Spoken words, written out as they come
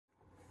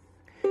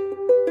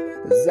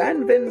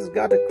Zanvin's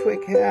got a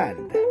quick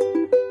hand.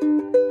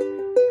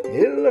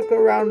 He'll look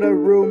around a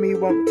room, he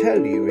won't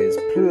tell you his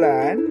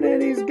plan,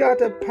 and he's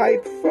got a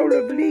pipe full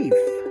of leaf.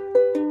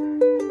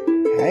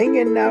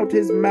 Hanging out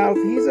his mouth,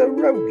 he's a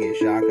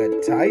roguish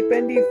archetype,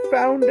 and he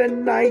found a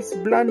nice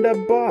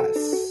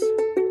blunderbuss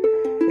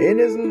in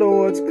his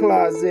lord's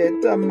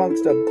closet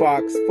amongst a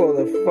box full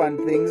of fun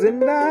things,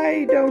 and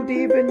I don't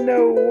even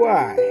know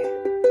why.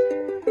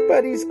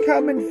 But he's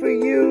coming for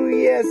you,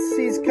 yes,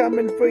 he's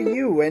coming for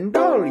you, and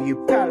all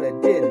you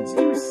paladins,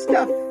 you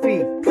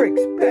stuffy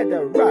pricks,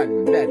 better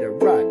run,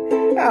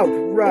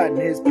 outrun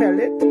his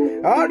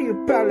pellet. All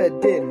you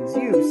paladins,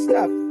 you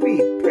stuffy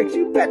pricks,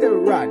 you better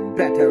run,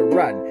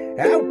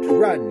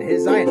 outrun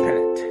his iron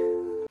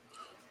pellet.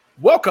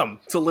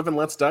 Welcome to Live and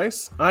Let's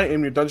Dice. I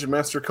am your Dungeon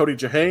Master, Cody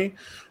Jahay.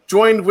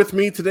 Joined with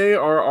me today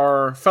are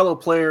our fellow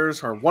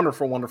players, our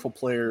wonderful, wonderful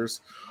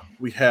players.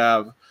 We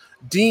have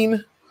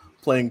Dean,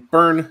 playing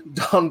Burn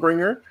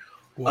Dawnbringer,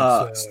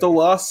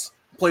 Stolas,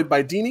 played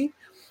by Dini,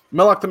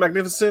 Melloc the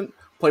Magnificent,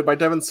 played by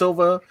Devin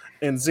Silva,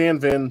 and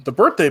Zanvin, the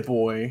birthday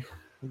boy,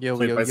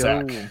 played by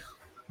Zach.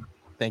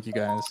 Thank you,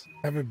 guys.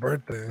 Happy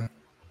birthday.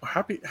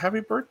 Happy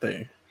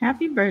birthday.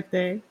 Happy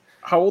birthday.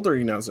 How old are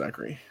you now,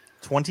 Zachary?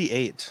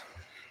 28.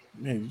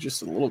 Man, you're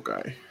just a little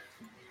guy.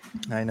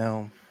 I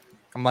know.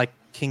 I'm like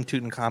King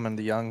Tutankhamun,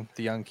 the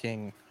young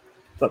king,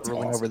 That's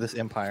ruling awesome. over this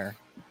empire.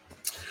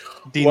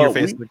 Dean, Well, your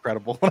face is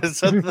incredible. When I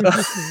said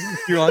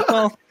that, you're like,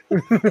 well, you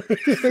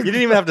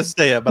didn't even have to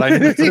say it, but I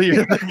knew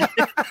you.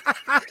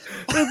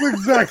 That's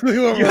exactly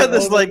what You had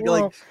this like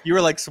you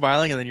were like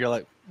smiling, and then you're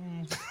like,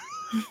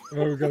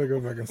 Oh, we gotta go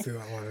back and see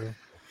that live.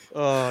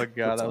 oh god,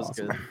 That's that was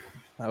awesome. good.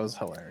 That was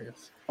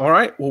hilarious. All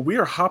right, well, we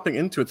are hopping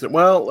into it.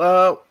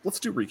 Well, let's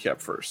do recap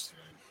first.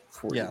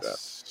 Before we do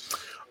Yes.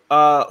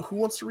 that. Who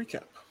wants to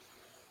recap?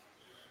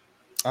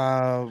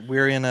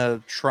 We're in a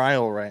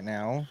trial right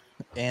now,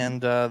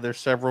 and there's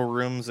several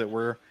rooms that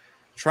we're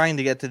trying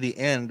to get to the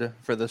end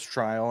for this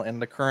trial, and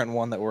the current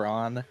one that we're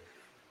on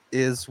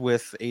is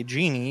with a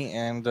genie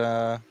and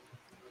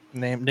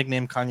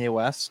nicknamed Kanye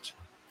West,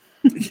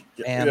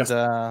 and Yes,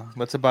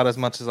 that's about as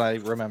much as I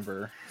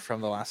remember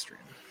from the last stream.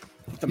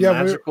 the Yeah,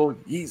 magical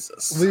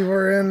Jesus. We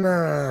were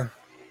in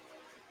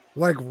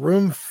like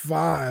room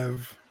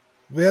 5.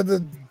 We had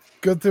to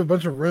go through a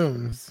bunch of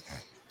rooms,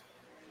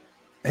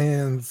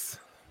 and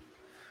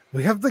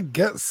we have to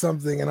get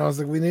something. And I was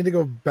like, we need to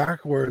go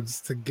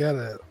backwards to get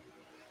it,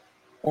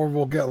 or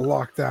we'll get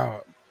locked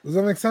out. Does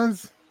that make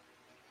sense?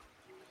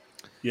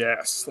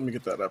 Yes, let me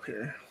get that up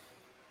here.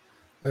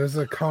 There's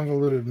a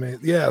convoluted maze.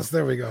 Yes,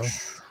 there we go.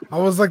 I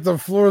was like, the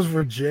floors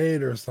were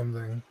jade or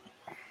something.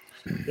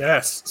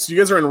 Yes, so you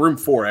guys are in room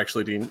 4,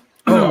 actually, Dean.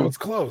 Oh, I was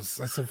close.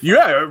 I said,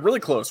 Yeah, really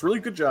close. Really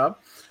good job.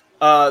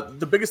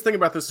 The biggest thing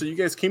about this, so you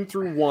guys came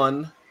through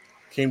 1,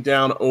 came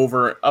down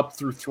over, up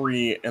through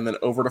 3, and then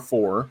over to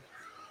 4.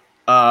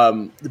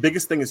 The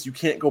biggest thing is you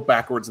can't go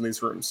backwards in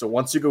these rooms. So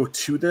once you go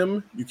to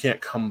them, you can't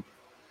come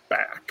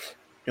back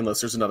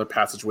unless there's another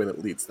passageway that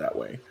leads that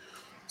way.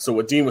 So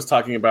what Dean was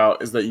talking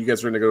about is that you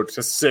guys are going to go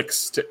to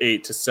 6 to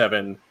 8 to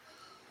 7,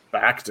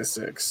 back to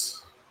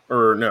 6.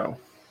 Or no.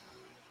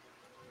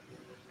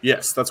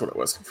 Yes, that's what it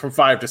was. From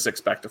 5 to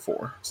 6 back to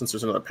 4, since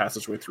there's another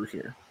passageway through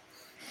here.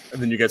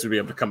 And then you guys would be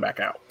able to come back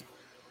out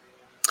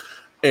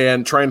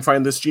and try and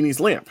find this genie's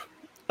lamp.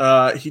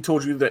 He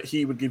told you that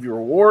he would give you a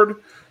reward.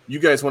 You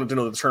guys wanted to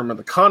know the term of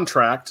the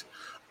contract,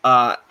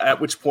 at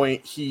which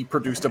point he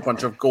produced a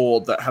bunch of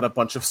gold that had a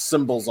bunch of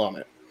symbols on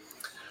it.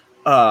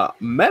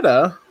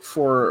 Meta,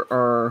 for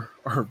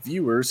our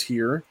viewers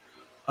here,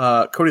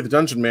 Cody the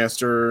Dungeon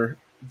Master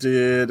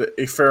did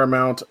a fair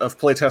amount of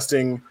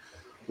playtesting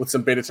with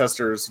some beta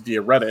testers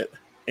via Reddit,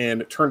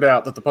 and it turned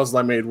out that the puzzle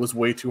I made was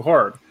way too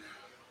hard.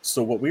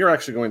 So what we are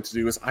actually going to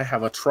do is I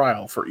have a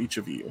trial for each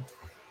of you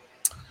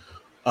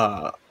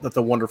that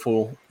the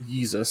wonderful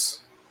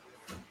Jesus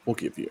will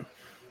give you.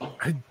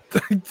 I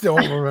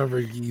don't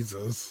remember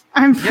Jesus.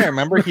 Yeah,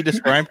 remember he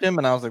described him,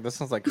 and I was like, "This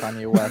sounds like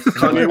Kanye West." And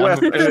Kanye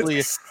West, I'm officially and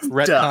it's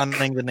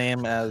retconning the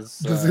name as.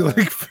 Does he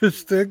like fish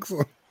sticks?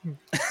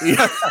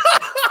 Yeah.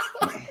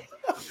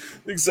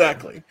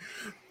 Exactly.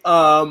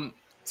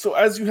 So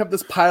as you have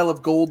this pile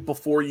of gold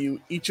before you,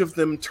 each of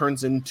them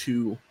turns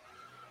into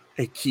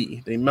a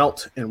key. They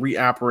melt and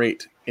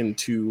reapparate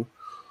into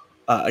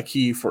a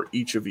key for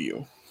each of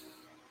you.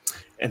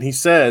 And he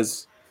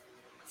says,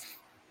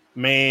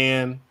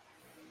 man,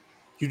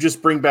 you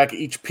just bring back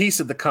each piece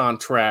of the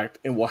contract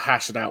and we'll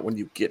hash it out when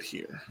you get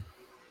here.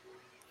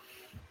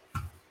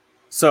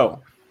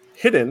 So,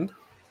 hidden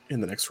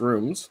in the next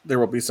rooms, there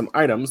will be some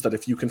items that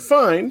if you can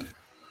find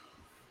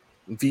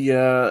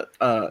via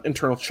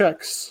internal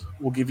checks,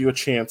 will give you a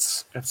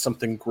chance at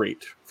something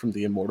great from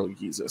the immortal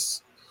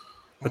Jesus.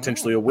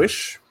 Potentially a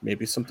wish,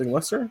 maybe something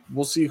lesser.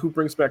 We'll see who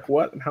brings back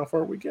what and how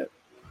far we get.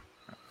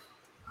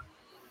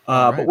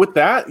 Right. But with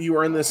that, you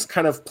are in this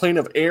kind of plane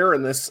of air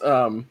in this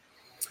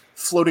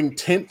floating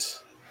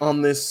tent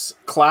on this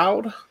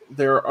cloud.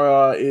 There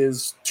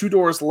is 2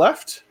 doors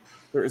left.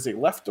 There is a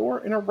left door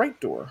and a right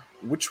door.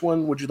 which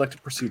one would you like to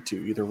proceed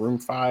to? Either room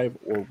 5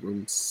 or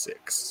room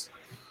 6?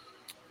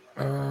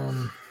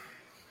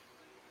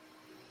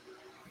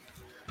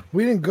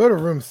 We didn't go to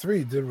room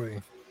 3, did we?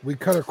 We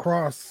cut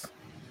across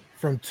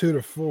from 2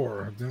 to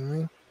 4, didn't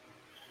we?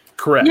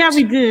 Correct. Yeah,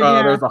 we did.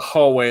 There's a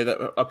hallway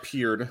that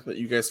appeared that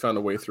you guys found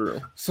a way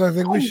through. So I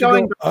think we I'm should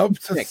going go to up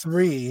to 6.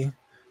 3,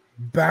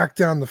 back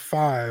down to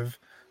 5,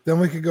 then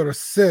we could go to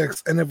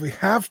 6, and if we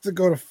have to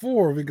go to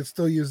 4, we could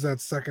still use that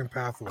second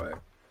pathway.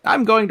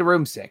 I'm going to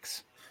room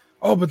 6.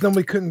 Oh, but then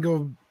we couldn't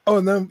go. Oh,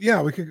 and then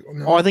yeah, we could.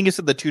 No. Oh, I think you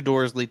said the 2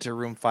 doors lead to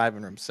room 5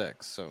 and room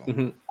 6.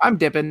 So I'm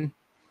dipping.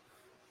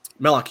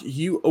 Melloc,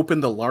 you open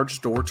the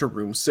large door to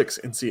room 6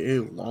 and see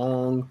a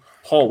long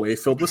hallway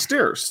filled with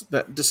stairs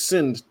that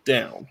descend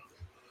down.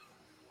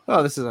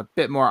 Oh, this is a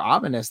bit more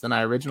ominous than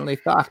I originally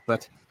thought,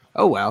 but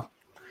oh well.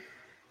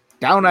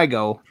 Down I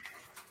go.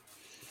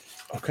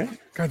 Okay.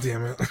 God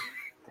damn it.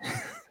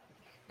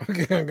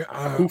 Okay.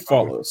 Who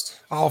follows?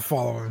 I'll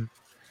follow him.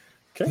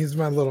 Okay. He's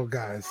my little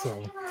guy,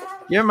 so.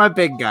 You're my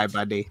big guy,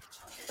 buddy.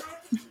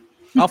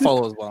 I'll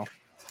follow as well.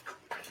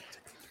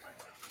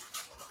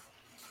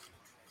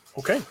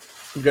 Okay.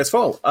 You guys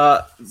follow.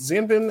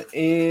 Zanvin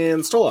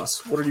and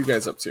Stolas, what are you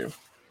guys up to?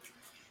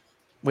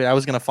 Wait, I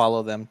was gonna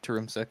follow them to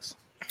room 6.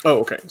 Oh,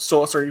 okay.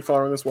 Stolas, are you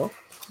following as well?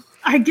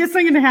 I guess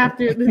I'm gonna have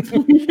to at this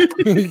point.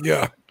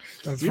 Yeah.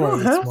 That's You don't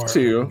probably have smart.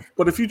 to,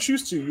 but if you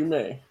choose to, you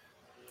may.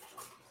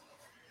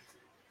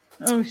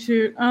 Oh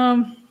shoot.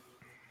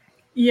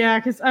 Yeah,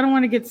 because I don't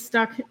want to get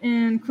stuck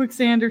in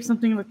quicksand or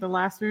something like the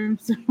last room.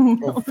 So Oh,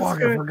 let's fuck.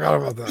 go. I forgot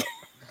about that.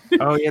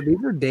 Oh yeah, these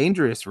are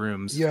dangerous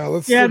rooms. Yeah,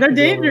 let's. Yeah, stick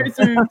they're together.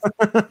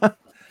 dangerous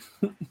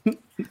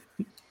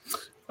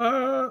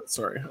rooms.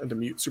 Sorry, I had to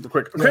mute super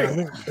quick. Yeah, I Okay.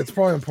 think it's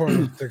probably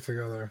important to stick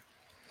together.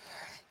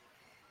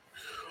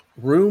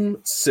 Room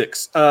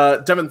 6.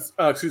 Devin,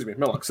 excuse me,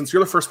 Melloc, since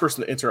you're the first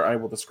person to enter, I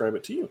will describe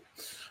it to you.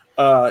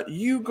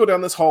 You go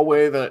down this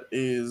hallway that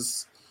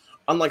is,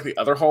 unlike the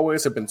other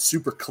hallways, have been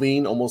super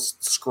clean,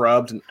 almost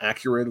scrubbed and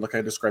accurate, like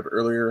I described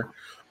earlier,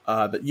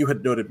 that you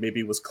had noted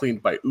maybe was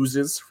cleaned by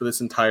oozes for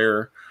this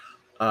entire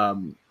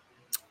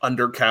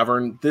under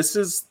cavern. This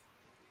is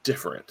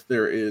different.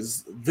 There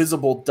is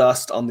visible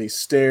dust on these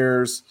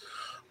stairs.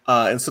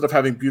 Instead of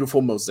having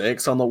beautiful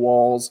mosaics on the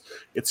walls,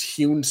 it's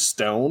hewn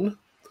stone.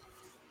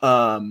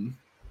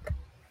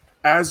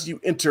 As you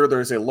enter,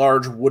 there's a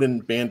large wooden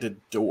banded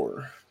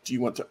door. Do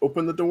you want to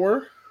open the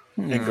door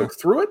and go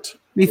through it?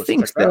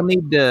 Methinks Check that they'll out.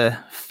 need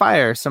to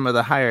fire some of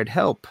the hired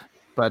help,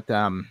 but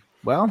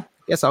well,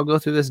 guess I'll go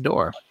through this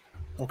door.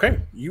 Okay,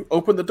 you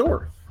open the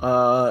door.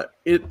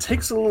 It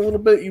takes a little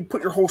bit. You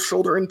put your whole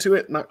shoulder into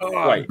it, not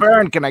quite.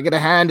 Burn, can I get a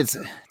hand? It's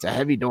a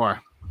heavy door.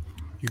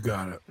 You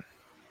got it.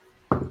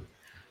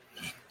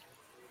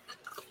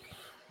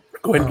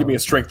 Go ahead and give me a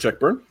strength check,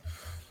 Burn.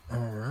 All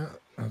right.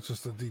 That's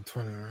just a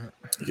D20, right?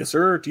 Yes,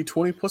 sir.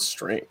 D20 plus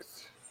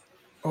strength.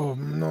 Oh,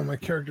 no, my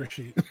character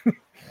sheet.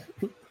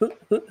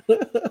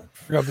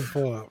 Forgot to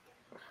pull up.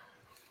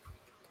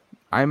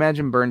 I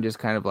imagine Burn just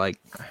kind of like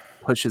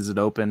pushes it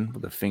open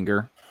with a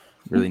finger,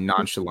 really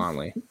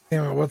nonchalantly.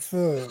 Damn it, what's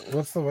the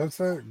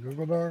website?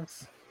 Google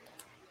Docs?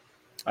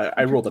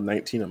 I rolled a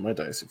 19 on my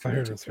dice. If I you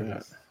heard want it. to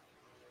that.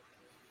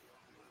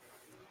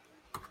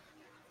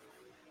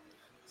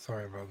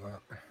 Sorry about that.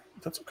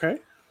 That's okay.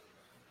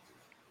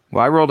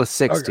 Well, I rolled a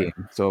 16, Okay.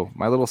 so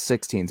my little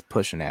 16's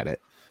pushing at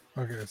it.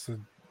 Okay, so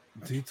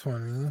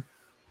D20.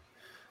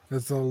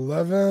 It's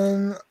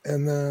 11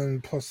 and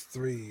then plus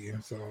 3.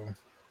 So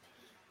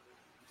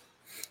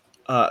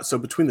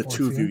between the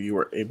two of you, 14. you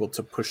were able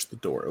to push the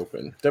door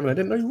open. Devin, I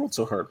didn't know you rolled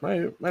so hard.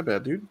 My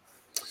bad, dude.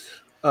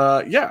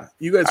 Yeah,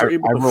 you guys I, are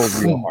able I to rolled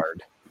real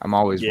hard. I'm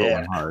always Yeah.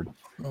 rolling hard.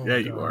 Oh, Yeah,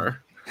 you God.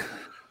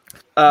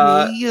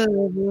 are.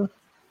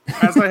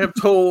 As I have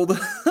told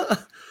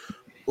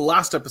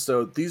last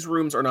episode, these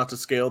rooms are not to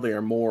scale. They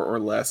are more or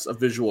less a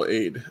visual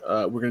aid.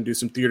 We're going to do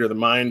some theater of the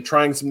mind,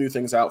 trying some new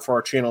things out for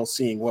our channel,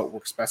 seeing what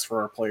works best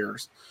for our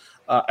players.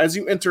 As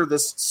you enter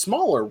this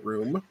smaller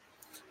room,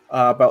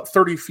 about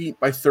 30 feet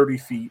by 30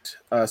 feet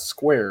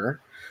square,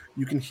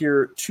 you can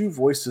hear two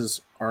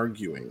voices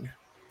arguing.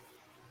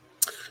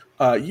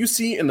 You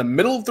see in the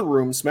middle of the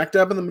room, smack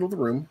dab in the middle of the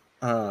room,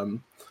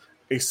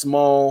 a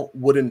small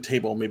wooden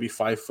table, maybe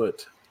 5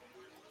 foot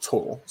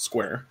total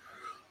square.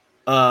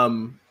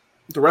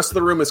 The rest of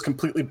the room is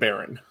completely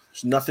barren.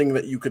 There's nothing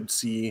that you could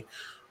see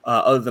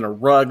other than a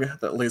rug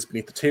that lays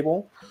beneath the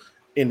table.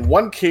 In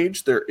one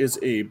cage, there is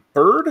a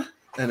bird,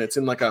 and it's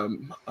in like a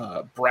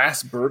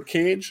brass bird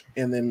cage.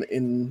 And then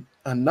in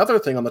another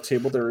thing on the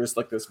table, there is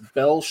like this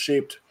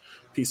bell-shaped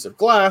piece of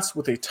glass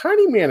with a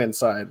tiny man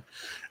inside.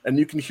 And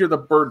you can hear the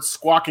bird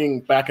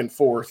squawking back and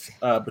forth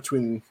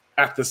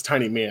at this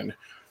tiny man,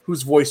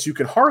 whose voice you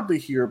can hardly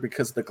hear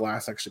because the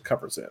glass actually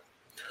covers it.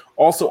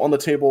 Also on the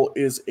table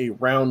is a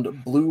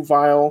round blue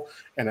vial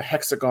and a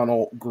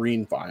hexagonal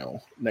green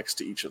vial next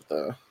to each of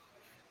the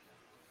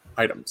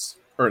items,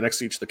 or next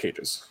to each of the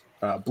cages.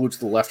 Blue to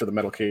the left of the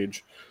metal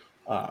cage,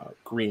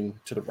 green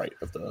to the right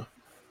of the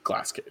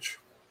glass cage.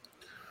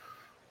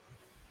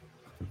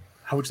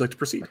 How would you like to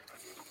proceed?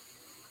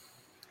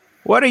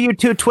 What are you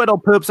two twiddle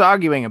poops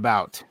arguing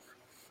about?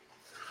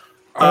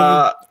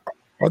 Are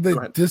they go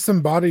ahead.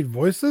 disembodied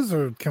voices,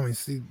 or can we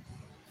see?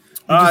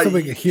 Just so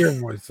we can hear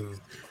voices.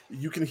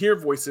 You can hear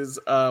voices,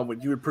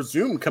 what you would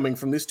presume coming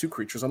from these two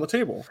creatures on the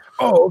table.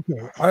 Oh,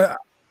 okay.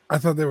 I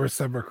thought they were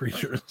separate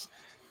creatures.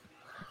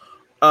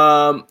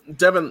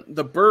 Devin,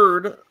 the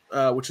bird,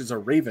 which is a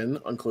raven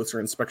on closer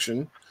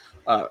inspection,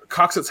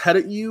 cocks its head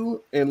at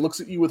you and looks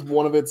at you with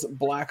one of its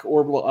black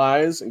orbital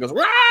eyes and goes,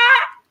 "Rah!"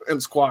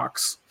 and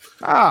squawks.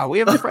 Ah, we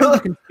have a friend who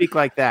can speak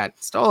like that.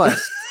 Stolas.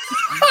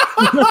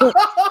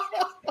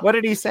 What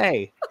did he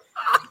say?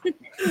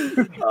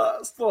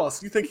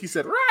 Stolas, you think he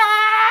said, "Rah!"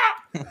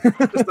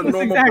 Just a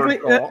normal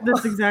bird call.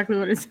 That's exactly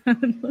what it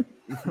sounded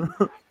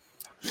like.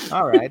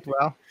 All right,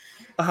 well.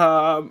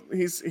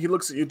 He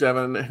looks at you,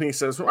 Devin, and he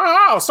says,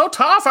 "Wow, so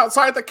tough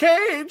outside the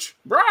cage!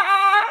 Rah!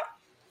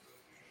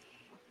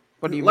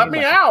 What do you Let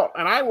mean me by- out,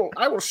 and I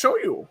will show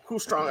you who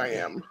strong I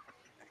am."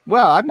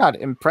 Well, I'm not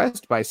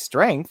impressed by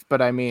strength,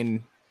 but I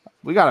mean,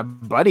 we got a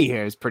buddy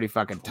here who's pretty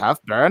fucking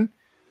tough, Burn.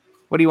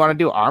 What do you want to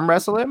do? Arm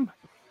wrestle him?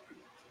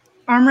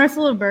 Arm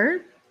wrestle a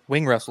bird?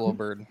 Wing wrestle a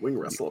bird. Wing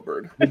wrestle a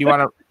bird. Do you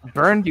want to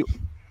Burn? Do you...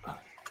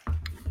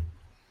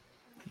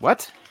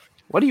 What?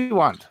 What do you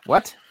want?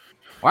 What?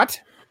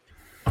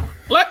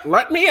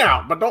 Let me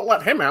out, but don't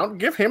let him out.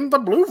 Give him the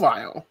blue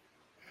vial.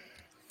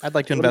 I'd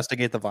like to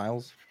investigate the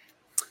vials.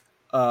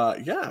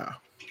 Yeah.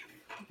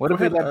 What Go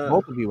if we ahead, let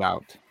both of you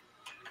out?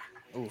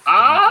 Oof,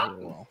 Ah!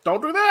 didn't go well.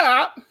 Don't do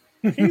that.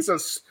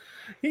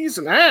 He's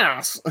an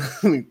ass.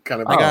 He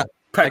kind of I got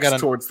pecks a-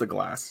 towards the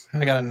glass.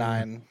 I got a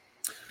 9.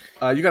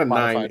 You got a 9.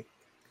 Modified.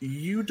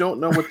 You don't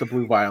know what the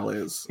blue vial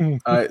is.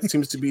 It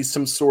seems to be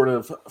some sort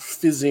of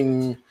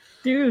fizzing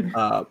Dude.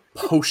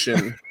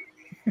 potion.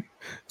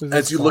 There's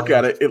As a you look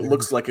at it, it solid-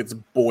 looks like it's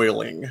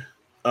boiling.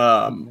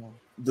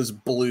 This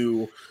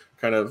blue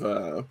kind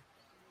of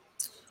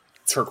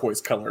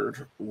turquoise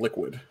colored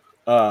liquid.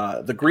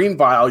 The green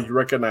vial you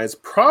recognize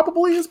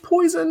probably is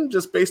poison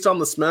just based on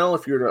the smell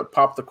if you were to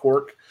pop the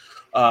cork.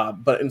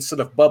 But instead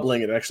of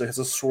bubbling, it actually has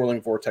a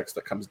swirling vortex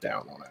that comes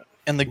down on it.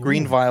 And the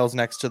green vial's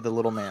next to the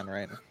little man,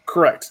 right?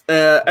 Correct.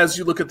 As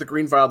you look at the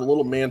green vial, the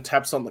little man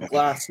taps on the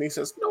glass and he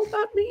says, "No,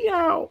 let me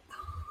out."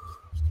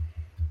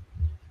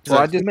 Is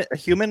Well, that a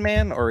human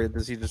man, or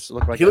does he just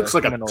look like He looks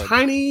like a humanoid?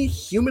 tiny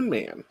human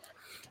man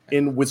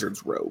in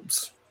wizard's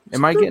robes.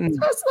 Am I getting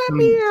Just let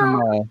me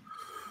out.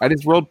 I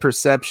just rolled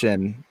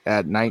perception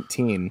at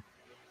 19.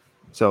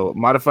 So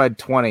modified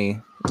 20.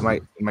 Am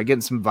I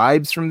getting some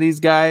vibes from these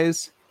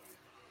guys?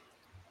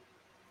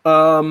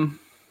 What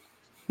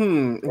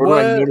What do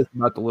I notice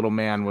about the little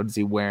man? What is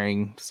he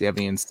wearing? Does he have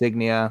any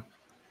insignia?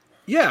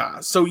 Yeah.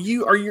 So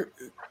you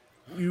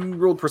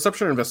rolled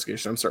perception or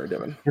investigation? I'm sorry,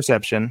 Devin.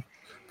 Perception.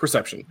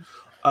 Perception.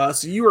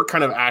 So you are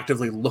kind of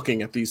actively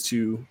looking at these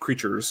two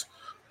creatures.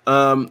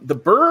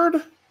 The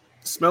bird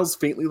smells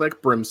faintly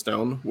like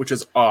brimstone, which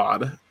is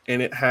odd,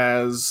 and it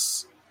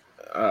has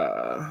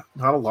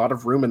not a lot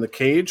of room in the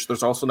cage.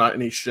 There's also not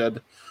any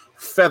shed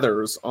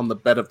feathers on the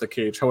bed of the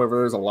cage. However,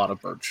 there's a lot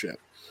of bird shit.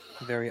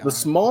 Very The odd.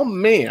 small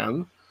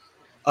man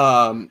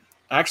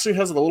actually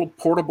has a little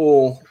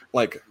portable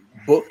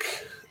book,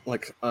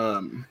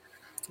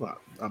 well,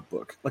 not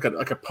book,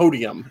 like a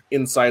podium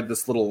inside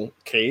this little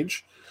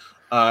cage,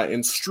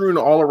 and strewn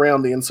all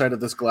around the inside of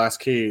this glass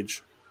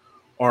cage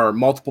are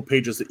multiple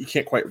pages that you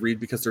can't quite read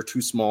because they're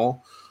too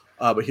small.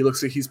 But he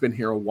looks like he's been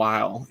here a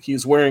while.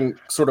 He's wearing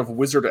sort of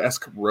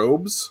wizard-esque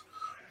robes,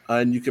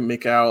 and you can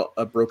make out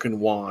a broken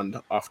wand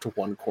off to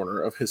one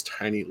corner of his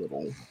tiny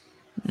little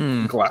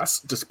glass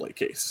display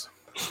case.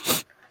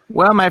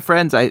 Well, my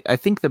friends, I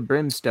think the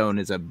brimstone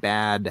is a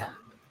bad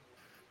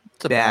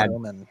It's a bad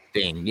omen.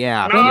 thing.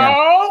 Yeah. No!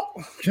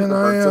 Yeah. Can The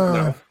bird said I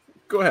no.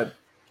 Go ahead.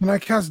 can I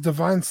cast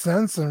Divine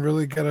Sense and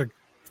really get a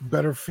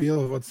better feel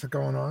of what's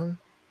going on?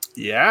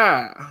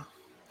 Yeah.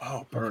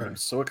 Oh, Burn, Okay. I'm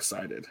so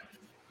excited.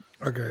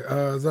 Okay,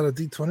 is that a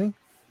D20?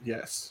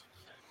 Yes.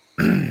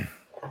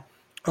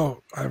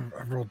 Oh, I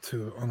rolled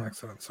 2 on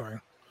accident. Sorry.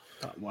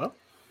 What?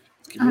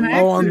 On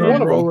Oh, on the Accident. One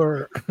of 'em.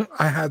 roller,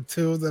 I had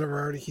 2 that are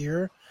already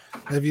here.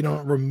 If you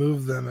don't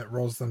remove them, it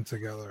rolls them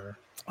together.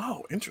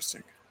 Oh,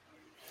 interesting.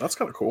 That's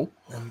kind of cool.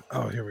 And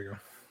oh, here we go.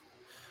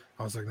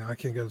 I was like, no, I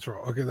can't get it to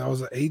roll. Okay, that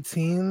was an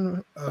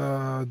 18.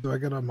 Do I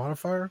get a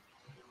modifier?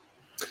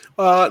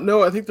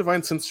 No, I think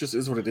Divine Sense just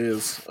is what it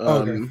is.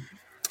 Okay.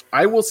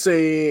 I will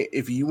say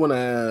if you want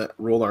to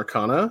roll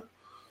Arcana,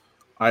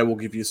 I will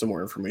give you some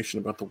more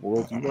information about the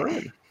world you are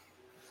in.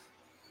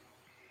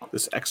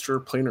 This extra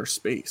planar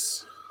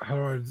space. How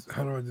do I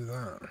do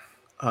that?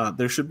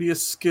 There should be a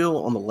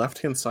skill on the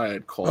left-hand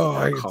side called Oh,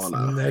 it's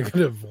Arcana.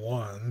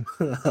 -1.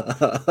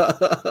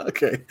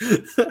 Okay.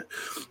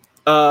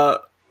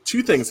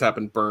 Two things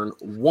happen, Burn.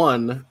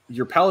 One,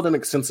 your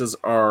paladinic senses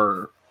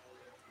are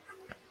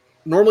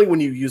normally when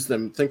you use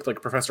them, think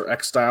like Professor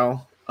X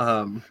style.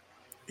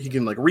 He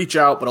can reach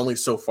out, but only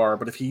so far.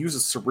 But if he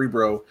uses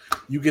Cerebro,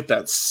 you get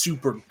that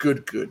super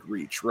good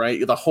reach,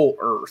 right? The whole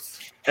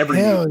Earth,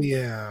 Hell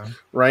yeah.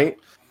 right?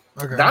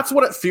 Okay. That's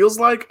what it feels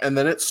like, and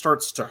then it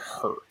starts to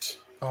hurt.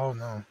 Oh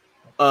no.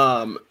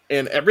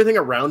 And everything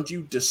around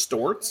you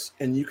distorts,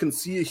 and you can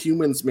see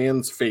a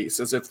man's face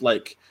as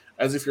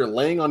if you're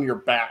laying on your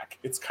back.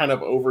 It's kind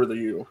of over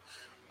you,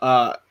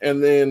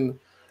 and then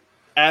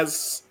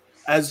as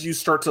you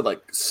start to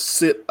like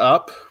sit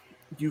up,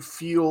 you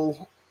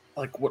feel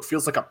like what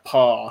feels like a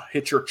paw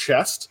hit your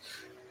chest,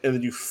 and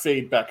then you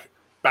fade back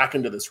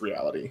into this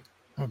reality.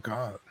 Oh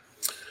God.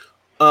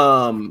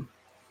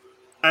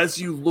 As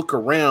you look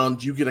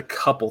around, you get a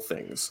couple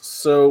things.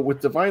 So with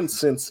Divine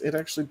Sense, it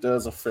actually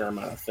does a fair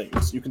amount of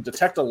things. You can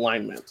detect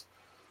alignment.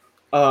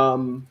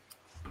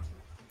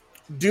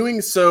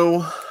 Doing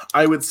so,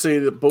 I would say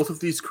that both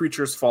of these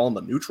creatures fall in the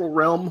neutral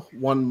realm,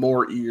 one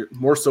more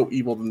so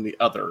evil than the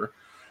other,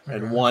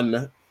 and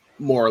one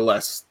more or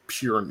less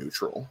pure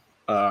neutral,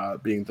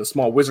 being the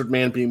small wizard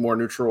man being more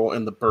neutral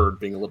and the bird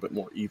being a little bit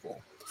more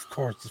evil. Of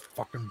course, it's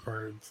fucking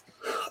birds.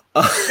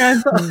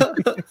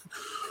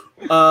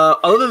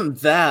 Other than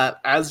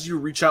that, as you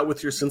reach out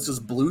with your senses,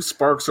 blue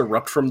sparks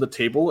erupt from the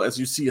table as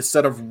you see a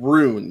set of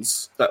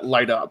runes that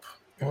light up.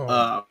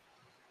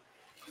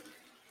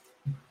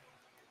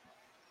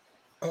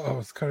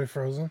 Is Cody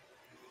frozen?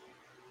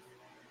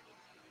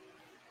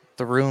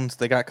 The runes,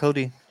 they got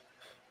Cody.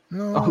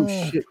 No. Oh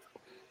shit!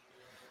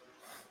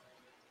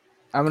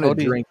 I'm gonna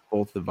Cody. drink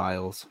both the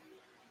vials.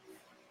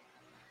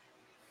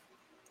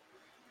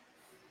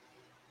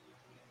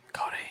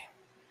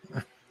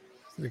 Cody.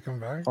 Did he come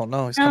back? Oh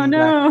no, he's Oh coming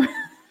no. back.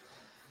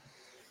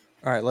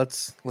 All right,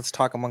 let's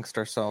talk amongst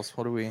ourselves.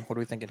 What are we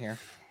thinking here?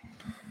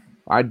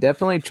 I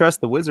definitely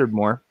trust the wizard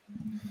more.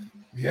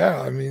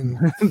 Yeah, I mean,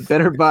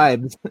 Better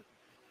vibes.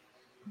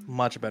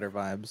 Much better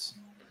vibes.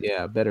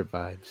 Yeah, better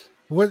vibes.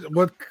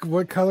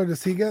 what color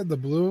does he get? The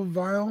blue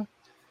vial?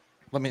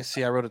 Let me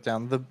see. I wrote it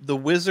down. The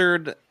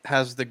wizard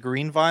has the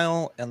green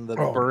vial, and the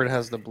Oh. bird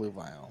has the blue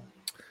vial.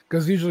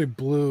 Because usually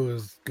blue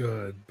is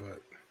good,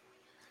 but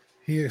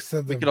he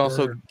said We the could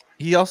also. bird-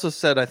 He also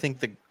said, I think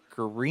the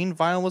green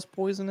vial was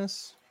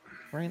poisonous,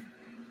 right?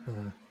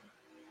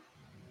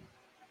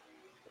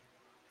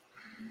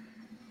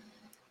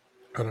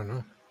 I don't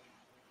know.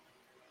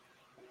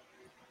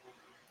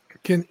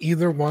 Can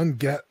either one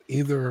get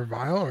either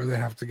vial, or they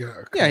have to get?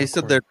 Yeah, he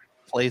said they're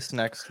placed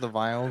next to the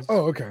vials.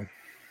 Oh, okay.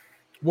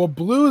 Well,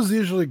 blue is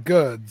usually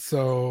good,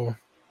 so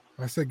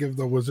I say give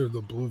the wizard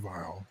the blue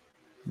vial.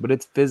 But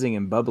it's fizzing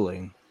and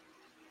bubbling.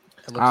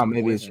 It looks Maybe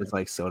it's poisonous. just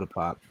like soda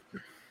pop.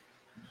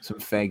 Some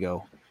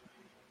Faygo.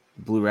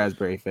 Blue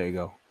raspberry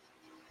Faygo.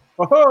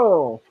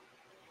 Oh,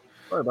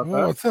 sorry about Oh,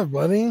 that. what's up,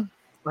 buddy?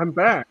 I'm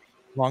back.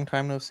 Long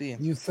time no see.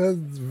 You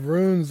said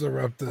runes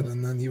erupted,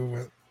 and then you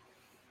went,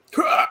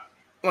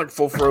 Like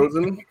full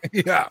frozen.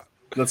 yeah.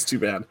 That's too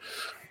bad.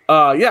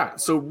 Yeah,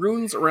 so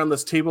runes around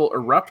this table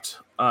erupt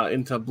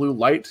into blue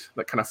light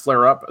that kind of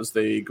flare up as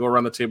they go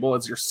around the table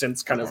as your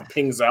sense kind of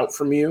pings out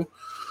from you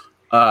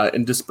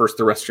and disperse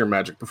the rest of your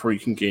magic before you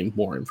can gain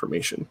more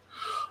information.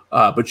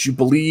 But you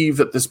believe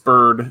that this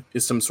bird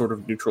is some sort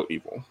of neutral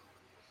evil.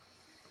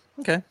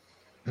 Okay.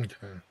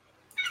 Okay.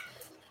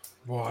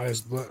 Well, I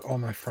let all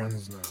my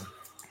friends know.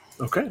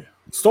 Okay.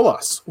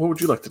 Stolas, what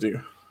would you like to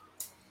do?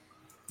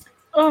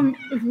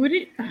 Would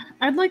it?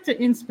 I'd like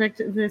to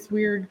inspect this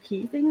weird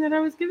key thing that I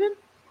was given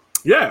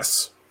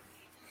Yes.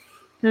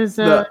 because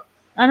I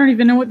don't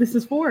even know what this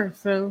is for.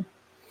 So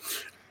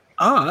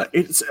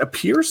It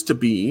appears to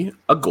be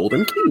a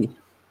golden key.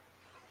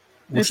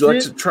 Would That's you like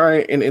it? to try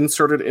and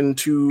insert it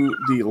into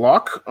the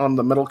lock on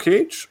the metal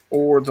cage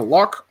or the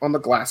lock on the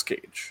glass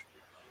cage?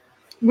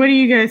 what do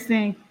you guys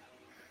think?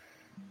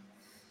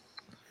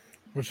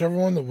 Whichever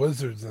one the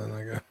wizard's in,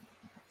 I guess.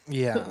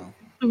 Yeah.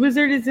 The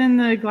wizard is in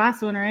the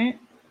glass one, right?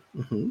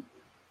 Mm-hmm.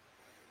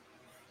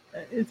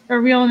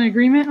 Are we all in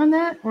agreement on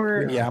that?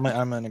 Or Yeah,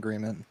 I'm in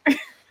agreement. okay,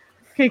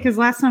 because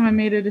last time I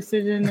made a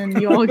decision and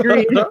you all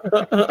agreed. We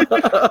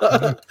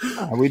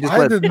just I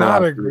let did Stolas not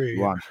do agree.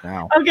 Launch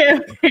now.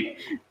 Okay.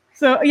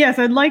 So yes,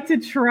 I'd like to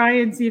try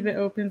and see if it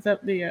opens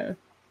up the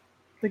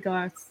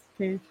glass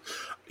cage.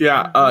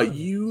 Yeah,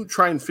 you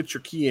try and fit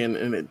your key in,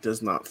 and it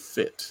does not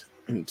fit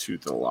into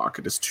the lock.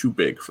 It is too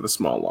big for the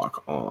small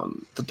lock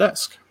on the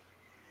desk.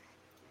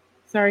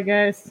 Sorry,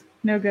 guys,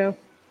 no go.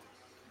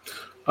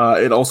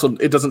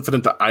 It doesn't fit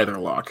into either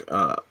lock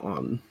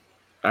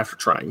after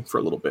trying for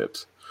a little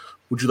bit.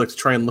 Would you like to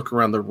try and look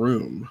around the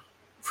room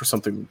for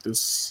something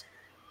this?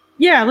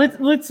 Yeah,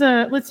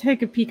 let's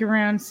take a peek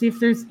around, see if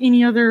there's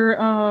any other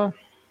I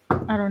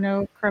don't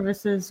know,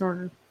 crevices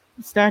or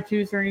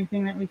statues or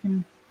anything that we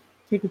can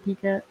take a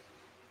peek at.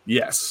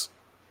 Yes.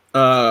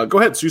 Go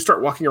ahead. So you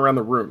start walking around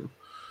the room.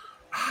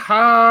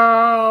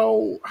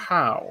 How?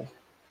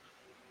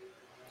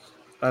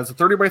 It's a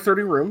 30 by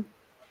 30 room,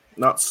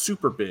 not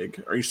super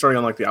big. Are you starting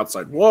on like the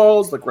outside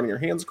walls, like running your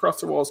hands across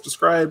the walls?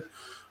 Describe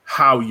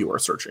how you are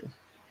searching.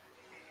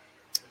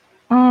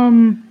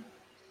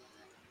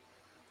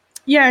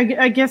 Yeah,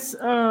 I guess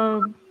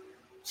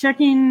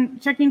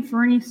checking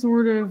for any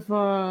sort of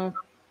I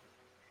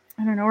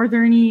don't know. Are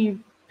there any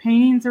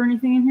paintings or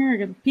anything in here? I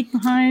got to peek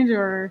behind,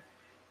 or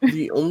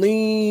The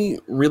only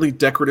really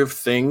decorative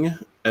thing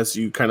as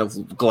you kind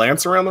of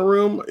glance around the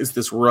room is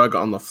this rug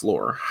on the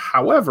floor.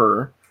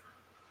 However,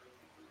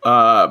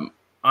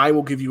 I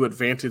will give you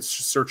advantage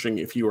searching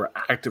if you are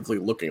actively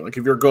looking. Like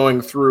if you're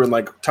going through and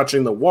like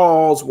touching the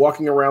walls,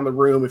 walking around the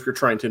room, if you're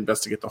trying to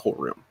investigate the whole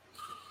room.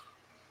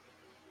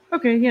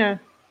 Okay, yeah.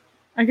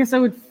 I guess I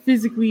would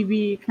physically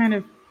be kind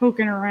of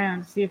poking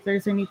around, see if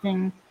there's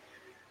anything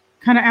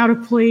kind of out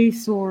of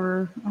place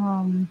or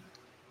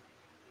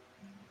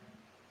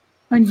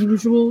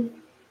unusual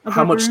about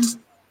How much the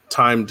room.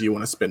 time do you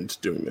want to spend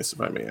doing this,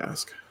 if I may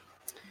ask?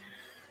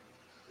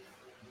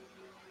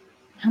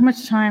 How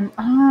much time?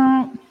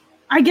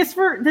 I guess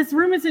for this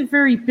room isn't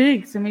very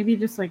big, so maybe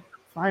just like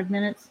 5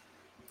 minutes.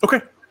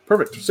 Okay,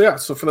 perfect. So yeah,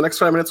 so for the next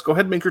 5 minutes, go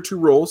ahead and make your 2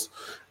 rolls,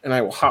 and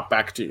I will hop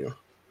back to you.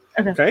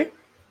 Okay?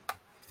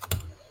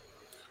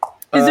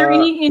 Is there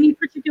any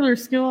particular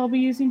skill I'll be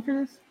using for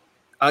this?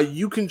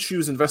 You can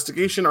choose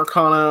Investigation,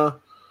 Arcana.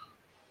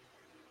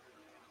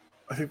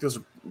 I think there's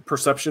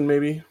Perception,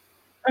 maybe.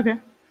 Okay.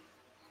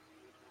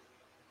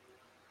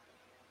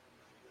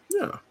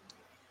 Yeah.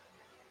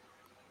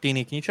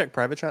 Deanie, can you check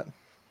private chat?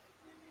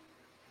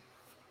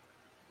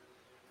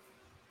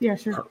 Yeah,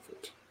 sure.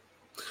 Perfect.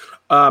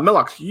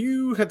 Melok,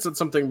 you had said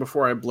something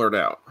before I blurred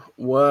out.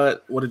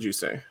 What did you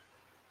say?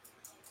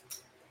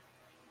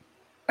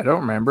 I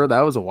don't remember.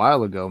 That was a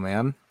while ago,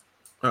 man.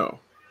 Oh,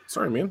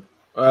 sorry, man.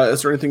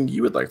 Is there anything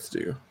you would like to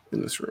do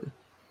in this room?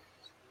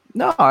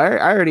 No, I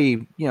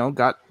already,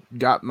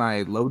 got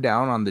my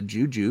lowdown on the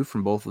juju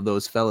from both of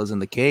those fellas in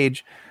the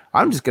cage.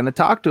 I'm just gonna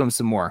talk to them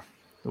some more.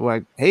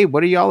 Like, hey,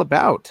 what are y'all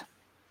about?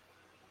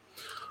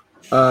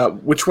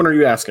 Which one are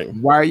you asking?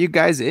 Why are you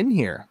guys in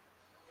here?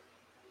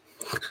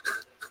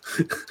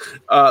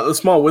 The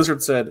small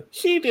wizard said,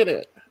 he did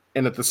it.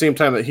 And at the same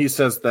time that he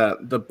says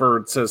that, the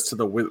bird says to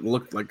the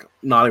look like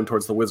nodding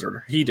towards the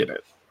wizard, he did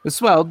it. The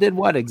swell did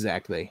what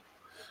exactly?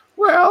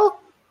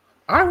 Well,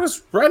 I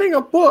was writing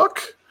a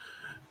book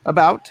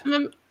About?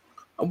 and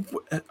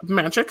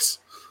magics,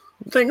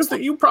 things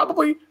that you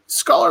probably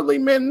scholarly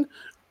men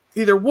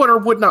either would or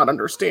would not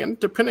understand,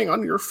 depending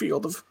on your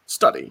field of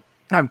study.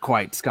 I'm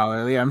quite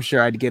scholarly. I'm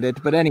sure I'd get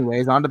it. But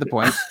anyways, on to the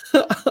point.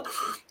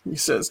 He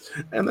says,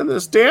 and then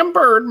this damn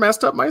bird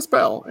messed up my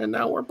spell, and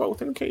now we're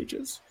both in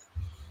cages.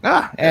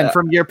 And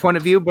from your point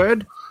of view,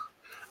 Bird?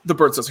 The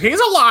bird says, he's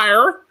a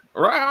liar.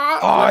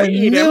 I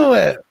knew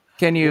it.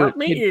 Can you Let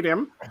me eat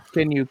him.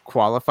 can you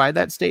qualify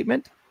that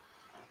statement?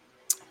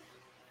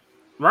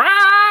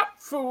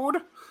 Food.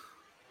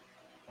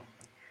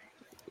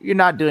 You're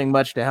not doing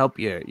much to help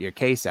your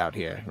case out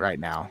here right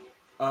now.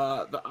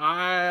 The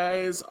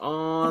eyes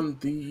on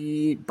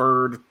the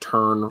bird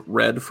turn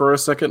red for a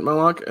second,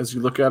 Malak, as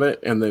you look at it,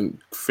 and then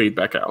fade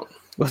back out.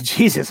 Well,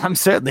 Jesus, I'm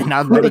certainly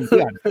not letting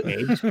you out of the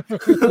cage.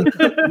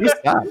 You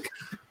suck.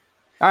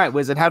 All right,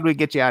 Wizard, how do we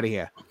get you out of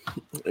here?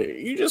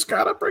 You just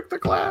gotta break the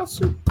glass,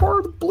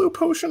 pour the blue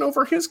potion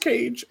over his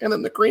cage, and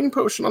then the green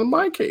potion on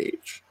my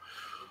cage.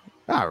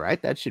 All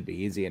right, that should be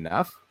easy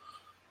enough.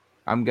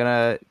 I'm going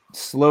to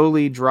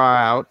slowly draw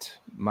out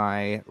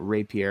my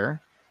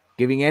rapier,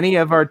 giving any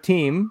of our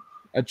team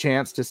a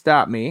chance to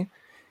stop me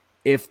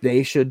if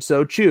they should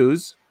so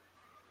choose,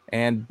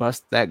 and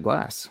bust that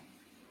glass.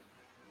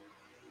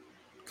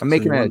 I'm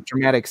making a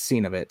dramatic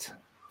scene of it,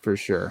 for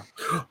sure.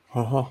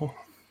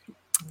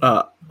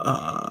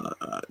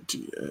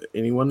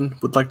 Anyone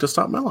would like to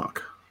stop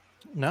Melloc?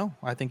 No,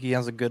 I think he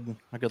has a good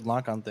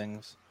lock on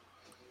things.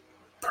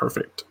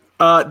 Perfect.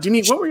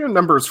 Deanie, what were your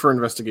numbers for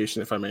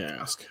investigation, if I may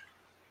ask?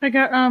 I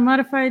got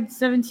modified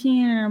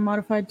 17 and a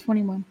modified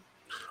 21.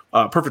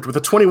 Perfect. With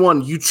a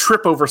 21, you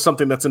trip over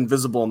something that's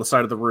invisible on the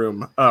side of the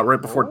room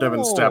right before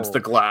Devin stabs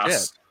the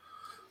glass.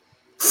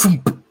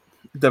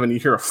 Devin, you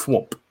hear a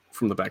thwomp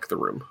from the back of the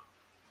room.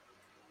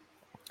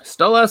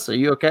 Stolas, are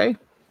you okay?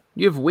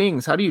 You have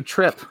wings. How do you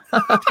trip?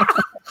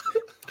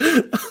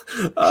 She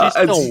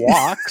still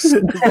walks.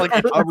 It's like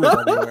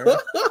everywhere.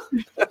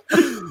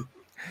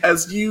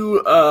 As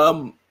you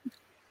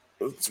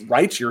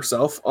right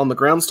yourself on the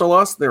ground,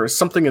 Stolas, there is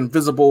something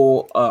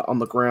invisible on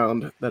the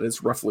ground that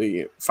is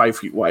roughly 5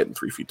 feet wide and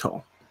 3 feet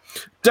tall.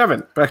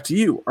 Devin, back to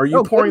you. Are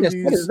you pouring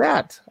these? What is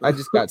that? I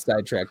just got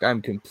sidetracked.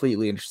 I'm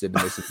completely interested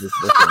in this.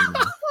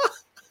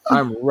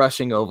 I'm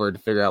rushing over to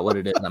figure out what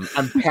it is.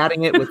 I'm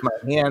patting it with my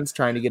hands,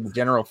 trying to get a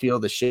general feel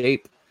of the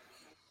shape.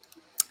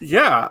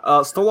 Yeah,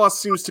 Stolas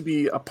seems to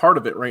be a part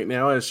of it right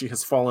now as she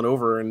has fallen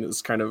over and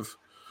is kind of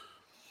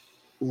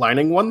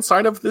lining one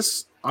side of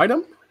this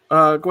item.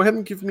 Go ahead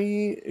and give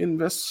me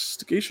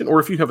investigation, or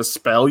if you have a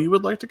spell you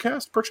would like to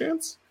cast,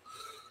 perchance.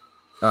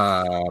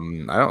 I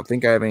don't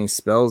think I have any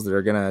spells that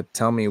are gonna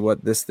tell me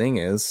what this thing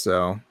is.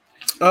 So,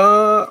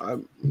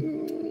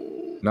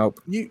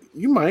 nope.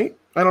 You might.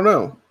 I don't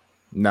know.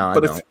 No,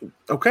 but I don't.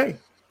 Okay.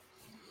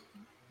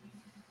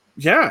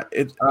 Yeah,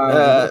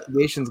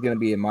 investigation's gonna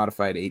be a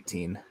modified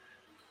 18.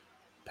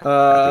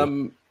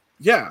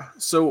 Yeah.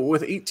 So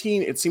with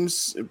 18, it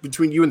seems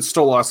between you and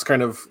Stolas,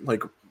 kind of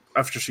like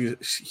after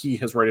he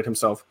has righted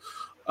himself,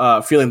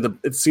 feeling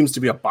it seems to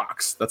be a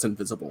box that's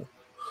invisible.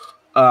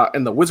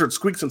 And the wizard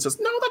squeaks and says,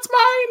 "No, that's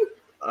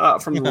mine!"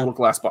 From the little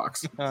glass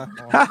box.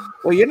 Ha,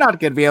 well, you're not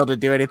going to be able to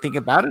do anything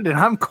about it, and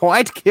I'm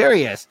quite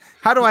curious.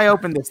 How do I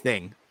open this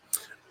thing?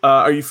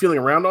 Are you feeling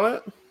around on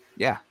it?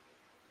 Yeah.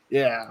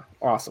 Yeah,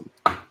 awesome.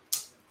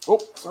 Oh,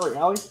 sorry,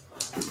 Allie.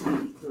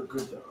 You're a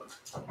good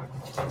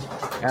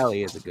dog.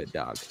 Allie is a good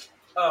dog.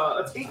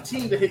 That's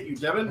 18 to hit you,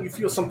 Devin. You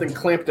feel something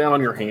clamp down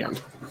on your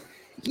hand.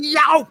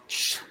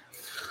 Youch!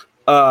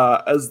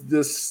 As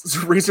this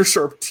razor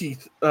sharp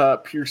teeth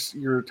pierce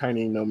your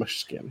tiny gnomish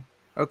skin.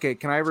 Okay,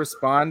 can I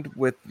respond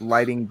with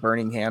lighting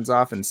burning hands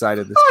off inside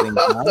of this thing's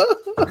mouth?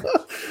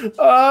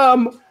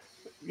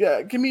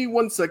 Yeah, give me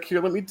 1 sec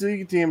here. Let me do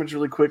your damage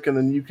really quick, and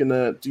then you can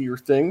do your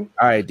thing.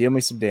 All right, deal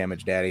me some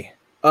damage, Daddy.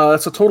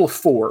 It's a total of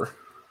 4.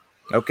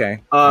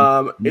 Okay.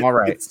 All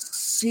right. It It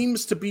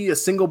seems to be a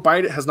single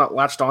bite. It has not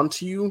latched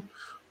onto you,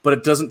 but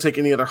it doesn't take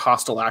any other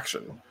hostile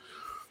action.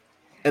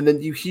 And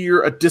then you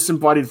hear a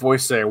disembodied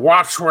voice say,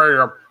 "Watch where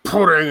you're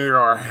putting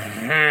your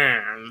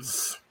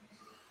hands."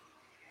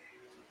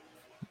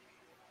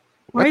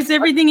 Why is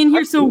everything in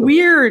here so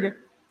weird?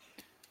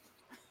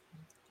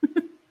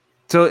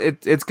 So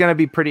it's going to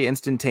be pretty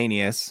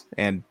instantaneous,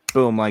 and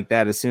boom, like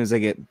that. As soon as I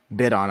get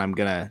bit on, I'm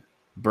going to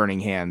burning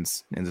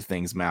hands in the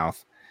thing's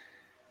mouth.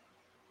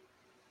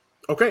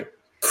 Okay.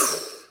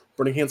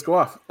 Burning hands go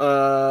off.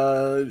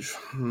 I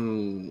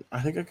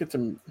think I get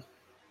to...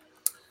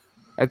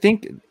 I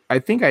think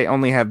I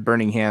only have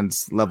burning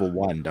hands level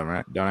 1, don't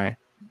I?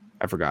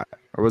 I forgot.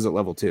 Or was it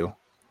level 2?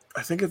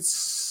 I think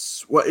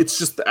it's... Well, it's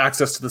just the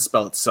access to the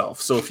spell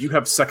itself. So if you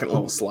have second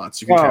level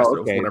slots, you can cast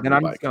those whenever then you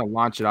I'm like. just going to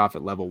launch it off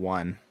at level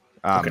 1.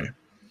 Okay.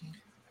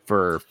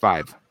 For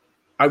 5.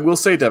 I will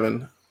say,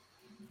 Devin...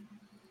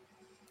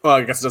 Well,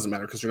 I guess it doesn't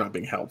matter because you're not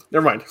being held.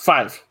 Never mind.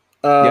 5.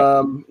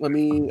 Let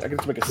me... I get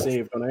to make a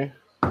save, don't I?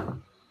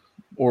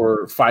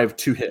 Or 5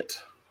 to hit.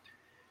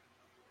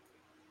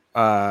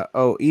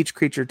 Each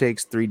creature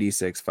takes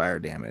 3d6 fire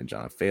damage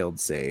on a failed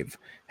save,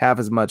 half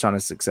as much on a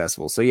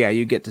successful. So yeah,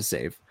 you get to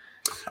save.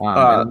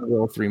 And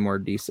roll 3 more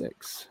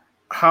d6.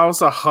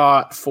 How's a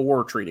hot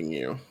 4 treating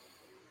you?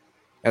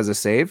 As a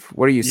save?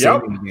 What are you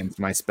saving against?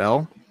 My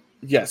spell?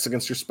 Yes,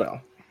 against your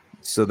spell.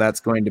 So that's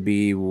going to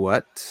be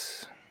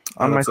what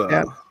on my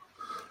stat?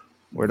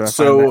 Where do I find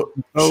So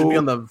that? should be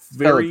on the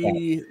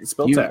very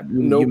spell tech.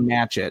 You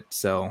match it,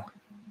 so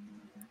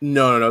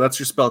No. That's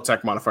your spell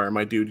tech modifier,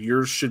 my dude.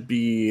 Yours should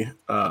be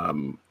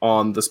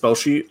on the spell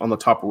sheet on the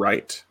top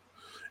right.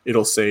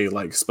 It'll say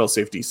like spell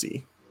save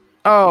DC.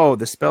 oh,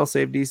 the spell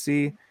save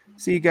DC.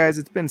 See, guys,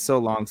 it's been so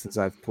long since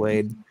I've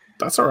played.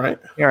 That's all right.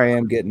 Here I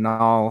am getting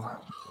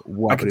all.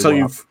 I can tell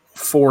you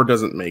 4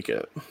 doesn't make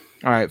it.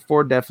 All right,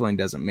 4 definitely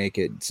doesn't make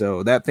it.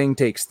 So that thing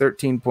takes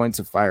 13 points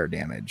of fire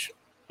damage.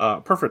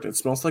 Perfect. It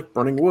smells like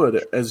burning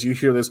wood as you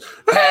hear this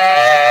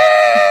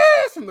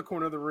from the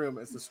corner of the room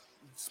as this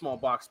small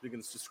box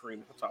begins to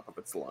scream at the top of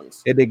its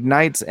lungs. It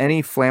ignites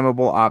any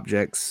flammable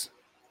objects.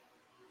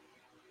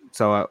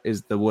 So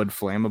is the wood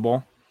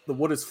flammable? The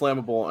wood is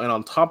flammable, and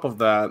on top of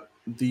that,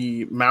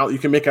 the mouth, you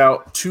can make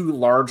out 2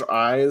 large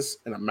eyes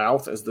and a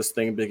mouth as this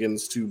thing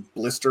begins to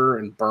blister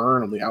and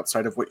burn on the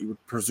outside of what you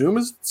would presume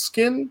is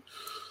skin.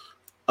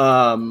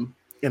 And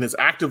is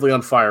actively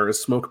on fire as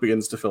smoke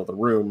begins to fill the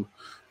room,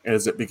 and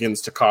as it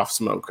begins to cough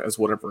smoke as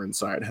whatever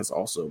inside has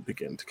also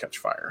begun to catch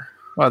fire.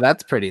 Well,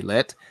 that's pretty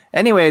lit.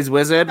 Anyways,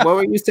 Wizard, what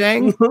were you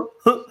saying?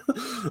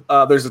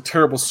 There's a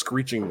terrible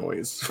screeching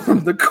noise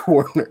from the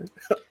corner.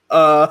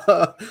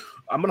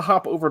 I'm going to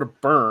hop over to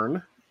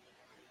Burn.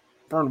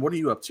 Burn, what are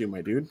you up to,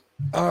 my dude?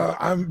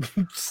 I'm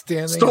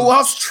standing.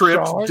 Stolas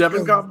tripped. shock Devin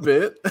and- got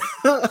bit.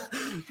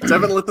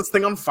 Devin lit this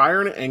thing on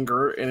fire in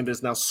anger, and it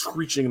is now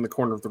screeching in the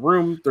corner of the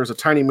room. There's a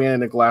tiny man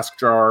in a glass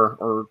jar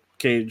or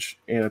cage,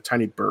 and a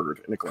tiny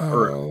bird in a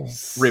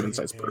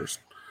raven-sized bird.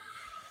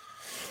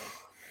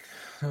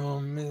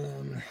 Oh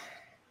man.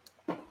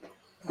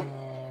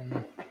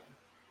 I'm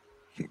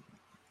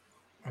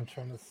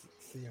trying to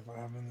see if I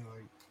have any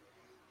like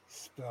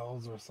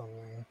spells or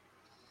something.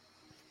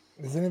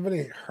 Is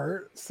anybody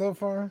hurt so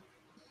far?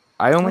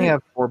 I only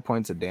have 4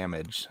 points of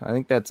damage. I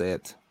think that's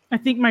it. I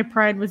think my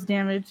pride was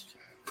damaged,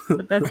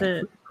 but that's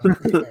it.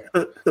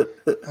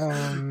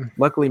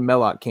 Luckily,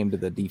 Melot came to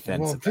the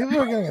defense. Well, people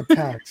are getting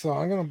attacked, so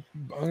I'm gonna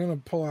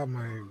pull out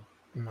my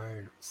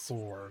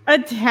sword.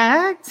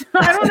 Attacked?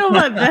 I don't know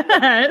about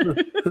that.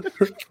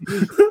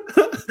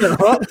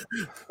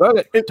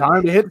 Okay,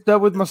 time to hit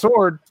stuff with my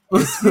sword.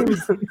 Well,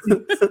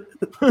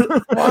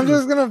 I'm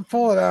just gonna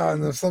pull it out,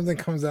 and if something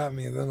comes at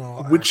me, then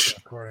I'll Which-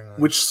 act accordingly.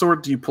 Which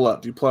sword do you pull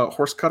out? Do you pull out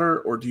Horse Cutter,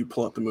 or do you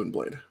pull out the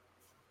Moonblade?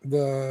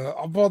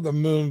 I'll pull out the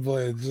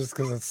Moonblade just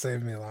because it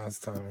saved me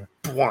last time.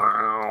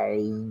 Wow.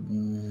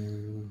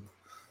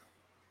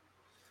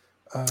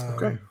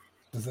 Okay.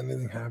 Does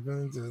anything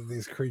happen? Do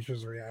these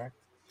creatures react?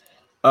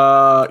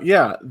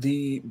 Yeah,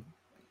 the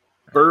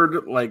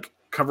bird like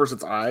covers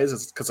its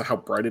eyes because of how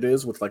bright it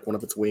is with like one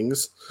of its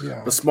wings.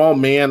 Yeah. The small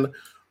man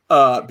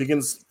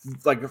begins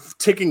like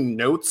taking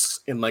notes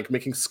and like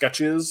making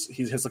sketches.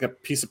 He has like a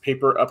piece of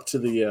paper up to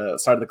the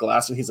side of the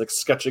glass, and he's like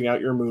sketching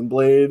out your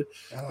Moonblade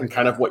and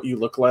kind of what you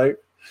look like.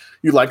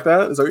 You like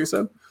that? Is that what you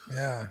said?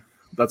 Yeah.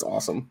 That's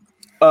awesome.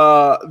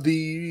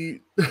 The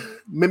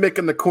mimic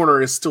in the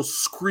corner is still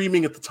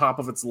screaming at the top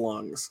of its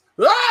lungs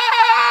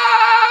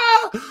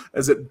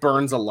as it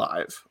burns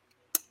alive.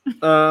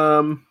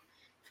 Would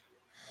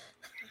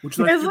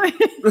you like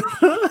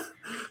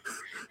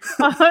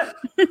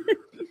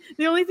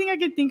the only thing I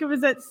could think of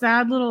is that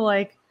sad little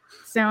like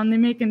sound they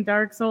make in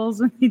Dark Souls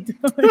when they do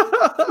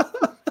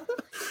it.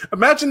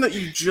 Imagine that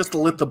you just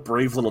lit the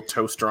brave little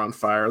toaster on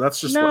fire. That's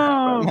just what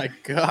Oh happened. my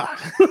god.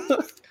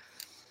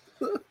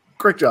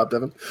 Great job,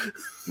 Devin.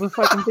 The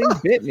fucking thing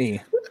bit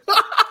me.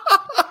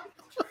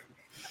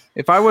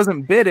 If I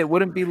wasn't bit, it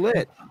wouldn't be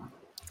lit.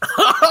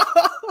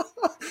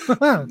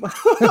 Wow.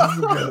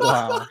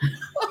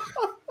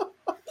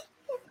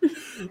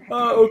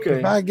 Okay.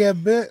 If I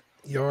get bit,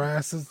 your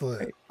ass is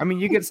lit. I mean,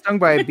 you get stung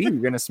by a bee, you're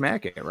gonna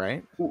smack it,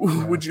 right?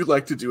 Would you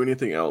like to do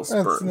anything else,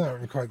 That's Vern?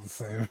 not quite the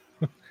same.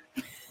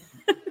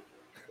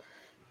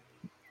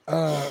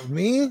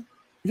 Me?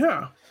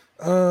 Yeah.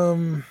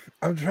 I'm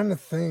trying to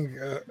think.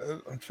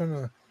 I'm trying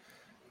to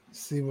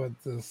see what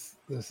this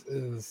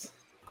is.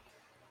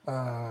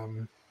 I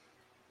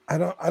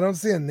don't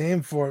see a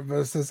name for it, but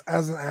it says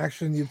as an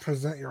action you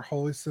present your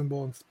holy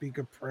symbol and speak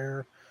a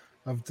prayer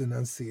of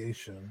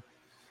denunciation.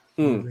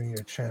 Using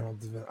your channel.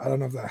 I don't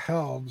know if that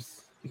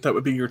helps. That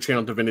would be your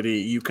channel divinity.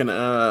 You can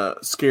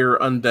scare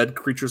undead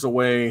creatures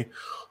away.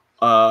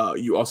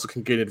 You also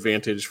can gain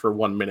advantage for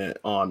 1 minute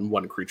on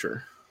one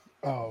creature.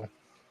 Oh.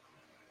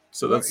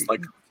 So that's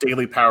like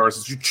daily powers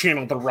as you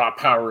channel the raw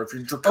power of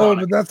your draconic.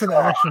 Oh, but that's an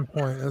action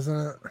point, isn't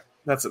it?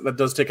 That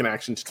does take an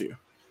action to do.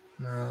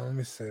 No, let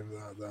me save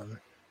that then.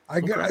 I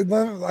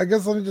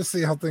guess let me just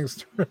see how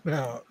things turn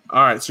out.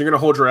 All right, so you're gonna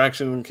hold your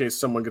action in case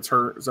someone gets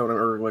hurt,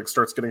 or like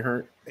starts getting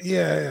hurt.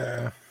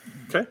 Yeah.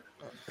 Okay.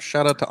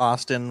 Shout out to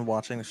Austin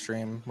watching the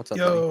stream. What's up,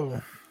 buddy?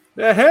 Yo.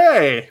 Yeah,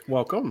 hey,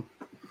 welcome.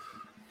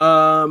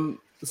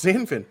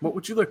 Zanfin, what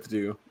would you like to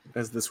do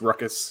as this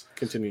ruckus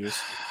continues?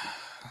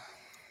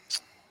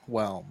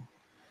 Well,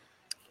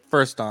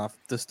 first off,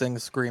 this thing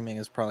screaming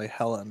is probably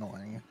hella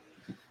annoying.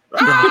 In the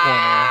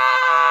corner.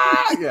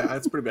 Yeah,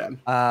 that's pretty bad.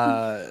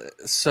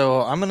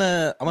 So I'm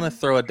gonna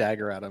throw a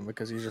dagger at him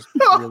because he's just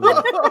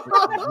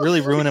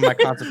really ruining my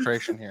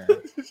concentration here.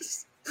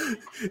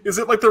 Is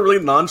it like they're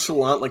really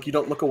nonchalant? Like you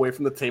don't look away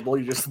from the table,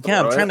 you just Yeah,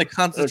 I'm throw trying it? to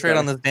concentrate Okay.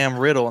 on this damn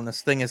riddle, and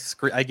this thing is.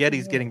 I get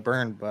he's getting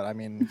burned, but I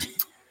mean,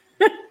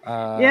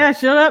 Yeah,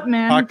 shut up,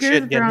 man. Who talk cares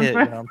shit, if get they're on hit. You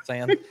fire? know what I'm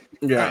saying?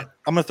 Yeah. Alright,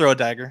 I'm gonna throw a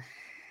dagger.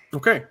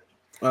 Okay.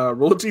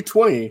 Roll a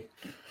d20.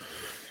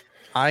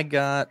 I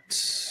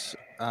got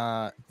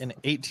an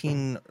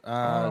 18,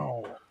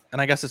 Oh.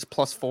 and I guess it's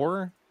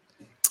 +4,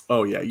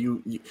 Oh yeah,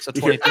 you so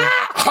you hear,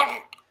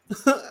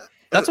 22.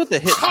 That's what the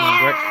hit means,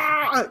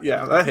 right?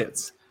 Yeah, that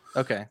hits.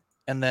 Okay,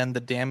 and then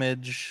the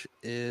damage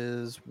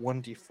is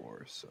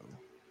 1d4. So,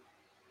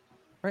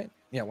 right?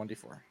 Yeah,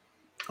 1d4.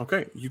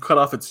 Okay, you cut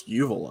off its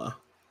uvula.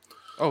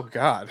 Oh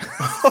God!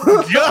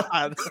 Oh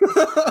God!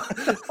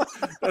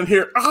 And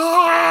hear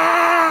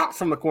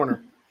from the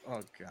corner.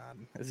 Oh God!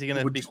 Is he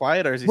gonna Would be you-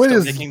 quiet, or is he Wait, still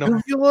is making no?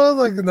 uvula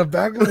like in the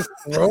back of his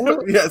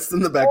throat? Yes, in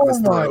the back of Oh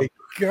his throat. my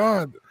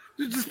god.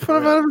 You just put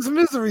him out of his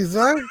misery,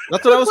 Zach.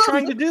 That's what I was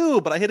trying to do,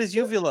 but I hit his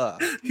uvula.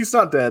 He's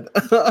not dead.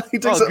 He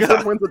takes Oh, up 4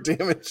 God. points of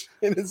damage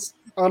and is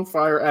on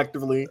fire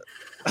actively.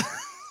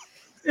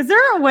 Is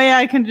there a way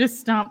I can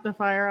just stomp the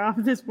fire off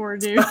this poor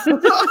dude?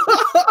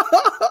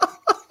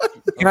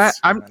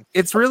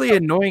 It's really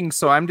annoying,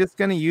 so I'm just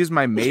gonna use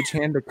my mage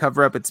hand to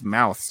cover up its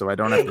mouth, so I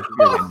don't have to hear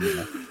it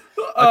anymore.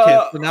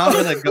 Okay, so now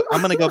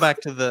I'm gonna go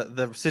back to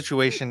the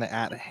situation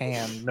at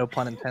hand, no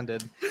pun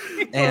intended.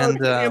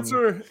 And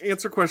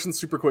answer questions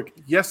super quick.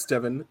 Yes,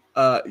 Devin,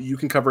 you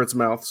can cover its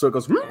mouth, so it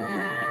goes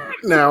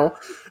now.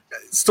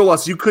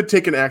 Stolas, you could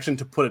take an action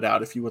to put it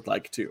out if you would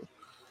like to.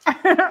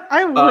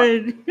 I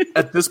would.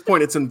 At this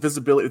point, its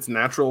invisibility, its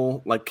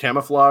natural like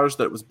camouflage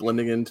that it was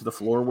blending into the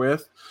floor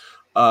with,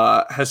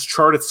 has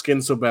charred its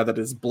skin so bad that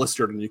it is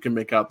blistered, and you can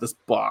make out this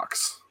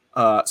box.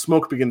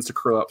 Smoke begins to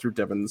curl out through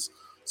Devin's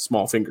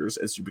small fingers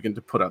as you begin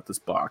to put out this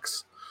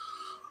box.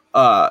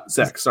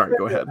 Zach, sorry,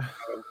 go ahead.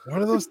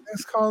 What are those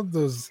things called?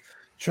 Those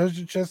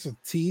treasure chests with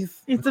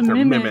teeth? It's a They're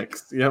mimic.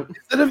 mimics. Yep, Is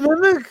it a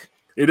mimic?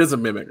 it is a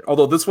mimic.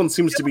 Although this one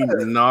seems to be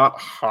not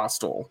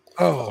hostile.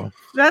 Oh.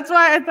 That's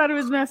why I thought it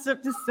was messed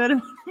up to set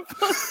him.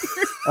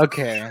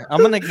 okay,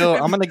 I'm gonna go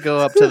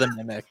up to the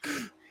mimic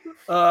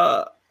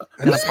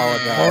and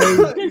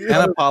apologize.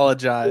 And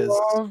apologize.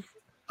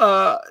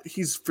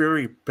 He's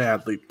very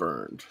badly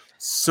burned.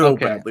 So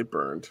Okay. badly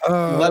burned.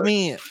 Let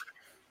me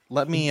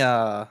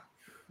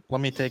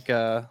take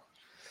a.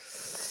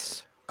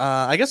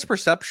 I guess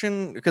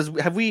perception, because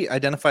have we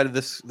identified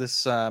this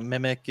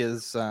mimic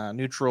is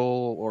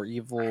neutral or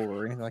evil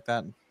or anything like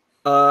that?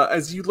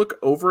 As you look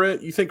over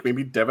it, you think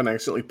maybe Devin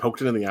accidentally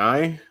poked it in the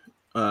eye,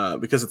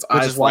 because its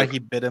Which eyes is why like he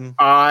bit him.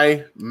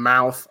 eye,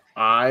 mouth,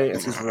 eye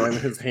as he's running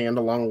his hand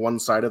along one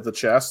side of the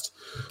chest.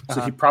 So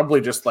Uh-huh. he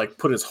probably just like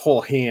put his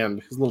whole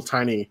hand, his little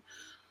tiny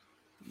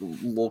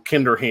little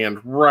kinder hand,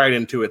 right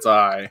into its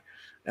eye.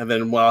 And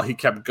then while he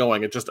kept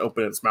going, it just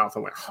opened its mouth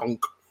and went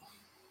honk.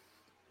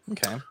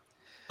 Okay. Um,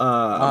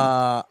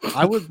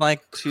 I would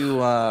like to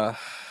let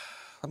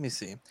me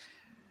see.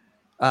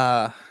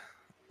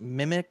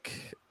 Mimic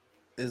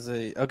is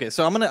a okay.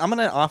 So I'm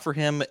gonna offer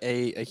him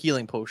a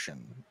healing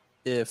potion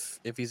if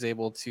he's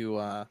able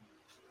to.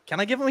 Can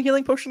I give him a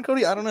healing potion,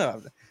 Cody? I don't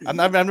know.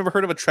 I've never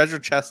heard of a treasure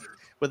chest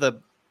with a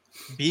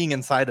being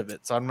inside of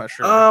it, so I'm not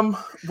sure.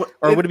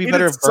 Or would it be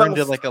better if Burn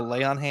did like a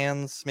lay on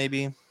hands,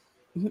 maybe?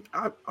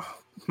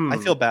 I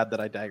feel bad that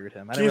I daggered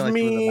him. I didn't Give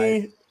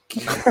realize he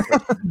was a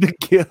knight. The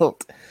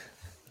guilt.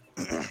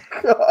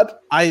 God.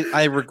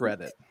 I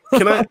regret it.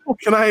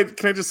 Can I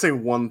just say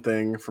one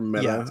thing from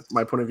meta, Yes.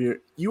 my point of view?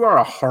 You are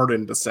a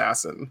hardened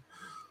assassin.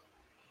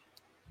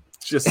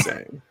 Just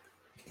saying.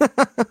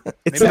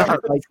 It's Maybe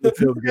not like you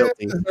feel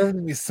guilty. There's nothing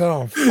to be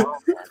so.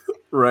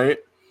 Right?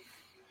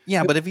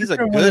 Yeah, but if he's a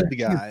good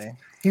guy,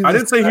 I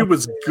didn't say he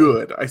was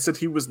good. I said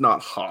he was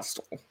not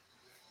hostile.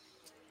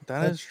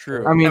 that is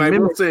true. I mean, And I will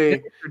mimics, say,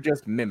 mimics are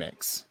just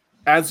mimics.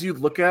 as you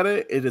look at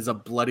it, it is a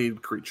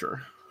bloodied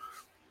creature.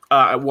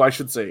 Well, I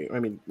should say,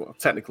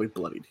 technically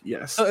bloodied,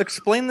 yes. So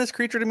explain this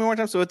creature to me one more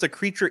time. So it's a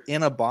creature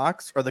in a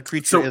box, or the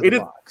creature So is it a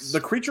is box?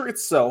 the creature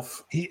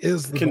itself He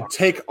is the can boss.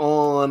 take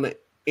on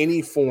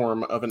any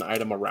form of an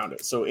item around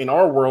it. So in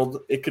our world,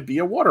 it could be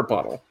a water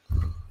bottle,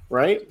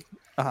 right?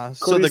 So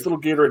Cody's the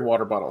little Gatorade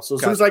water bottle. So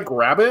as soon Gotcha. as I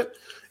grab it,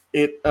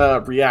 it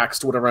reacts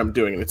to whatever I'm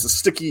doing. It's a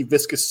sticky,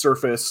 viscous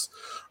surface.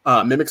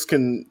 Mimics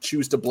can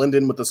choose to blend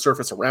in with the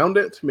surface around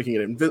it, making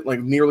it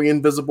nearly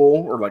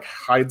invisible or like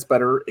hides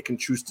better. It can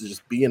choose to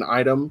just be an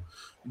item.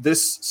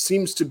 This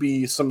seems to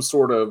be some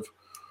sort of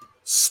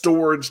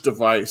storage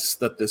device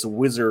that this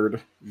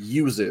wizard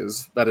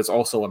uses that is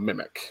also a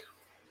mimic.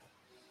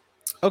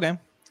 okay.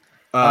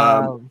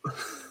 Um,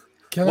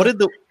 Can What I- did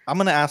the? I'm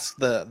gonna ask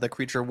the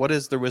creature. What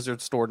is the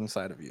wizard stored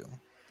inside of you?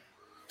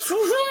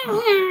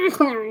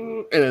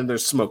 and then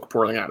there's smoke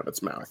pouring out of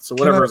its mouth. So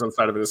whatever is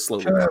inside of it is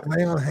slowly. Can I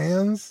lay on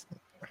hands?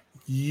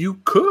 You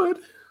could.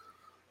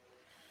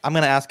 I'm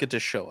gonna ask it to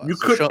show us. You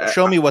So could-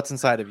 show me what's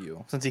inside of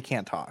you, since he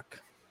can't talk.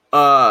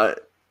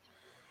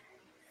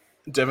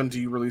 Devin, do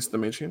you release the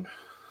mage hand?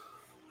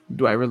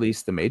 Do I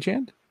release the mage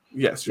hand?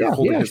 Yes, you're Yeah,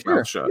 holding yeah, his sure,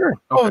 mouth shut.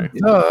 sure. Okay.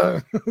 Oh,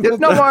 duh. There's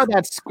no more of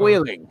that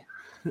squealing.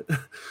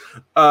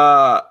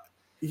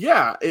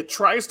 Yeah, it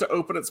tries to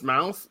open its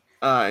mouth,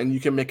 and you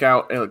can make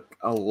out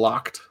a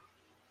locked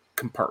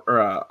compartment, or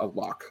a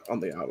lock on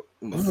the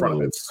front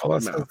of its Oh,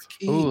 that's mouth.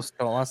 key. Ooh,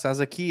 Stolas has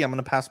a key. I'm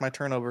gonna pass my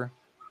turn over.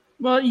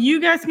 Well,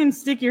 you guys can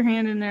stick your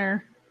hand in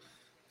there.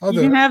 I'll You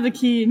do can it. have the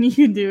key and you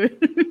can do it.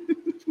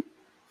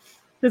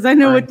 Because I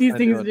know what Burns these gonna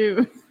things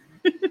do do.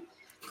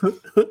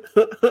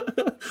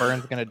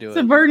 Burns gonna do So,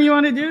 it. Burn, you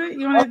want to do it?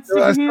 You want to stick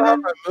I your still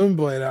hand have in?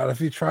 my moonblade out. If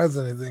he tries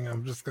anything,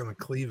 I'm just gonna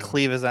cleave him.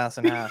 Cleave his ass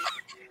in half.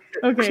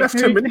 Okay, Left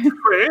here, him in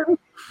prayer.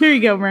 here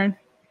you go, Burn.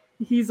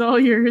 He's all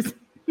yours.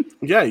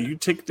 Yeah, you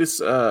take this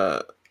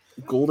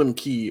golden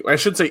key. I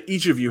should say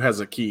each of you has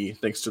a key,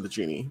 thanks to the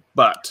genie.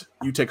 But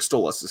you take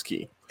Stolas'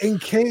 key. In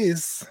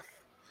case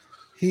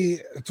he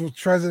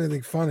tries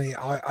anything funny,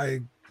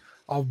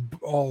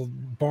 I'll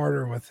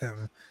barter with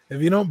him.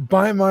 If you don't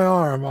bite my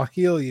arm, I'll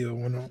heal you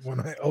when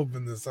I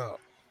open this up.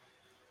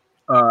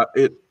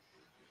 It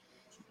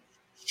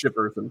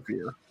shivers in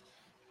fear.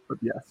 But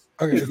yes,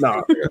 Okay, it's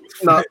not.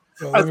 Not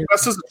so let as me-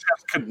 best as the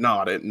chest could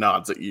nod, it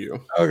nods at you.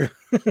 okay,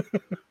 You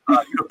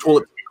have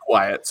told it to be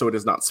quiet, so it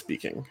is not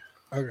speaking.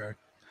 okay.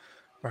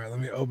 All right, let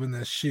me open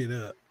this sheet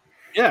up.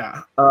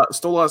 Yeah,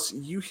 Stolas,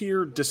 you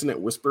hear dissonant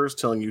whispers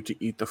telling you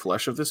to eat the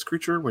flesh of this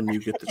creature when you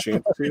get the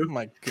chance Oh to.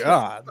 my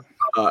god.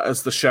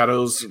 As the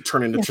shadows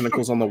turn into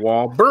tentacles on the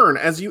wall, Burn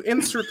as you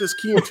insert this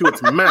key into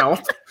its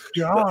mouth.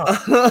 God,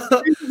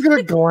 he's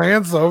gonna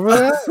glance over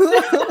that.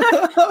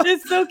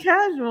 It's so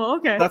casual.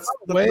 Okay. That's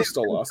the Wait,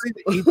 for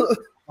Stolas.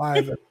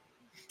 Live and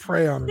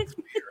prey on its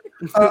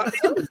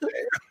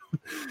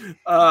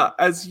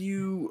As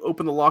you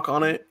open the lock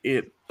on it,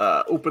 it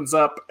opens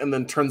up and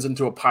then turns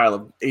into a pile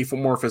of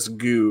amorphous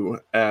goo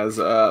as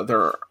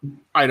their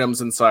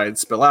items inside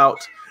spill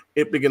out.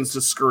 It begins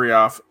to scurry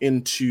off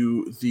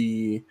into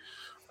the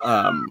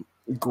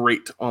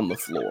grate on the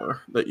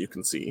floor that you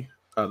can see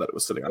that it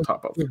was sitting on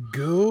top of. The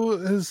goo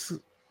is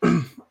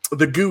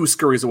The goo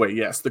scurries away,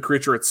 yes. The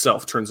creature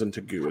itself turns into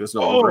goo. It is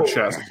no longer a Oh.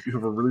 chest. You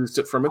have released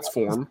it from its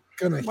form.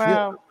 gonna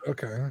Wow. heal.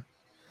 Okay.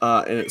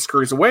 And it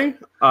scurries away.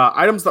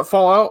 Items that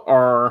fall out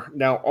are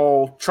now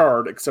all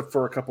charred, except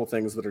for a couple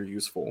things that are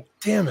useful.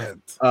 Damn it.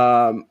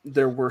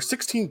 There were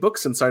 16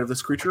 books inside of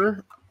this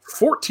creature,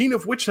 14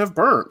 of which have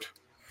burned.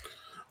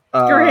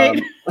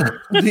 Great.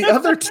 The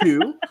other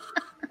two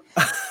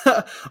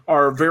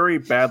are very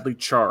badly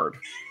charred.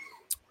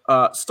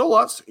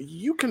 Stolas,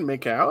 you can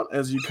make out,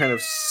 as you kind of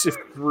sift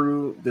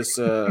through this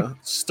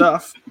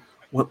stuff,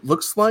 what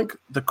looks like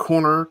the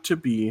corner to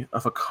be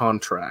of a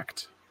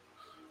contract.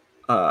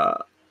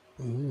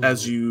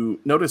 As you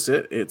notice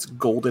it, its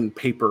golden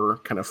paper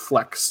kind of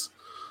flecks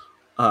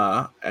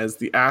as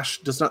the ash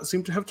does not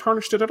seem to have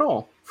tarnished it at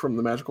all from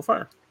the magical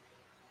fire.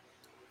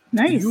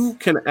 Nice. You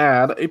can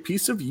add a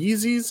piece of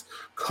Yeezy's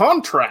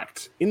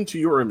contract into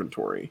your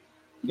inventory.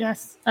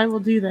 Yes, I will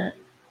do that.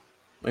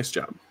 Nice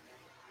job.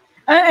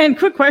 And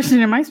quick question: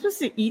 am I supposed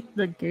to eat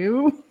the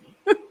goo?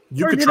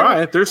 You Or could did try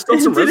it- it. There's still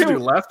some did it- residue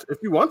left if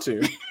you want to.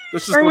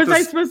 That's just Or what was I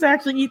this, supposed to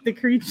actually eat the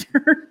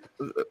creature?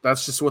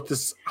 that's just what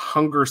this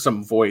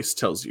hungersome voice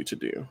tells you to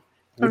do.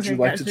 Would Okay, you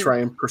like to gotcha. try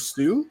and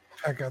pursue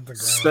Check out the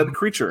said ground.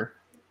 creature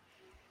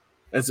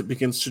as it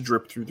begins to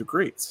drip through the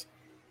grates?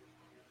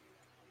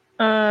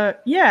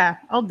 Yeah,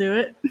 I'll do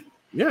it.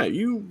 Yeah,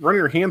 you run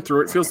your hand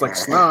through it. Feels like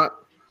snot.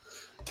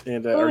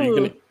 And are you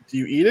gonna? Do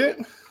you eat it?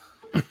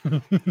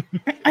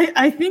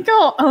 I think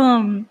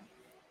I'll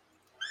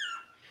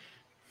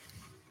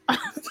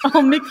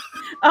mix.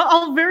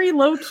 I'll very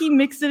low key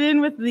mix it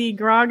in with the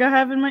grog I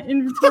have in my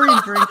inventory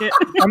and drink it.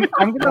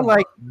 I'm gonna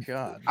like.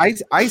 God.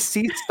 I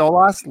see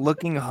Stolas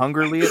looking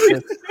hungrily at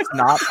this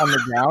snot on the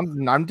ground,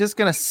 and I'm just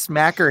gonna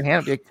smack her hand.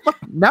 And be like, "Fuck,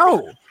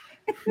 no,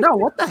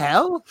 what the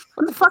hell?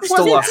 What the fuck was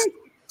it?"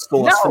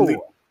 Stolas from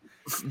No.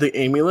 the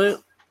amulet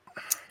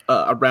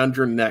around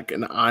your neck,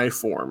 an eye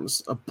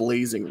forms, a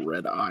blazing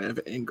red eye of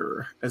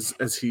anger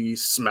as he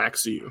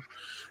smacks you.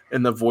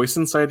 And the voice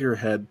inside your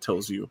head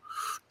tells you,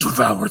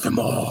 devour them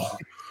all.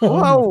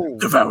 Whoa!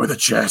 Devour the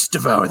chest,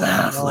 devour the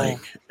halfling.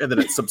 And then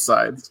it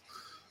subsides.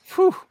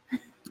 Whew.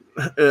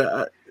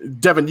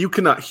 Devin, you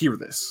cannot hear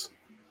this.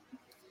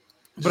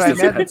 But Just I as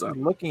a imagine heads she's up.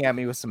 looking at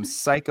me with some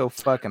psycho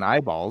fucking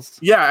eyeballs.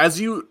 Yeah, as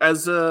you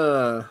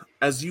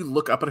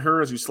look up at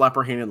her, as you slap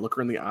her hand and look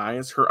her in the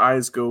eyes, her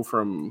eyes go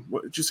from,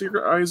 what did you say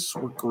her eyes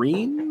were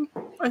green?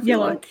 I feel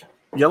Yellow. like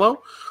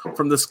yellow,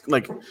 from this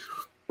like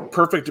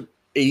perfect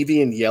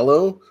avian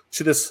yellow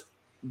to this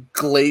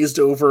glazed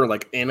over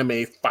like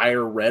anime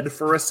fire red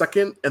for a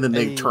second, and then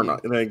they Hey. turn on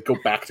and they go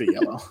back to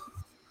yellow. All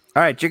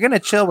right, you're gonna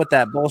chill with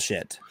that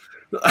bullshit.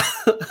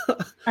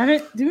 I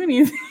didn't do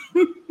anything.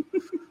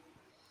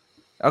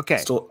 Okay.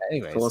 Still,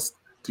 Anyways, Phyllis,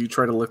 do you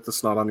try to lick the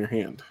snot on your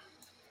hand?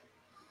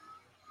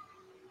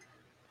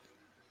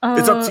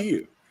 It's up to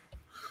you.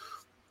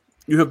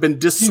 You have been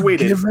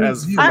dissuaded give it-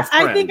 as you- from a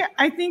friend.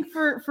 I think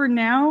for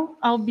now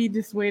I'll be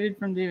dissuaded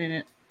from doing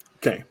it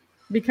Okay.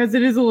 because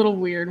it is a little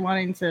weird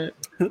wanting to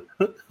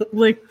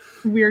lick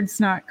weird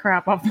snot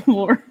crap off the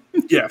floor.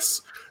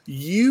 Yes.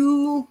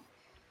 You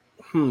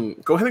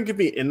go ahead and give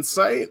me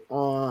insight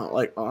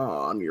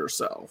on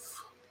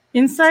yourself.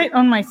 Insight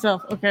on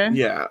myself, okay?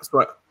 Yeah,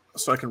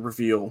 so I can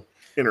reveal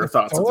inner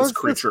thoughts of Oh, this is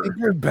creature.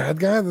 secret bad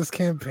guy this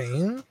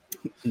campaign?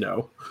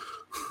 No.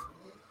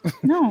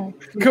 No.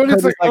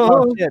 Cody's like,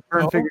 oh, shit,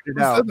 Vern no, figured it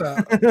who out. said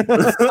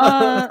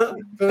that?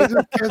 Did I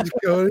just catch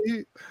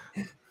Cody?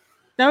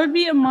 That would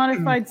be a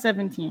modified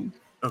 17.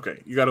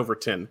 Okay, you got over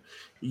 10.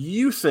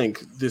 You think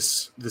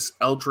this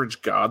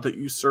eldritch god that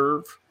you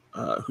serve,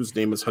 whose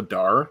name is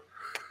Hadar,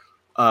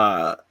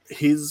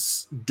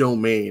 his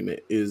domain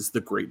is the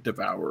Great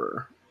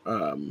Devourer.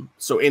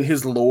 So in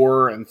his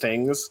lore and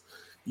things,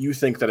 you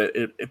think that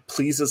it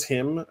pleases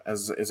him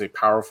as a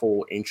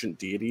powerful ancient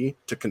deity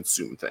to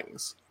consume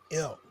things.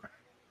 Ew.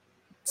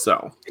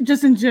 So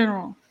Just in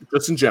general.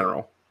 just in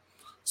general.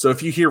 So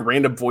if you hear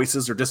random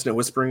voices or distant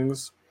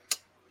whisperings,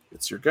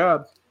 it's your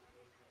god.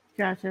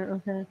 Gotcha,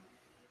 okay.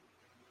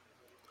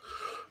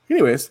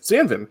 Anyways,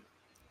 Zanvin,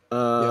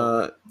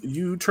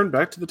 you turn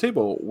back to the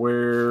table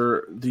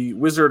where the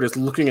wizard is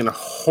looking in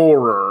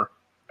horror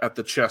at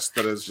the chest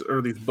that is,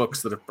 or these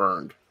books that have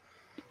burned.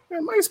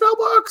 And my spell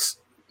books,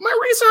 my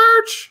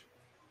research.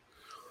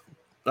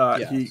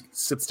 He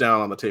sits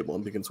down on the table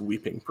and begins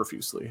weeping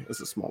profusely, as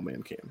a small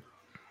man can.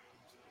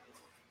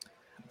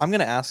 I'm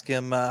gonna ask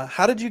him,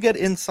 how did you get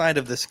inside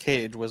of this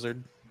cage,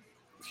 wizard?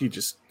 He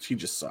just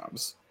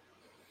sobs.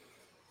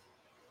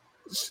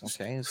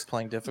 Okay, he's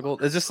playing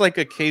difficult. Is this like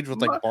a cage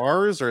with like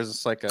bars, or is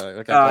this like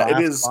a glass It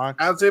is box?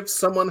 as if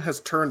someone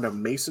has turned a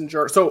mason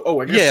jar. So,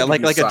 I guess Yeah, to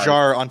like give you a size.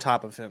 jar on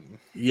top of him.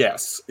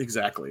 Yes,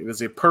 exactly. It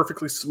is a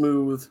perfectly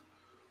smooth,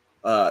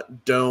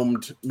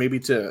 domed, maybe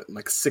to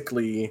like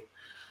sickly.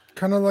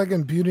 Kind of like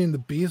in Beauty and the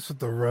Beast with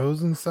the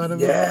rose inside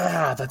of it.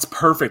 Yeah, that's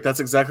perfect. That's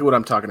exactly what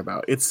I'm talking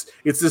about. It's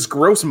this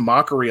gross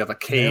mockery of a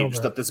cage Nailed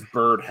it. that this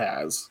bird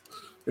has,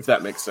 if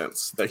that makes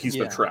sense, that he's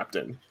Yeah. been trapped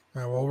in.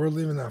 All right, well, we're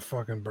leaving that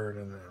fucking bird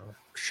in now.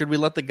 Should we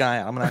let the guy?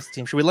 I'm gonna ask the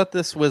team. Should we let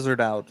this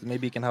wizard out?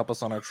 Maybe he can help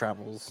us on our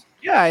travels.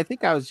 Yeah, I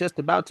think I was just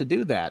about to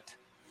do that.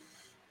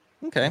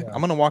 Okay, Yeah.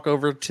 I'm gonna walk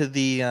over to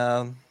the,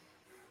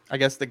 I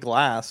guess the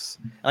glass,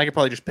 and I could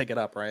probably just pick it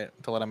up, right,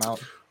 to let him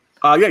out.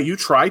 Yeah, you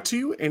try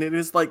to, and it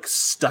is like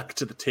stuck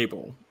to the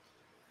table.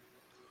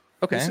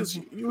 Okay. He says,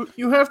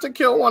 you have to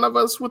kill one of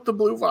us with the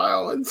blue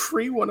vial and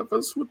free one of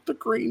us with the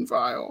green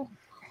vial.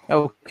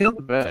 Oh, kill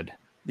the bird.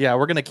 Yeah,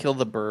 we're gonna kill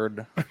the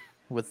bird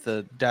with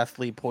the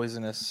deathly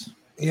poisonous.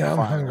 Yeah, I'm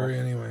Fine. hungry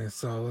anyway,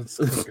 so let's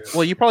cook it.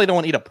 Well, you probably don't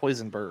want to eat a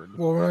poison bird.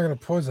 Well, we're not gonna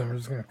poison it. We're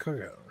just gonna cook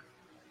it.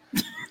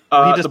 he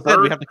just the said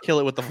we bird, have to kill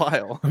it with the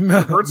vial.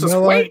 the bird says,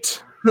 Melite,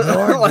 wait.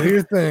 No, do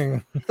your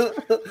thing.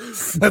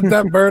 Set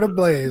that bird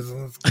ablaze.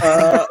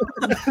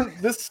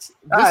 This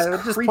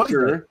just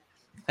creature,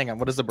 Hang on,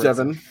 what is the bird?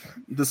 Devin,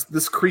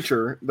 this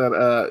creature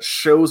that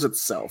shows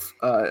itself.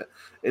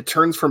 It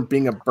turns from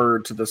being a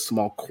bird to this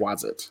small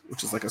quasit,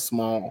 which is like a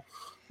small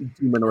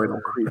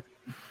humanoidal creature.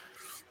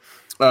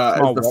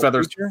 Small The what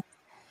feathers, creature?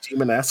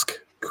 demon-esque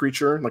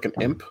creature, like an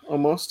imp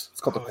almost.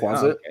 It's called a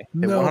quasit. Okay.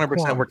 No 100%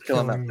 we're qualm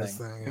killing that killing this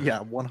thing. thing. Yeah,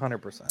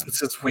 100%. It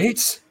says,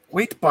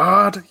 wait,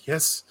 Bard.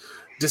 Yes,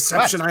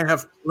 deception I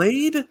have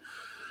played,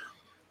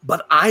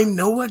 but I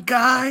know a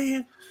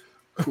guy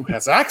who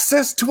has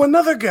access to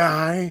another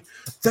guy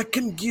that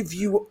can give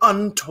you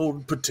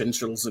untold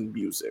potentials in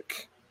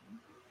music.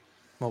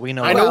 Well, we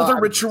know. I know Well, the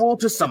ritual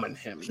to summon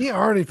him. He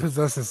already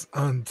possesses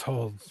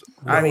untold.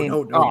 I mean,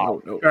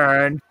 no.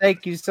 Burn,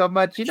 thank you so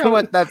much. You know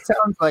what? That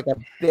sounds like a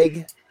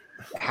big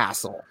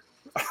hassle.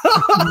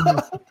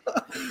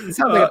 It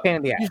sounds like a pain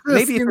in the ass. should've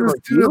Maybe if seen it this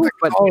was dude at you, the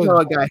but you know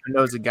a college. guy who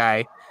knows a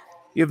guy.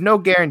 You have no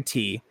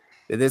guarantee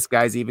that this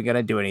guy's even going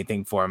to do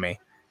anything for me.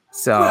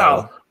 So,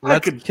 Well, I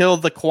Let's could. kill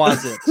the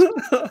quasit.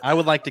 I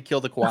would like to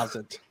kill the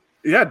quasit.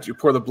 Yeah, do you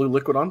pour the blue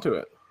liquid onto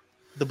it?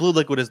 The blue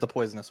liquid is the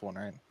poisonous one,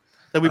 right?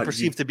 That we You-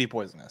 perceive to be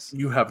poisonous.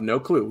 You have no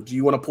clue. Do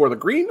you want to pour the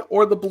green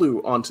or the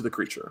blue onto the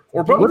creature,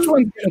 or both? which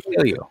one's going to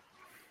kill you?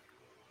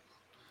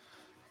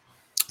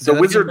 Say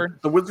that again, Bird?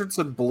 The wizard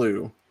said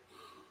blue.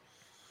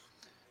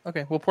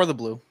 Okay, we'll pour the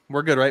blue.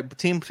 We're good, right?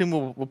 Team,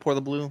 we'll pour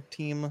the blue.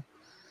 Team,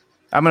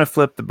 I'm going to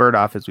flip the bird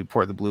off as we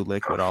pour the blue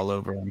liquid all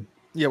over him.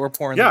 yeah, we're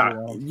pouring. Yeah, the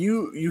blue out.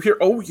 you hear,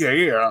 oh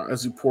yeah,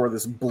 as you pour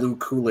this blue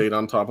Kool-Aid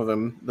on top of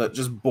him that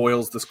just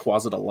boils this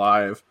quasit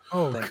alive.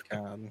 Oh, Thank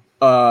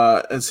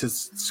God. As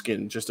his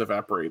skin just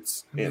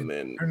evaporates, and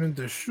then turn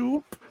into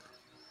soup.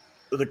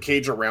 the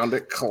cage around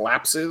it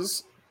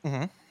collapses,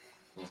 Mhm.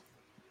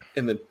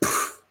 and then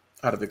poof,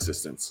 out of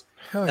existence.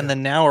 Hell And yeah.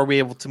 then now are we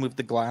able to move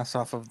the glass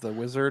off of the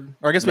wizard?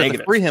 Or I guess we have to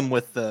Negative. free him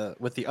with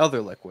the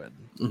other liquid.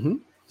 Mm-hmm.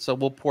 So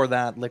we'll pour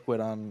that liquid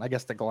on, I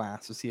guess, the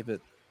glass to see if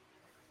it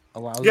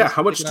allows. Yeah, us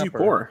how to much pick do it you up, or-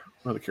 pour?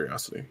 Out of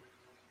curiosity,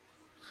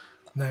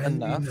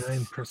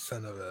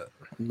 99% of it.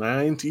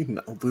 99,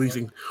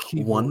 leaving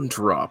Keyboard. one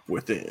drop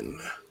within.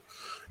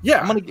 Yeah,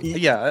 I'm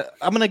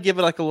gonna give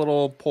it like a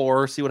little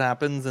pour, see what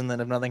happens, and then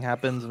if nothing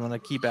happens, I'm gonna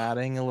keep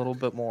adding a little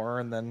bit more,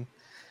 and then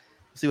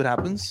see what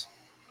happens.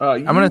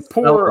 I'm gonna smell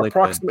pour the liquid.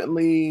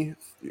 approximately.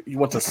 You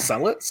want to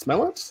sell it?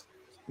 Smell it?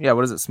 Yeah,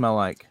 what does it smell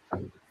like?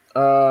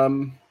 Let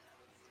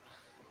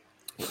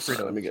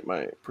me get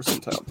my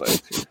percentile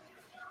dice here.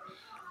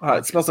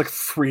 It smells like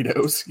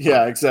Fritos.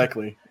 Yeah,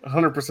 exactly.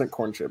 100%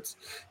 corn chips.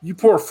 You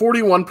pour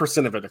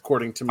 41% of it,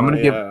 according to my. I'm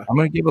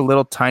gonna give a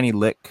little tiny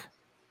lick.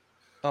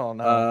 Oh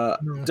no!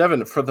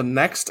 Devin, for the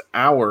next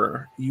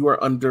hour, you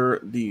are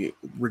under the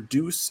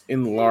reduce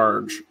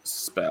enlarge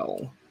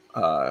spell.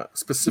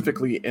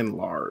 Specifically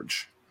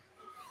enlarge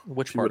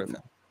Which part of him?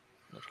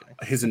 Just kidding.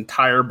 his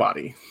entire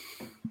body.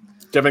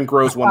 Devin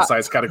grows one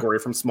size category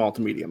from small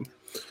to medium.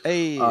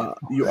 Hey,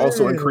 You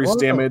also Hey, increase whoa.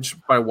 damage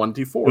by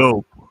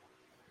 1d4.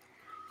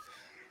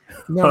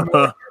 No,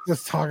 I'm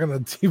just talking a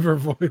deeper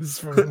voice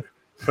from.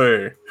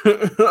 Hey.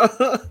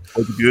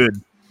 That's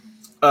good.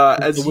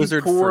 As The you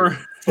wizard pour,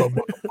 free.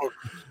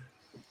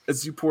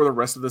 as you pour the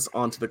rest of this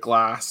onto the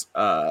glass,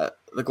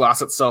 the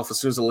glass itself, as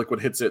soon as the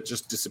liquid hits it,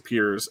 just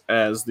disappears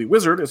as the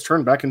wizard is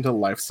turned back into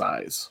life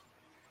size.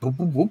 Boop,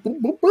 boop, boop,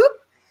 boop, boop, boop.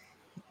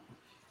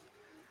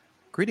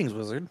 greetings,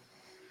 wizard.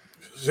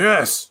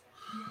 Yes,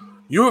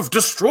 you have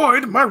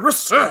destroyed my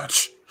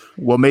research.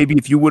 Well, maybe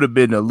if you would have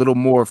been a little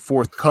more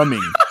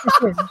forthcoming,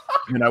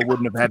 then I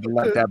wouldn't have had to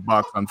light that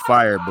box on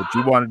fire. But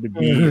you wanted to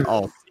be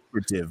all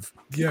secretive.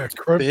 Yeah,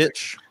 crud.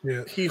 Bitch.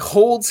 Yeah. He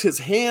holds his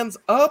hands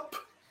up,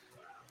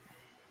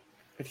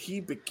 and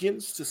he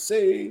begins to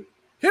say,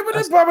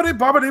 "Hibbity bobbity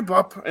bobbity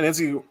bop." And as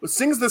he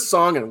sings this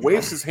song and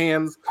waves his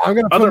hands, I'm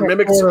gonna Other put my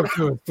mimics- sword up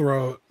to his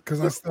throat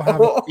because I still have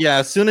it. Yeah,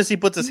 as soon as he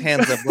puts his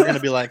hands up, we're gonna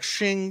be like,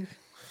 shing.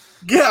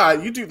 yeah,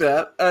 you do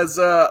that as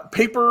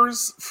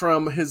papers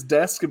from his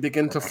desk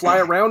begin to fly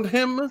around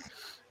him,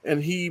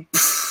 and he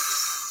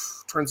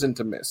turns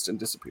into mist and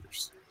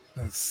disappears.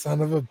 That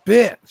son of a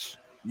bitch.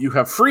 You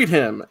have freed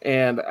him,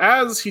 and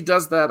as he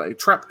does that, a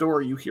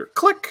trapdoor you hear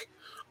click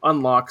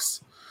unlocks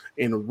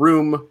in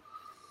room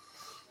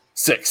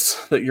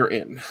 6 that you're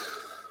in.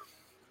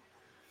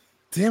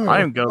 Damn it. I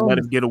am gonna let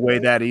him get away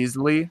that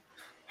easily.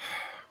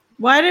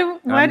 Why does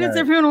not-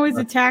 everyone always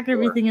attack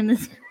everything in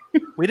this?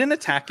 We didn't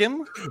attack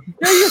him.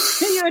 No,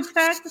 you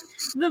attacked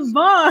the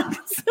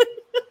box.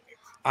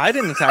 I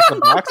didn't attack the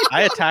box.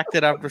 I attacked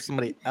it after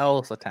somebody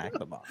else attacked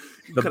the box.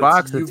 The Could've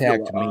box uvula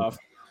attacked me. off.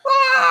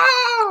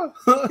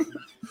 Ah!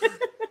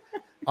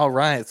 All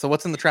right. So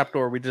what's in the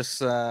trapdoor? We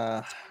just,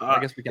 I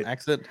guess we can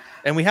exit,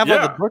 and we have all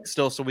the yeah. books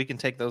still, so we can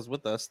take those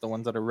with us. The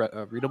ones that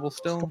are readable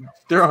still.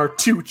 There are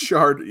 2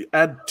 charred.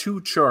 Add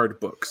 2 charred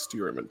books to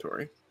your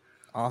inventory.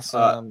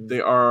 Awesome. They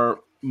are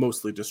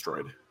mostly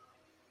destroyed.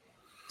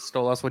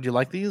 Stolas, would you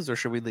like these, or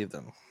should we leave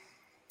them?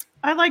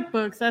 I like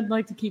books. I'd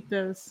like to keep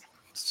those.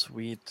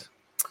 Sweet.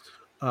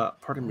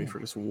 Pardon me for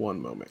just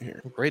one moment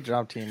here. Great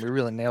job, team. We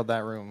really nailed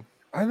that room.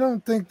 I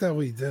don't think that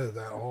we did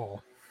at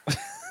all.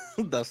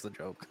 That's the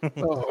joke.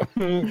 Oh.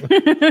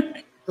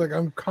 Like,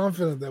 I'm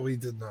confident that we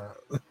did not.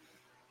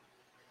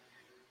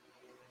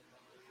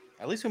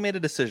 At least we made a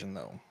decision,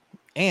 though.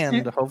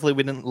 And hopefully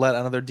we didn't let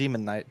another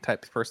demon knight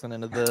type person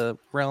into the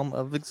realm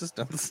of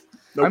existence.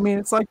 Nope. I mean,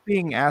 it's like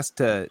being asked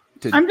to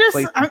I'm just-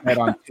 place your bet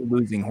on 2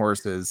 losing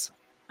horses.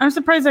 I'm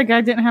surprised that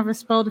guy didn't have a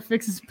spell to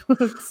fix his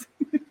books.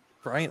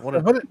 Right? What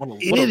an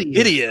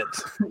idiot.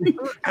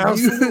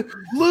 Absolute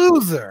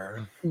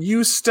loser.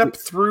 You step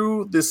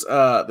through this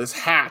this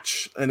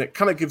hatch, and it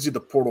kind of gives you the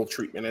portal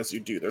treatment as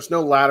you do. There's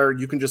no ladder.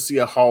 You can just see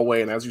a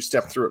hallway, and as you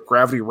step through it,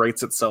 gravity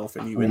rights itself,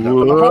 and you end up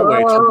in the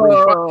hallway to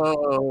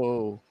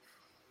room 5.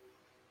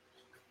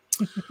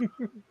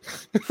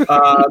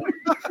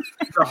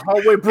 The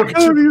hallway brings Look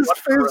at you these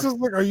faces.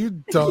 Like, are you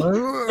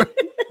done?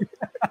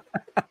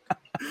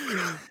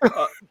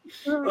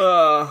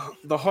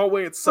 the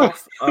hallway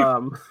itself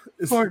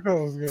is Fuck, that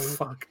was good.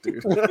 fuck,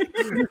 dude.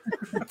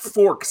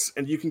 Forks,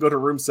 and you can go to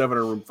room 7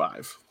 or room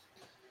 5.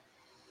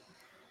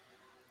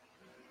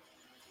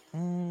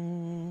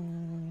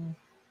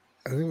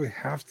 I think we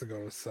have to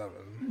go to 7.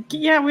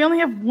 Yeah, we only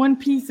have one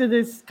piece of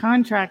this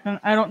contract, and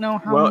I don't know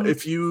how. Well, many-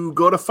 if you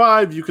go to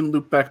 5, you can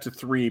loop back to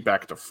 3,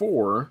 back to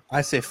 4,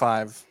 I say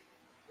 5.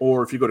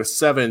 or if you go to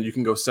 7, you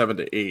can go 7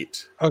 to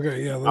 8.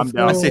 Okay, yeah, I'm let's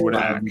down go. say for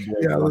whatever that.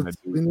 Yeah,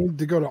 we need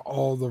to go to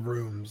all the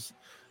rooms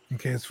in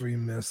case we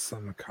miss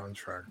some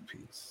contract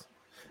piece.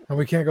 And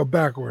we can't go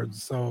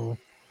backwards, so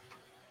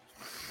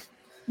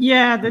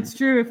yeah, that's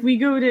true. If we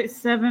go to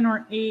 7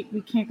 or 8,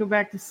 we can't go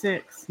back to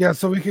 6. yeah,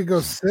 so we could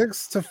go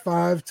 6 to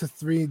 5 to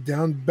 3,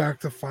 down back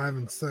to 5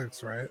 and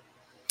 6, right?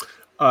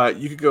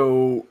 You could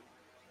go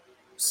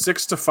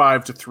 6 to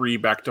 5 to 3,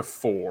 back to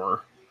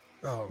 4,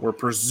 Oh, where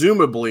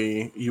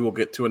presumably you will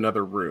get to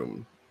another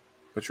room,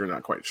 but you're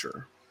not quite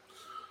sure.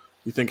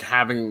 You think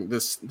having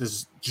this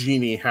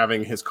genie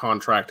having his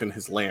contract and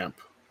his lamp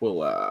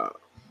will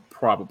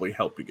probably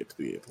help you get to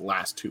the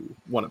last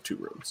one of 2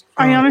 rooms.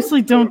 I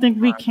honestly don't think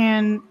we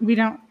can. We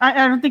don't.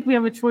 I don't think we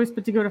have a choice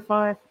but to go to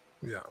 5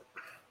 yeah.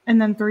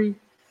 and then 3.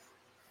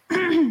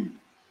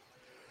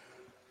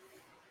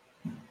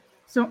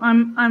 So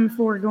I'm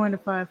for going to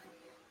 5.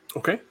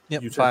 Okay.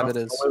 Yep, You take 5 off it the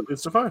is. hallway,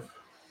 it's to 5.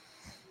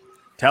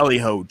 Tally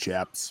ho,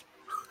 chaps.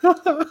 You're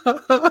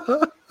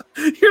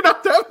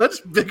not that much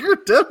bigger,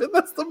 Devin.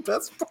 That's the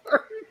best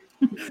part.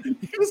 You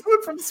just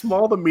went from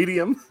small to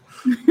medium.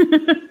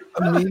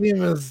 A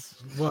medium is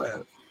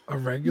what? A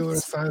regular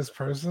sized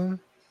person?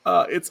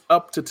 It's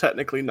up to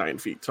technically 9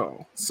 feet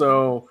tall.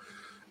 So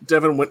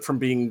Devin went from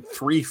being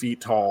 3 feet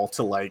tall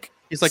to like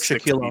He's like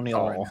 6 Shaquille feet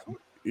O'Neal right tall.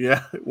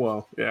 Yeah,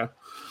 well, yeah.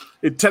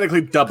 It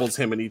technically doubles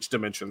him in each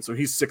dimension, so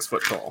he's 6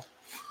 foot tall.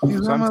 He's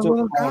So not I'm my still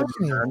little smaller guy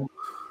than anymore. Burn.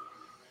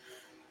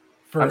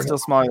 For I'm still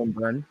smaller than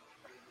Burn.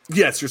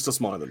 Yes, you're still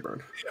smaller than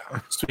Bird.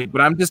 Sweet,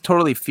 but I'm just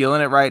totally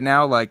feeling it right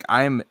now. Like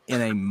I'm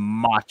in a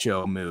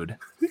macho mood.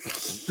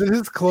 Did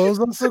his clothes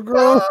also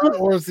grow?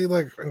 Or is he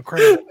like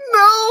incredible?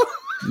 No!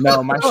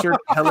 No, my shirt's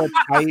hella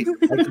tight.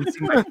 I can see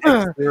my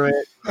tits through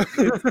it.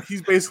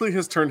 He's basically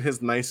has turned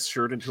his nice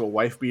shirt into a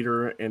wife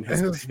beater, and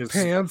His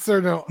pants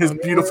are now his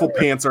underwear. beautiful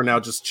pants are now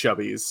just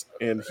chubbies.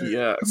 And he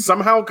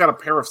somehow got a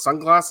pair of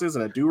sunglasses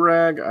and a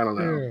do-rag. I don't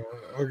know.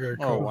 Yeah, okay,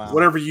 cool. Oh, wow.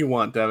 Whatever you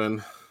want,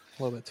 Devin.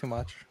 A little bit too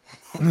much.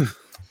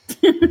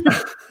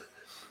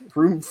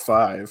 Room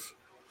 5.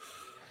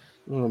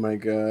 Oh my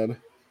god.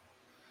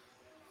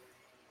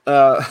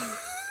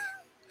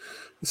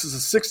 This is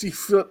a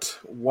 60-foot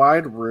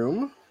wide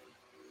room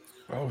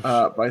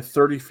Oh, by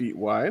 30 feet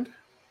wide.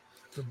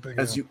 shit, big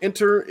As ass. you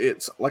enter,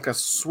 it's like a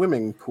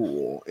swimming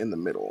pool in the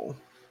middle.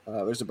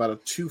 There's about a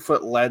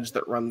 2-foot ledge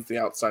that runs the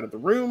outside of the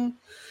room.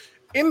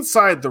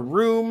 Inside the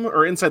room,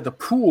 or inside the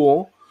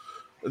pool,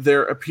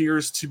 there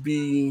appears to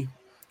be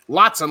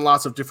lots and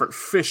lots of different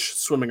fish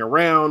swimming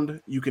around.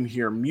 You can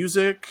hear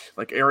music,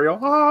 like Ariel.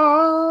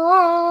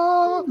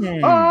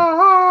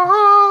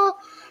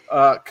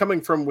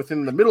 Coming from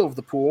within the middle of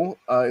the pool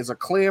is a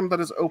clam that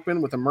is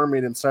open with a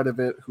mermaid inside of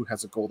it who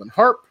has a golden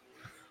harp,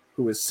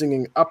 who is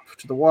singing up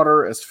to the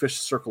water as fish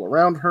circle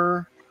around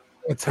her.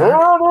 Attack.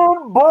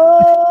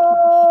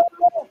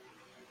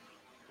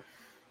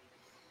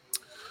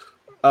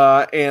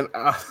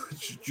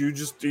 Do you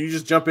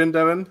just jump in,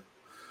 Devin?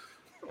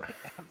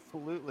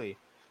 Absolutely.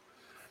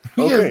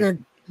 Okay.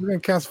 We're gonna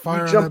cast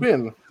fire. You jump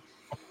in.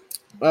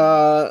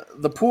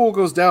 The pool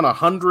goes down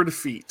 100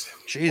 feet.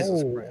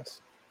 Jesus Oh.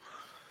 Christ.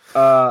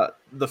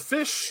 The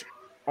fish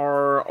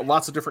are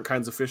lots of different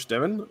kinds of fish,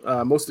 Devin.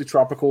 Mostly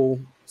tropical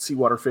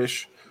seawater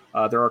fish.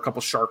 There are a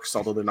couple sharks,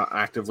 although they're not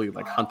actively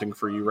like hunting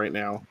for you right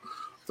now.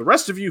 The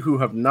rest of you who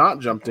have not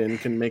jumped in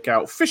can make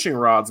out fishing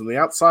rods on the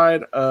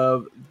outside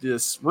of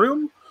this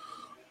room,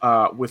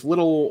 with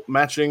little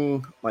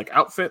matching like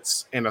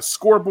outfits and a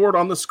scoreboard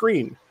on the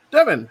screen.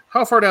 Devin,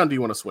 how far down do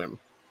you want to swim?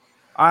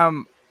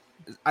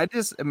 I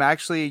just am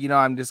actually,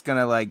 I'm just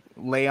gonna like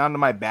lay onto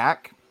my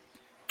back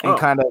and Oh.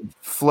 kind of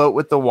float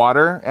with the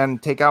water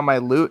and take out my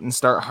lute and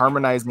start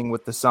harmonizing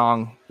with the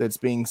song that's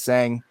being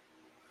sang.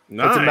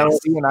 It's a Nice.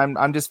 melody, and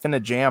I'm just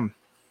finna jam.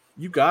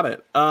 You got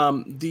it.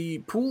 The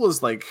pool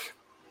is like,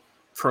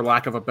 for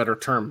lack of a better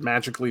term,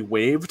 magically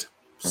waved.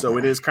 So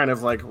it is kind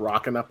of like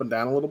rocking up and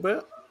down a little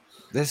bit.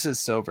 This is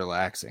so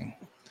relaxing.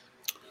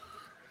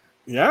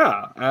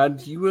 Yeah.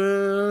 And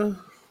you,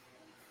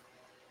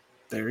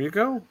 there you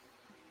go.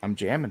 I'm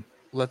jamming.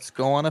 Let's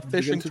go on a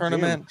fishing to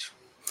tournament.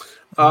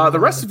 The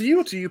rest of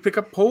you, do you pick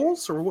up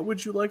poles or what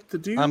would you like to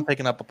do? I'm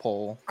picking up a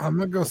pole. I'm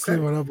gonna go see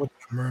what up with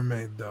the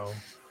mermaid though.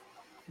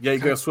 Yeah, you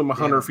gotta swim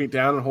 100 feet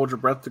down and hold your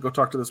breath to go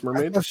talk to this I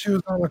mermaid. thought she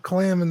was on a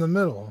clam in the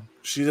middle.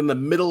 She's in the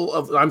middle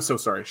of. I'm so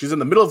sorry. She's in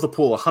the middle of the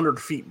pool, 100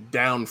 feet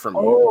down from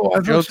you. Oh, I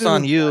thought Joke's she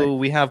on was you. like-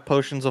 We have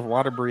potions of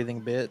water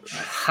breathing, bitch.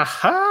 Ha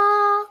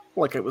ha!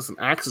 Like it was an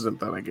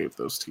accident that I gave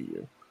those to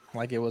you.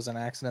 Like it was an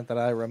accident that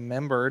I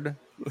remembered.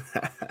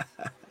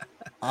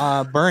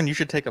 Burn, you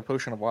should take a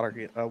potion of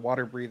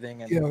water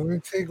breathing and Yeah, let me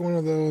take one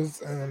of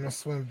those and I'm gonna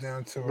swim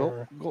down to go,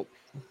 her go.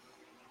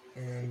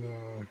 and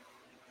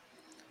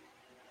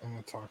I'm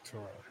gonna talk to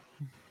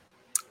her.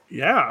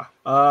 Yeah.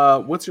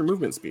 What's your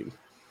movement speed?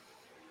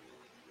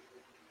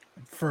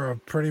 For a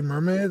pretty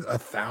mermaid,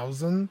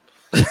 1,000.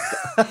 I'm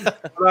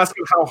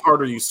asking how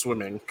hard are you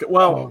swimming?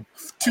 Well,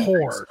 two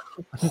Horde.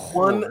 things.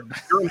 One,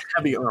 you're in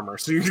heavy armor,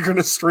 so you're going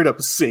to straight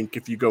up sink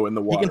if you go in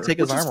the He water. can take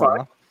his which is armor fine.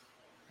 off.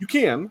 You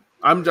can.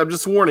 I'm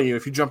just warning you.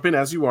 If you jump in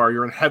as you are,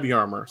 you're in heavy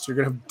armor, so you're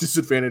going to have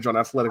disadvantage on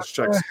athletics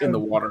checks in the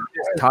water.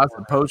 Toss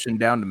the potion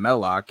down to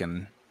Melloc,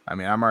 and I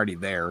mean, I'm already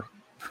there.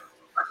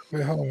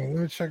 Wait, hold on.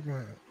 Let me check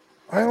my.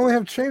 I only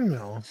have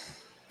chainmail.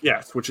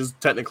 Yes, which is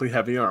technically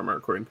heavy armor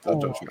according to the Oh,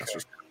 Dungeon okay.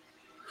 Masters.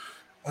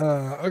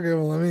 Okay,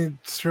 well, let me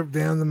strip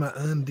down to my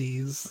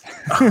undies.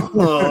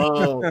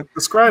 Oh,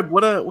 describe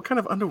what kind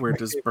of underwear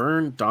does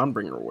Burn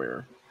Dawnbringer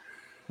wear?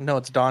 No,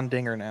 it's Don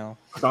Dinger now.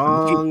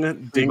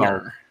 Dong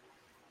Dinger.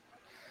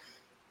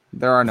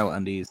 There are no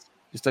undies.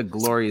 Just a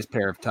glorious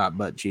pair of top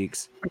butt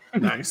cheeks.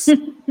 Nice.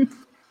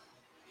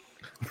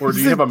 Or do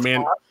you have a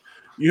man?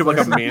 You have like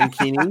a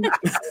mankini?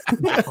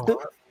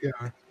 Oh,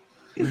 yeah,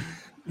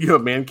 You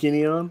have a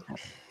mankini on?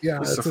 yeah,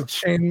 it's a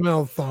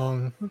chainmail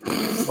thong.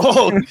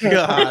 Oh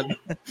God!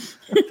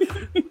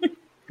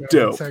 Yeah,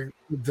 Dope. It's like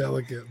a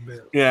delicate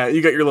bit. Yeah,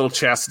 you got your little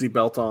chastity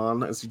belt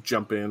on as you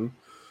jump in.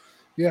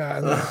 Yeah,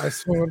 and then I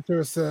swim up to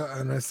her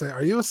and I say,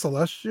 "Are you a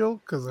celestial?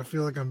 Because I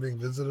feel like I'm being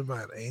visited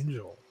by an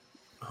angel."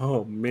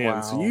 Oh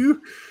man! So Wow.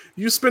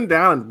 you spin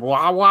down and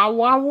wah wah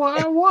wah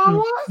wah wah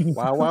wah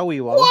Wow, wow, wee,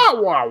 wow. wah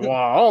wah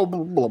wah. Oh,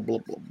 blah, blah, blah,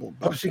 blah, blah,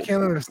 Oh, she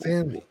can't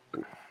understand me,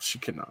 She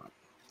cannot.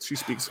 She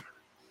speaks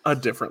a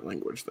different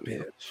language than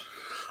you.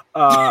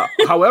 bitch.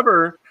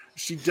 However,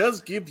 she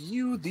does give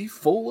you the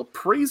full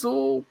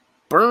appraisal.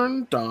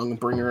 Burn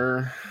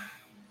Dongbringer.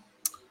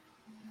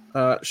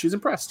 She's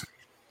impressed.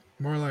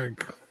 More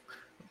like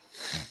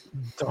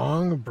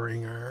dong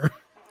bringer.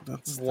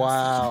 That's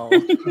Wow.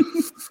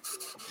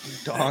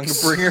 Dong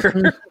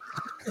bringer.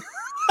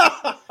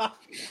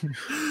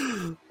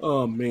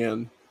 Oh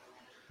man.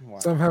 Wow.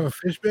 Some have a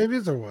fish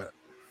babies or what?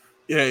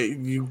 Yeah,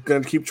 you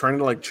gonna keep trying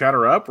to like chat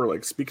her up or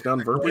like speak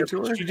non-verbally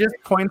to her? She just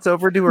points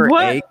over to her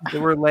What? egg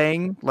that we're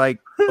laying, like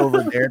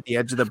over there at the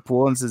edge of the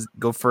pool, and says,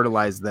 "Go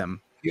fertilize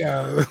them."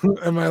 Yeah,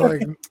 am I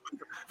like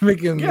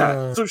making?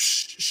 Yeah. So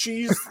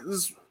she's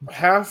this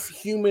half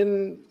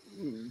human,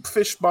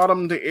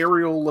 fish-bottomed,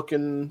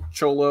 aerial-looking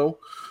cholo.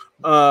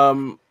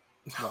 Low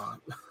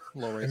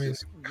I mean,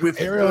 racist.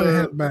 With Ariel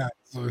had back.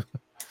 So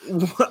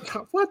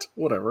what?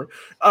 Whatever.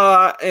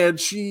 And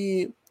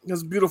she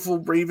has beautiful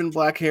raven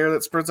black hair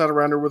that spreads out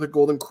around her with a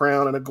golden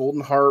crown and a golden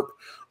harp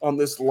on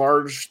this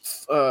large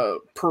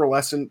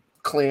pearlescent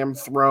clam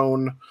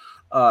throne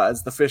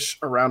as the fish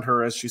around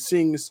her as she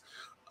sings,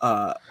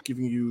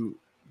 giving you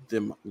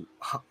them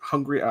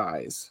hungry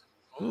eyes.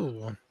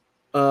 ooh,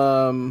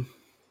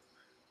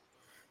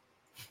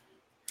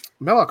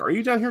 Melloc, are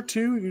you down here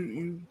too?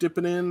 You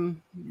dipping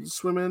in,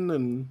 swimming,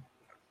 and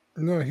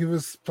no, he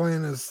was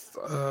playing his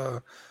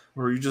or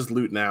are you just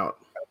looting out?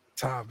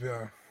 top.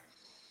 Yeah,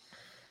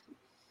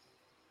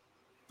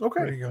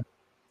 Okay. there you go.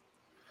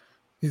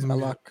 He's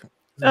Malak.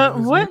 muted.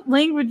 He's What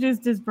languages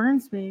does Burn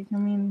speak? I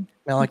mean,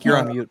 Malak, you're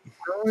on mute.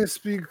 I only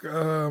speak.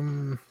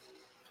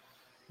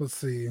 Let's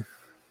see.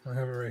 I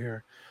have it right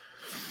here.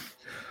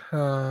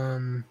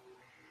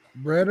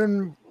 Red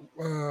and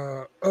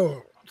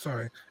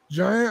sorry,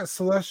 giant,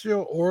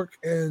 celestial, orc,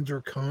 and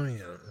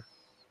draconian.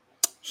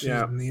 She's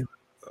Yeah. neither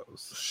of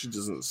those. She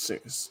doesn't sing,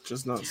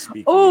 just not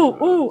speak.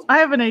 oh, I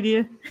have an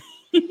idea.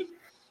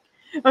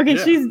 Okay,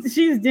 Yeah.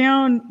 she's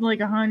down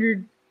like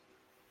 100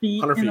 feet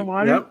 100 in the feet.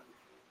 water. Yep.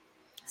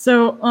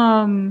 So,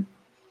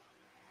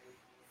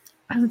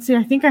 I would say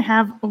I think I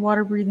have a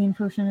water breathing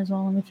potion as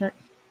well. Let me check.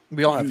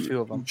 We all have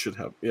two of them. You should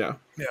have. Yeah.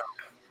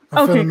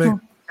 I'm Okay, gonna make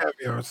cool.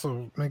 caviar,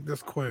 so make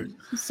this quick.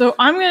 So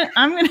I'm gonna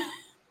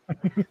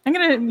I'm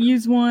gonna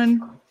use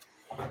one,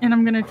 and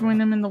I'm gonna join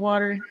them in the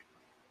water,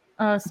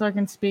 so I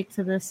can speak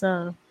to this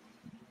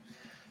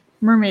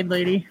mermaid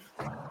lady.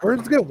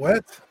 Birds get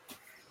wet.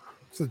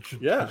 It's a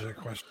Yeah. legit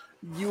question.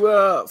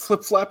 You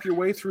flip flap your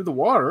way through the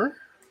water.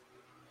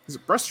 Is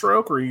it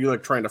breaststroke or are you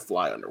like trying to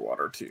fly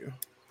underwater too?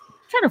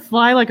 try to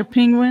fly like a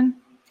penguin.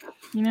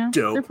 You know,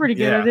 Dope. they're pretty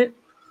good Yeah. at it.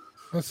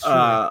 That's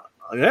true.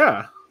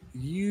 Yeah.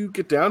 You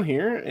get down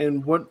here,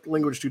 and what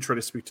language do you try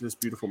to speak to this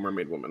beautiful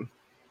mermaid woman?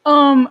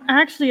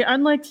 Actually,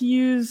 I'd like to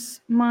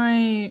use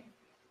my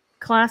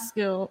class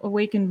skill,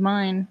 Awakened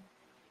Mind.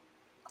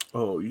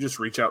 Oh, you just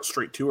reach out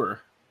straight to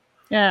her.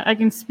 Yeah, I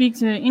can speak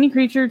to any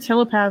creature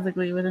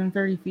telepathically within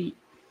 30 feet.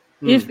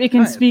 If it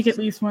can Nice. speak at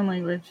least one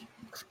language.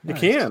 You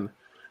Nice. can.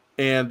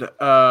 And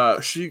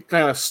she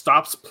kind of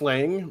stops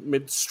playing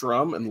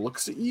mid-strum and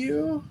looks at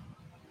you.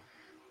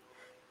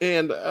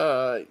 And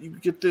you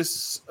get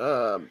this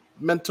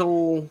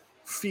mental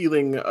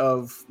feeling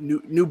of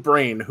new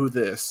brain, who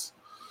this?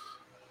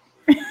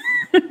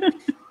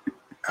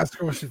 Ask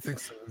her what she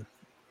thinks of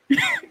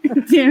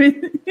it. Damn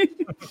it.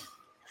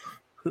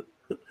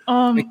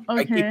 I keep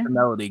Okay. the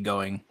melody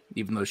going,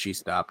 even though she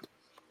stopped.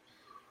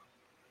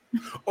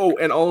 Oh,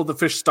 and all of the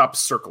fish stop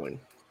circling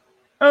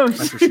Oh,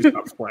 after she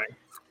stops playing.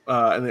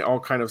 And they all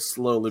kind of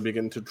slowly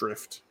begin to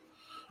drift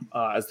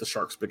as the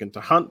sharks begin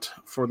to hunt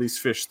for these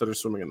fish that are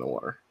swimming in the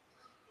water.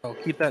 Oh,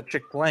 keep that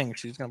chick playing.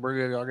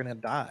 We're gonna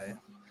die.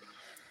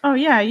 Oh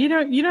yeah, you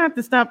don't have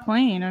to stop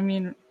playing. I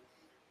mean,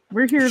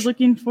 we're here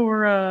looking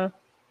for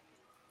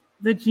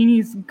the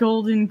genie's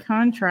golden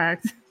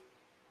contract.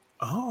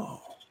 Oh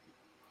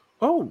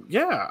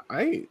yeah,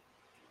 I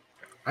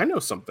know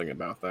something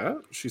about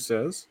that. She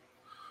says.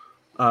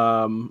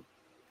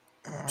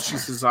 She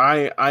says,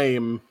 I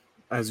am,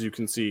 as you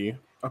can see,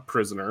 a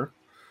prisoner.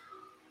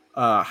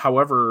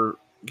 However,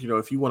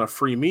 if you want to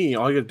free me,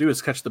 all you got to do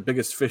is catch the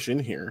biggest fish in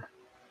here.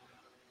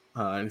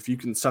 And if you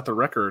can set the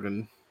record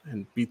and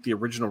beat the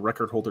original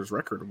record holder's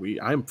record,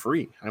 I'm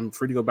free. I'm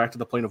free to go back to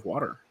the plane of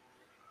water.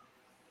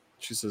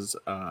 She says,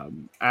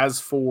 as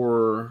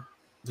for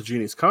the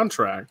genie's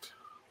contract,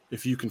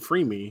 if you can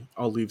free me,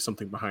 I'll leave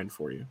something behind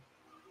for you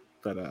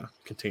that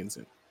contains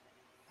it.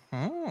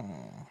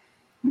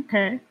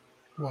 Okay.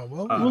 Well,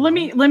 Well, let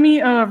me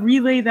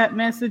relay that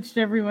message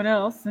to everyone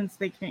else since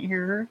they can't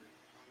hear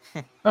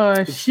her.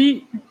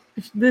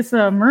 This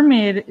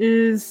mermaid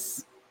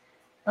is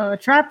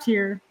trapped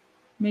here,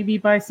 maybe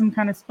by some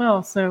kind of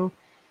spell. So,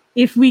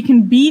 if we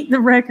can beat the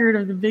record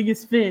of the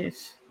biggest fish,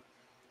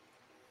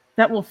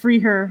 that will free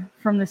her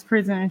from this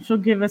prison, and she'll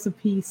give us a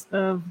piece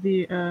of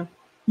the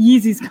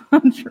Yeezy's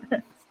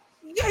contract.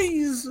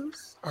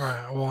 Jesus. all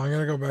right. Well, I'm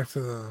gonna go back to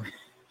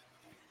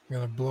I'm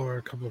gonna blow her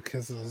a couple of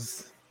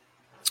kisses.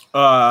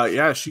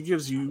 Yeah, she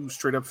gives you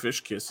straight up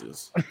fish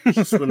kisses.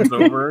 She swims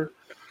over.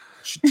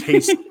 She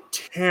tastes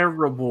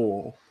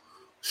terrible.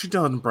 She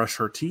doesn't brush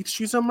her teeth.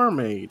 She's a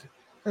mermaid.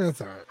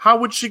 That's all right. How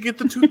would she get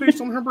the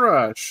toothpaste on her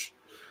brush?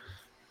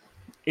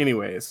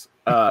 Anyways,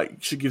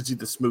 she gives you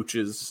the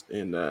smooches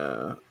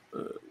and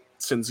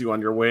sends you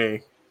on your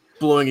way,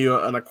 blowing you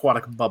an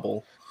aquatic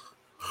bubble.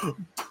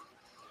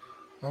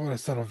 I would have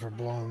settled for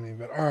blowing me,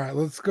 but all right,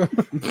 let's go.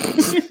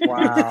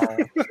 Wow.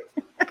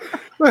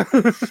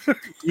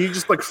 You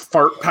just like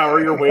fart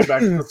power your way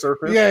back to the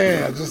surface.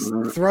 Yeah. Just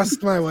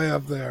thrust my way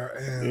up there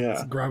and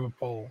Yeah. grab a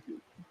pole.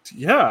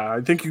 Yeah,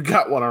 I think you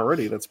got one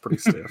already. That's pretty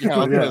stiff. Yeah,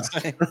 I was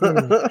Yeah.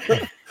 gonna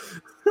say.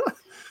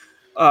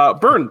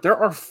 Burn, there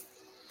are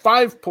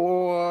 4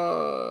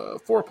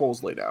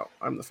 poles laid out.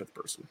 I'm the 5th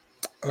person.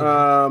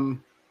 Okay.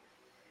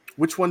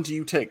 Which one do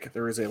you take?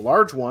 There is a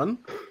large one,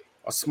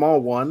 a small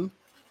one,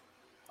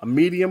 a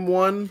medium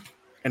one,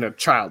 and a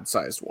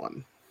child-sized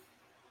one.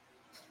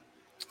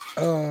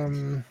 I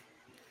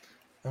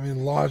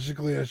mean,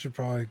 logically, I should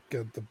probably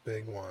get the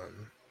big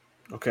one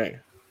Okay.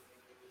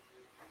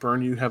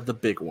 Burn, you have the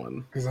big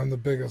one. because I'm the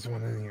biggest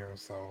one in here.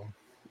 So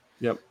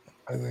Yep.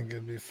 I think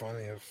it'd be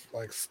funny if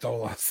like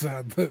Stolas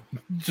had the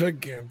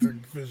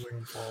gigantic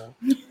fishing pole.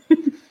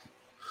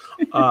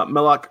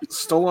 Melok,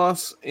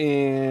 Stolas,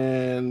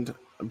 and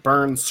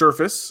Burn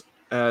surface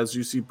as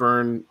you see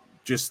Burn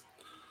just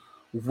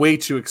way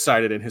too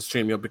excited in his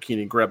chainmail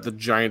bikini grab the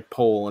giant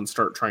pole and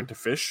start trying to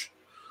fish.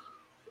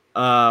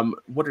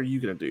 What are you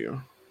gonna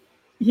do?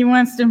 He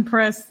wants to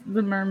impress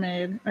the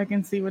mermaid. I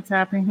can see what's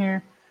happening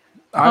here.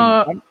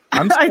 I'm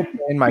still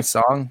playing my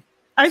song.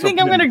 I think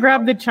I'm Something- gonna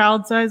grab the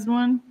child-sized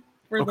one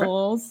for Okay. the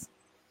lulz.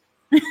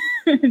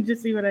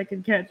 Just see what I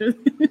can catch.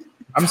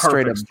 I'm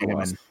straight up Perfect, jamming.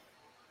 Stolas.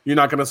 You're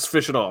not gonna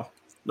fish at all.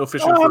 No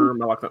fishing for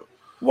Melok.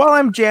 While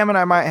I'm jamming,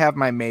 I might have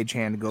my mage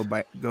hand go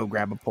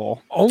grab a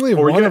pole. Only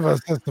Or one you- of us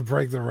has to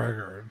break the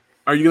record.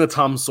 Are you gonna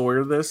Tom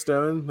Sawyer this,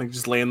 Devin? Like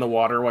just lay in the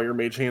water while your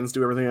mage hands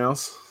do everything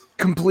else?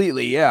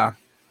 Completely, yeah.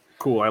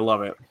 Cool, I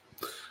love it.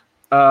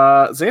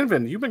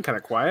 Zanvin, you've been kind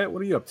of quiet.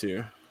 What are you up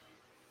to?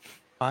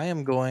 I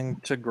am going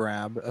to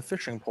grab a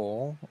fishing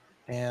pole.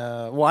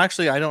 Well,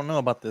 actually, I don't know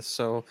about this.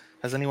 So,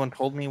 has anyone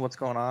told me what's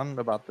going on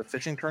about the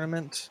fishing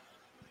tournament?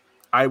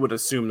 I would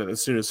assume that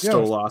as soon as Yeah,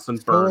 Stolas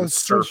and Burn Stolas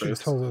said she surface.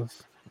 told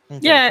us. Okay,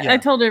 Yeah, I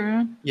told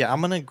everyone. Yeah,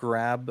 I'm gonna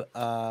grab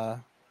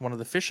one of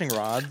the fishing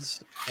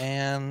rods,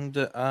 and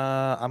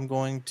I'm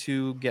going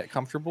to get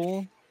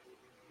comfortable.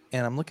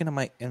 And I'm looking at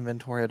my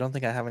inventory. I don't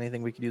think I have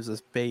anything we could use as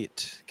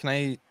bait. Can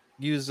I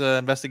use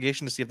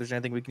investigation to see if there's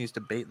anything we can use to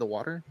bait the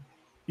water?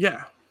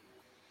 Yeah.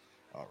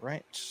 All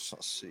right, so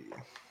let's see.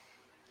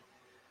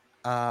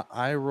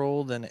 I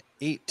rolled an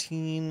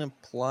 18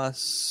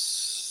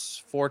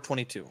 plus 4,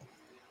 22.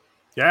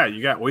 Yeah,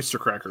 you got oyster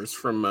crackers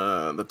from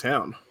the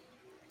town.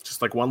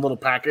 Just like one little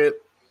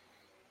packet,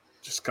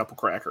 just a couple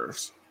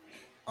crackers.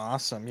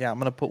 Awesome. Yeah, I'm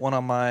gonna put one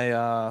on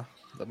my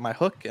my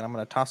hook, and I'm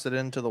gonna toss it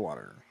into the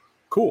water.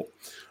 Cool.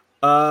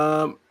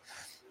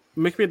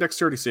 Make me a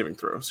dexterity saving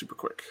throw, super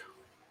quick.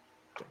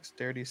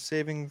 Dexterity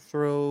saving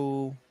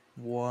throw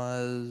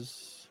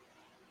was.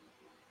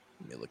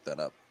 Let me look that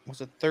up. Was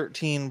it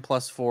 13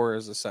 plus 4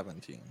 is a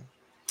 17?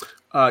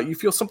 You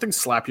feel something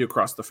slap you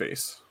across the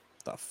face.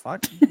 The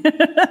fuck?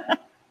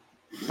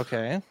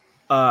 Okay.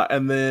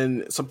 And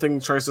then something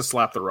tries to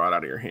slap the rod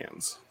out of your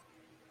hands.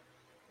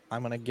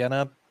 I'm gonna get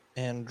up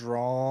and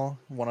draw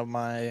one of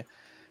my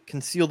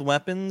concealed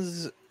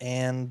weapons,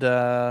 and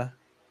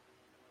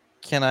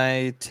can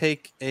I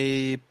take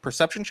a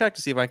perception check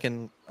to see if I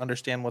can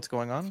understand what's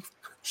going on?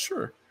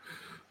 Sure.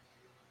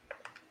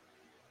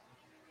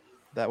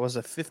 That was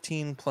a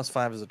 15 plus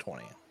 5 is a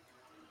 20.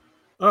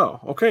 Oh,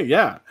 okay,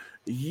 yeah.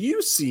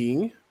 You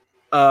see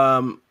Just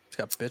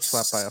got bitch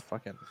slapped by a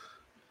fucking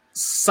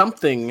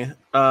something,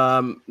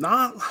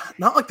 not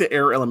like the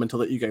air elemental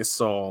that you guys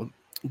saw,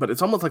 but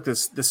it's almost like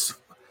this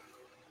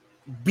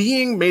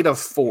being made of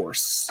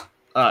force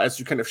as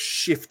you kind of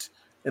shift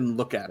and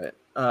look at it.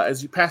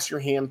 As you pass your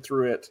hand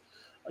through it,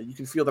 you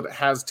can feel that it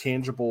has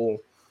tangible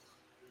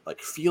like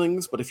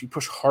feelings, but if you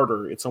push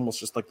harder, it's almost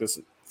just like this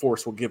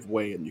force will give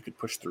way and you could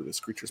push through this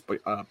creature's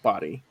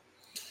body.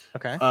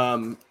 Okay.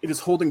 It is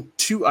holding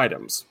 2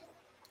 items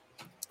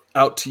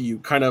out to you,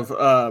 kind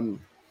of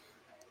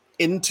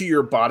into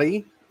your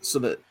body so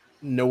that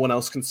no one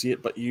else can see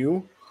it but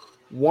you.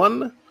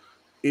 One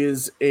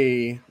is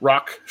a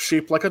rock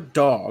shaped like a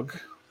dog.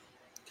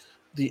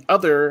 The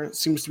other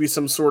seems to be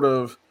some sort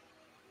of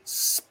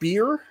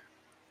spear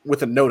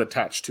with a note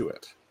attached to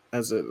it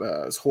as it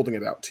is holding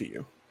it out to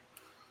you.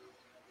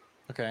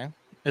 Okay.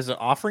 Is it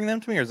offering them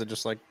to me, or is it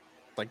just like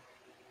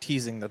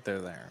teasing that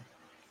they're there?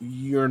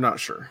 You're not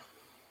sure.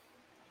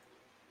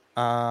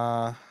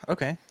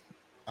 Okay.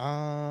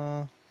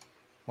 Well,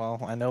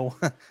 I know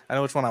I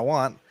know which one I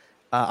want.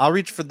 I'll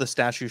reach for the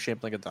statue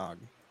shaped like a dog.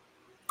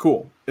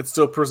 Cool. It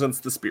still presents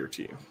the spear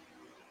to you.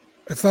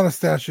 It's not a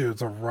statue,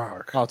 it's a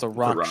rock. Oh, it's a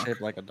rock, rock.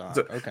 shaped like a dog.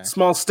 It's a Okay.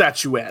 small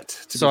statuette.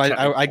 to So be I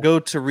technical. go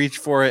to reach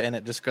for it, and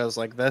it just goes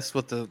like this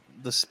with the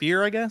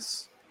spear, I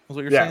guess. Is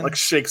what you're Yeah, saying? like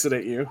shakes it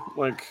at you.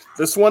 Like,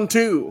 this one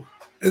too.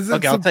 Is it,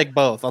 Okay, I'll take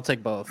both. I'll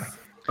take both.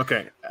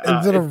 Okay.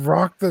 is it a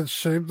rock that's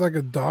shaped like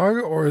a dog,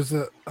 or is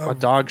it A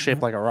dog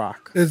shaped like a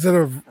rock. Is it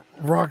a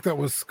rock that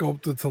was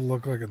sculpted to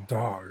look like a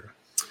dog,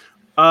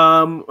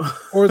 Um,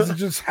 or does it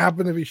just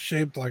happen to be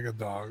shaped like a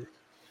dog?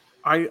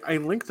 I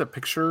linked the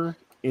picture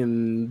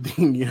in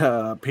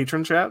the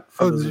patron chat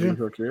for Oh, those did of you you?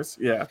 who are curious.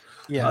 Yeah.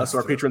 Yeah. So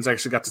our patrons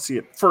actually got to see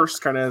it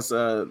first, kind of as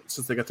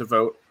since they got to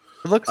vote.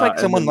 It looks like and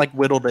someone then- like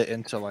whittled it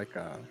into like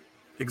a.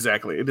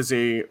 Exactly. It is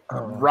a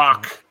Oh,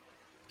 rock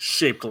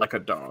shaped like a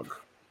dog,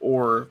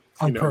 or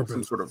On some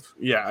purpose. sort of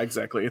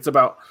exactly. It's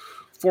about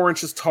 4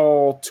 inches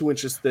tall, 2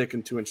 inches thick,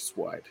 and 2 inches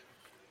wide.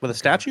 With a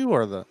statue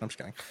or the? I'm just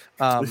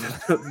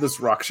kidding. This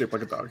rock shaped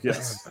like a dog.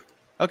 Yes.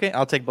 Okay,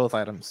 I'll take both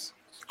items.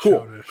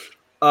 Cool. Childish.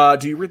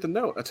 Do you read the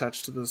note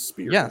attached to the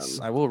spear? Yes,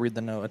 then? I will read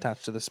the note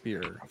attached to the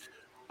spear.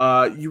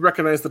 You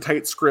recognize the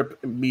tight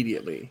script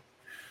immediately.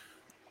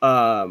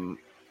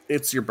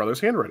 It's your brother's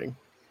handwriting.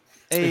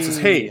 It says,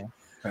 "Hey, I'm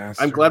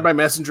Bastard. glad my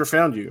messenger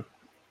found you.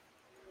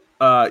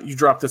 You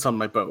dropped this on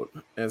my boat."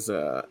 As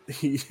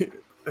he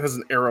has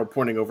an arrow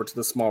pointing over to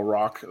the small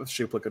rock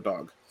shaped like a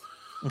dog.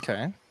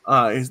 Okay.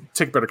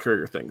 Take better care of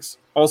your things.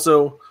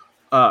 Also,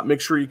 make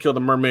sure you kill the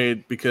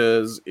mermaid,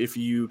 because if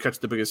you catch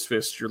the biggest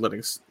fish, you're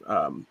letting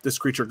this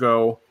creature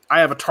go. I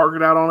have a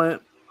target out on it,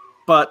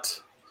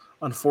 but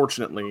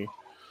unfortunately,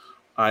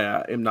 I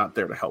am not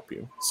there to help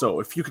you. So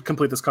if you could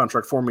complete this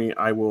contract for me,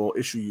 I will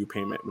issue you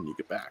payment when you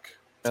get back.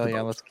 to Oh the yeah,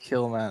 boat. let's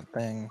kill that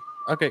thing.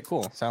 Okay,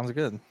 cool. Sounds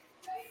good.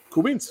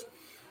 Cool beans.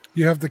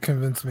 You have to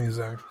convince me,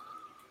 Zach.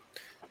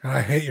 And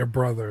I hate your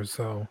brother,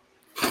 so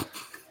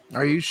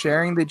Are you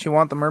sharing that you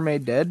want the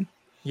mermaid dead?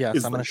 Yes,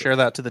 Is I'm going like to share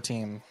that to the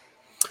team.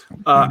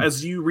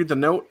 As you read the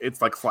note,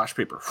 it's like flash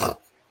paper.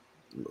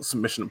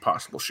 Some Mission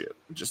Impossible shit.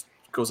 It just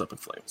goes up in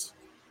flames.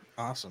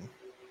 Awesome.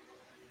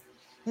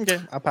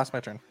 Okay, I'll pass my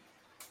turn.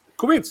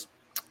 Cool beans.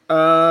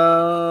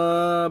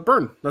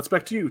 Burn. That's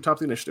back to you. Top of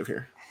the initiative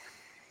here.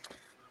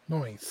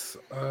 nice.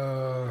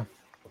 I'm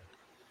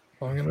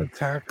gonna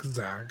attack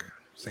Zach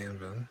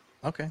Sandvin.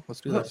 Okay,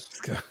 let's do Let's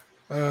this.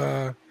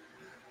 go.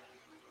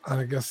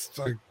 I guess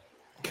I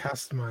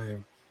cast my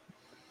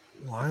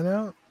line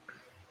out.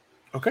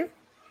 Okay.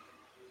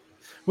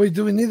 Wait,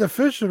 do we need a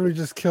fish, or do we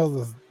just kill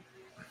the?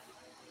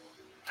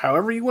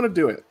 However you want to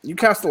do it. You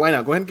cast the line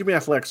out. Go ahead and give me an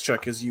athletics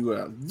check as you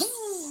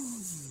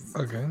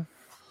Okay.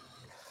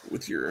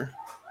 with your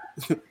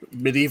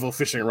medieval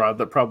fishing rod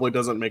that probably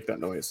doesn't make that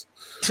noise.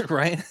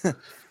 Right? It's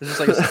just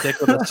like a stick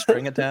with a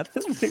string attached.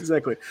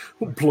 Exactly.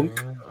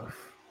 Blunk.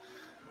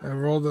 I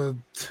rolled a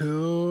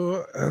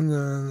 2, and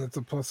then it's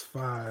a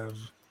 +5,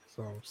 so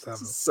So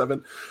 7.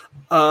 7.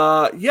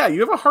 Yeah, you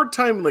have a hard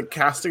time like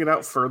casting it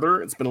out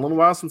further. It's been a little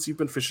while since you've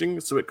been fishing,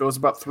 so it goes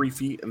about 3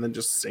 feet and then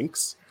just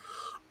sinks.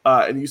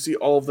 And you see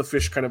all of the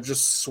fish kind of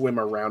just swim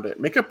around it.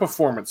 Make a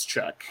performance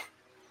check.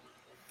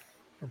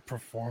 A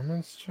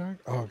performance check?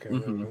 Oh, okay, there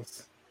it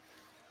is.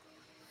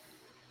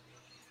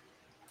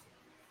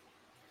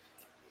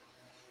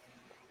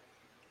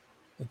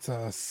 It's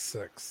a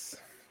 6.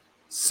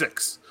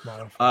 6.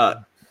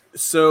 Modified.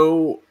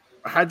 So,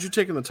 had you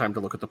taken the time to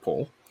look at the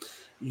pole,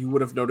 you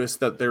would have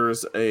noticed that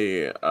there's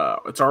a.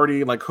 It's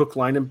already like hook,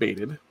 line, and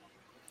baited.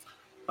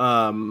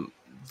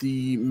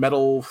 The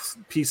metal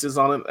pieces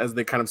on it, as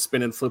they kind of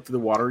spin and flip through the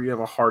water, you have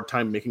a hard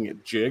time making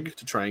it jig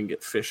to try and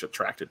get fish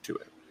attracted to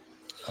it.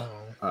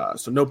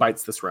 So no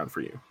bites this round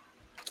for you.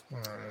 All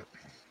right.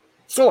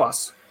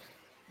 Stolas,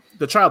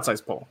 the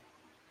child-sized pole.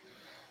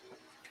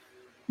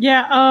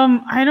 Yeah,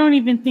 I don't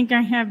even think I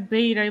have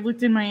bait. I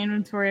looked in my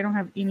inventory. I don't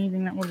have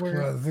anything that would work.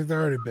 Well, I think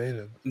they're already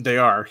baited. They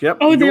are. Yep.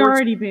 Oh, they're Yours-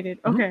 already baited.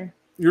 Okay.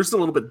 Yours is a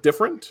little bit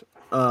different.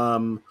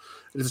 It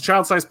is a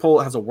child-sized pole.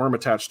 It has a worm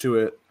attached to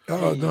it.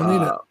 Oh, don't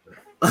need it.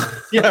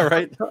 Yeah,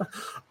 right.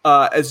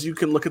 As you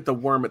can look at the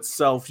worm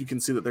itself, you can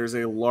see that there's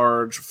a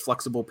large,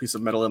 flexible piece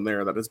of metal in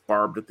there that is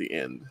barbed at the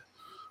end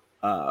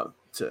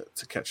to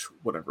catch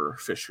whatever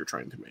fish you're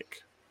trying to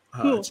make.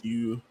 Cool. Do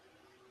you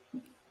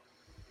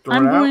throw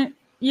it out?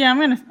 Yeah, I'm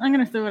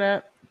gonna throw it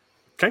out.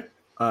 Okay.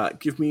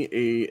 Give me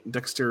a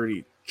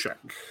dexterity check.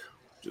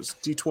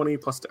 Just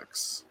D20 plus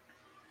dex.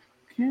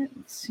 Okay,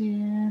 let's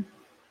see.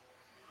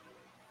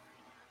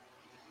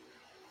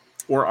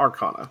 Or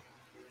Arcana.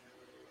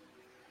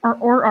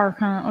 Or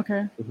Arcana.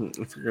 Okay,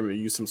 If you're going to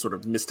use some sort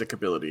of mystic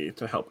ability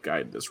to help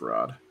guide this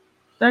rod.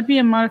 that'd be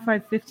a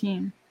modified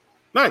 15.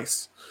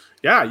 Nice.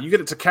 Yeah, you get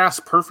it to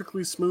cast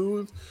perfectly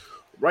smooth,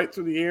 right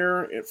through the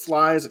air. It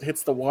flies, it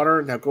hits the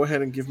water. Now go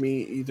ahead and give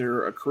me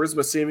either a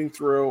charisma saving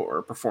throw or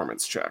a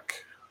performance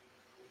check.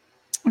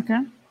 Okay.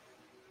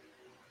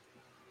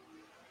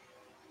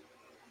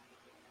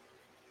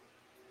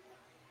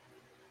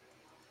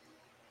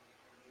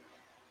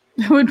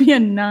 That would be a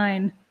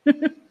 9.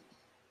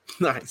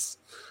 Nice.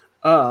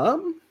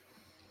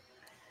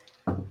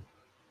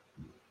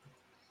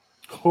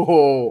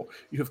 Oh,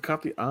 you have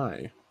caught the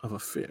eye of a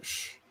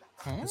fish.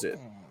 Is it?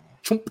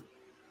 Chomp.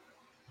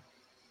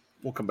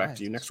 We'll come back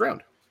to you next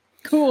round.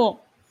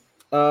 Cool.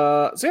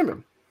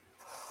 Salmon,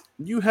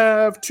 you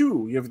have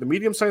 2. You have the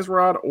medium-sized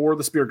rod or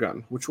the spear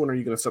gun. Which one are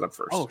you going to set up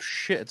first? Oh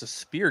shit! It's a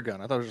spear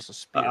gun. I thought it was just a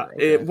spear.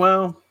 Okay.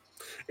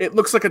 It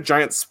looks like a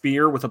giant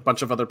spear with a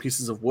bunch of other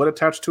pieces of wood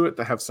attached to it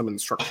that have some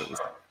instructions.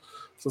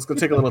 So it's going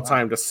to take a little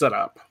time to set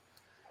up.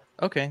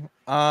 Okay.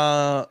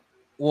 Well,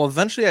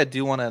 eventually I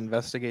do want to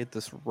investigate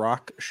this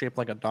rock shaped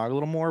like a dog a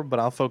little more, but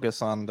I'll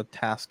focus on the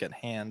task at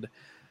hand.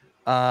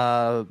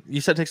 You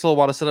said it takes a little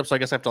while to set up, so I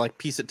guess I have to like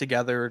piece it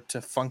together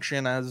to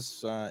function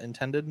as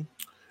intended.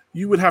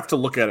 You would have to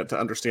look at it to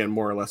understand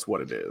more or less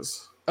what it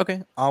is.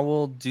 Okay, I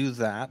will do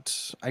that.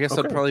 I guess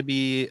that'd Okay. probably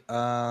be,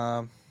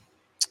 I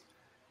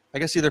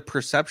guess either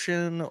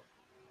perception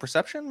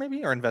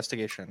maybe, or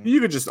investigation. You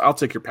could I'll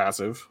take your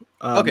passive.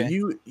 Okay.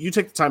 You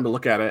take the time to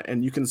look at it,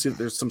 and you can see that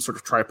there's some sort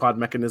of tripod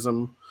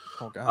mechanism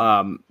Oh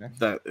god. Okay.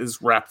 that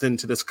is wrapped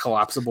into this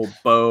collapsible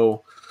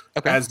bow.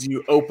 Okay. As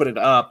you open it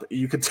up,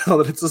 you can tell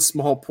that it's a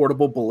small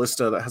portable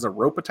ballista that has a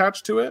rope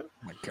attached to it.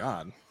 Oh my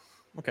god.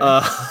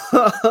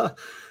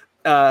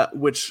 Okay.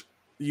 Which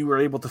you were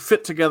able to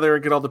fit together,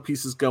 get all the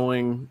pieces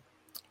going,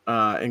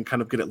 and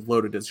kind of get it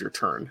loaded as your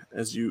turn,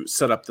 as you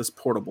set up this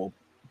portable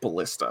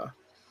ballista.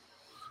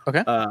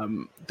 Okay.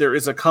 There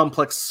is a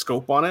complex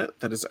scope on it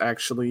that is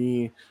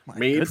actually My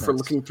made for goodness.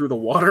 looking through the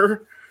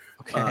water.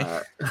 Okay.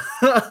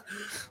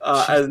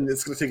 And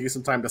it's going to take you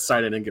some time to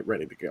sight in and get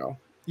ready to go.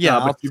 Yeah.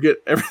 But you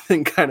get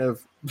everything kind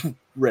of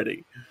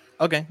ready.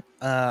 Okay.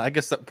 I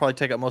guess that would probably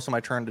take up most of my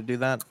turn to do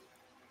that.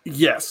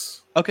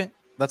 Yes. Okay.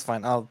 That's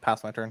fine. I'll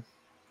pass my turn.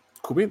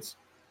 Cool beans.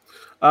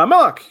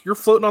 Melek, you're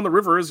floating on the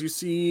river as you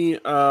see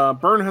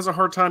Byrne has a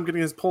hard time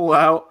getting his pole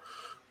out.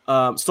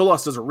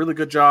 Stolas does a really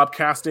good job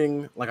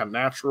casting like a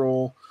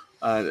natural,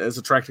 as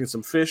attracting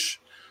some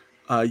fish.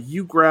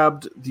 You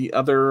grabbed the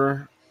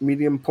other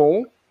medium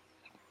pole.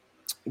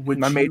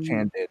 My mage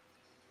hand did.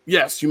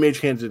 Yes, you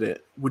mage handed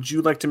it. Would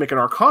you like to make an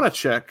Arcana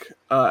check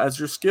as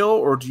your skill,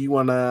 or do you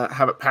want to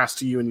have it passed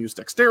to you and use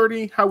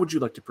Dexterity? How would you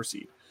like to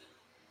proceed?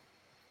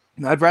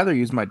 I'd rather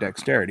use my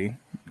dexterity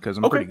because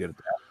I'm Okay. pretty good at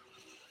that.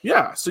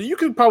 Yeah, so you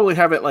could probably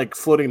have it like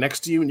floating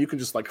next to you, and you can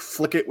just like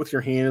flick it with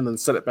your hand and then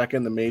set it back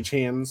in the mage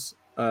hands,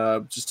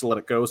 just to let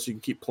it go, so you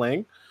can keep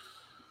playing.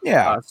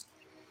 Yeah.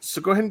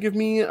 So go ahead and give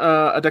me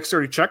a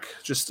Dexterity check.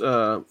 Just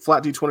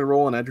flat D20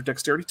 roll and add your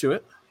Dexterity to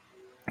it.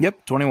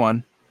 Yep.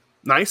 21.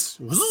 Nice.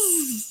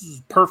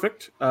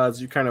 Perfect.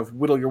 As you kind of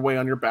whittle your way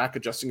on your back,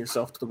 adjusting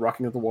yourself to the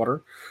rocking of the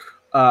water.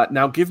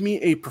 Now give me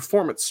a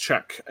performance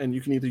check, and you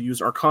can either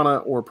use Arcana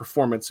or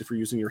Performance if you're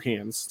using your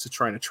hands to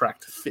try and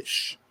attract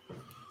fish.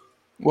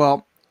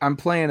 Well, I'm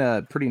playing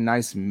a pretty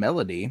nice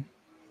melody.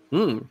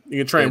 You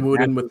can try and woo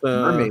it in with the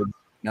mermaid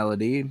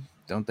melody.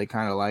 Don't they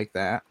kind of like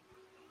that?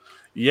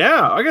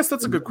 Yeah, I guess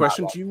that's a good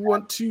question. Do you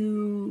want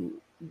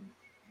to?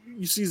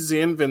 You see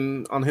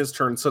Zanvin on his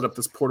turn set up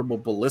this portable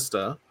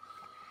ballista.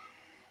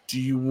 Do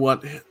you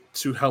want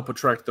to help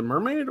attract the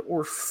mermaid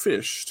or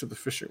fish to the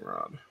fishing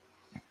rod?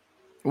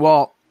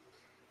 Well,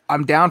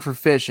 I'm down for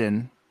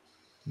fishing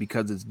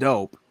because it's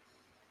dope,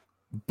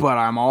 but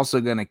I'm also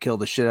gonna kill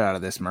the shit out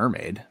of this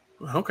mermaid.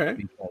 Okay.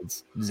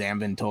 Because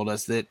Zanvin told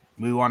us that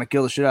we want to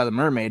kill the shit out of the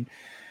mermaid.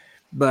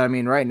 But I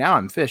mean, right now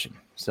I'm fishing,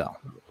 so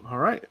All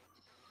right.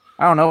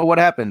 I don't know what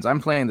happens. I'm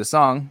playing the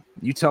song.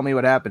 You tell me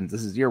what happens.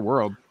 This is your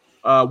world.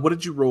 What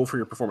did you roll for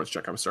your performance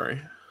check? I'm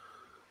sorry.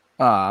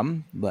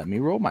 Let me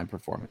roll my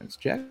performance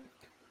check.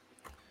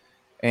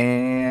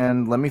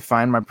 And let me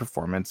find my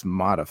performance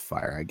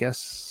modifier, I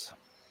guess.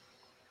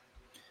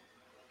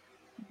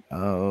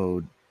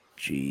 Oh,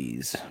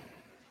 geez.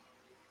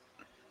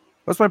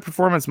 What's my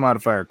performance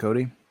modifier,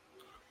 Cody?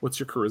 What's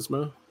your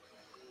charisma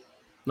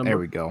number? There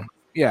we go.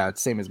 Yeah,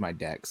 it's same as my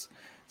dex.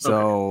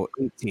 So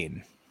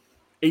 18.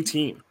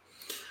 18.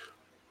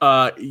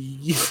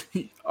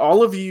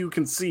 All of you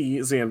can see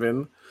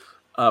Zanvin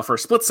for a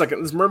split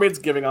second. This mermaid's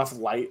giving off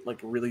light, like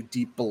really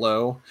deep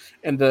below,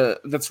 and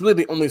that's really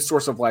the only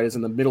source of light is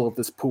in the middle of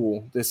this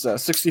pool. This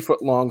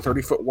 60-foot long,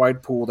 30-foot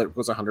wide pool that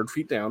goes 100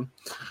 feet down.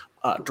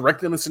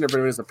 Directly in the center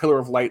of it is a pillar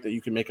of light that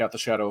you can make out the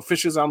shadow of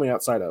fishes on the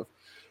outside of.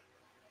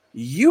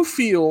 You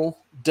feel,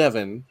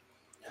 Devin,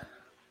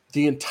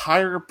 the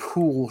entire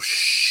pool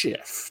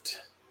shift.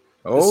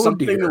 Oh,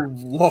 something dear.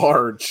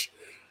 large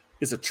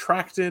is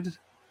attracted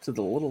to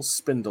the little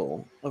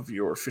spindle of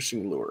your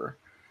fishing lure.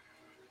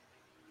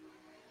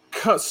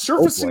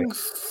 Surfacing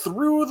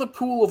through the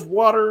pool of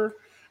water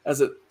as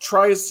it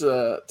tries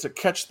to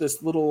catch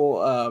this little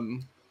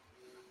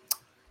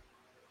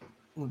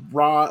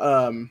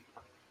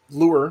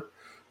lure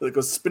that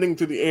goes spinning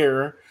through the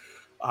air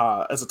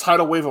as a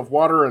tidal wave of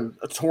water and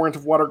a torrent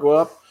of water go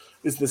up,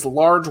 is this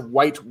large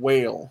white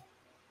whale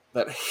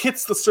that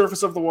hits the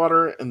surface of the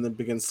water and then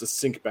begins to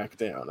sink back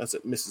down as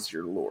it misses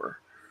your lure.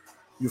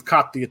 You've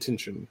caught the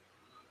attention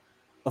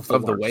of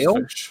the whale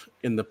fish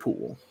in the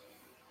pool.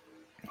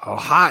 Oh,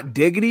 hot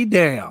diggity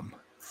damn!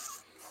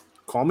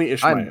 Call me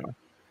Ishmael.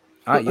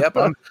 Yep,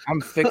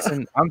 I'm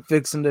fixing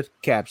to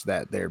catch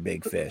that there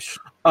big fish.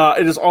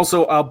 It is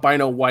also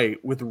albino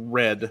white with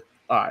red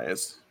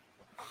eyes.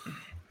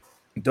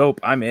 Dope.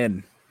 I'm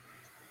in.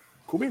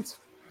 Cool beans.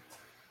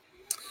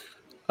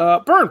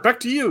 Burn, back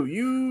to you.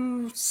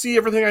 You see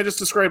everything I just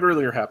described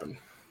earlier happen.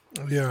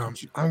 Yeah.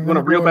 You want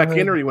to reel back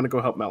in, or you want to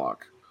go help Melloc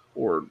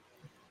or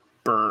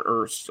Burn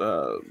or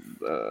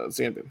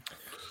Zanvin?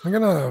 I'm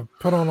gonna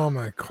put on all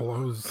my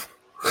clothes.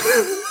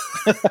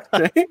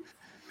 Okay.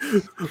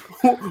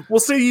 We'll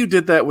say you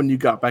did that when you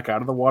got back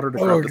out of the water to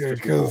grab Okay, the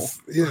fishing pole.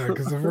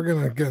 because if we're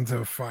gonna get into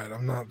a fight,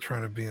 I'm not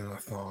trying to be in a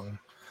thong.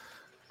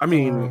 I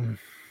mean,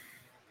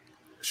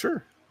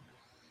 sure.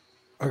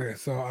 Okay,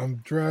 so I'm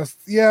dressed.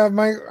 Yeah,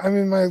 my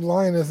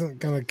line isn't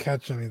gonna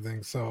catch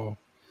anything, so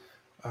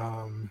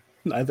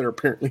Neither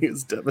apparently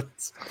is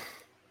Devin's.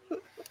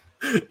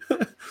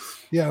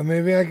 yeah,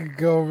 maybe I could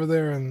go over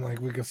there and like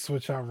we could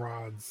switch out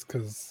rods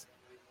because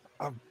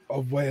a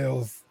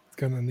whale's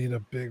gonna need a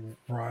big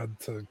rod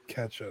to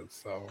catch it.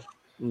 So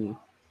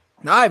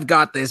I've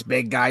got this,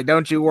 big guy.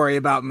 Don't you worry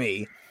about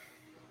me.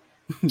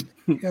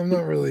 yeah, I'm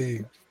not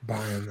really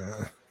buying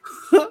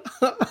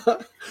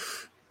that.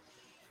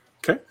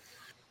 Okay.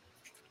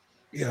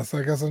 Yeah, so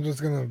I guess I'm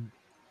just gonna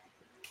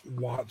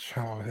watch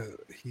how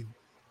he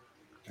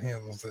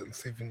handles it and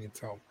see if he needs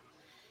help.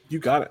 You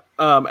got it.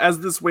 As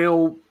this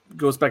whale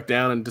goes back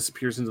down and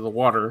disappears into the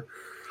water,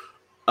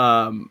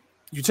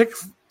 you take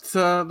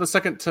the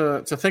second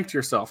to think to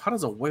yourself, how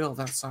does a whale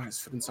that size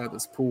fit inside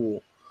this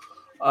pool?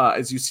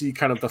 As you see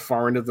kind of the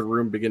far end of the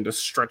room begin to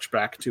stretch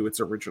back to its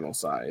original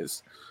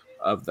size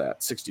of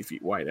that 60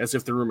 feet wide, as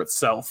if the room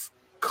itself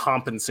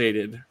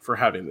compensated for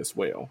having this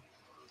whale.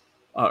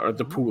 Or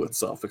the pool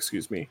itself,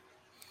 excuse me.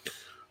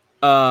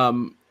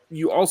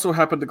 You also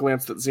happen to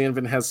glance that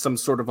Zanvin has some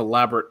sort of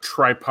elaborate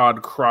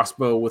tripod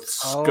crossbow with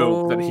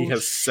scope that he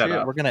has set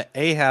up. We're gonna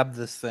Ahab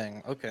this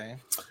thing. Okay.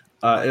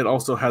 It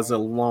also has a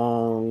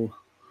long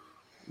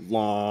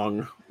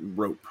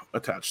rope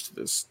attached to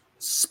this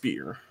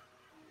spear.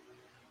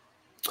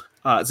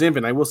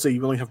 Zanvin, I will say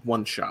you only have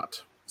one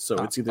shot. So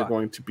it's either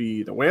going to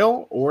be the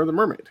whale or the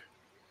mermaid.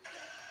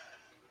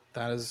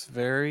 That is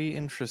very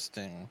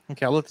interesting.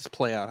 Okay, I'll let this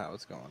play out how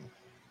it's going.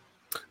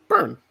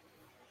 Burn.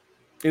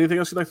 Anything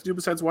else you'd like to do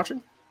besides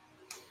watching?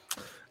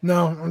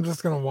 No, I'm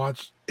just gonna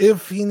watch.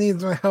 If he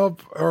needs my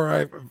help, all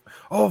right.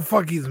 Oh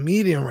fuck, he's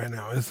medium right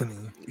now,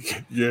 isn't he?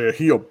 Yeah,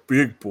 he a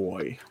big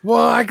boy.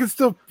 Well, I could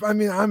still. I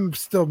mean, I'm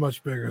still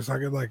much bigger, so I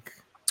could like.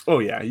 Oh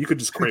yeah, you could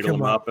just cradle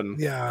him up and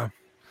yeah.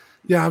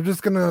 I'm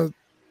just gonna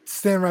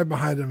stand right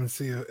behind him and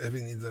see if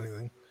he needs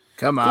anything.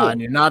 Come on,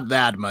 you're not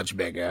that much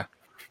bigger.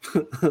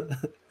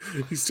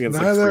 He stands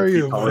Neither like 3 are feet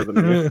you, taller than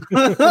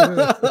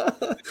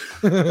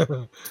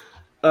you.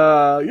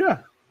 Yeah.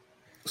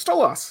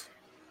 Stolas,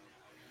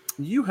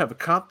 you have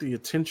caught the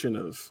attention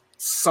of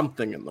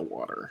something in the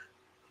water.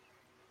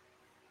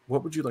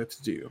 What would you like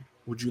to do?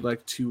 would you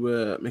like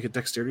to make a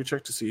dexterity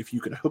check to see if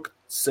you can hook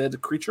said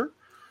creature?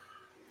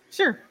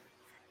 Sure.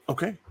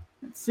 Okay.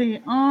 Let's see.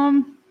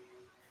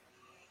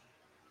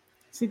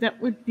 See,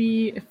 that would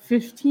be a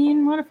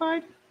 15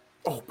 modified.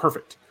 Oh,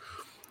 perfect.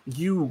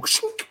 You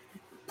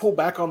pull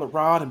back on the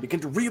rod and begin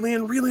to reel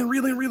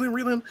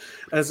in.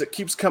 As it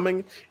keeps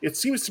coming, it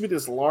seems to be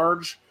this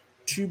large,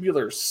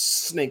 tubular,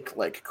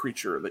 snake-like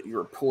creature that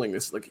you're pulling,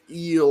 this like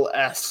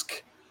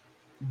eel-esque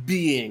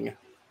being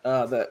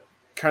that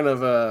kind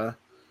of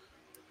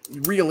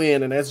you reel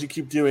in, and as you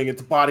keep doing it,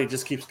 the body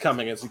just keeps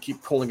coming as you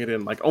keep pulling it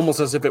in, like almost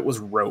as if it was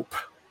rope.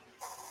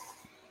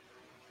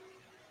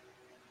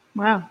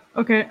 Wow.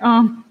 Okay.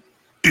 Can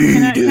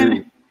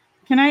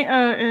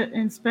I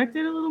inspect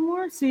it a little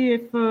more? See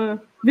if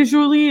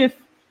visually if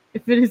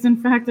it is in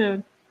fact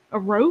a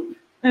rope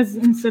as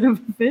instead of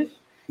a fish?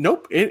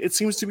 Nope. It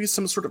seems to be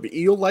some sort of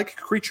eel-like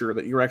creature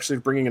that you're actually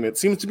bringing in. It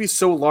seems to be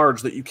so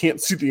large that you can't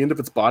see the end of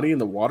its body in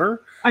the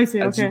water. I see.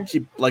 As Okay. you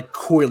keep like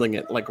coiling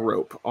it like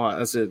rope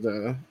as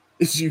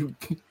you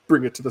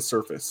bring it to the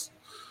surface.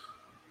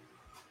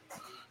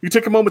 You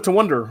take a moment to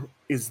wonder: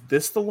 is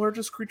this the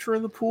largest creature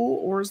in the pool,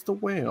 or is the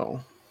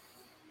whale?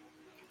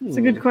 It's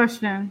a good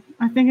question.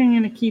 I think I'm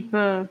gonna keep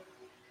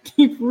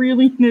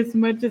reeling as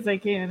much as I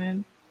can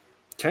in.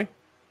 Okay.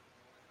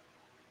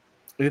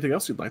 Anything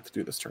else you'd like to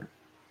do this turn?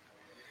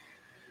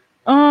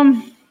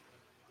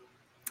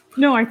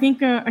 No, I think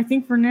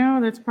for now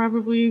that's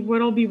probably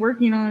what I'll be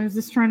working on is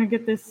just trying to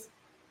get this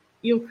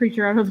eel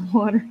creature out of the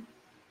water.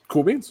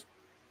 Cool beans.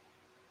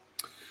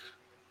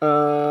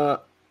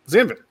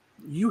 Zanvin,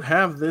 you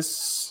have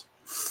this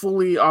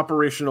fully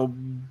operational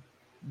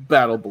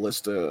battle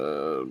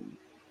ballista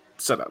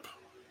set up.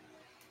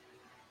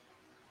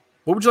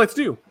 What would you like to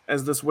do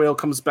as this whale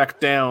comes back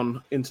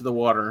down into the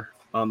water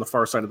on the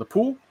far side of the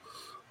pool,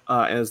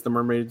 as the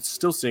mermaid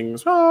still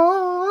sings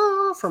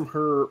 "Ah" from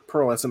her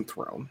pearlescent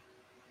throne?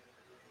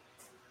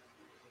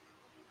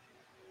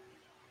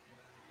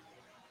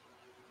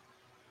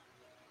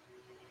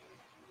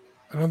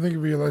 I don't think he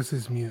realized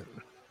he's mute.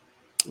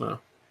 No.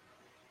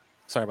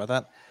 Sorry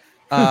about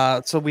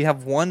that. So we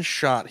have one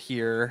shot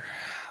here.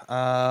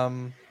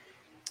 I'm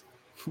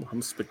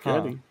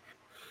spaghetti.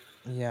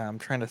 Yeah, I'm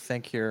trying to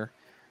think here.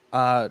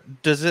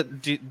 Does it?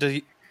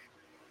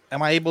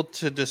 Am I able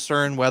to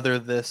discern whether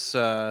this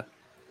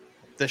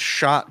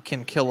shot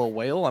can kill a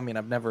whale? I mean,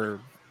 I don't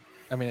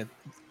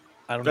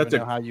That's even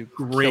know a how you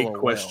Great kill a whale.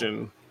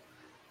 question.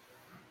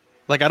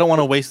 Like, I don't want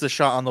to waste the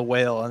shot on the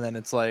whale, and then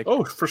it's like,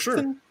 Oh, for sure.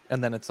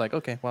 and then it's like,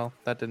 okay, well,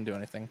 that didn't do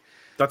anything.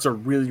 That's a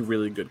really,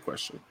 really good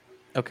question.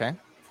 Okay,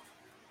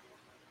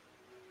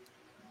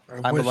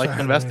 I wish would like had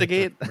to an answer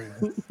investigate. for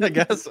you. I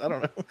guess I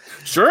don't know.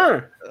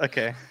 Sure.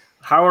 Okay,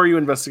 How are you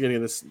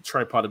investigating this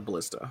tripoded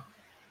ballista?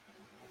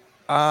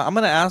 I'm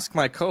gonna ask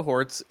my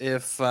cohorts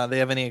if they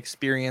have any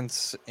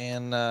experience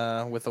in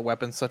with a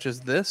weapon such as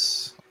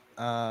this.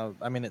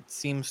 I mean, it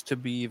seems to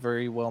be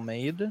very well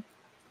made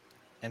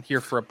and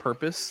here for a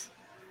purpose.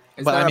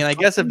 But I mean, I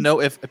guess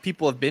if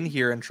people have been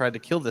here and tried to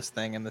kill this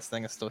thing and this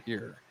thing is still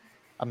here,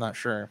 I'm not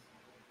sure.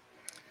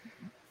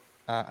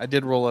 I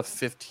did roll a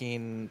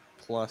 15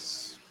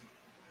 plus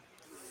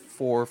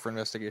 4 for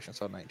investigation,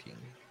 so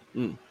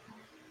 19.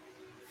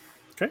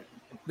 Okay.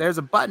 There's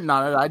a button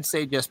on it. I'd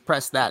say just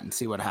press that and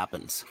see what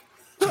happens.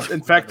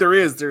 In fact,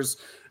 there's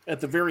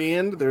at the very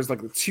end, there's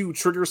like the 2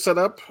 triggers set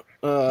up.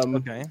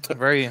 Okay,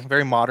 very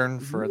very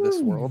modern for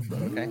this world,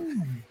 but okay.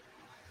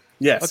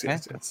 Yes, Okay.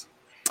 yes.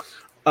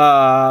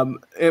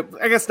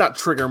 I guess not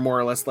trigger, more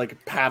or less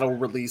like paddle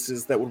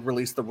releases that would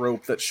release the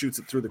rope that shoots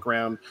it through the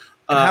ground.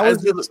 And how is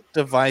as you- this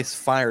device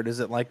fired? Is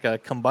it like a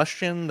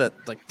combustion that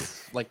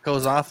like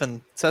goes off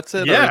and sets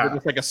it? Or is Yeah. it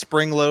just like a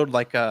spring load,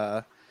 like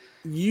a?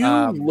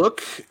 You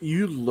look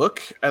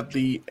at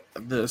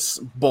this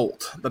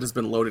bolt that has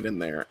been loaded in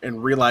there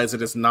and realize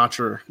it is not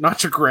your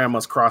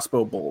grandma's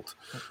crossbow bolt.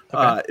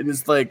 Okay. It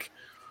is like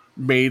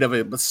made of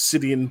a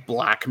obsidian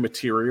black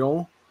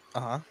material.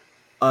 Uh-huh.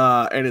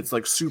 And it's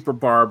like super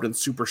barbed and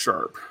super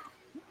sharp.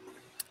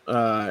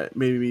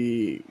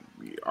 Maybe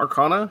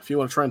Arcana, if you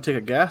want to try and take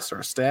a guess or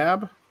a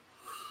stab.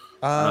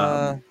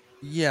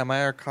 Yeah,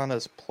 my Arcana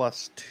is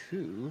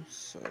 +2,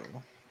 so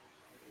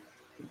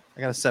I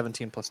got a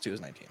 17 plus 2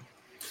 is 19.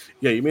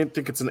 Yeah, you may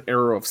think it's an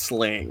arrow of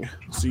slaying.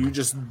 So you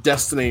just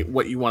destinate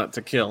what you want it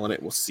to kill, and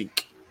it will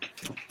seek.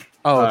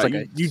 Oh, it's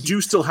like you do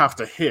still have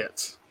to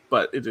hit,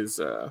 but it is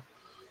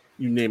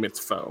you name its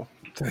foe.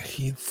 The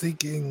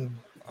heat-seeking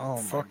oh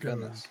my fucking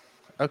goodness.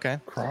 Okay,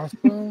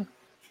 crossbow.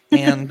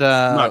 and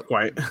Not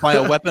quite. by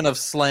a weapon of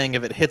slaying,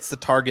 if it hits the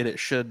target, it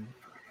should,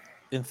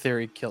 in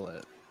theory, kill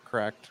it.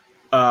 Correct.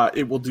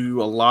 It will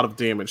do a lot of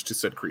damage to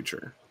said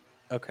creature.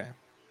 Okay.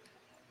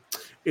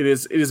 It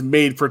is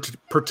made for a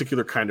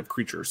particular kind of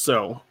creature.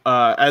 So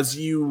as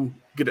you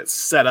get it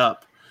set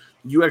up,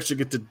 you actually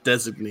get to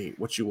designate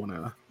what you want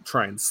to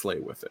try and slay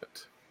with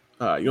it.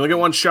 You only get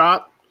one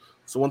shot,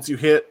 so once you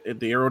hit,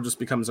 the arrow just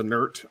becomes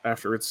inert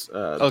after it's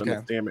done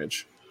its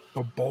damage.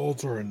 The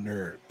balls are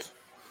inert.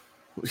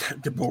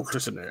 The bolt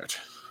is inert.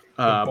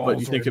 But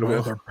you think it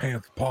will? Their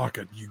pants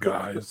pocket, you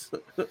guys.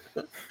 All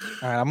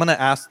right, I'm gonna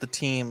ask the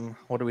team.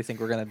 What do we think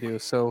we're gonna do?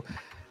 So,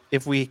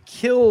 if we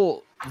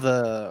kill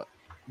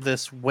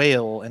this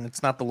whale and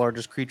it's not the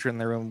largest creature in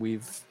the room,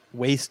 we've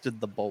wasted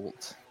the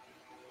bolt.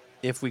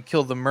 If we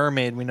kill the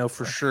mermaid, we know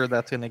for sure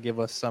that's gonna give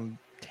us some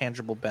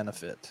tangible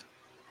benefit.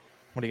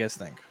 What do you guys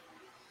think?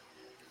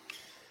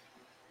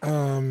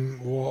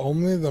 Well,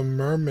 only the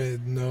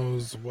mermaid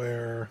knows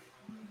where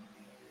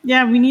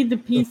Yeah, we need the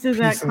piece of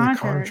that piece of the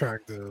contract.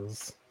 contract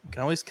is. You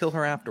can always kill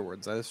her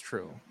afterwards. That is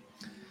true.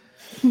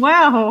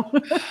 Wow.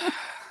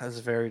 That is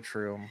very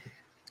true.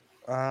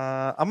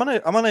 I'm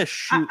gonna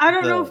shoot. I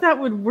don't know if that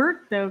would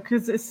work though,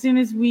 because as soon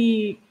as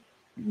we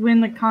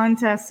win the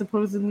contest,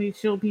 supposedly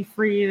she'll be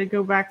free to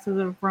go back to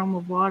the realm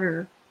of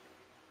water.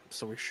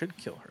 So we should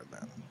kill her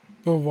then.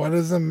 But why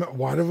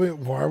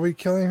are we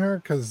killing her?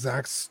 Because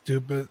Zach's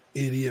stupid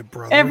idiot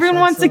brother. Everyone said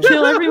wants to so?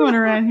 kill everyone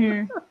around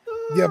here.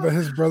 Yeah, but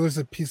his brother's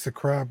a piece of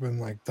crap and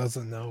like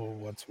doesn't know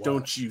what's what.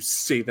 Don't you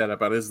say that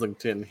about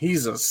Islington.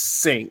 He's a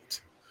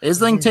saint.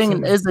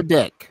 Islington is a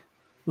dick.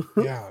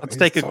 Yeah, Let's he's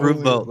take a group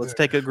totally vote. Let's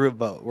dick. take a group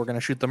vote. We're gonna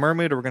shoot the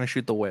mermaid or we're gonna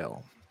shoot the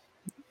whale.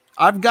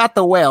 I've got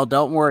the whale.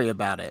 Don't worry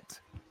about it.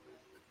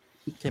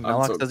 Okay, I'm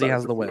Malak so says he excited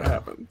has to the see what whale.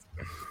 happens.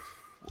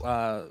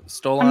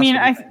 Stolas. I mean,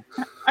 what do you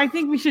think? I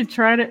think we should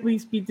try to at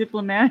least be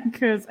diplomatic,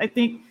 because I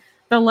think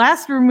the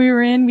last room we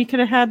were in, we could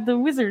have had the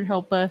wizard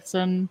help us,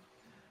 and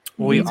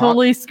we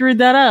totally screwed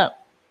that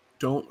up.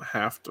 Don't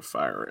have to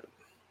fire it.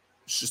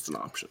 It's just an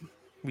option.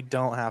 We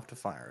don't have to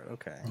fire it.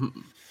 Okay.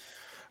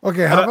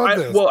 Okay, how about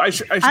this? Well, I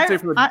should say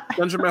from a I-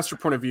 dungeon master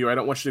point of view, I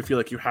don't want you to feel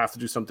like you have to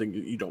do something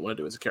you don't want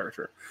to do as a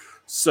character.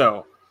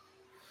 So,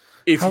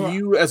 if How about-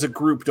 you as a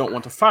group don't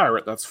want to fire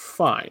it, that's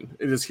fine.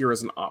 It is here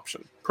as an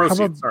option. How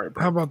Proceed. about, Sorry,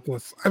 how Brent. about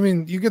this? I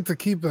mean, you get to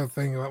keep that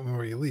thing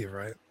where you leave,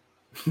 right?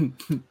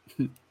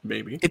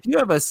 Maybe. If you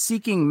have a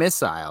seeking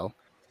missile,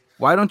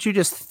 why don't you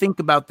just think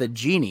about the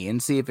genie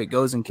and see if it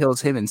goes and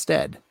kills him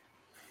instead?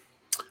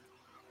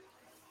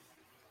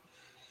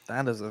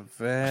 That is a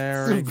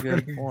very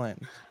good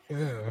point.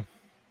 Yeah.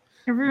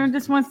 Everyone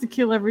just wants to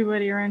kill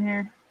everybody around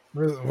here.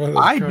 What is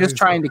I'm Cody just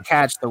trying to saying?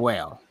 catch the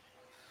whale.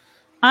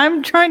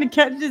 I'm trying to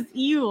catch this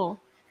eel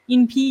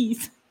in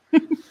peace.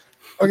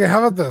 Okay,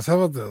 how about this?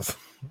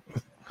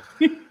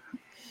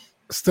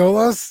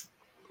 Stolas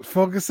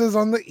focuses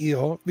on the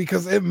eel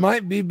because it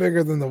might be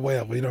bigger than the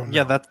whale. We don't know.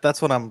 Yeah,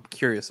 that's what I'm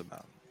curious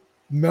about.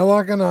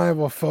 Melloc and I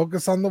will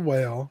focus on the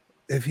whale.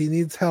 If he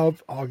needs help,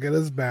 I'll get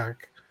his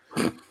back.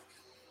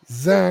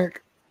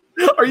 Zach,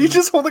 Are you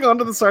just holding on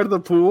to the side of the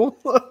pool?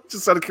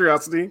 Just out of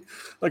curiosity.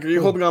 Like, are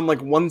you holding on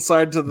like one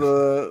side to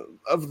the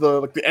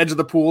edge of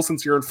the pool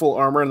since you're in full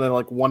armor, and then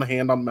like one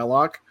hand on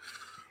Melloc?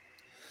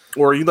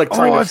 Or are you like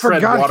trying to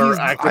tread water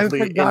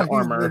actively in he's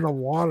armor? in the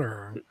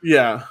water.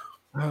 Yeah.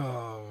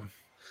 Oh,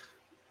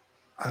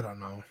 I don't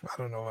know. I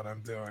don't know what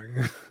I'm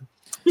doing.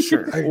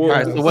 Sure. I- All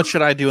right. Yeah. So what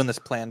should I do in this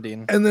plan,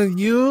 Dean? And then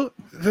you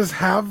just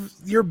have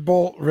your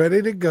bolt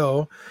ready to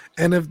go.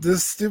 And if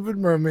this stupid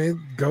mermaid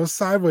goes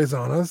sideways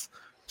on us,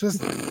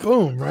 just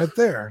boom, right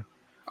there.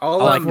 I'll,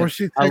 like Before it.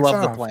 she I takes love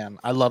off. the plan.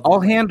 I love. The I'll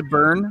plan. hand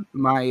burn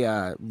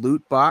my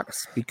loot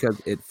box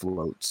because it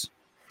floats.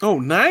 Oh,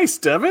 nice,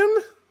 Devin.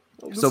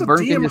 This So is a Burn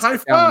can DM just high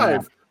sit down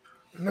five.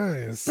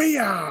 Nice.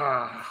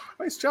 Booyah!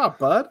 Nice job,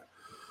 bud.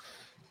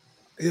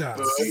 Yeah.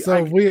 I-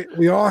 So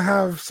we all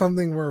have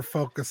something we're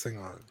focusing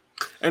on.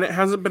 And it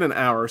hasn't been an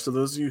hour, so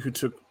those of you who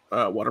took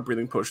water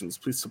breathing potions,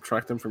 please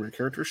subtract them from your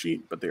character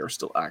sheet, but they are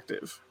still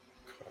active.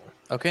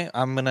 Okay,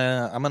 I'm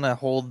gonna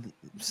hold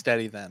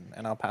steady then,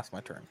 and I'll pass my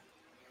turn.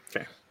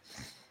 Okay.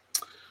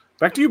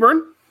 Back to you,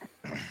 Burn.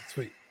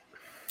 Sweet.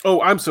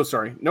 Oh, I'm so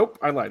sorry. Nope,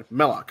 I lied.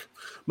 Melloc.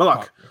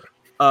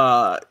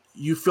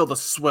 You feel the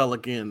swell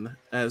again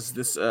as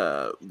this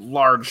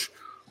large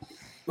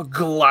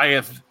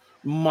Goliath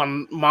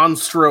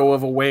monstro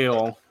of a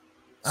whale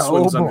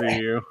swims boy. under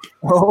you.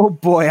 Oh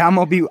boy, I'm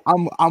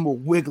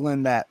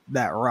wiggling that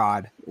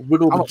rod.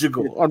 Wiggle the Oh,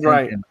 jiggle. it's All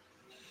right. thinking.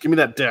 Give me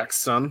that dex,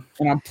 son.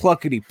 And I'm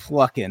pluckety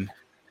plucking.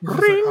 He's just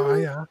like, oh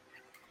yeah.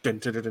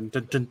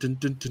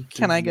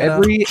 Can I get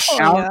Every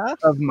Oh,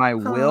 ounce of my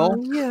will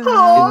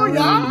Oh, is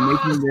yeah.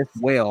 making this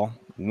whale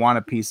want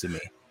a piece of me.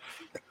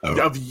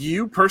 Of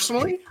you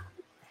personally?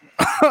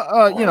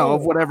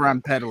 Of whatever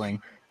I'm peddling.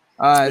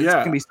 It's Yeah.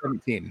 gonna be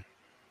 17.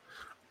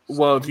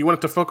 Well, do you want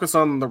it to focus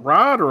on the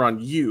rod or on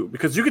you?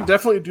 Because you could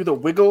definitely do the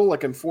wiggle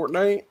like in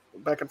Fortnite,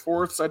 back and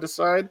forth, side to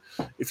side,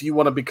 if you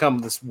want to become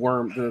this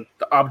worm, the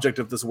object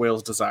of this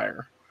whale's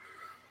desire.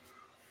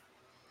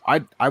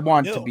 I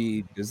want to Ew.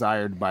 be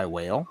desired by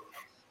whale.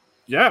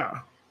 Yeah.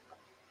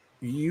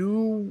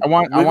 You I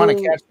want to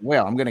wiggle- catch the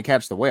whale. I'm gonna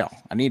catch the whale.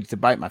 I need to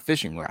bite my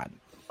fishing rod.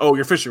 Oh,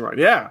 your fishing rod,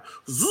 yeah.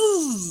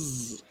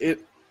 Zzz,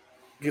 it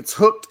gets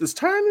hooked, this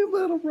tiny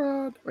little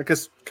rod, I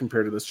guess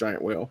compared to this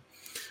giant whale.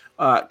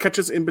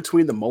 Catches in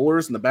between the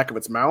molars in the back of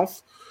its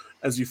mouth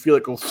as you feel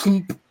it go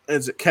thump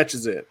as it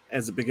catches it,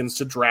 as it begins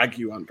to drag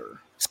you under.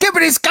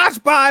 Skippity scotch,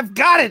 I've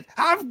got it.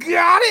 I've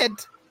got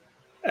it.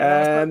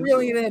 And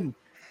Reeling it in.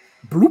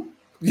 bloop,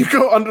 You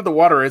go under the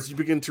water as you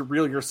begin to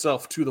reel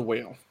yourself to the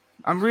whale.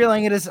 I'm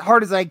reeling it as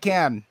hard as I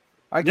can.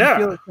 I can Yeah.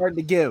 feel it's hard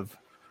to give.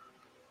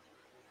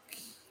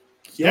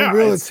 Yeah, Don't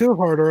reel it too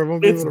hard, or I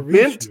won't be it's able to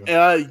reach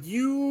bent.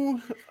 you.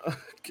 You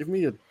give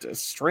me a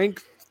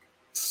strength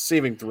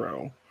saving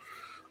throw.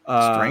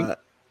 Strength?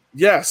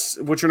 Yes,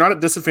 which you're not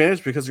at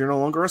disadvantage because you're no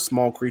longer a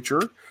small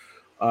creature.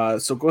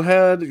 So go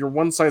ahead. You're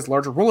one size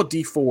larger. Roll a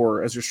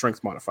d4 as your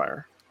strength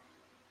modifier.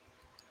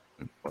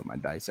 Put my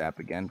dice app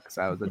again because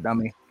I was a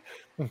dummy.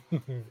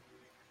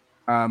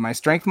 My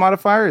strength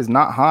modifier is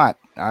not hot.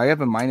 I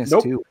have a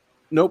 -2.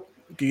 Nope.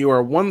 You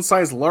are one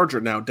size larger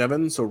now,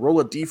 Devin. So roll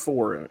a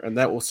d4, and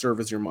that will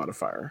serve as your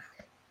modifier.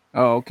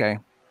 Oh, okay.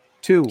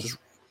 2.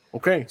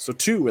 Okay, so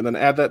 2, and then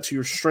add that to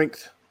your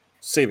strength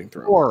saving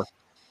throw. 4.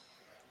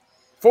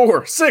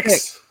 4,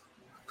 6.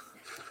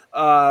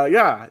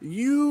 Yeah,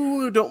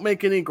 you don't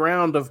make any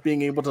ground of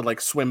being able to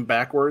like swim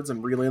backwards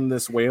and reel in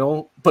this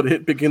whale, but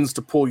it begins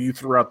to pull you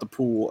throughout the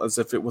pool as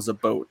if it was a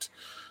boat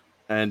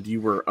and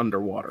you were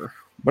underwater.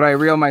 But I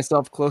reel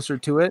myself closer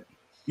to it.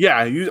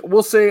 Yeah,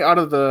 we'll say out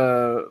of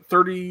the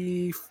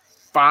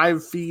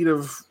 35 feet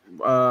of,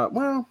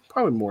 well,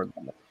 probably more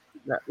than that.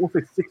 Yeah, we'll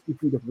say 60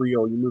 feet of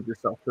reel, you move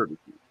yourself 30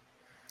 feet.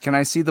 Can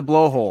I see the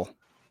blowhole?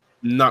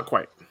 Not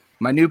quite.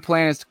 My new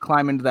plan is to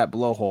climb into that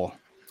blowhole.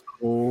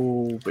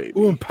 Oh, baby.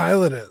 Ooh, and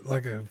pilot it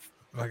like a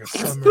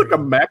submarine. Like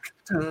a mech.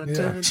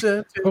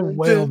 Yeah. A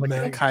whale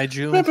mech.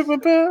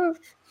 Kaiju.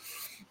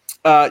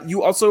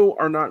 You also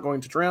are not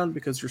going to drown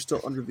because you're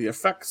still under the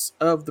effects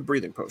of the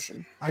breathing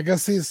potion. I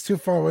guess he's too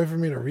far away for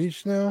me to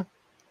reach now.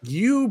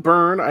 You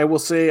burn. I will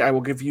say I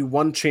will give you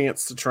one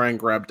chance to try and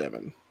grab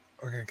Devin.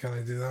 Okay, can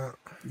I do that?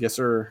 Yes,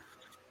 sir.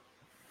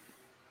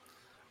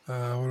 What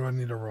do I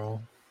need to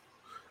roll?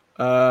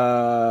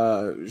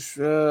 Let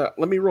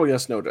me roll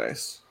yes, no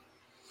dice.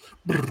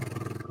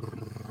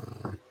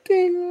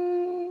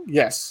 Ding.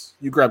 Yes,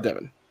 you grab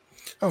Devin.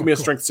 Oh, Give me a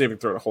cool. strength saving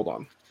throw to hold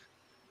on.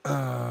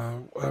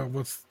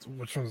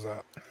 Which one's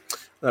that?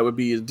 That would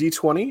be a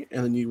d20,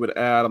 and then you would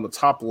add on the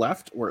top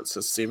left where it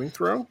says saving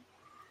throw,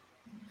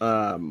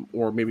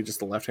 or maybe just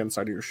the left-hand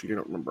side of your sheet. I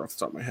don't remember off the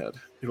top of my head.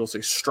 It'll say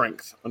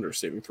strength under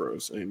saving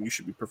throws, and you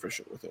should be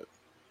proficient with it.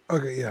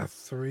 Okay, yeah,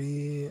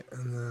 3,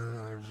 and then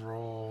I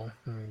roll.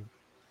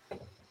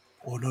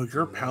 Oh no,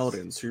 you're a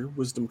paladin, so you're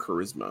wisdom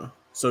charisma.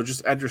 So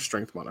just add your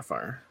strength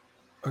modifier.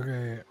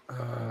 Okay,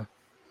 I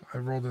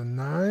rolled a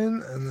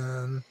 9, and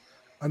then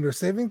under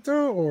saving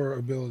throw or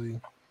ability?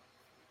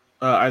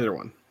 Either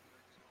one.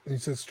 You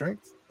said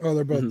strength? Oh,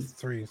 they're both Mhm.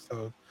 3,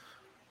 so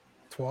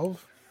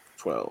 12.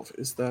 12.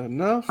 Is that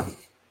enough?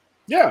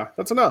 Yeah,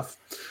 that's enough.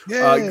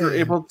 Yeah, You're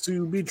able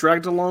to be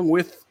dragged along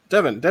with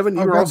Devin. Devin,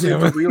 you Oh, are also able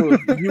goddamn to reel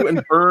you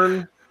and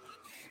Burn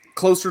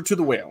closer to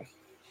the whale.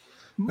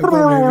 I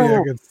thought maybe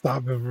I could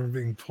stop him from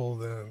being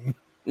pulled in.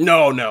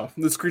 No.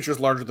 This creature is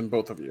larger than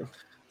both of you.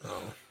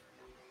 Oh.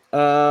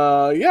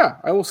 Yeah,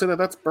 I will say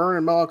that's Burn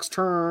and Melok's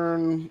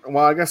turn.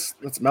 Well, I guess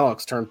that's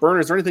Melok's turn. Burn,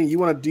 is there anything you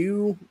want to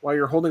do while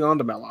you're holding on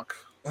to Melok?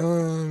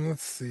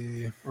 Let's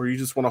see. Or you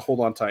just want to hold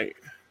on tight?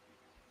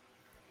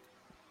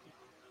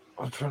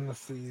 I'm trying to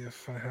see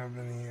if I have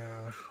any.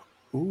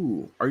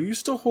 Ooh, are you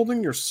still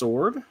holding your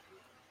sword?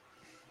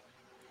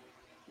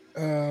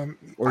 Or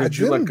I did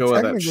you let didn't go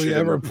of that technically shit in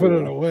ever the put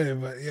it pool? away,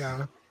 but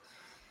yeah.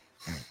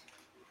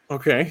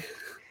 Okay,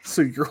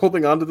 so you're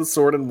holding on to the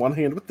sword in one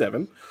hand with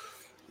Devin.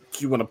 Do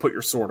you want to put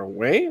your sword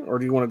away, or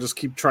do you want to just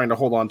keep trying to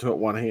hold on to it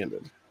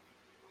one-handed?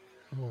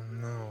 Oh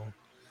no!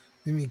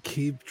 You mean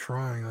keep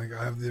trying? Like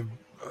I have the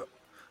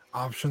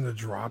option to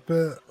drop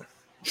it?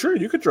 Sure,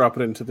 you could drop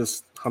it into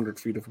this 100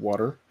 feet of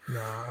water.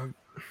 Nah,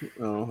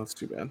 Oh, that's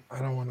too bad. I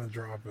don't want to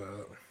drop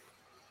it.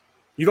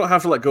 You don't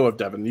have to let go of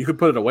Devin. You could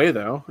put it away,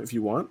 though, if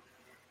you want.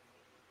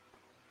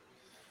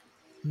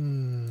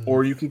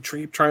 Or you can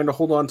keep trying to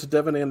hold on to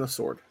Devin and the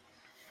sword.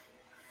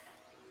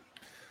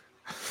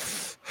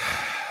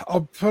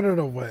 I'll put it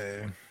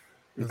away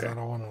because Okay. I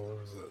don't want to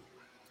lose it.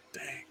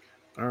 Dang.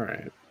 All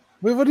right.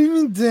 Wait, what do you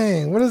mean,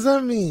 dang? What does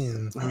that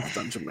mean? That's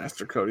Dungeon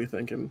Master Cody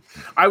thinking.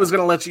 I was going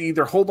to let you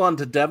either hold on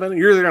to Devin,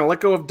 you're either going to let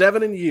go of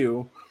Devin and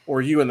you,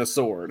 or you and the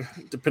sword,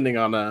 depending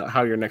on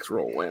how your next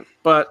roll went.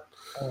 But,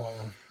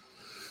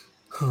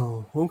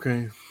 oh,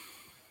 okay.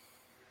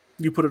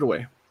 You put it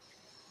away.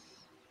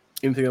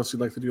 Anything else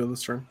you'd like to do on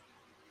this turn?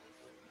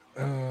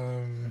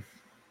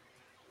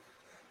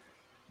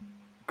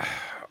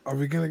 Are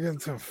we gonna get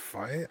into a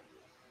fight,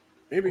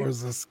 Maybe. or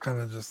is this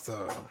kind of just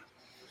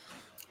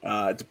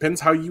It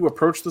depends how you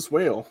approach this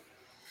whale.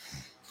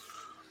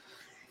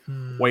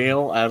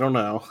 Whale, I don't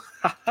know.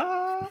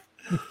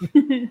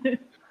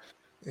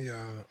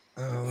 Yeah.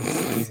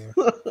 Let's see.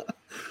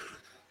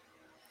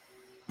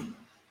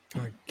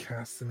 Can I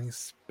cast any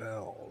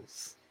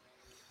spells?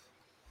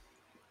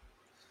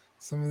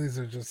 Some of these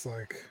are just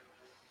like.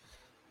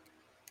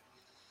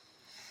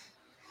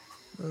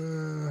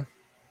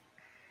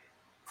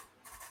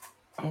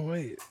 Oh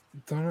wait,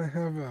 don't I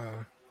have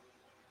a?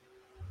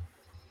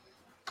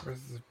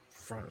 Where's the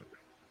front?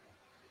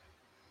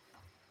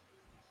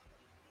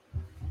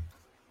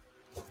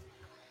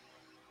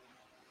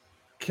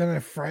 Can I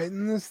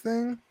frighten this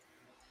thing?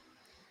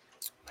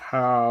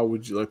 How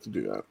would you like to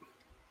do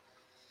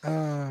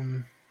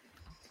that?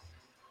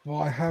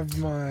 Well, I have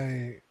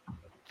my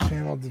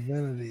channel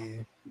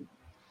divinity.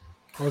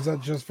 Or is that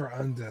just for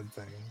undead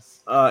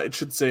things? It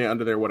should say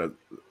under there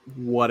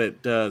what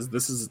it does.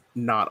 This is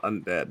not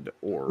undead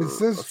or It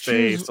says a fae,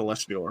 choose-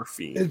 celestial, or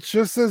fiend. It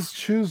just says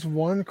choose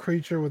one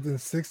creature within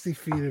 60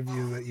 feet of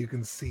you that you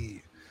can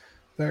see.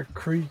 That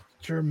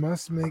creature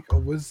must make a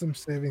wisdom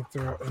saving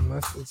throw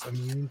unless it's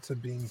immune to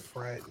being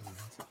frightened.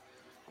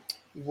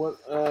 What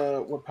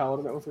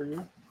paladin oath are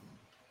you?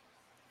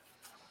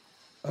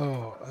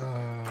 Oh,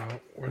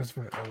 where's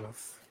my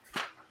oath?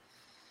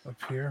 Up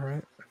here,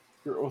 right?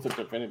 You're oath of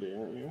divinity,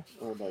 aren't you?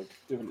 Or like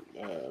oath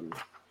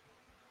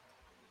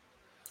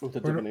of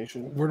Where do-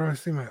 divination. Where do I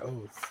see my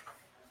oath?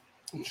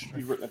 It should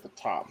be written at the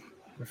top.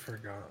 I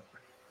forgot.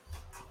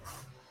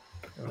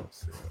 I don't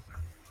see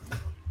it.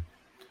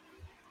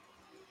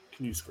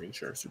 Can you screen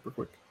share super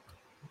quick?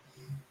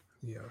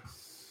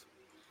 Yes.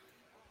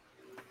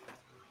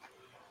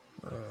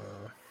 How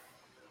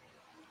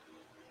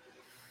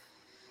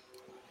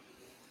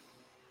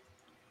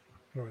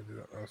do I do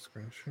that? Oh,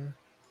 screen share.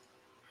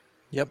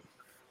 Yep.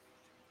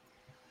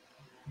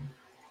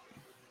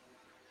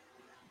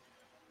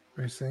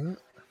 Are you seeing it?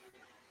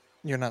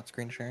 You're not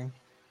screen sharing.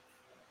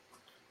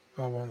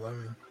 Oh, it won't let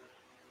me.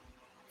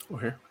 Oh,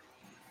 here.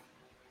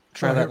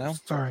 Try Oh, that here, now.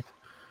 Sorry.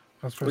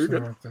 I was you're pressing the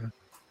good. wrong thing.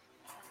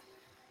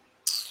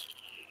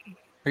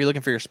 Are you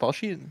looking for your spell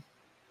sheet?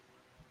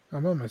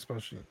 I'm on my spell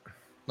sheet.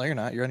 No, you're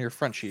not. You're on your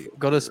front sheet.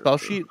 Go to spell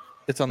sheet.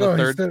 It's on the No, he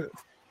third. said.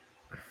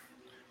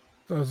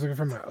 I was looking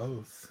for my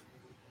oath.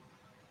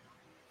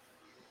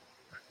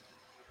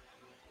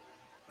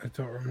 I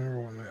don't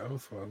remember what my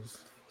oath was.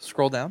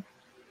 Scroll down.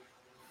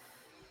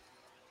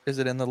 Is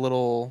it in the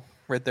little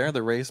right there,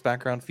 the raised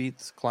background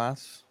feats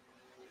class?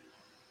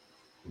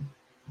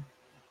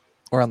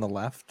 Or on the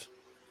left?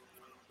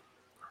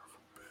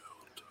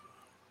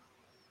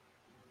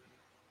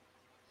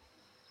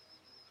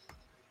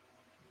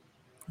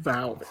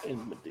 Vow of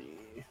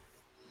enmity.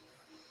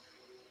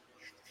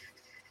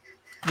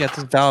 Yeah, it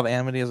says vow of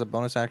amity as a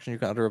bonus action. You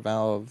can utter a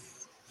vow of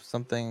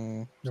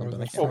something. No,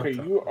 something I that's can't Okay,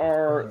 not you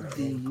are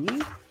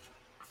the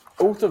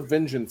Oath of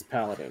Vengeance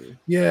Paladin.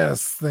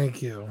 Yes,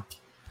 thank you.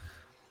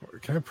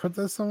 Can I put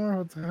that somewhere?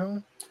 What the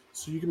hell?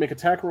 So you can make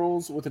attack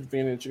rolls with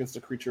advantage against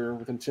a creature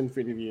within 10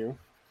 feet of you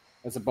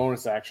as a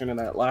bonus action, and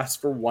that lasts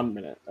for 1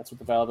 minute. That's what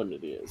the Vow of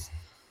Enmity is.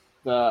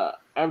 The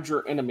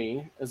Abjure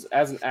Enemy, as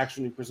an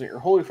action, you present your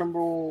Holy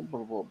Symbol, blah,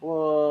 blah,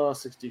 blah,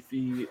 60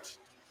 feet.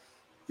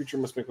 Creature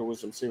must make a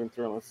Wisdom saving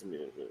throw unless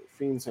it's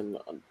fiends and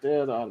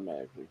undead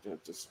automatically.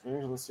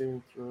 Disadvantage on the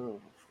saving throw.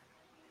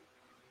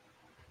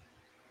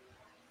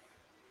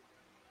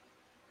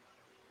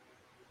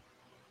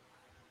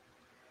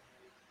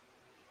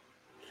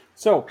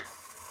 So,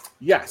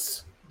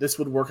 yes, this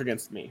would work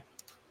against me.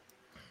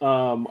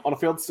 On a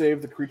failed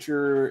save, the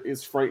creature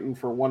is frightened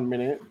for 1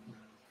 minute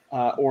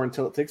or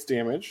until it takes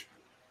damage.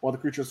 While the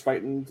creature is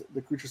frightened,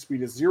 the creature's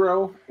speed is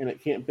 0 and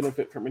it can't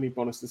benefit from any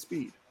bonus to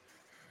speed.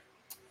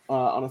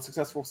 On a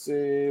successful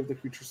save, the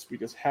creature's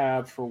speed is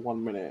halved for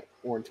 1 minute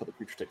or until the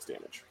creature takes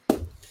damage.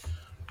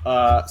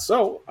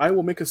 So I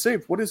will make a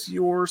save. What is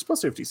your spell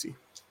save DC?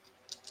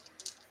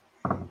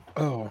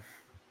 Oh.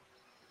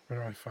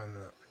 Where do I find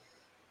that?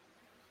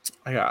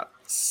 I got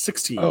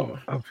 16. Oh,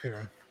 up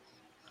here.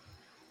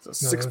 So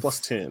 6 plus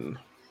 10.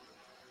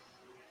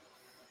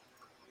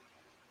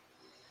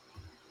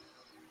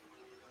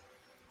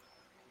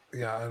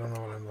 Yeah, I don't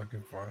know what I'm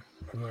looking for.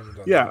 I've never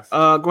done Yeah, this.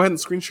 go ahead and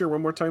screen share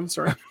one more time.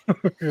 Sorry.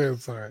 Okay,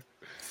 it's all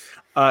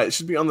right. It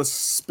should be on the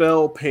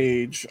spell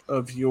page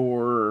of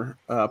your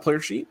player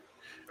sheet,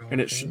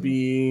 and it should Okay.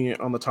 be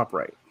on the top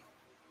right.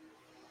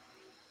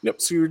 Yep,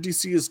 so your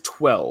DC is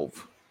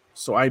 12.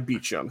 So I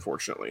beat you,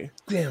 unfortunately.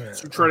 Damn it.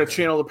 So you try to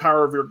channel the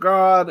power of your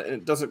god, and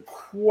it doesn't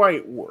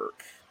quite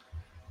work.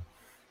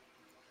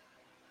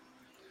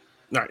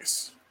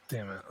 Nice.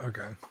 Damn it.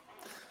 Okay.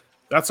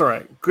 That's all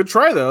right. Good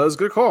try, though. That was a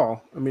good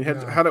call. I mean,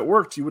 Yeah. had it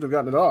worked, you would have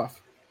gotten it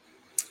off.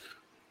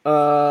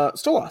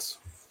 Stolas.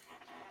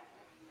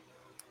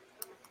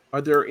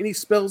 Are there any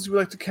spells you would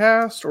like to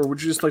cast, or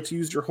would you just like to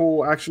use your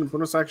whole action and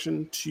bonus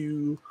action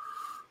to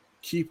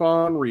keep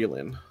on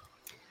reeling?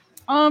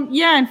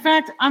 Yeah, in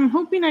fact, I'm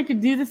hoping I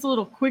could do this a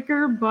little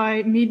quicker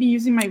by maybe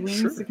using my wings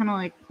Sure. to kind of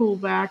like pull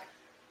back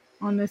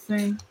on this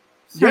thing.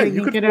 Yeah, Try to you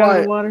yank could it out fly of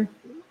it. the water.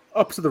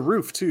 Up to the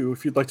roof, too,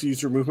 if you'd like to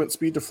use your movement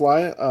speed to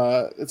fly it.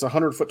 It's a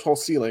 100-foot tall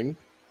ceiling.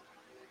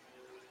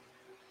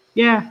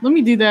 Yeah, let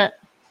me do that.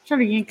 Try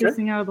to yank Okay. this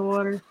thing out of the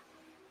water.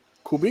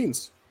 Cool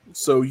beans.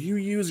 So you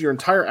use your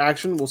entire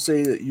action. We'll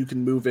say that you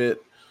can move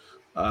it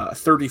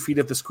 30 feet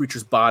of this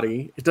creature's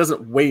body. It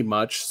doesn't weigh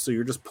much, so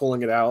you're just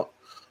pulling it out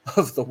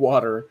of the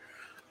water.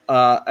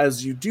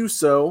 As you do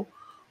so,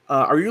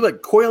 are you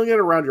like coiling it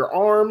around your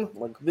arm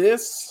like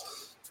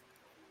this?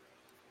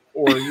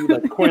 Or are you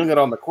like coiling it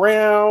on the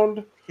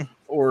ground?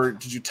 Or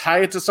did you tie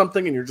it to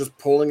something and you're just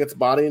pulling its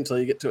body until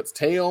you get to its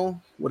tail?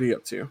 What are you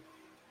up to?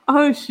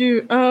 Oh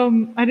shoot.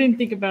 I didn't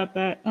think about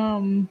that.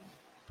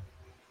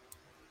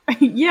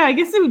 Yeah, I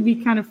guess it would be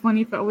kind of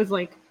funny if I was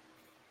like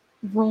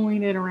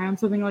rolling it around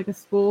something like a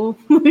spool.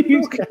 Like,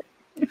 Okay.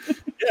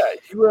 Yeah,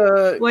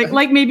 you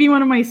like maybe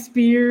one of my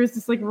spears,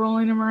 just like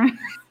rolling them around.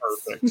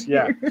 perfect.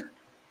 Yeah.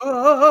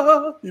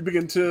 You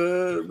begin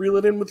to reel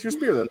it in with your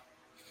spear then.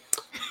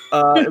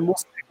 And we'll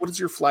see, what is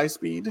your fly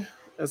speed?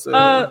 As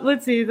a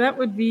Let's see, that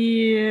would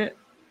be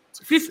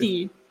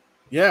 50.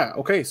 Yeah,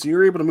 okay. So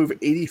you're able to move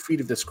 80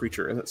 feet of this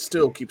creature, and it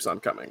still keeps on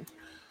coming.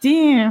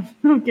 Damn.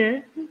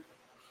 Okay.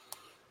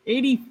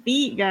 80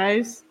 feet,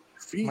 guys.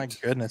 Feet. My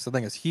goodness, that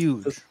thing is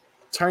huge.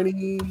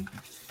 Tiny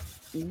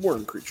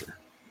worm creature.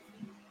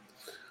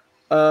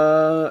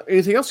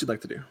 Anything else you'd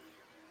like to do?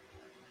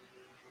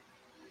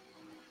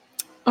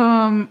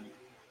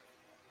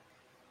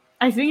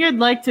 I think I'd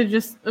like to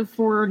just,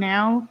 for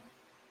now,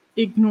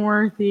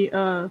 ignore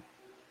the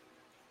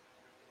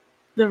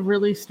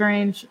really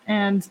strange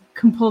and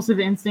compulsive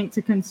instinct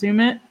to consume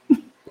it,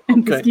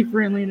 and just keep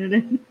reeling it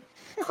in.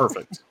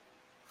 Perfect.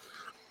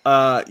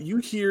 You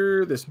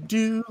hear this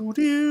do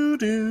do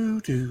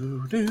do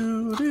do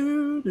do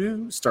do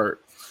do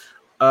start.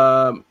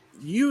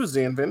 You,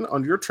 Zanvin,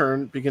 on your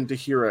turn, begin to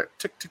hear a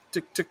tick tick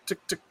tick tick tick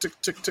tick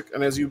tick tick tick,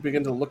 and as you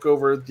begin to look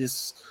over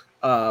this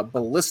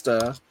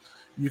ballista,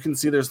 you can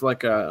see there's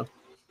like a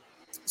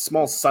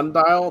small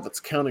sundial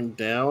that's counting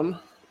down,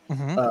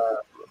 and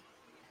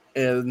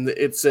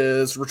it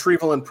says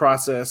retrieval in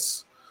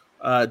process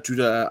due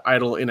to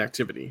idle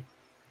inactivity.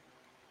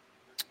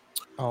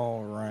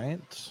 All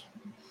right.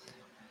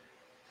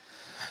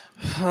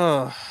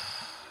 That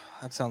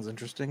sounds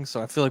interesting.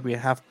 So I feel like we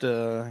have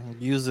to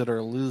use it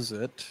or lose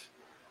it.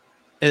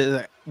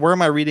 Where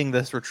am I reading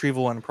this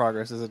retrieval in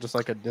progress? Is it just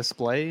like a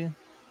display?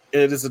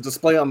 It is a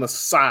display on the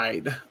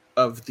side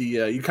of the.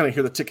 You kind of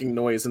hear the ticking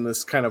noise, and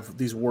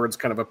these words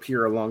kind of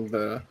appear along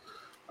the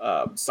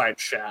side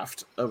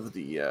shaft of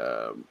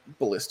the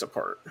ballista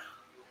part.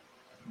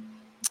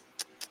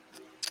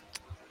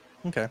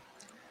 Okay.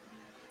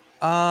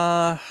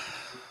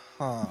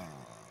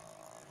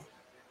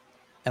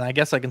 And I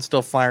guess I can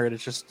still fire it.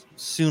 It's just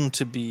soon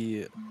to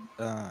be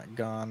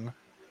gone.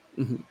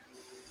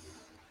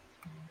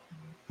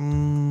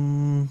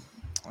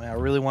 I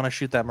really want to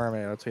shoot that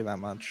mermaid. I'll tell you that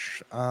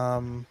much.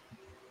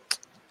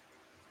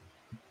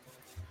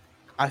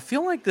 I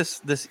feel like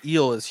this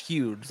eel is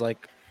huge.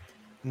 Like,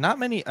 not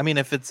many. I mean,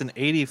 if it's an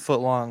 80-foot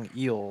long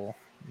eel,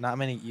 not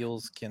many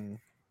eels can.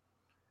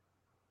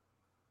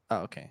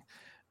 Oh, okay.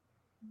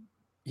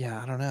 Yeah,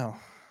 I don't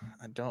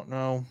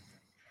know.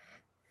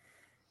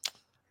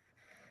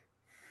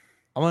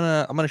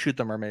 I'm gonna shoot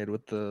the mermaid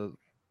with the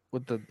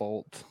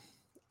bolt.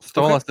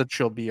 Stola said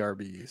she'll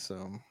BRB,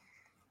 so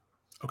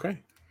Okay.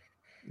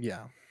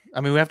 yeah.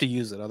 I mean, we have to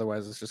use it,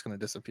 otherwise it's just gonna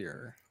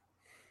disappear.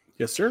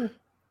 Yes, sir.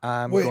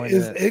 Wait,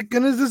 is it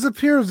gonna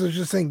disappear? Or is it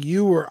just saying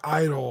you were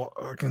idle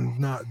and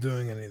not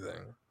doing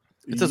anything?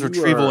 It says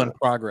retrieval in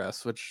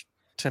progress, which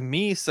to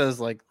me says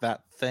like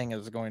that thing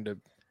is going to.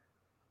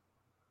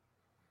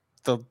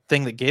 The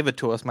thing that gave it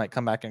to us might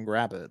come back and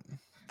grab it.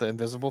 The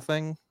invisible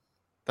thing.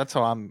 That's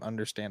how I'm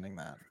understanding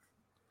that.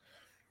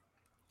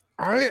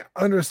 I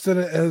understood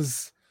it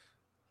as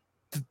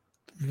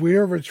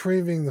we're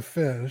retrieving the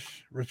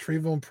fish,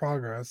 retrieval in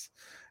progress,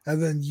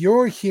 and then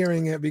you're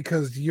hearing it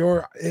because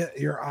you're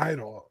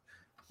idle,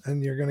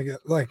 and you're gonna get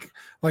like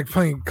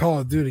playing Call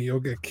of Duty. You'll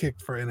get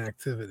kicked for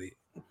inactivity.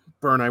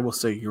 Burn, I will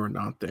say you're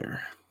not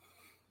there.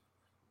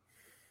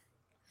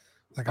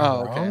 Like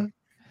I'm wrong? Okay.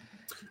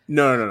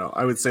 No.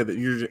 I would say that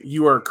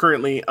you are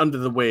currently under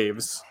the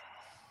waves.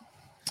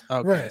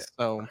 Okay, right.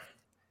 So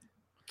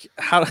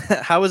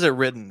how is it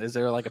written? Is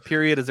there like a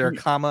period? Is there a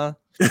comma?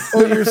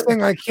 Oh, you're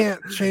saying I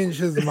can't change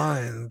his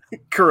mind?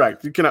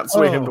 Correct. You cannot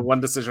sway him to one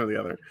decision or the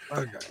other.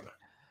 Okay.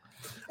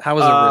 How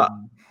is it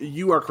written?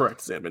 You are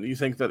correct, Zanvin. You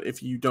think that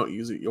if you don't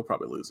use it, you'll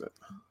probably lose it.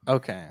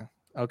 Okay.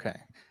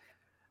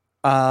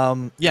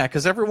 Yeah,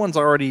 because everyone's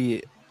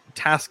already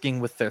tasking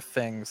with their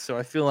things, so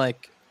I feel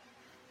like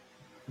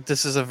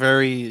this is a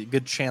very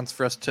good chance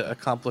for us to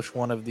accomplish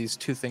one of these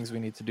two things we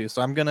need to do.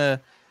 So I'm gonna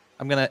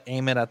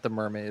aim it at the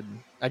mermaid.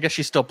 I guess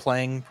she's still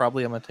playing.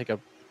 Probably I'm gonna take a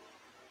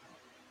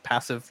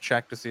passive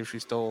check to see if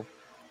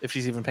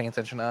she's even paying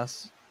attention to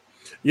us.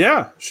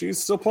 Yeah,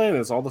 she's still playing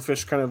as all the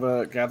fish kind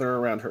of gather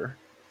around her.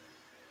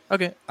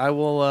 Okay, I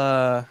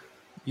will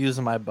use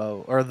my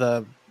bow or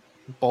the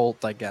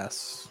bolt, I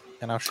guess,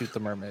 and I'll shoot the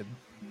mermaid.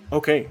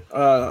 Okay,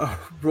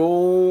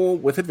 roll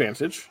with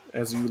advantage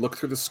as you look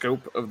through the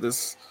scope of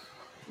this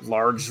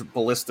large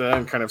ballista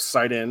and kind of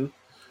sight in.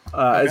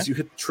 As you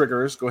hit the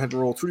triggers, go ahead and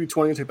roll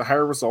 2d20 and take the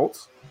higher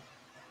result.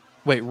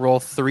 Wait, roll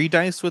 3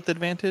 dice with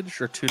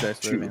advantage or 2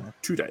 dice with advantage?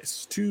 2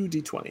 dice,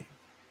 2d20.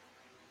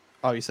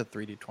 Oh, you said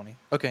 3d20.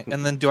 Okay,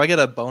 and then do I get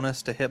a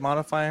bonus to hit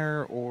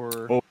modifier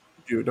or? Oh,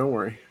 dude, don't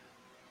worry.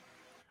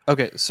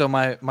 Okay, so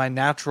my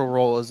natural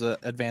roll is an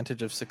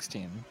advantage of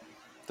 16.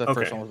 The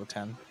first one was a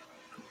 10.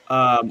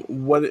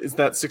 What is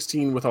that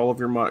 16 with all of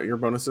your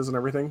bonuses and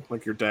everything,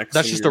 like your dex?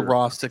 That's just a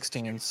raw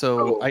 16.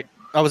 So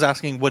I was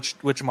asking which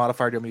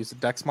modifier do you want me to use? The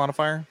dex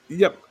modifier?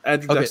 Yep,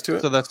 add your dex to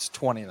it. So that's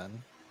 20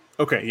 then.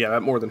 Okay, yeah,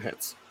 that more than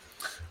hits.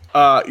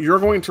 You're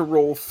going to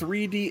roll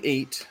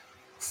 3d8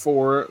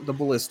 for the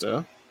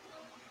ballista,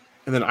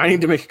 and then I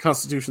need to make a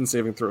Constitution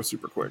saving throw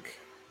super quick.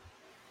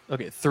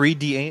 Okay,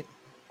 3d8.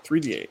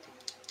 3d8.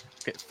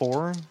 Okay,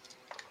 4,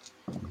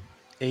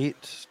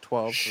 8,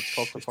 12. So it's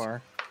 12 so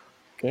far.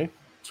 Okay,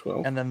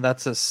 12. And then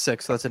that's a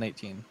 6. So that's an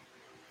 18.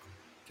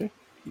 Okay,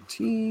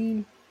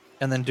 18.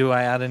 And then do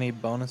I add any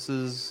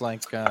bonuses?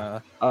 Like,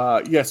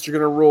 yes, you're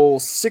going to roll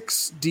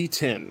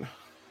 6d10.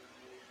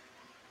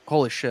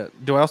 holy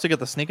shit. Do I also get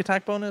the sneak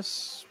attack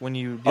bonus when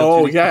you deal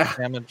Oh, 2d6 yeah.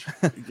 damage?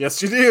 Yes,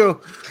 you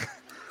do.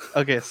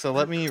 Okay, so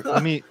let me.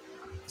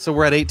 So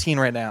we're at 18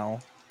 right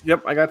now.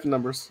 Yep, I got the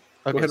numbers.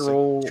 Okay, Go ahead and so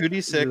roll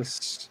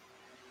 2d6.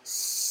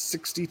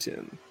 60-10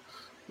 when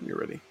you're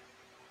ready.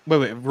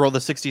 Wait. Roll the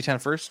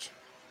 60-10 first.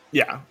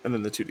 Yeah, and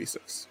then the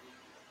 2d6.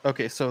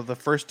 Okay, so the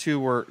first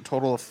two were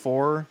total of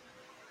 4.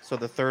 So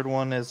the third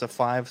one is a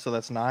 5, so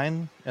that's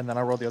 9. And then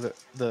I roll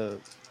the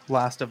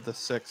last of the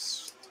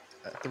 6.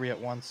 3 at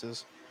once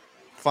is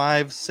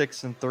 5,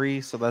 6, and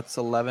 3. So that's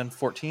 11,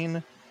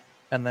 14.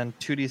 And then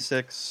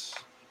 2d6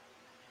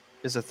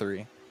 is a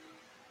 3.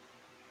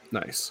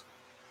 Nice.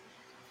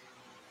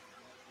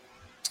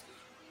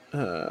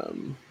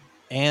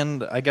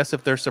 And I guess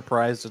if they're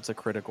surprised, it's a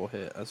critical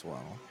hit as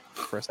well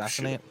for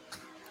assassinate.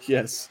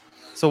 Yes.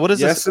 So what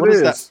is Yes, this? What it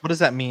is that? is. What does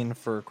that mean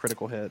for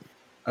critical hit?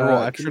 I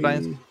roll extra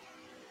dice.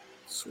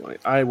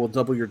 I will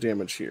double your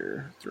damage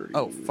here. 30.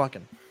 Oh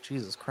fucking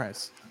Jesus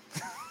Christ!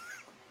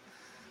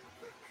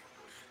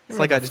 It's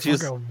like I just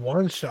use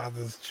one shot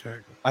this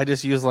chick. I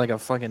just use like a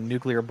fucking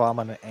nuclear bomb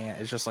on an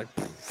ant. It's just like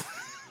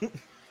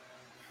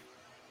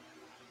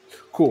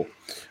Cool.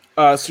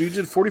 So you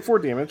did 44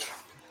 damage.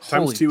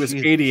 Times Holy 2 is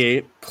Jesus.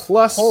 88.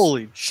 Plus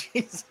holy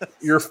Jesus!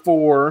 your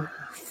 4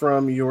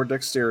 from your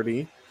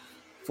dexterity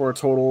for a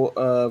total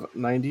of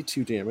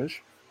 92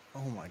 damage.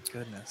 Oh my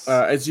goodness!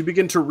 As you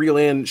begin to reel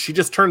in, she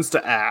just turns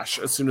to ash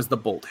as soon as the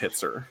bolt hits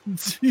her.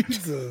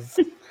 Jesus.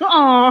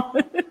 Aw.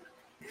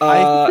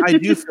 I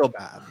do feel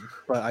bad,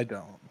 but I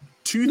don't.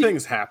 2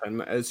 things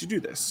happen as you do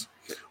this.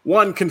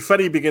 One,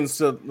 confetti begins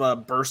to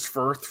burst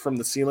forth from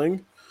the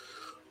ceiling.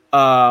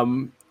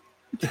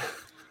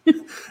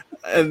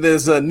 And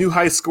there's a new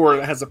high score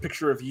that has a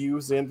picture of you,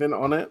 Zanvin,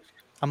 on it.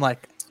 I'm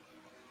like,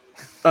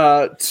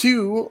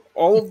 2,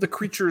 all of the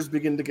creatures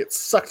begin to get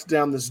sucked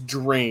down this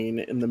drain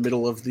in the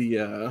middle of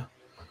the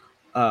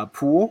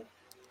pool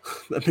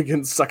that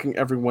begins sucking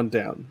everyone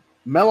down.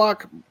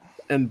 Melloc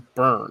and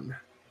Burn.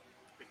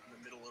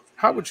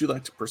 How would you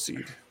like to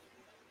proceed?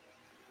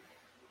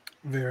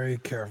 Very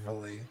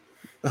carefully.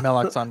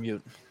 Meloc's on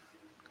mute.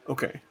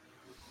 Okay.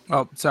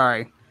 Oh,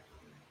 sorry.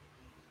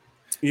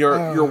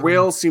 Your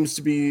whale seems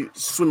to be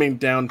swimming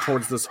down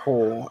towards this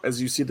hole as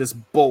you see this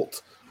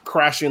bolt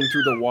crash in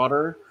through the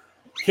water,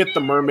 hit the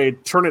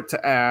mermaid, turn it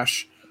to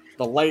ash.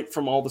 The light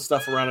from all the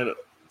stuff around it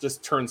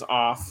just turns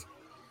off.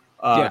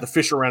 The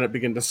fish around it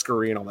begin to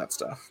scurry and all that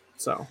stuff.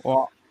 So,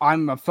 Well,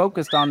 I'm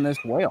focused on this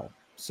whale,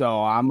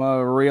 so I'm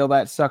gonna reel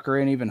that sucker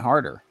in even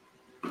harder.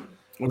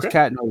 Those okay.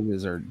 cat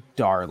noses are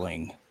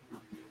darling.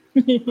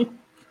 You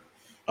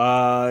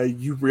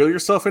reel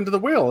yourself into the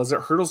whale as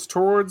it hurtles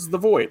towards the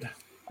void.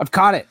 I've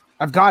caught it.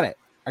 I've got it.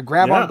 I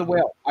grab Yeah. onto the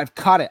whale. I've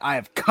caught it. I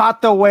have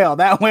caught the whale.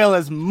 That whale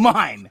is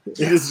mine. It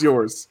is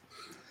yours.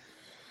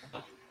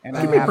 And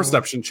Give me a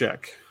perception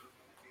check.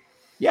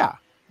 Yeah,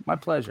 my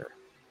pleasure.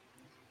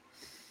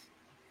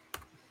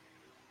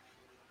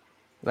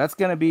 That's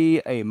going to be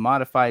a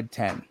modified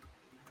 10.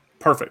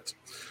 Perfect.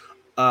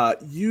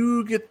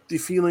 You get the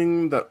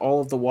feeling that all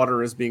of the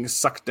water is being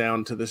sucked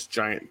down to this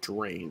giant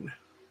drain.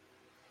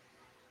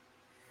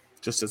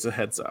 Just as a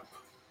heads up.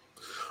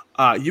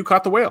 You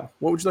caught the whale.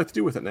 What would you like to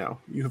do with it now?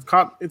 You have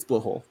caught its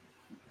blowhole.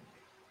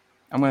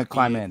 I'm going to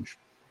climb in.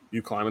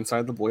 You climb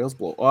inside the whale's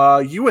blow.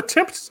 You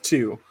attempt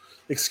to.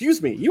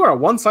 Excuse me. You are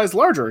one size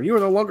larger. You are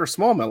no longer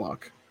small,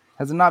 Melloc.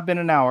 Has it not been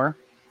an hour?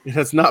 It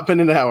has not been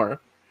an hour.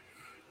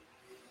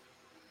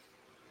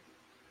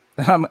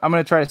 I'm going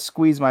to try to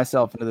squeeze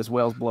myself into this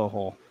whale's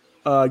blowhole.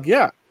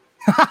 Yeah.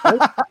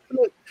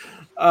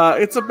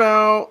 It's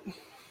about,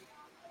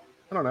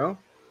 I don't know,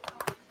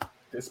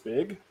 this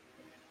big.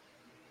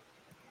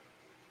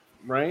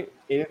 Right?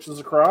 8 inches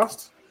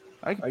across.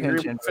 I can You're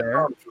pinch able in to fit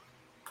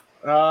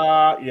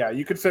fair. yeah,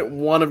 you could fit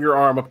one of your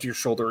arm up to your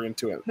shoulder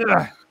into it. All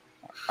right,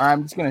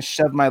 I'm just going to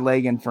shove my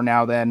leg in for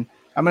now then.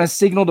 I'm going to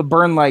signal to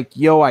Burn like,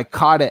 yo, I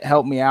caught it.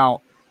 Help me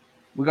out.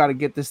 We got to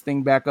get this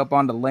thing back up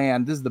onto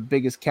land. This is the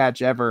biggest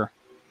catch ever.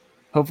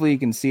 Hopefully you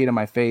can see it in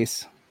my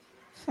face.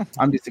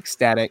 I'm just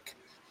ecstatic.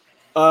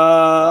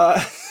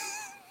 Okay.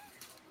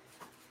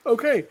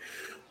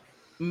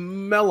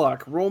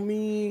 Melloc, roll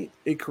me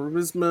a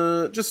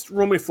charisma. Just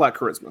roll me a flat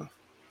charisma.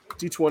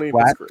 D20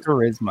 Flat plus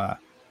charisma.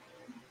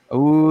 charisma.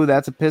 Ooh,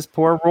 that's a piss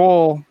poor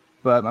roll,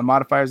 but my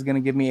modifier is going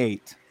to give me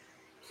 8.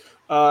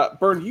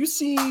 Burn, you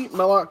see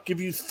Melloc give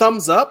you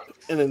thumbs up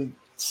and then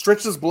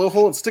stretch his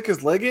blowhole and stick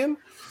his leg in,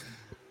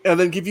 and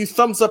then give you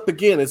thumbs up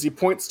again as he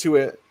points to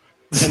it,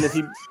 and then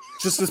he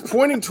just is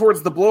pointing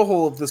towards the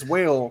blowhole of this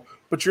whale,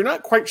 but you're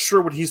not quite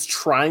sure what he's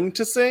trying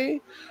to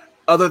say,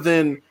 other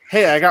than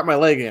Hey, I got my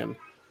leg in.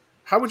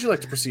 How would you like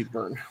to proceed,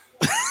 Burn?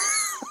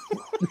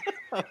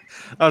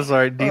 I'm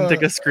sorry, Dean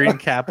took a screen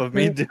cap of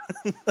me doing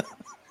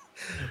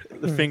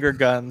the finger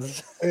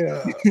guns.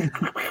 Yeah.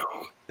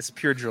 It's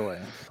pure joy.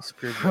 It's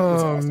pure joy.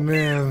 Oh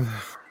man.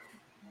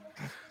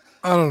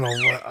 I don't know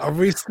what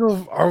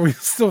are we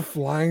still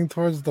flying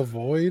towards the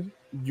void?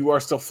 You are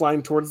still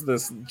flying towards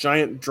this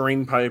giant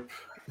drain pipe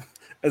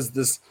as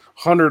this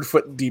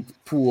 100-foot deep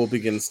pool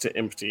begins to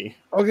empty.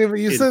 Okay, but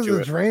you said Into the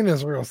it. drain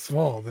is real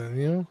small, didn't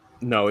you?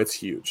 No, it's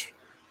huge.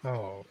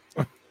 Oh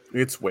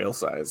It's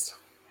whale-sized.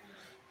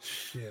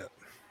 shit.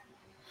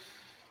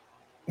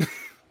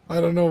 I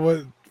don't know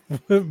what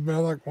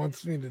Melek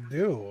wants me to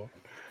do.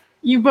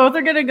 You both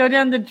are gonna go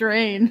down the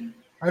drain.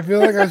 I feel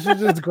like I should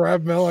just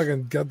grab Melek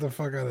and get the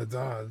fuck out of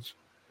Dodge.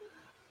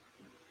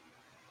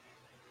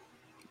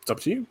 It's up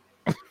to you.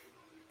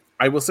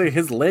 I will say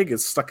his leg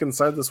is stuck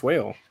inside this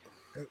whale.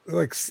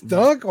 Like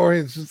stuck or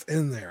it's just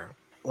in there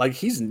Like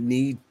he's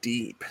knee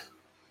deep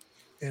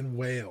in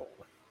whale.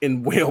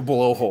 in whale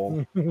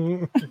blowhole.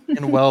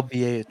 In well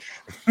BH.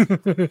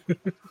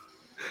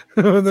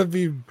 Would that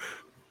be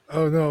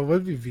oh no, it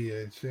would be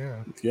VH,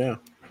 yeah. Yeah.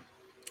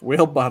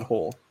 Whale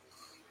butthole.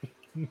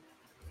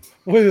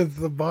 Wait, it's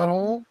the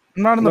butthole?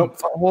 I'm not in Nope.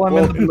 the hole. I'm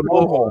Well, in the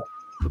blowhole.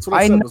 That's what I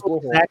I said. know Was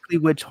blowhole. exactly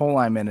which hole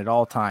I'm in at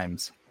all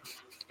times.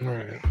 All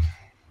right.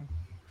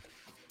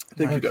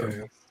 Thank you, Okay.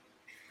 Devin.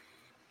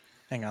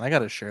 Hang on, I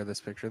gotta share this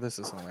picture. This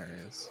is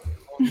hilarious.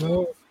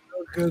 No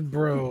good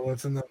bro.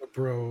 That's another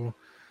bro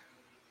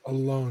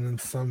alone in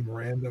some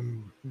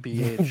random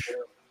BH.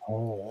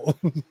 hole.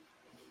 Wait,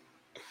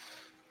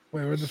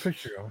 where'd the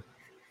picture go?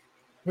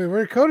 Wait,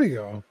 where'd Cody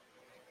go?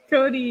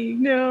 Cody,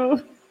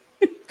 no.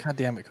 God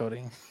damn it,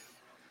 Cody.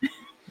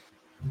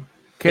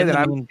 Okay, In then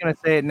the I'm mean- gonna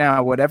say it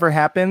now. Whatever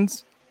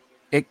happens,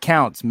 it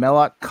counts.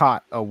 Melok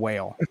caught a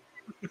whale.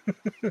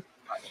 I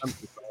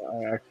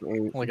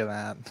actually Look at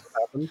that.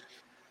 happened.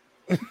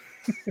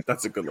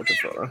 That's a good looking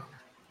photo.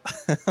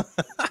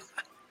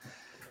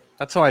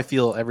 That's how I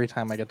feel every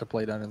time I get to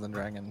play Dungeons and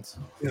Dragons.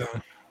 Yeah.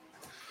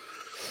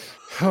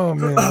 Oh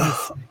man.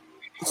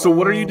 So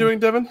what are you doing,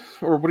 Devin?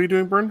 Or what are you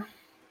doing, Burn?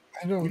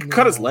 I don't You can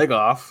cut his know. leg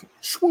off.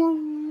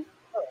 Shwoo.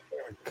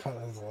 Cut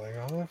his leg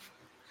off.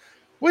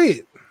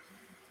 Wait.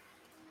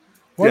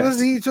 Why Yes.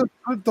 does he just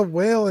put the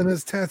whale in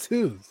his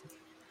tattoos?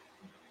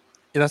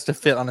 It has to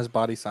fit on his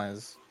body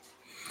size.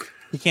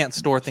 He can't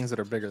store things that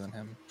are bigger than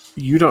him.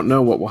 You don't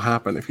know what will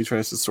happen if he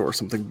tries to store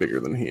something bigger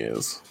than he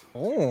is.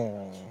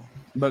 Oh.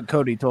 But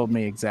Cody told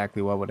me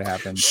exactly what would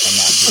happen.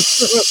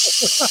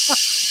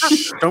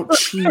 Don't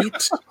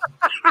cheat.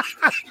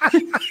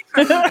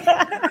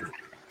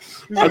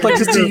 I'd like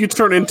to see you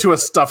turn into a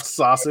stuffed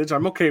sausage.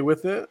 I'm okay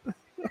with it.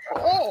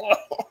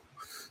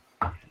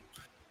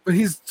 But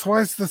he's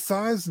twice the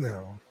size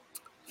now.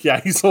 Yeah,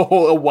 he's a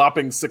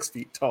whopping 6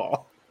 feet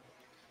tall.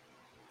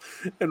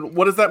 And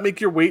what does that make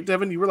your weight,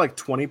 Devin? You were like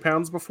 20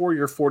 pounds before.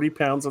 You're 40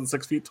 pounds and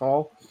 6 feet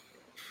tall.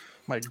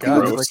 My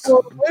God. Gross. It's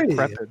like Wait.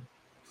 decrepit.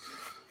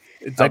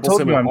 It I doubles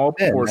told him you in I'm all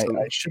thin. proportions.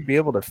 I should be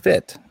able to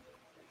fit.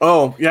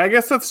 Oh, yeah, I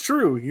guess that's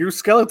true. You're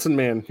skeleton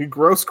man. You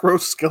gross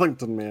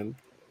skeleton man.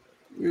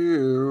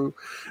 Ew.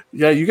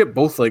 Yeah, you get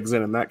both legs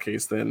in that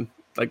case then.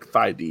 Like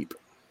thigh deep.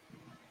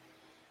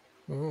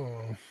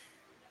 Oh.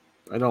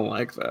 I don't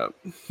like that.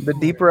 The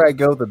deeper I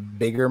go, the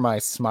bigger my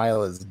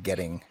smile is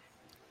getting.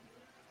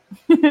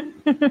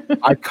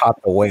 I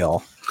caught the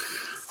whale.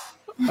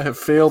 I have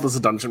failed as a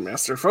dungeon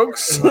master,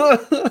 folks.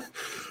 Burn,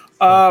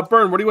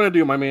 what do you want to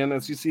do, my man,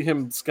 as you see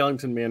him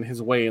skeleton man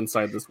his way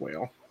inside this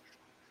whale?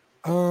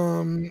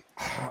 I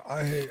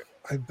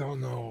don't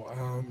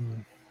know.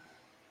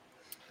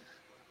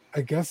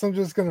 I guess I'm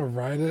just gonna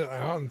ride it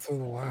out until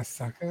the last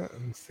second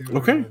and see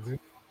what Okay. I'm gonna do.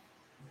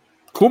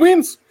 Cool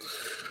beans.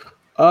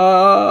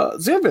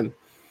 Zanvin.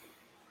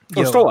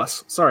 Oh, Yo.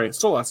 Stolas. Sorry,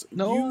 Stolas.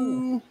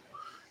 No.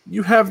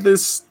 You have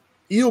this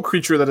eel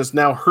creature that is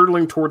now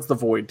hurtling towards the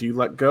void. Do you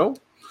let go?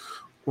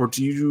 Or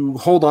do you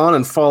hold on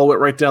and follow it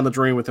right down the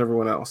drain with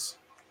everyone else?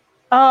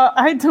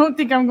 I don't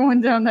think I'm going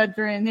down that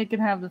drain. They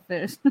can have the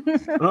fish.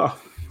 Oh.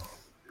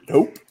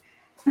 Nope.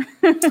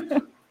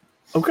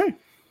 Okay.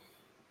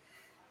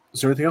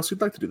 Is there anything else you'd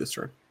like to do this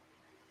turn?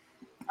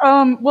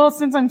 Well,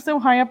 since I'm so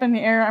high up in the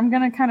air, I'm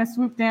gonna kind of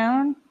swoop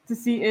down to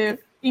see if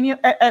any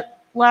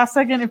at last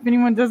second, if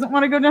anyone doesn't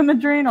want to go down the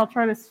drain, I'll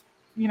try to,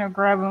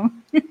 grab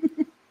them.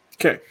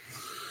 Okay.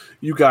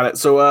 You got it.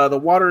 So the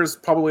water is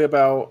probably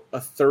about a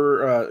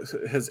third,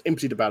 has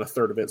emptied about a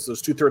third of it. So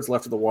there's 2/3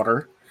 left of the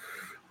water.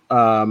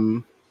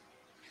 And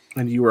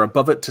you are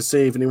above it to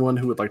save anyone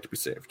who would like to be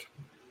saved.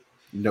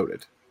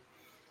 Noted.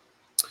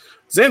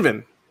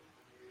 Zanvin,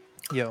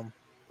 Yo.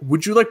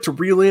 would you like to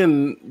reel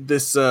in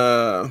this?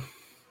 Ashy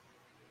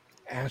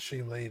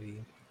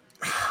lady.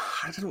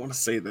 I didn't want to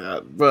say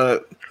that,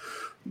 but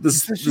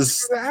this She's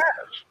this the ash.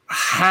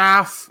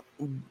 half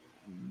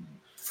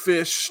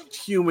fish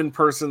human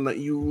person that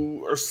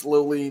you are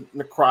slowly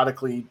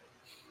necrotically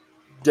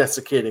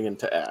desiccating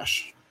into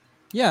ash.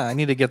 Yeah, I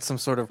need to get some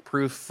sort of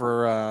proof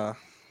for,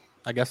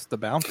 I guess, the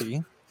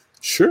bounty.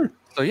 Sure.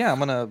 So yeah, I'm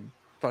gonna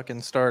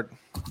fucking start.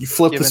 You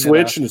flip the Giving it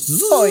switch a- and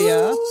it's Oh,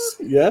 yeah.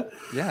 yeah.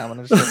 Yeah, I'm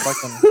gonna just start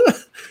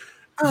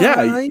fucking.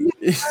 Yeah. You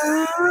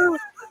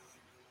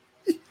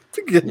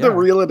get to Yeah.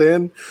 reel it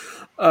in.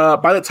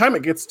 By the time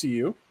it gets to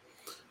you,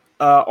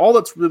 all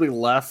that's really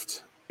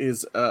left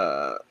is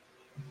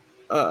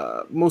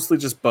mostly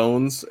just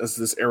bones, as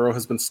this arrow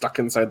has been stuck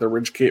inside the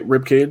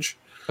rib cage.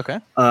 Okay.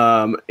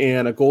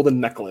 And a golden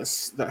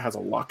necklace that has a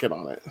locket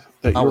on it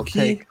that I your will key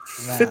take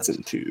fits that.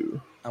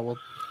 into. I will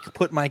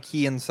put my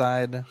key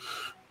inside,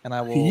 and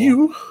I will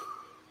You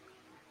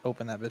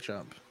open that bitch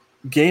up.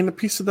 gain a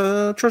piece of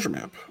the treasure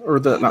map, or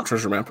the not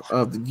treasure map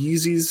of the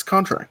Yeezy's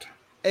contract.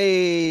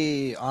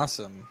 Hey,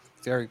 awesome!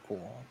 Very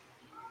cool.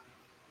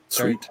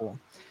 Very Sweet. cool.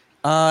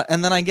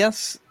 And then I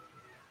guess,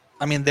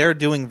 I mean, they're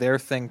doing their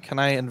thing. Can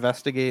I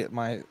investigate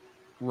my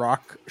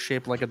rock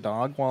shaped like a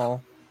dog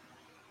while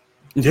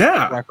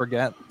Yeah. I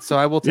forget? So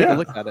I will take Yeah. a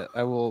look at it.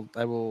 I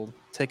will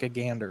take a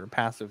gander,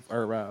 passive,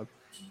 or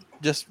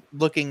just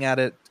looking at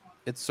it,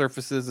 its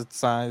surfaces, its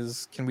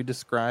size. Can we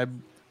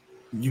describe?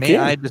 You May can.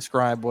 I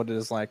describe what it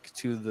is like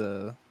to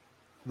the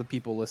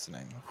people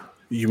listening?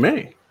 You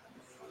may.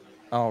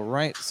 All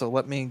right, so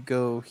let me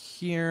go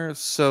here.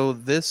 So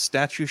this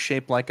statue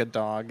shaped like a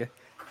dog.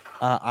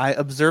 I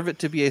observe it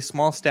to be a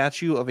small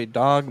statue of a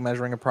dog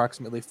measuring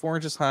approximately 4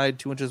 inches high,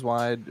 2 inches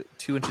wide,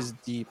 2 inches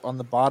deep. On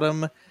the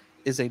bottom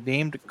is a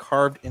name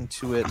carved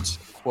into it,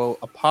 quote,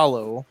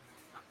 Apollo.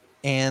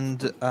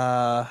 And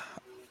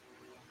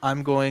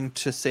I'm going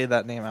to say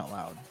that name out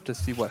loud to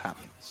see what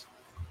happens.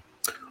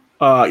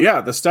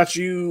 Yeah, the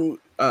statue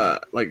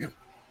like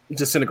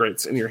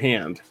disintegrates in your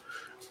hand,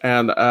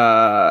 and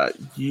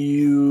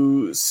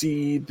you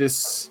see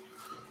this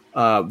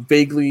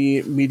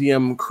vaguely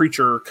medium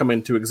creature come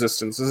into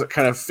existence as it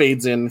kind of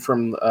fades in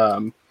from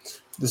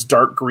this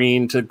dark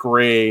green to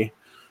gray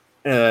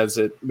as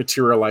it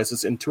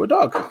materializes into a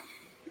dog.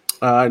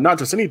 Not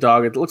just any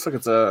dog; it looks like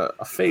it's a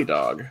fey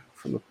dog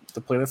from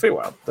the planet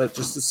Feywild that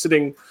just is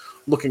sitting,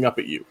 looking up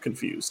at you,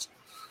 confused.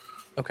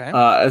 Okay.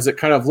 As it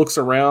kind of looks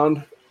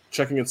around,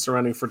 checking its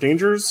surrounding for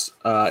dangers,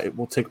 it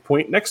will take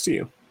point next to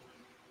you.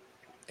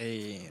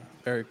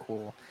 Very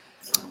cool.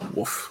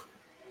 Woof.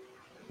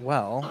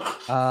 Well,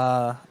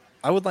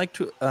 I would like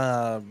to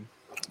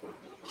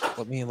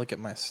let me look at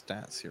my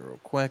stats here real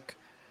quick.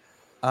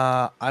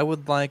 I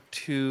would like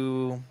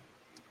to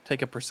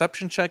take a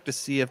perception check to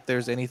see if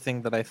there's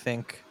anything that I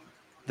think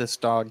this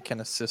dog can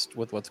assist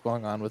with what's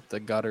going on with the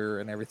gutter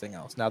and everything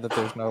else. Now that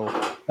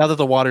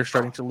the water's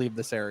starting to leave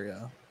this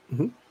area.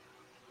 Mhm.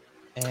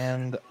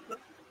 And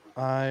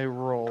I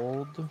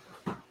rolled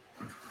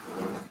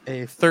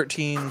a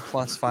 13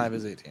 plus 5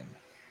 is 18.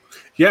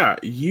 Yeah,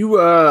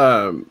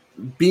 you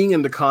being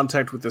into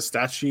contact with the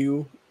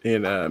statue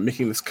and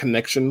making this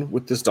connection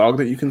with this dog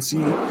that you can see,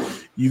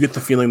 you get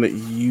the feeling that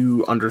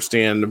you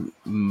understand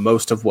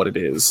most of what it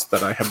is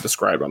that I have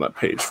described on that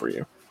page for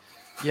you.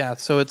 Yeah,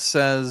 so it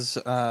says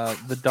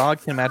the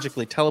dog can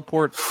magically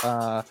teleport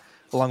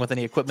along with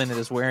any equipment it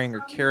is wearing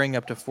or carrying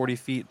up to 40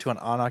 feet to an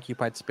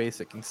unoccupied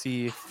space it can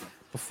see.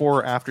 Before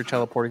or after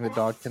teleporting, the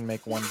dog can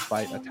make one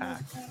bite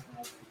attack.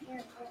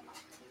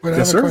 Wait, I Yes, have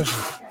a sir.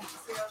 question.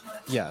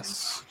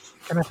 Yes.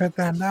 Can I pet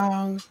that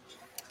dog?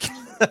 Can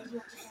I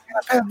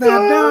pet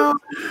that dog?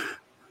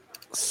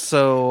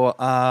 So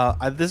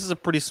this is a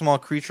pretty small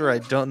creature. I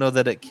don't know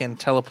that it can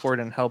teleport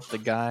and help the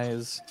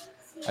guys.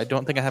 I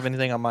don't think I have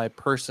anything on my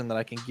person that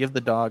I can give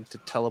the dog to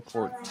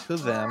teleport to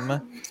them.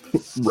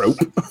 Rope.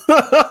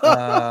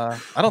 I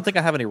don't think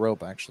I have any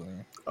rope, actually.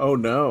 Oh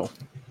no.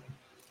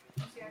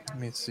 Let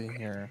me see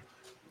here.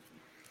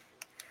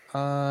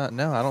 No,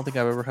 I don't think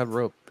I've ever had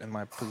rope in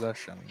my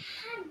possession.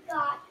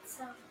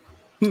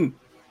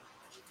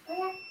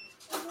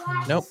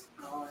 Nope.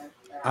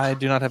 I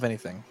do not have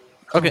anything.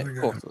 Okay,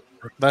 cool.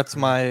 That's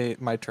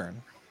my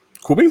turn.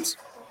 Cool beans.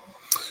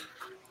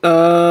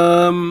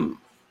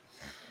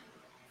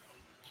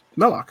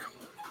 Melloc,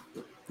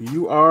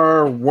 you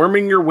are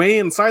worming your way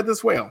inside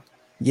this whale.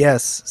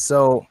 Yes.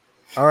 So,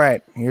 all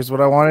right. Here's what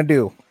I want to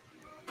do.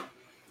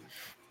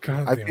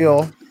 God I damn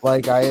feel it.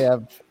 like I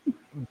have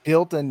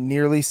built a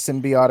nearly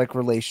symbiotic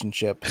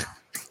relationship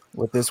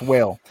with this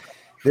whale.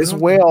 This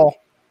whale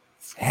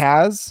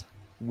has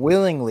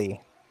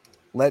willingly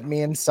let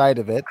me inside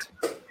of it.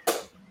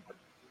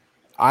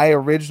 I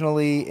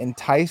originally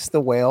enticed the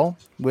whale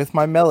with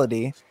my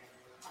melody,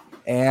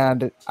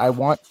 and I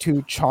want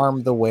to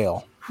charm the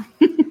whale.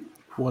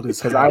 What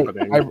is Because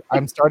happening?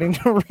 I'm starting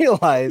to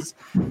realize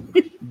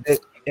that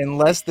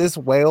unless this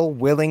whale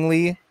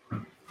willingly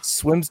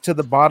swims to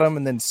the bottom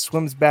and then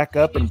swims back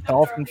up and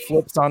dolphin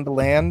flips onto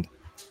land,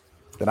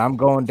 then I'm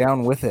going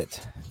down with it.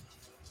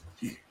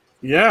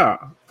 Yeah.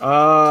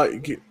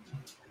 You're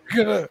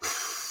gonna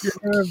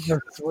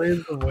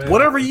persuade the whale.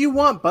 Whatever you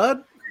want,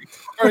 bud.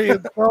 Are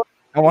you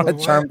I want to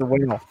The charm the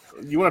whale.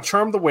 You want to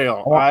charm the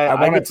whale. I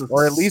want get to,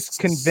 or at least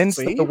convince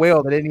see? the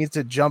whale that it needs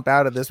to jump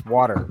out of this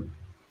water.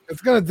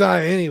 It's gonna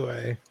die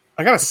anyway.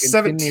 I got a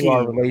to continue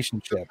our 17.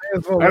 relationship. May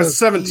as well I got a let it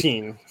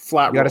 17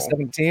 flat You got a roll.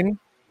 17?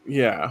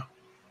 Yeah.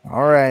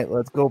 All right,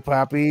 let's go,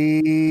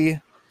 Poppy.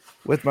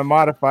 With my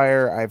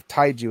modifier, I've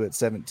tied you at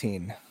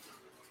 17.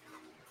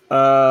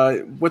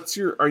 What's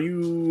your? Are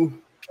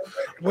you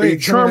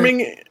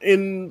charming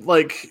in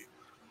like?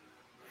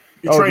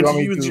 You're trying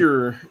to use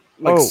your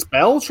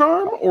spell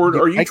charm, or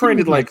are you trying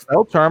to like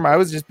spell charm? I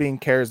was just being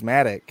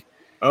charismatic.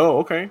 Oh,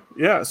 okay,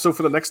 yeah. So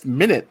for the next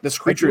minute, this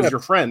creature is your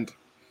friend.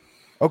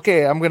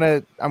 Okay, I'm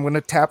gonna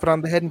tap it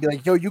on the head and be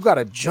like, "Yo, you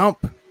gotta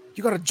jump!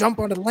 You gotta jump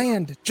onto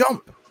land!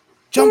 Jump!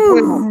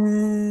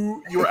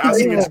 You were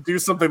asking it to do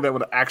something that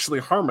would actually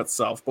harm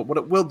itself, but what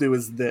it will do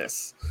is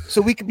this.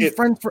 So we can be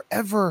friends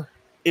forever.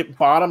 It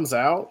bottoms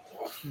out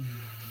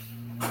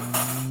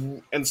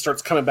and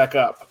starts coming back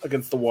up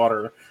against the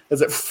water.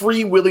 As it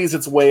free willies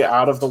its way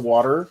out of the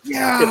water,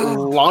 it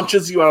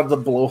launches you out of the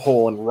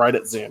blowhole and right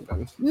at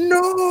Zambin.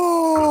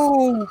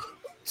 No!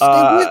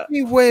 Stay with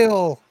me,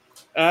 whale!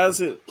 As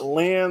it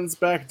lands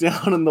back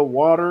down in the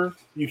water,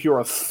 you hear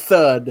a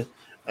thud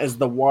as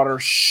the water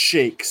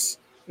shakes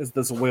as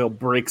this whale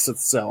breaks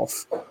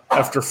itself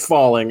after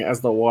falling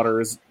as the water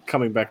is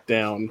coming back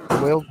down. The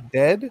whale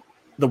dead?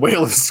 The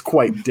whale is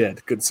quite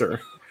dead, good sir.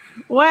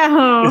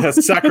 Wow. It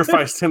has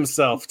sacrificed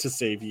himself to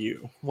save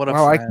you. What a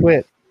I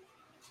quit.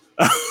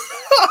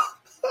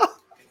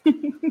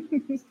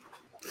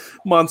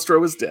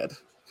 Monstro is dead.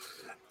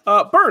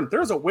 Burn,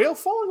 there's a whale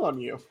falling on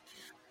you.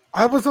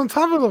 I was on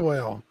top of the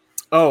whale.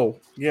 Oh,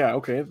 yeah,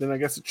 okay. Then I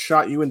guess it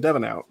shot you and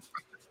Devin out.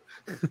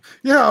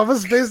 Yeah, I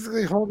was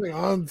basically holding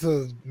on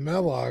to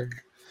Melog.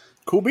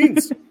 Cool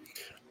beans.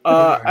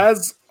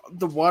 As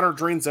the water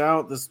drains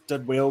out, this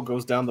dead whale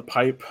goes down the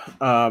pipe.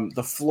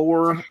 The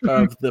floor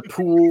of the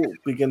pool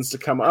begins to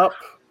come up,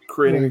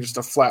 creating just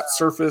a flat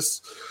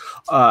surface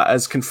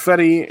as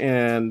confetti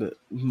and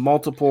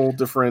multiple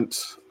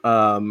different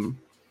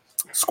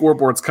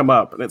scoreboards come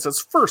up. And it says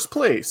first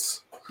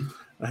place.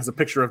 It has a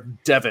picture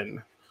of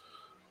Devin.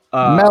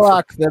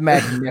 Melloc the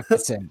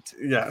Magnificent.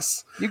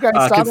 Yes. You guys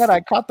saw that?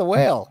 I caught the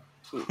whale.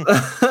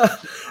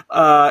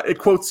 It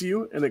quotes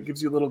you, and it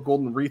gives you a little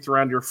golden wreath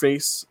around your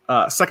face.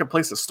 Second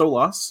place is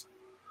Stolas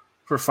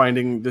for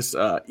finding this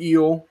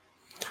eel.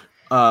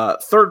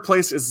 Third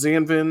place is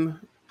Zanvin.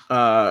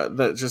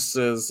 That just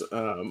says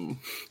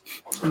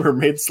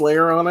Mermaid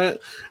Slayer on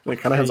it, and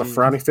it kind of has a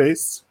frowny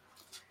face.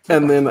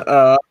 And then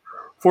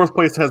fourth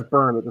place has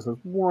Burn. It just says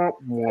wah,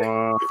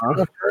 wah.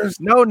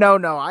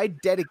 No. I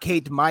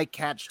dedicate my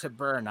catch to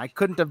Burn. I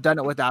couldn't have done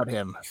it without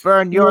him.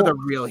 Burn, you're the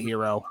real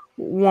hero.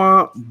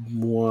 Wah,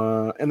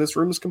 wah. And this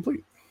room is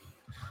complete.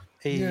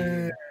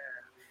 Hey.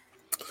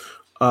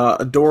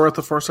 A door at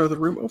the far side of the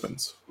room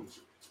opens.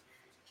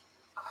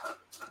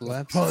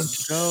 Let's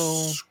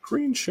go.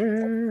 Screen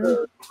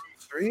share.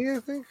 3, I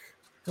think.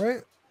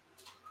 Right?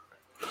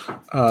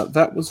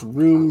 That was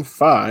room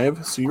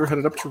 5, so you're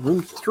headed up to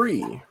room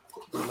 3.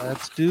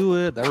 Let's do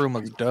it. That room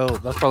was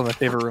dope. That's probably my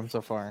favorite room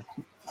so far.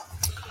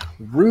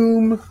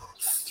 Room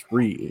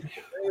 3.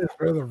 It's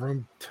rather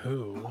room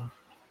 2.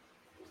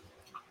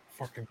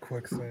 Fucking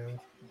quicksand.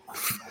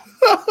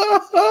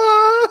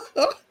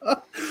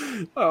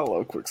 I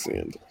love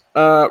quicksand.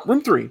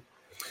 Room 3.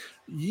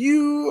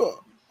 You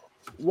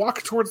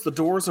walk towards the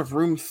doors of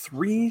room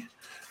 3,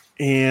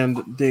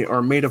 and they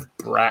are made of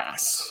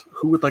brass.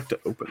 Who would like to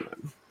open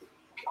them?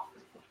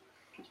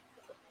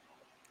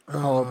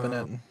 I'll open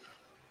it.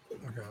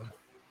 Okay.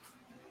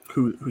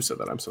 Who said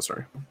that? I'm so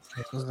sorry.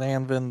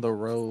 Zanvin the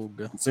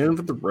Rogue.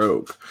 Zanvin the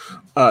Rogue.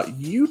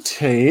 You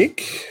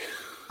take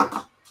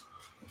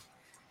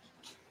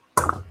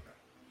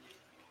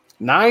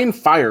 9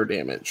 fire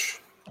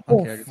damage.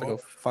 Okay, I get to go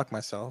fuck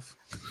myself.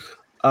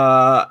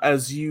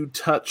 As you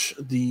touch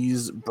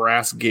these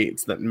brass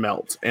gates that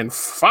melt, and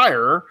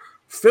fire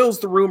fills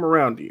the room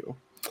around you.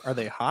 Are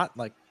they hot?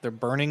 Like they're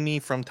burning me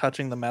from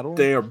touching the metal?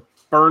 They are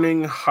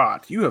burning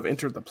hot. You have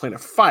entered the plane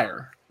of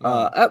fire,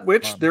 at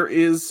which there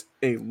is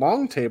a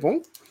long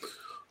table.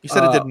 You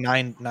said it did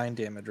 9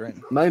 damage, right?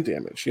 9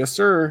 damage. Yes,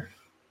 sir.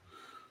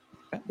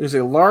 There's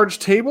a large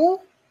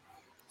table,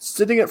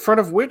 sitting in front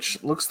of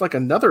which looks like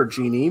another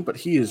genie, but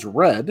he is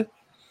red.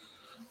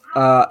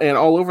 And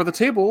all over the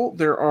table,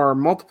 there are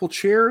multiple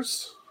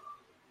chairs.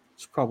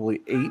 It's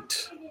probably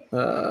 8.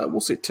 We'll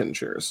say 10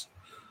 chairs.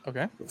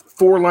 Okay.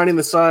 4 lining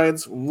the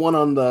sides, 1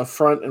 on the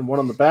front and 1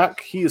 on the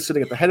back. He is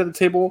sitting at the head of the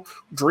table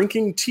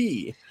drinking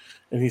tea,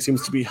 and he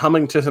seems to be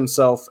humming to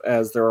himself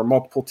as there are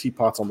multiple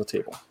teapots on the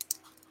table.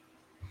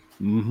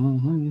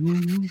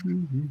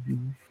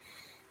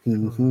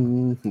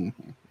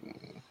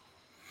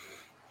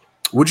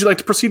 Would you like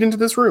to proceed into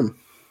this room?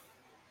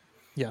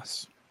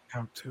 Yes.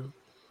 Count 2.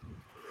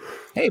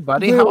 Hey,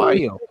 buddy, how are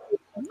you?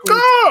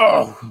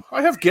 Oh,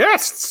 I have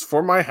guests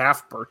for my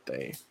half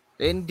birthday.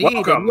 Indeed,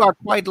 Welcome. and you are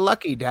quite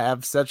lucky to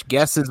have such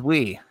guests as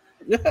we.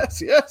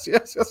 Yes,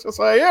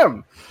 I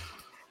am.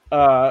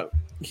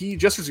 He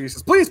gestures to you. He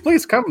says,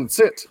 please come and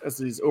sit, as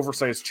these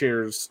oversized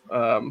chairs,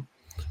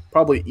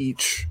 probably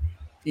each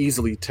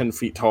easily 10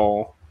 feet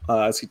tall,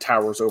 as he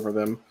towers over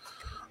them.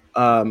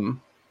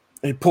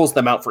 He pulls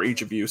them out for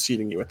each of you,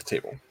 seating you at the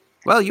table.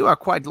 Well, you are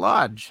quite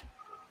large.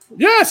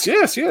 Yes.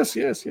 Your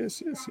birthday,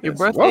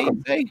 Welcome.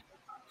 you say?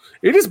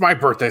 It is my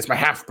birthday. It's my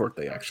half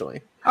birthday,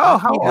 actually. Oh,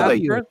 how old are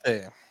Happy you?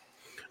 birthday.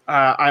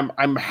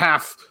 I'm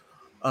half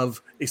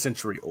of a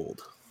century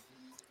old.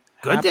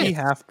 Good day. Happy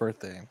half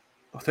birthday.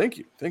 Oh, thank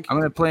you. I'm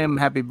gonna play him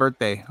 "Happy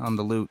Birthday" on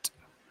the lute.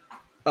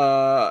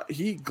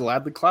 He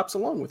gladly claps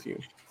along with you.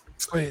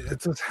 Wait,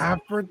 it's his half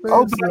birthday.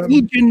 Oh, but I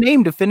need your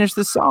name to finish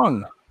the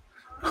song.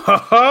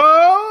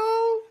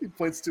 He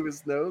points to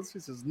his nose. He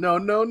says, "No,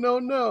 no, no,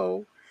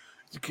 no.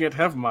 You can't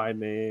have my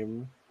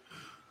name."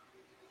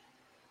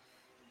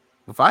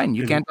 Well, fine,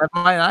 you can't have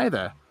mine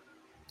either.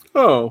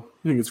 Oh,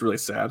 I think it's really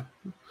sad.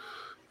 He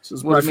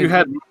says, Well, "But I if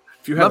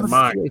you love had is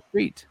mine, two-way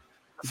street.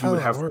 That's you how would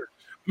that have. works.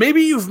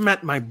 Maybe you've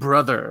met my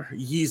brother,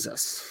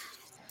 Jesus."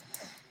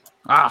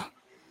 Ah,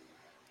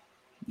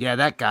 yeah,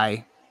 that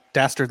guy.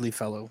 Dastardly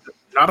fellow.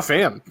 Not a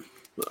fan.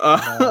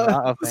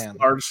 Not a This fan.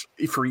 large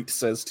Ifrit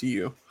says to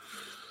you.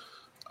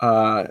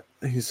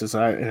 He says,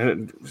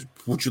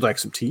 would you like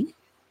some tea?"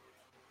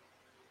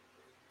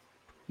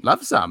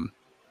 Love some.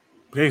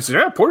 Okay, so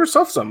yeah, pour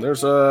yourself some.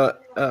 There's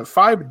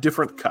 5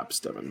 different cups,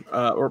 Devin,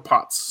 or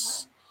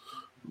pots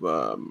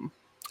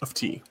of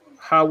tea.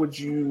 How would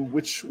you?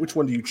 Which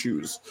one do you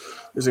choose?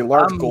 There's a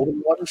large golden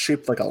one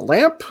shaped like a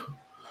lamp.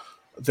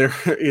 There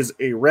is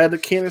a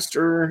red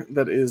canister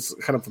that is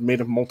kind of made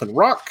of molten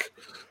rock.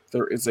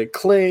 There is a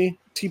clay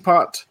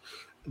teapot.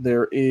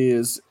 There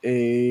is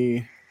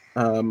a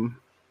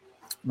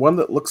one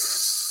that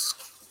looks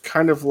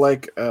kind of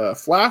like a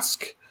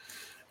flask.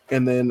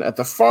 And then at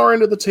the far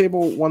end of the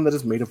table, one that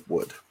is made of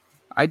wood.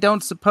 I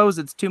don't suppose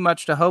it's too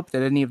much to hope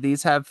that any of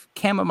these have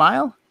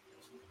chamomile?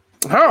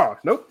 Ah,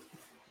 nope.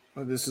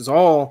 This is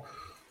all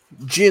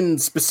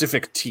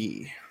gin-specific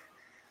tea.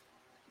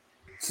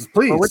 Says,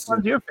 please. Well, which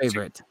one's your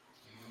favorite?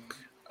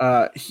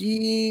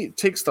 He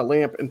takes the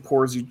lamp and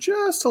pours you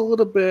just a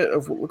little bit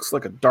of what looks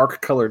like a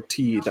dark-colored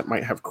tea that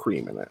might have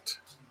cream in it.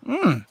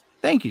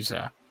 Thank you,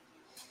 sir.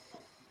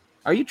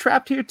 Are you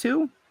trapped here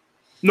too?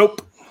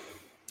 Nope.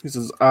 He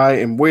says, I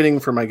am waiting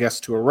for my guests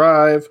to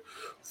arrive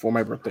for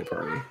my birthday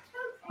party.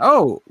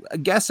 Oh, a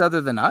guest other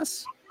than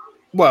us?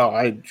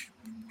 Well,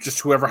 just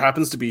whoever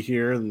happens to be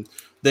here, and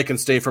they can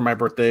stay for my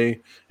birthday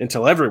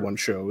until everyone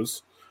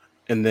shows.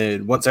 And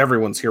then once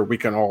everyone's here, we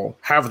can all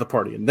have the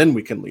party, and then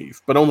we can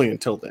leave, but only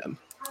until then.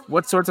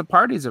 What sorts of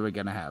parties are we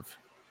going to have?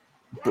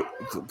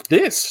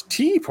 This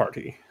tea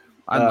party.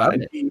 I love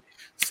it. He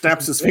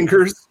snaps his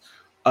fingers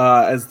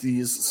as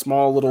these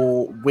small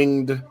little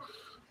winged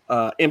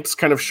imps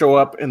kind of show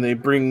up, and they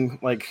bring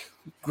like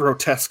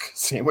grotesque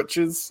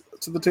sandwiches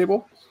to the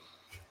table.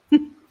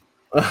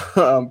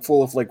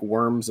 Full of like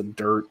worms and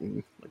dirt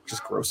and like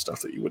just gross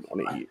stuff that you wouldn't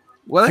want to eat.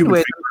 Well, Human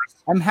anyway,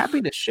 fingers. I'm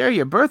happy to share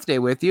your birthday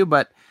with you,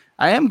 but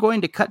I am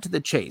going to cut to the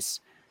chase.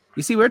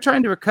 You see, we're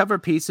trying to recover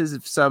pieces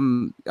of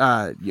some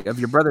of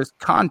your brother's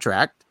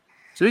contract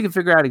so we can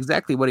figure out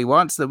exactly what he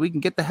wants so that we can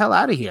get the hell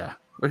out of here.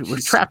 We're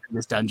trapped in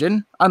this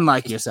dungeon,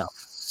 unlike yourself.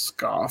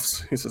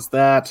 Scoffs. He says,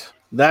 that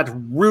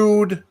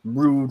rude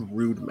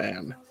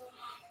man.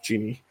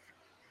 Genie.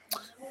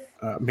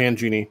 Man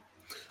genie.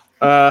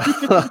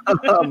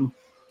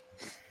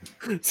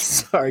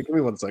 Sorry, give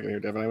me 1 second here,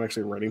 Devin. I'm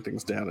actually writing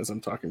things down as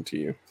I'm talking to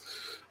you.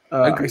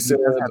 I said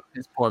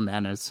His poor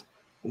manners.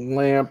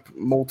 lamp,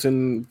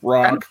 molten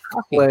rock, Kind of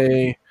coffee.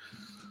 clay.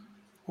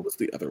 What was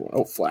the other one?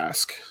 Oh,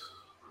 flask.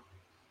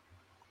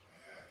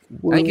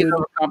 I get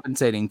Wood.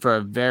 overcompensating for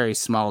a very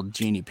small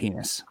genie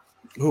penis.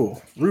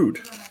 Oh, rude.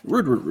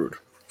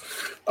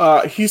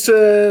 He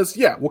says,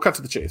 yeah, we'll cut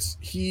to the chase.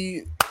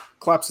 He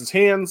claps his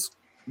hands.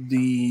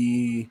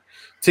 The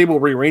table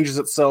rearranges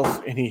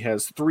itself, and he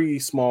has 3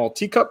 small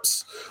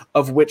teacups,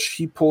 of which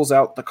he pulls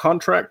out the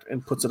contract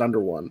and puts it under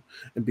one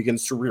and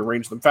begins to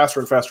rearrange them faster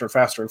and faster and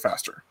faster and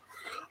faster.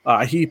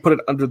 He put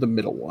it under the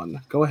middle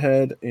one. Go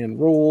ahead and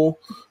roll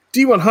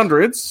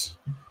D100s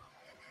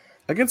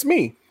against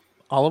me.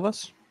 All of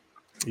us?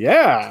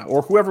 Yeah,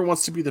 or whoever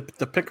wants to be the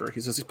picker.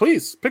 He says,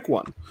 please, pick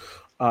one.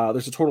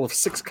 There's a total of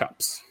 6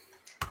 cups.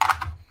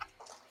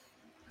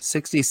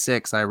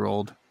 66 I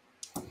rolled.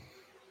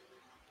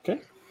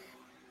 Okay.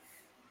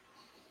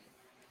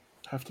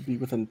 Have to be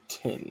within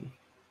 10.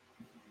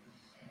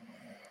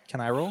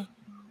 Can I roll?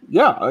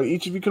 Yeah,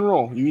 each of you can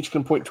roll. You each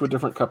can point to a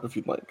different cup if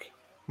you'd like.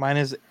 Mine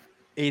is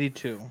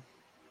 82.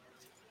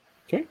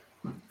 Okay.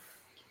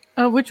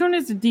 Which one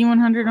is the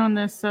D100 on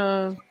this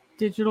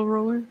digital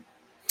roller?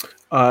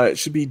 It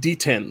should be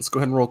D10s. Go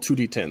ahead and roll 2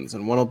 D10s,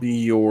 and one will be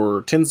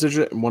your tens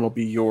digit, and one will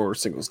be your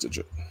singles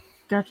digit.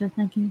 Gotcha,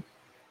 thank you.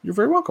 You're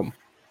very welcome.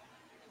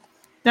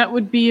 That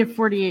would be a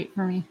 48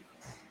 for me.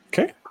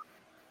 Okay.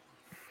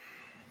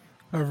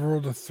 I've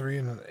rolled a 3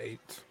 and an 8.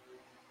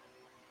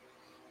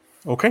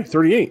 Okay,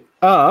 38.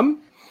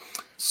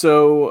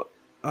 So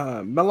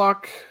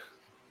Melloc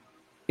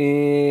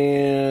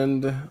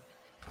and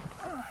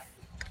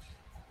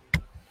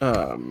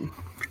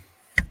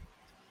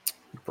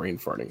brain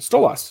farting.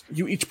 Stolas,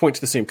 you each point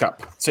to the same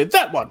cup. Say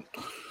that one.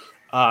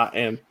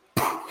 And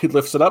he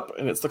lifts it up,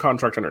 and it's the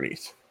contract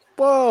underneath.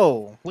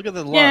 Whoa! Look at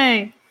the luck.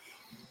 Yay!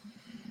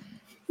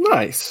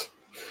 Nice.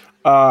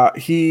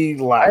 He I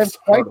have laughs.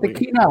 quite the heartily.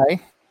 keen eye.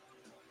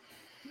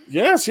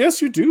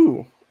 Yes, you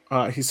do.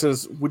 He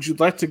says, would you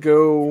like to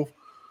go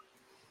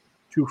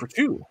 2 for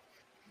 2?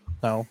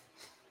 No.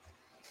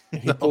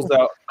 He pulls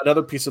out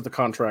another piece of the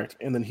contract,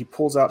 and then he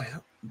pulls out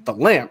the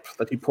lamp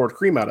that he poured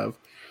cream out of.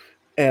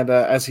 And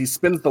as he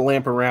spins the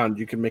lamp around,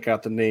 you can make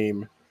out the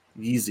name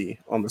Yeezy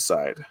on the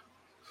side.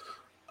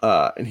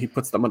 And he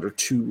puts them under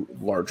 2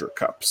 larger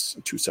cups,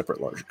 2 separate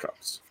larger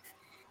cups.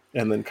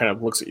 And then kind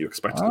of looks at you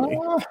expectantly.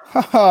 Oh,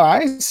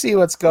 I see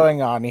what's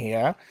going on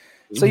here.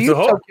 So you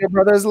Oh. took your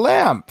brother's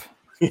lamp.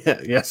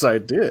 Yeah, yes, I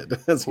did.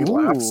 As he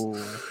laughs.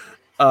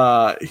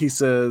 Ooh. He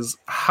says,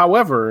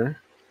 however,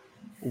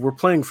 we're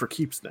playing for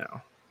keeps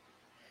now.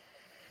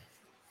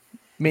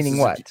 Meaning This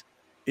is what?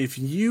 If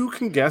you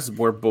can guess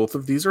where both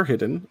of these are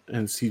hidden,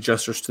 and he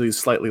gestures to these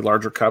slightly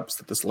larger cups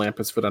that this lamp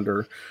is fit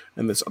under,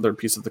 and this other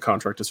piece of the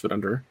contract is fit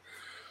under,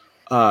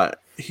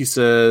 he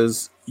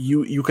says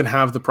you can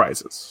have the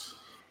prizes.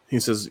 He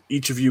says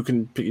each of you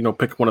can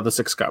pick one of the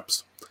 6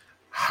 cups.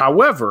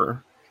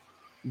 However,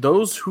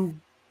 those who,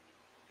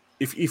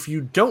 if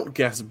you don't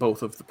guess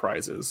both of the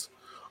prizes,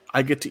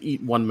 I get to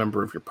eat one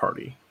member of your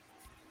party.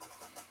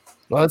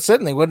 Well, it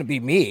certainly wouldn't be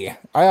me.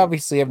 I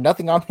obviously have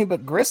nothing on me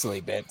but gristly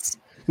bits.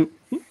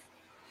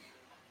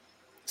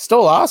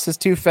 Stolas is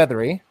too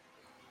feathery.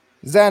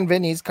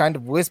 Zanvini's kind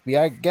of wispy.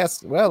 I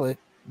guess, well, it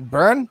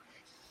burn?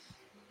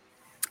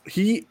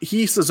 He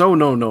says, oh,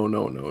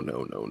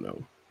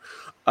 no.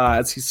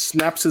 As he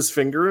snaps his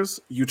fingers,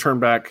 you turn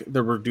back.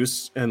 The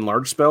reduce and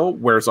large spell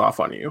wears off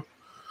on you.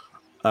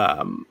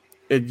 And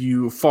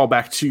you fall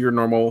back to your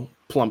normal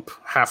plump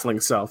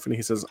halfling self. And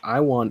he says, I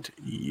want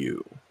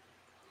you.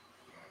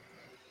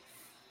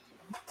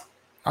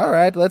 All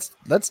right,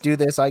 let's do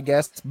this, I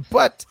guess.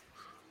 But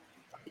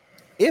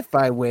if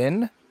I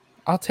win,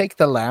 I'll take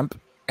the lamp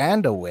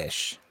and a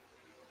wish.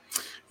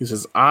 He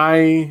says,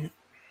 I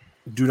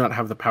do not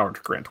have the power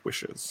to grant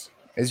wishes.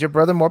 Is your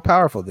brother more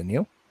powerful than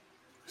you?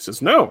 He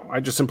says, no, I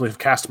just simply have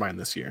cast mine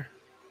this year.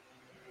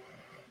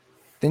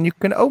 Then you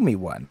can owe me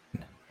one.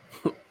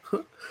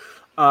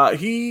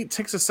 He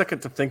takes a second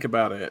to think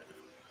about it.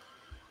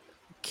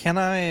 Can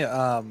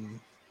I?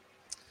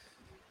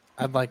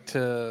 I'd like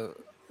to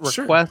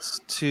Sure.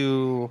 request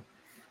to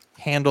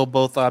handle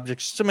both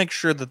objects just to make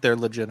sure that they're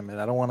legitimate.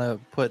 I don't want to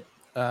put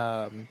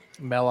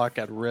Melloc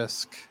at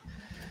risk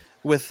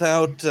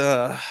without,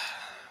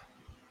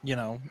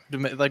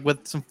 like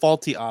with some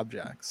faulty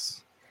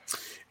objects.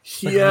 Like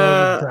He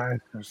loaded dice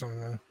or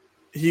something.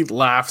 he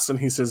laughs and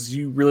he says,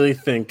 you really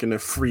think an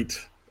effreet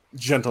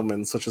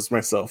gentleman such as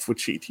myself would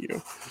cheat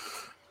you?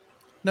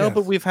 No, Yes.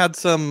 but we've had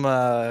some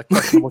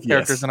questionable Yes.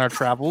 characters in our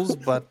travels.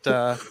 But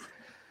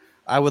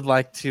I would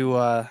like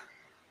to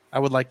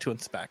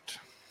inspect.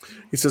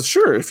 He says,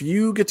 sure, if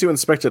you get to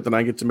inspect it, then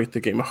I get to make the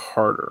game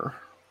harder.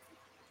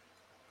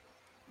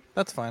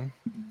 That's fine.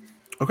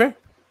 Okay.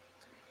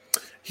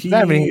 He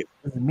That means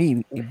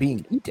me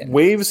being eaten.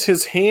 waves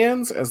his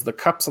hands as the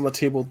cups on the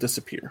table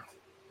disappear,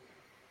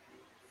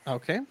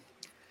 Okay.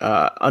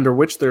 under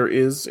which there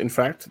is, in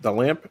fact, the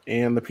lamp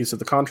and the piece of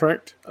the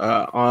contract.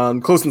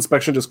 On close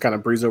inspection, just kind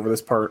of breeze over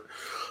this part.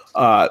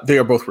 They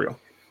are both real.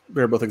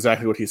 They are both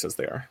exactly what he says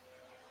they are.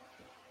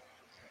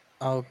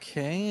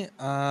 Okay.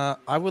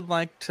 I would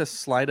like to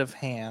sleight of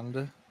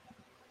hand.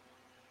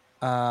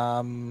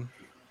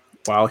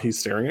 While he's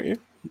staring at you.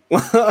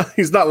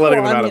 He's not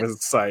letting them out of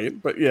his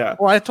sight, but yeah.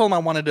 Well, I told him I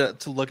wanted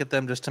to look at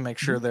them just to make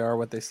sure they are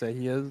what they say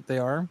they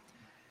are.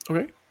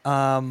 Okay.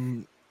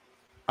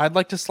 I'd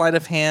like to sleight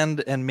of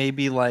hand and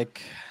maybe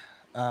like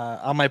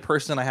on my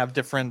person I have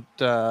different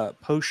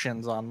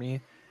potions on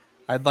me.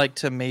 I'd like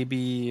to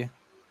maybe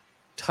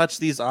touch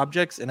these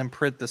objects and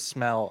imprint the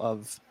smell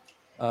of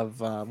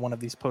one of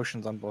these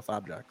potions on both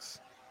objects.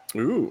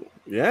 Ooh,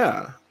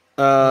 yeah.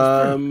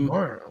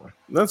 Tomorrow.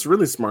 That's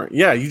really smart.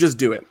 Yeah, you just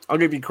do it. I'll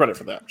give you credit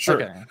for that.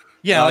 Sure. Okay.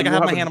 Yeah, like I you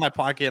have my have hand in my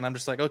pocket and I'm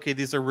just like, okay,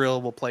 these are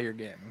real. We'll play your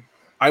game.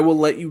 I will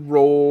let you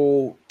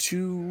roll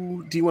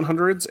 2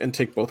 D100s and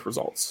take both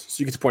results. So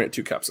you get to point at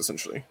 2 cups,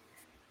 essentially.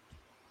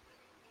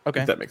 Okay.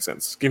 If that makes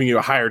sense. Giving you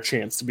a higher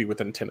chance to be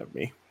within 10 of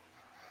me.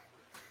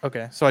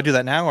 Okay. So I do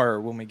that now or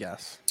when we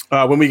guess?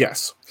 When we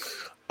guess.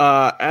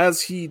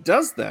 As he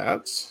does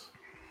that,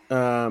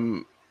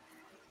 the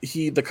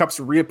cups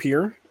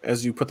reappear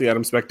as you put the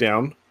items back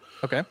down.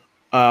 Okay.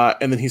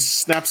 And then he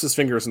snaps his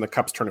fingers and the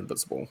cups turn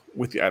invisible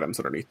with the items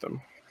underneath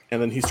them.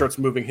 And then he starts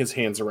moving his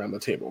hands around the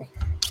table.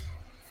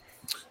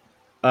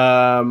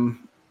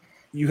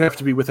 You have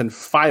to be within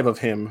 5 of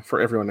him for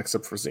everyone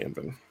except for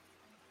Zanvin.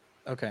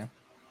 Okay.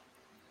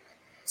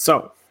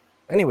 So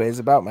Anyways,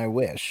 about my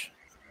wish.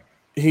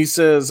 he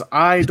says,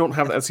 I don't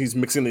have, as he's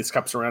mixing these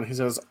cups around, he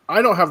says,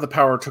 I don't have the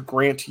power to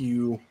grant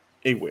you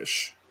a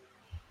wish.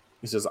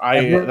 He says,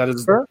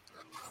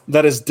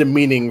 that is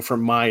demeaning for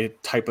my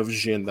type of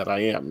djinn that I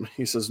am.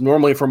 He says,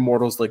 normally for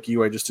mortals like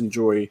you, I just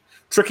enjoy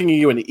tricking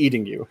you and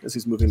eating you, as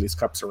he's moving these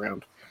cups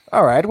around.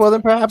 All right, well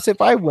then perhaps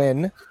if I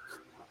win,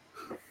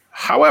 you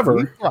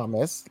However,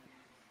 promise.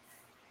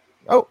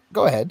 Oh,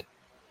 go ahead.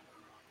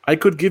 I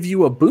could give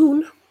you a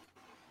boon.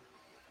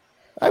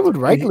 I would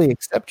rightly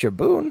accept your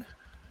boon.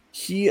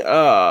 He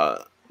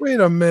Wait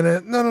a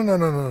minute.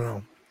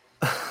 No.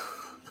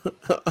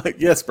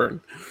 Yes, Burn.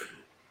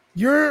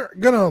 You're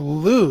gonna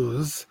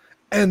lose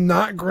and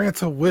not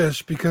grant a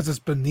wish because it's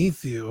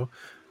beneath you.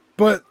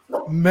 But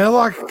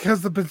Melloc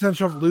has the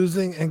potential of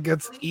losing and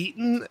gets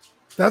eaten.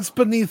 That's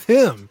beneath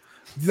him.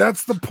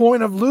 That's the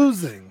point of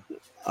losing.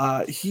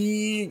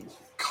 He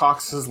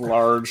cocks his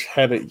large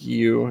head at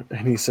you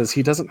and he says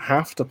he doesn't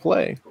have to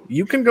play.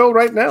 You can go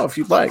right now if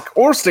you'd like,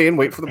 or stay and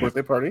wait for the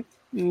birthday party.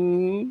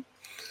 He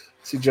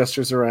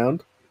gestures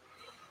around.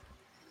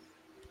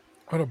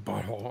 What a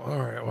butthole. All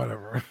right,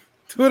 whatever.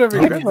 Do whatever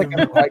you I got feel like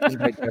I'm quite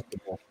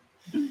digestible.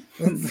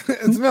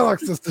 It's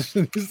Meloc's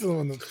decision. He's the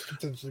one that's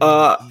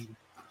potentially.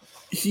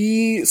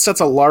 He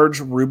sets a large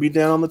ruby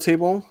down on the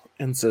table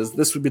and says,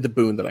 "This would be the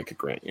boon that I could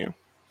grant you,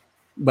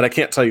 but I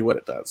can't tell you what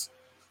it does."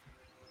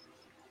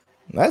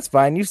 That's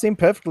fine. You seem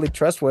perfectly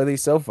trustworthy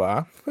so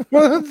far.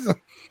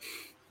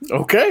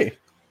 Okay.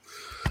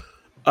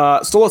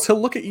 Stolas,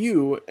 he'll look at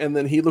you, and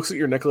then he looks at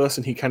your necklace,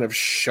 and he kind of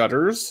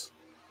shudders.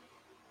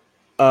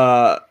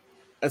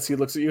 As he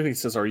looks at you, and he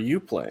says, "Are you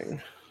playing?"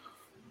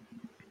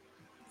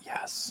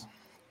 Yes.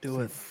 Do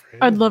it.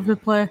 I'd love to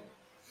play.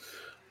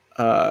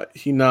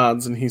 He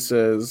nods, and he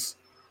says,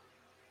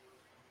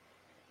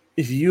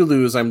 "If you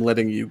lose, I'm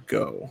letting you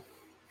go.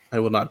 I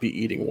will not be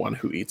eating one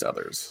who eats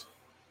others."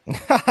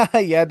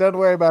 Yeah, don't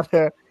worry about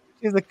her.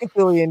 She's a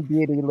Cthulhian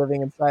deity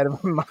living inside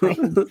of her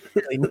mind.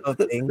 Really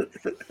nothing.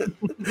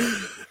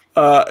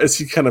 As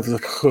he kind of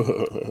like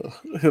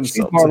himself.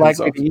 She's more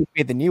likely to eat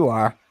me than you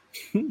are.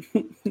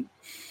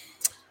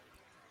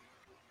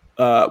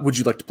 Would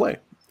you like to play?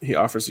 He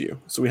offers you.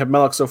 So we have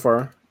Melloc so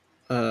far.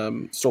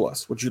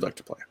 Stolas, would you like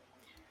to play?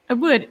 I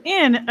would,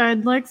 and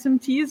I'd like some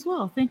tea as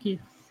well. Thank you.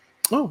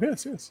 Oh,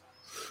 yes.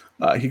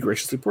 He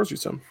graciously pours you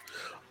some.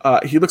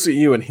 He looks at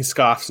you and he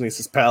scoffs and he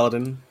says,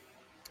 "Paladin,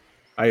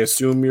 I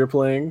assume you're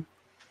playing?"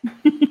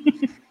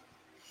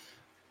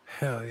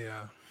 Hell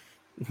yeah.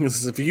 He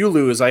says, "If you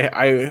lose,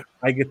 I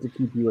get to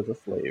keep you as a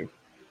slave."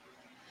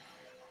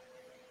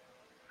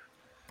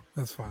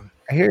 That's fine.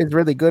 I hear he's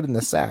really good in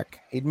the sack.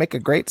 He'd make a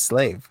great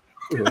slave.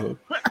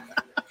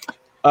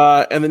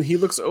 And then he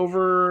looks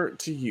over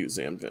to you,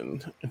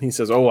 Zamden, and he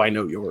says, "Oh, I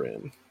know you're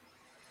in."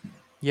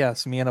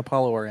 Yes, me and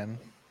Apollo are in.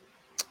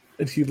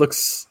 And he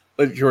looks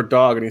at your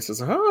dog and he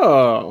says,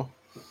 "Oh,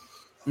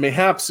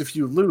 mayhaps if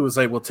you lose,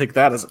 I will take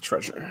that as a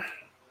treasure."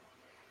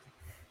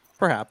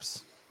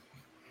 Perhaps.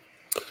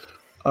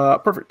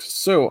 Perfect.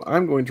 So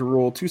I'm going to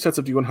roll 2 sets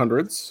of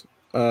D100s.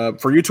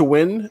 For you to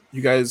win,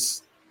 you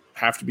guys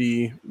have to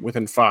be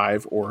within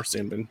 5 or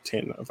Sandman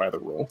 10 of either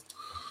roll.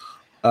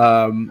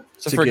 So,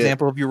 for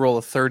example, if you roll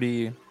a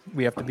 30,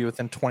 we have to be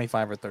within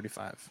 25 or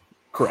 35.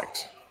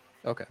 Correct.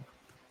 Okay.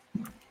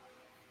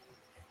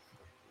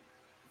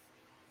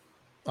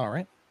 All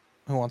right.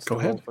 Who wants Go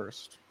to roll ahead.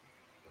 first?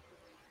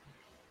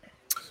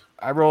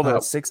 I rolled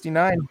a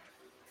 69.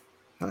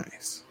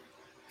 Nice.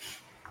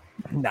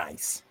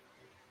 Nice.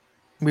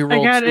 We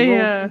rolled got two a,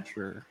 rolls each,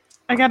 or-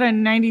 I got a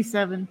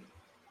 97.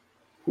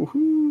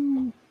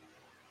 Woohoo.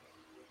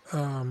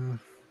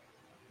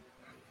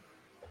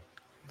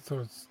 So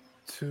it's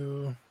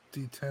 2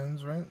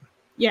 D10s, right?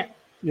 Yeah.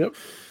 Yep.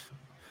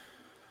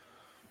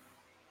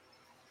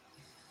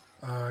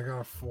 I got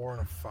a 4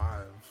 and a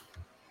 5.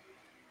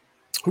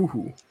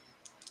 Hoo-hoo.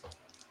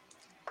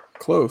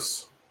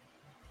 Close.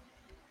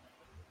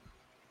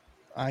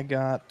 I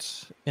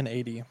got an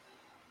 80.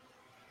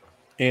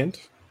 And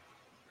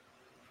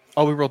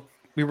Oh,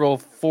 we roll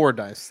 4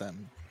 dice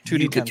then. 2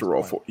 you D10s. get to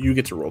roll point. 4. You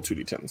get to roll 2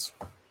 D10s.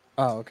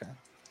 Oh, okay.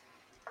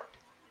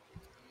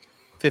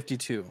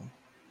 52.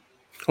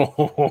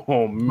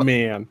 Oh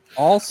man.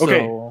 Also,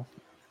 Okay.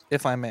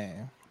 if I may,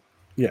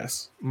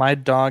 Yes. my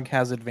dog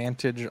has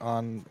advantage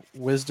on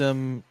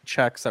wisdom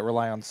checks that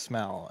rely on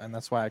smell, and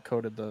that's why I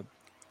coded the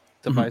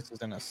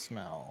devices in a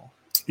smell.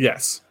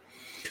 Yes.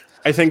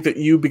 I think that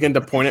you begin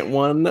to point at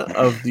one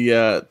of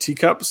the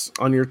teacups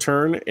on your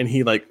turn, and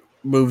he like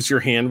moves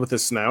your hand with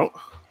his snout,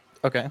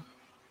 Okay.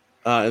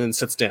 and then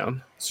sits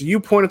down. So you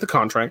point at the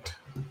contract.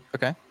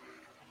 Okay.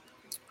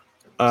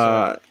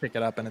 Uh, Pick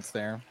it up and it's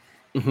there.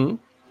 mhm.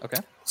 Okay.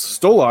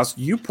 Stolas,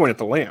 you point at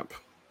the lamp.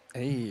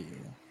 Hey.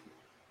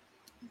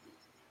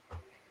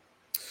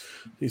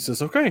 He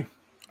says, "Okay,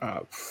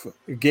 a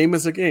game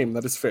is a game.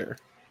 That is fair."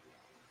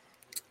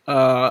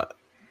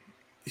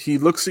 He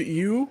looks at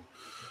you.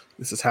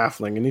 This is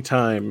Halfling.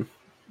 Anytime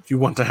you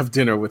want to have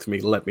dinner with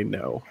me, let me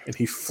know. And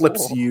he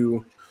flips Oh.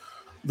 you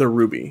the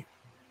ruby.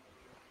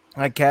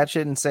 I catch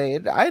it and say,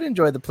 I'd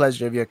enjoy the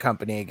pleasure of your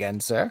company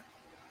again, sir.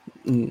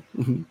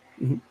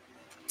 Mm-hmm.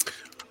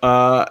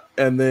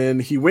 And then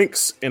he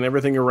winks, and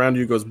everything around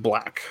you goes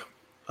black.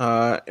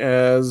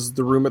 As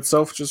the room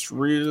itself just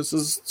reads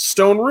as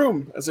stone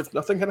room, as if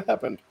nothing had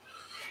happened.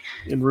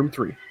 In room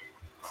 3.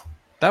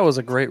 That was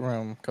a great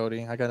room,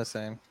 Cody. I gotta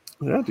say.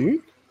 Yeah,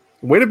 dude.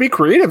 Way to be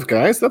creative,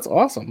 guys. That's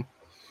awesome.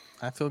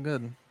 I feel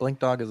good. Blink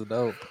Dog is a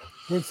dope.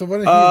 Wait, so what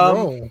did he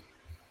roll?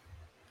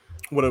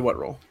 What did what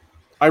roll?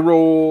 I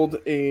rolled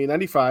a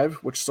 95,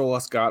 which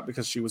Stolas got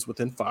because she was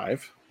within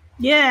 5.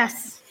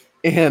 Yes.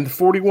 and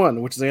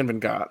 41, which Zanvin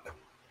got.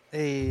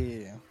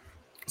 Hey.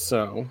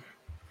 So,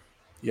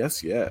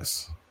 yes.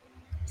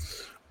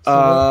 So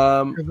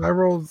Um, 'cause I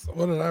rolled.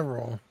 What did I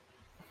roll?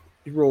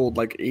 you rolled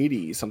like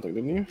 80 something,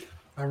 didn't you?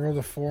 I rolled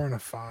a 4 and a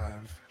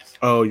 5.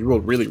 Oh, you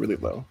rolled really, really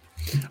low.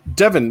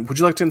 Devin, would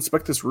you like to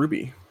inspect this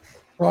ruby?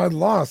 Well, I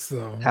lost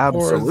though. Or is it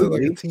Absolutely.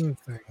 like a team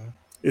thing?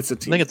 It's a I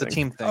team. think it's a thing.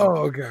 team thing. Oh,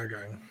 okay.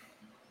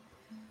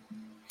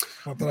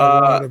 Not that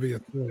I wanted to be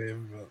a slave,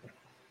 but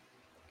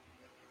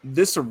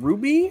This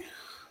ruby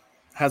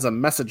has a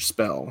message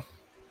spell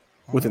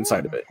with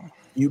inside of it.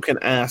 You can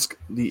ask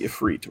the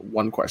Ifrit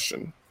one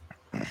question.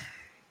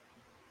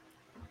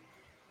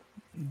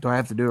 Do I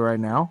have to do it right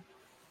now?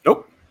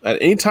 Nope.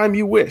 At any time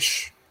you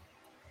wish.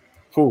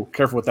 Oh,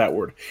 careful with that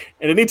word.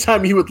 At any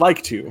time you would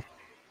like to,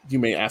 you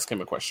may ask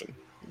him a question.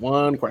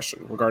 One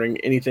question regarding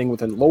anything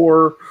within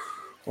lore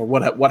or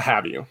what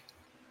have you.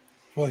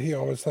 well, he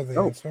always had the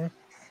Oh. answer.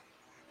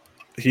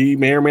 He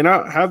may or may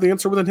not have the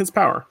answer within his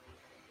power.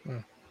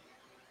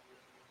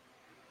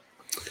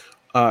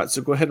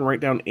 So go ahead and write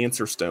down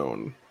answer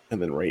stone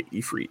and then write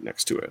Ifrit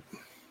next to it.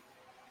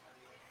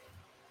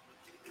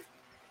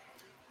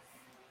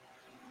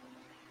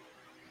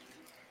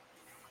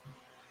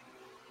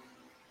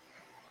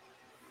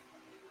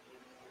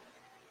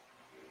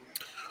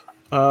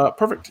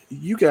 Perfect.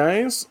 You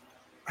guys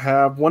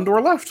have one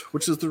door left,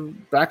 which is the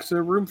back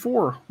to room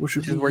 4, which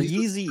Which is where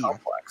easy.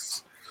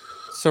 complex.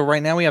 So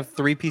right now we have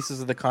 3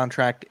 pieces of the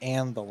contract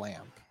and the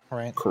lamp,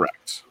 right?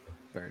 Correct.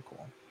 Very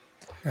cool.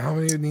 How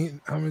many you need?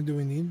 How many do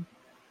we need?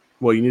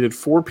 Well, you needed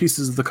 4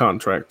 pieces of the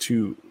contract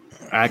to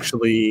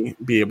actually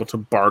be able to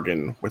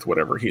bargain with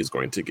whatever he is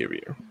going to give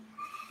you.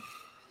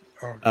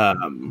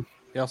 Oh,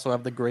 We also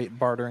have the great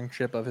bartering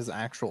chip of his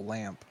actual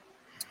lamp.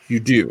 You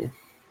do.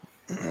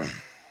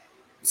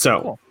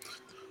 So,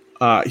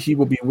 he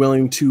will be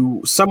willing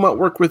to somewhat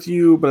work with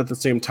you, but at the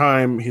same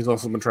time, he's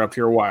also been trapped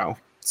here a while.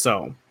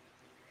 So,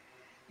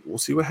 we'll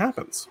see what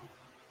happens.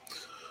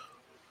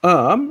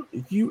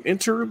 You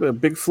enter the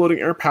big floating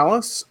air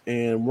palace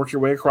and work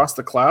your way across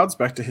the clouds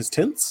back to his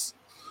tents,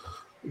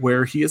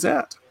 where he is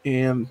at.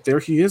 And there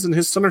he is in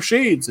his center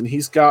shades, and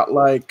he's got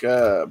like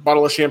a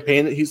bottle of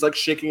champagne that he's like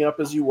shaking up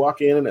as you walk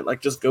in, and it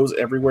like just goes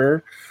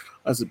everywhere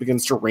as it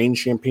begins to rain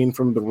champagne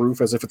from the roof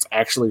as if it's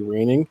actually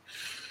raining.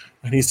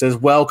 And he says,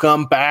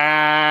 "Welcome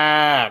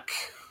back,"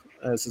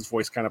 as his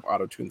voice kind of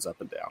auto-tunes up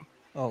and down.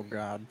 Oh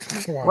God.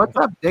 wow. What's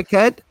up,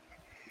 dickhead?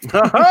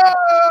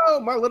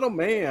 Oh, my little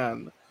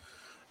man.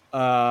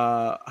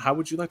 How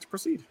would you like to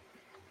proceed?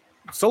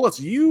 Solus,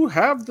 you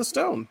have the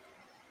stone.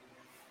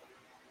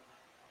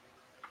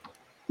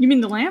 You mean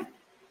the lamp?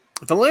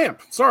 The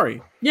lamp.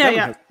 Sorry. Yeah, Devin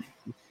yeah. has-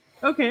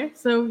 Okay,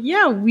 so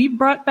yeah, we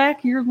brought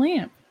back your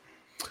lamp.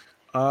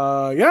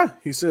 Yeah.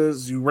 He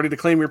says, "You ready to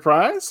claim your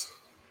prize?"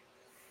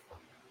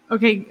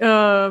 Okay,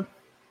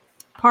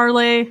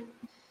 parlay.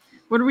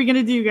 What are we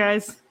gonna do,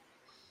 guys?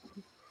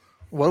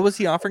 What was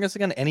he offering us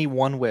again? Any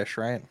one wish,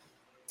 right?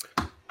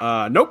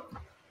 Nope.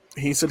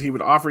 He said he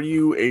would offer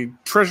you a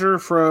treasure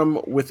from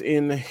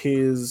within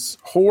his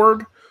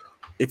hoard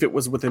if it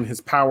was within his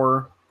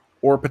power,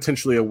 or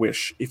potentially a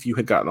wish if you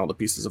had gotten all the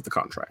pieces of the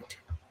contract.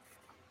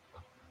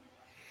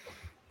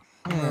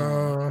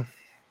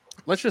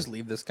 Let's just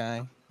leave this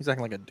guy. He's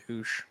acting like a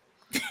douche.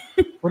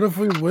 What if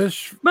we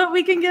wish? But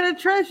we can get a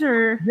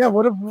treasure. Yeah.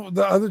 What if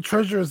the other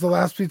treasure is the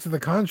last piece of the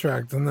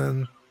contract, and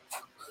then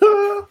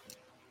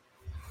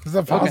is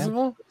that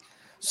possible?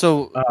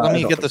 So let I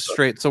me don't get think this so.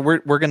 straight. So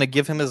we're gonna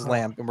give him his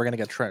lamp and we're gonna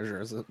get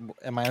treasure.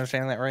 Am I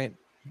understanding that right?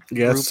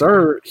 Yes, Group.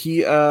 sir.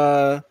 He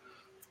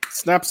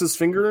snaps his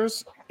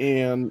fingers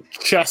and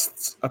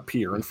chests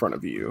appear in front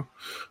of you.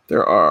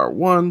 There are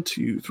 1,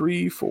 2,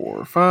 3,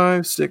 4,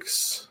 5,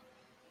 6,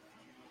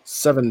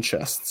 7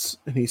 chests.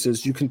 And he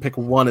says you can pick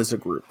one as a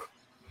group.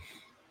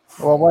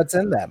 Well, what's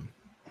in them?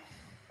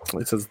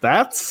 He says,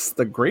 "That's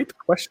the great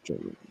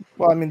question."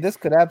 Well, I mean, this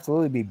could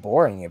absolutely be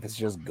boring if it's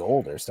just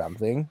gold or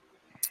something.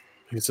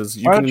 He says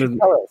you Why don't can you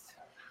tell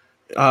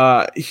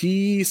us?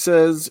 he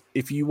says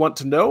if you want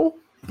to know,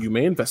 you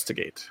may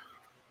investigate.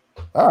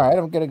 All right,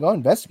 I'm gonna go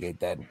investigate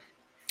then.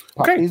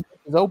 Pop Okay. these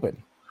is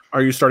open.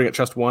 Are you starting at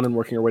chest 1 and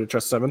working your way to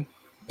chest 7?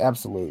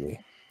 Absolutely.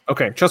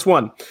 Okay, chest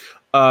 1.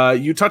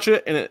 You touch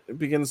it and it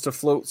begins to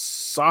float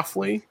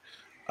softly.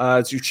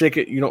 As you shake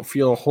it, you don't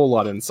feel a whole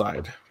lot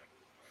inside.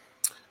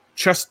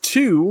 Chest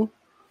 2,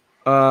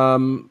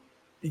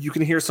 you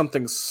can hear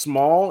something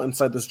small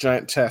inside this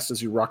giant chest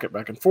as you rock it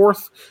back and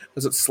forth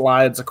as it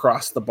slides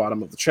across the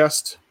bottom of the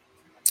chest.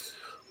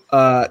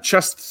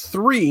 Chest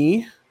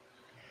 3,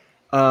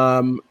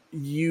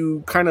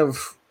 you kind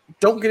of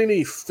don't get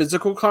any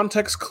physical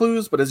context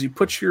clues, but as you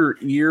put your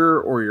ear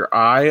or your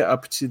eye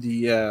up to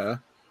the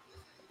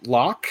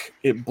lock,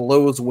 it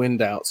blows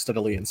wind out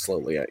steadily and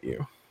slowly at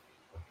you.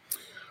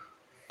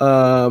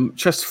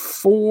 Chest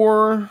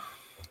 4,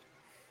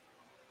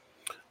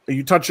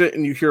 you touch it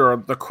and you hear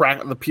the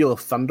crack, the peal of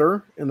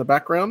thunder in the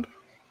background.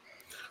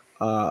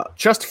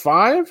 Chest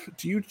 5,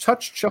 do you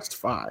touch chest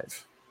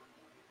 5?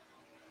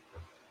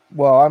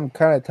 Well, I'm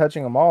kind of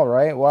touching them all,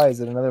 right? Why is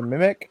it another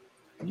mimic?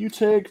 You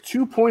take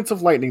 2 points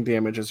of lightning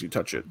damage as you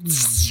touch it.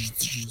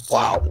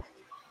 Wow.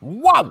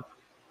 Wow.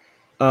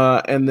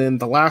 And then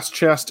the last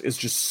chest is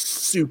just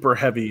super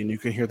heavy, and you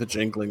can hear the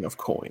jingling of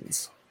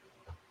coins.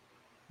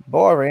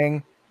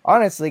 Boring.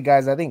 Honestly,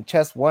 guys, I think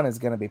chest 1 is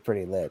going to be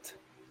pretty lit.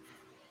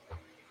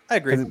 I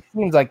agree. Because it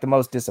seems like the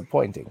most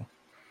disappointing.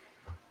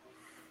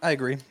 I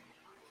agree.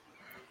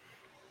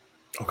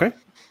 Okay.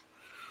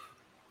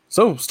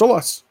 So,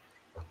 Stolas,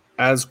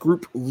 as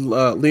group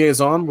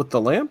liaison with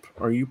the lamp,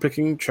 are you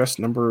picking chest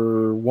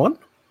number 1?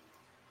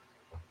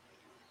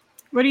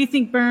 What do you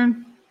think,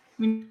 Burn?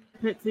 We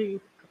pit to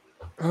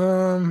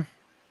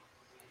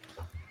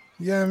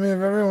Yeah, I mean,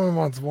 if everyone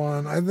wants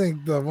one, I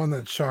think the one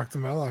that shocked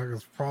Melloc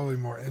is probably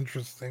more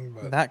interesting.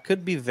 But That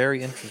could be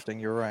very interesting.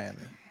 You're right.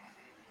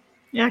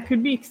 Yeah, it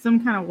could be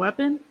some kind of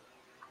weapon.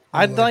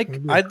 I'd like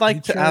maybe a to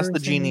creature ask or the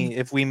genie something?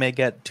 if we may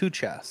get 2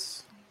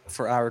 chests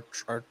for our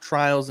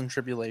trials and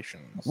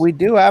tribulations. We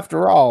do,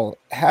 after all,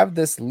 have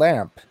this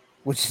lamp,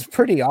 which is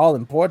pretty all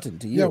important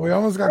to you. yeah, we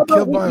almost How got about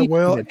killed we by a each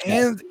whale get a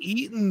chest? and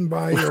eaten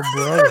by your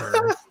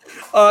brother.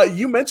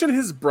 You mentioned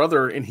his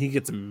brother, and he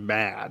gets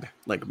mad.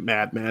 Like,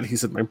 mad. He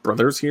said, my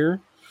brother's here.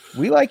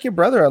 We like your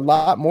brother a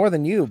lot more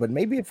than you, but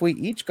maybe if we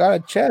each got a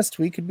chest,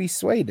 we could be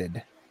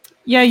swayed.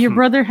 Yeah, your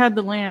brother had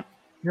the lamp.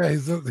 Yeah,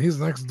 he's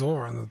next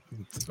door in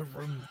the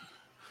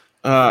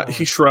room.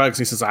 He shrugs.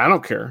 He says, I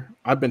don't care.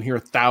 I've been here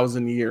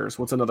 1,000 years.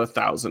 What's another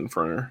 1,000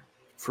 for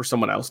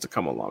someone else to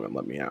come along and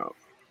let me out?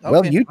 Well,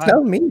 Okay, you fine.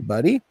 tell me,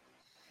 buddy.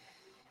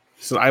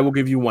 He said, I will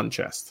give you 1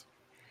 chest.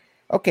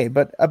 Okay,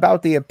 but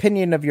about the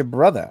opinion of your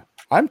brother,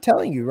 I'm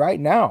telling you right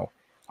now,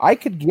 I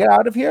could get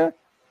out of here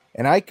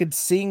and I could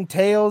sing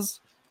tales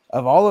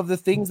of all of the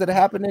things that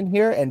happen in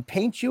here and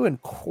paint you in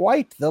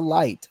quite the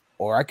light.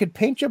 Or I could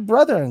paint your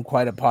brother in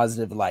quite a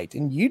positive light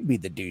and you'd be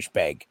the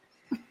douchebag.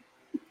 He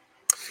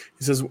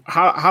says,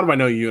 how do I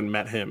know you and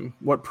met him?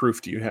 What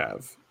proof do you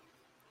have?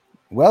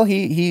 Well,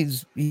 he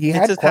It's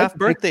had his quite half the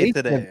birthday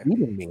vacation of today.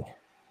 beating me.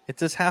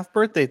 It's his half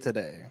birthday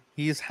today.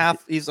 He's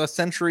a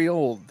century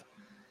old.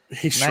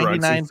 He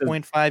shrugs. and says,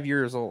 99.5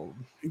 years old.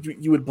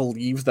 You would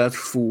believe that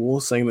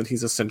fool saying that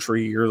he's a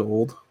century years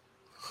old?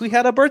 We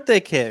had a birthday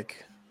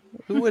cake.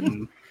 Who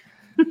wouldn't?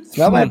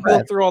 Smell my Go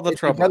breath. through all the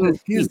It's your trouble.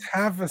 brother's He's feet.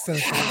 half a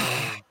century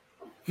old.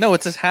 No,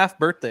 it's his half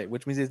birthday,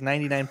 which means he's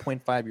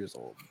 99.5 years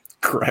old.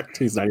 Correct.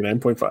 He's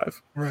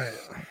 99.5. Right.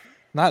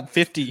 Not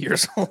 50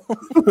 years old.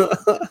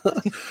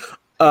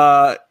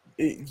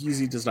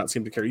 Yeezy does not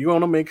seem to care. You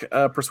want to make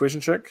a persuasion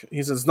check?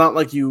 He says, it's not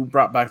like you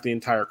brought back the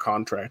entire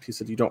contract. He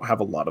said, you don't have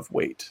a lot of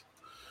weight.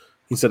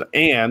 He said,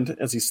 and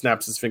as he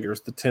snaps his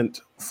fingers, the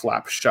tent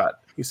flaps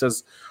shut. He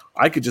says,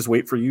 I could just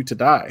wait for you to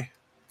die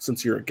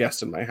since you're a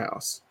guest in my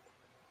house.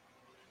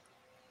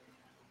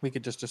 We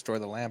could just destroy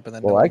the lamp and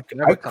then Well, no I one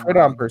can ever come crit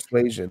on around.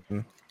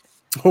 persuasion.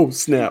 Oh,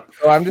 snap.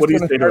 So I'm What do you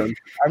just say to gonna him?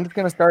 I'm just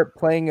gonna start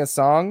playing a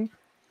song,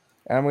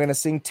 and I'm gonna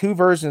sing 2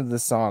 versions of the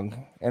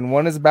song. And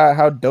one is about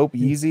how dope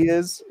Yeezy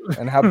is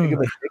and how big of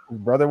a dick his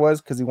brother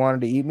was because he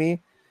wanted to eat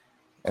me,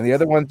 and the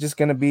other one's just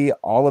gonna be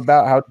all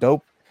about how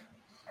dope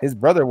his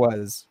brother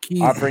was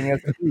offering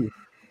us tea.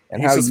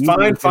 And He how says,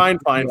 Yeezy fine.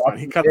 was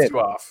He cuts you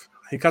off.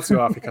 He cuts you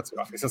off.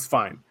 He says,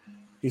 fine.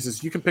 He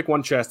says, you can pick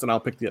 1 chest and I'll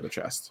pick the other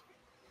chest.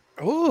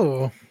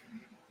 Ooh,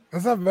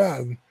 that's not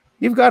bad.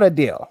 You've got a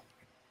deal.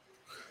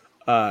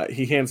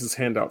 He hands his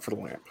hand out for the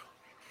lamp.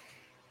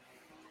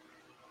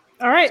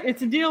 All right,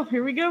 it's a deal.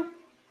 Here we go.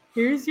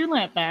 Here's your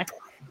lamp back.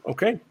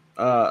 Okay.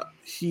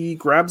 He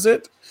grabs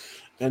it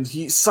and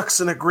he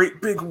sucks in a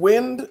great big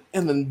wind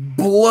and then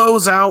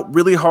blows out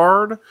really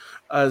hard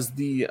as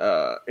the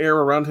air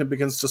around him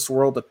begins to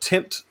swirl. The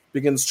tent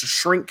begins to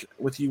shrink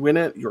with you in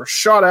it. You're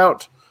shot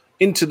out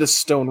into this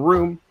stone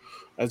room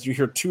as you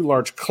hear 2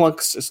 large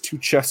clunks as 2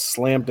 chests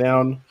slam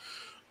down.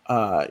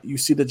 You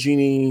see the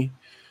genie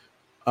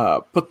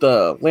put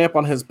the lamp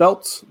on his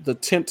belt. The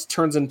tent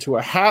turns into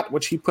a hat,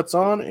 which he puts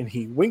on, and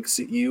he winks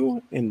at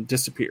you and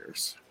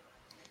disappears.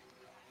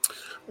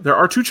 There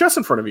are 2 chests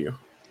in front of you,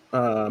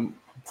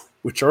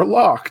 which are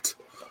locked.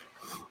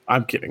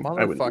 I'm kidding.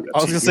 I wouldn't do Motherfucker. that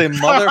I was to gonna you.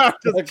 say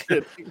motherfucker. Just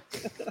kidding.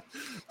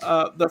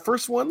 The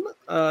first one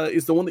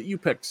is the one that you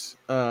picked,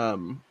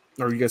 or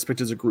you guys picked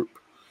as a group,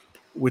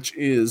 which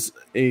is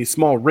a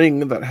small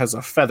ring that has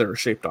a feather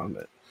shaped on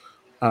it,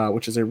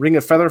 which is a ring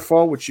of feather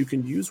fall, which you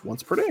can use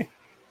once per day.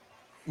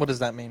 What does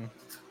that mean?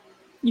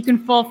 You can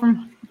fall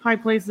from high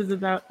places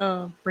without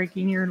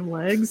breaking your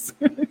legs.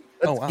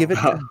 Oh, wow. Give it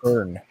to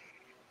Burn.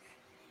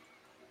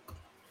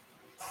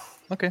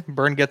 Okay,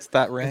 Burn gets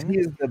that 'Cause ring. He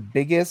is the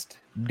biggest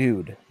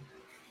dude.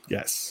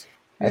 Yes.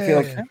 I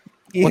feel Yeah. like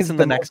he What's is in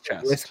the most next at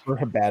chest? risk for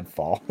a bad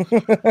fall.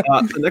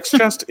 The next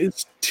chest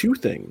is 2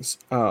 things.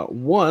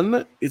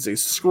 One is a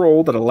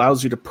scroll that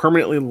allows you to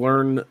permanently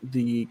learn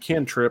the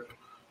cantrip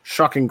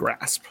Shocking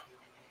Grasp.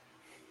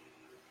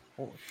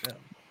 Holy shit.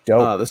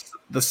 Dope.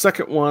 The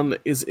second one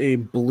is a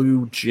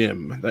blue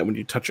gem that when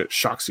you touch it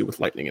shocks you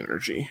with lightning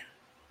energy.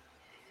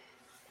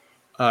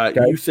 Guys,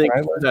 You think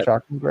can I learn that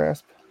shocking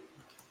grasp?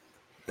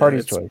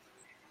 Party's it's choice.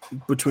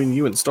 between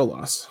you and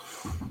Stolas.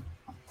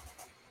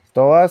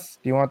 Stolas,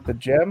 do you want the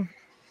gem?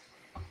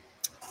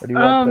 Or do you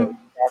want the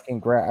shocking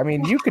grasp? I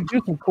mean, you could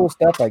do some cool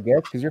stuff, I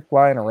guess, because you're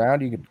flying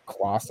around. You could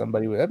claw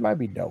somebody with that. Might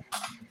be dope.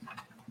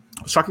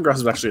 Shocking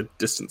Grasp is actually a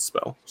distance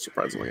spell,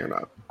 surprisingly or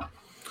not.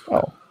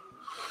 Oh,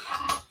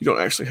 You don't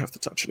actually have to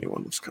touch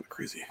anyone, which is kind of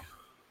crazy.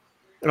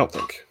 I don't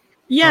think.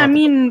 Yeah, I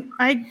mean,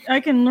 I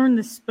can learn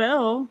the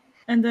spell,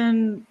 and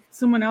then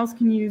someone else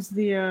can use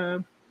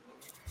the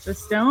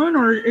stone,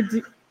 or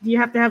do you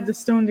have to have the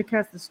stone to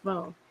cast the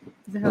spell?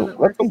 Is that how that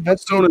works? That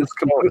stone is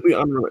completely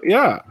unrelated.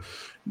 Yeah.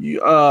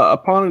 You,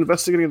 upon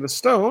investigating the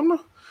stone,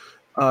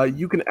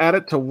 you can add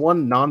it to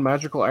one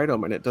non-magical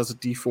item, and it does a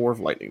d4 of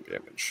lightning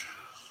damage.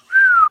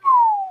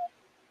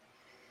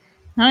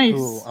 Nice.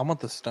 Ooh, I want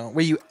the stone.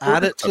 Wait, you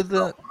add it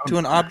to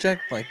an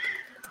object, like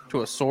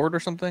to a sword or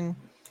something?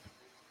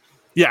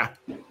 Yeah.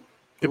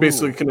 It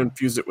basically Ooh. can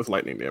infuse it with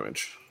lightning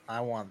damage.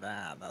 I want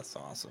that. That's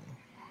awesome.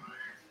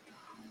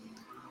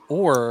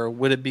 Or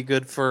would it be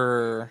good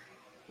for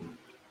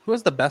who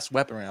has the best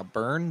weapon right now?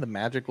 Burn, the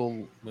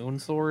magical moon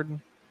sword?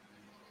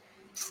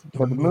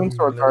 but the moon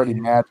sword's already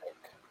magic.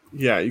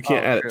 Yeah, you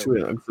can't Oh, add it okay.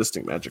 to an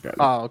existing magic item.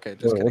 Oh, okay. So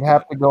Just it'd kidding.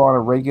 have to go on a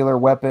regular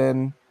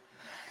weapon.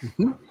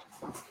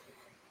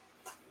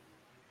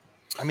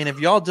 I mean, if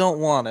y'all don't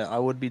want it, I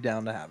would be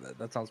down to have it.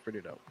 That sounds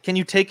pretty dope. Can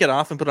you take it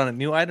off and put on a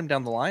new item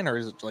down the line, or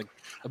is it like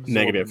absorbed?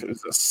 Negative.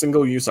 It's a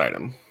single-use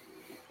item.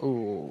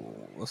 Ooh,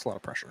 that's a lot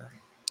of pressure.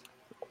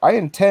 I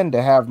intend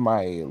to have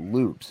my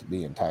loot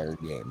the entire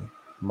game.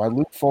 My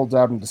loot folds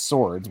out into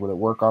swords. Would it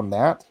work on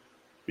that?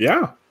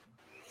 Yeah.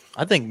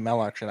 I think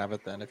Melloc should have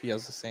it then if he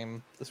has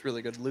this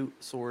really good loot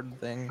sword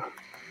thing.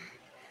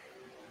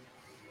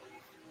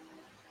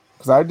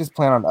 Because I just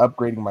plan on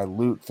upgrading my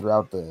loot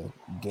throughout the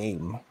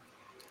game.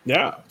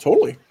 Yeah,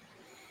 totally.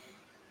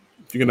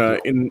 If you're gonna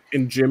in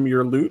gym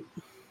your loot,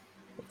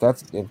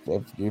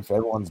 If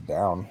everyone's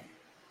down.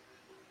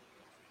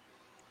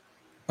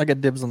 I get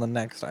dibs on the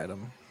next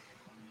item.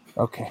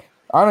 Okay.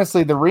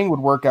 Honestly, the ring would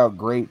work out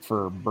great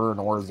for Burn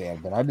or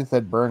Xanban. I just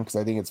said Burn because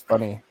I think it's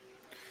funny.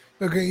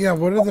 Okay, yeah.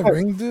 What did the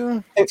ring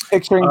do?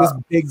 Picturing this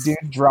big dude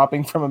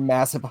dropping from a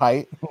massive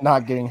height,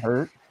 not getting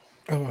hurt.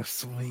 Oh,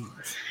 sweet.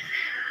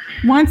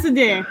 Once a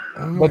day.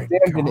 Oh But my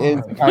Xanban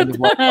is God. kind of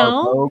What like the our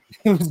hell? rogue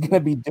who's going to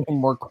be doing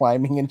more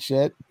climbing and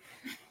shit.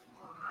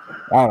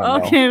 I don't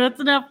know. Okay, that's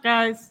enough,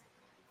 guys.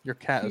 Your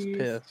cat is Jeez.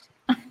 pissed.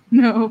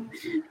 No,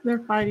 they're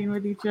fighting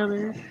with each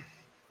other.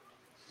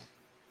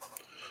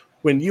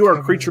 when you are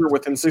a creature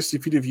within 60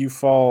 feet of you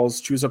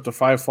falls, choose up to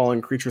 5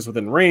 falling creatures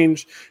within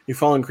range. A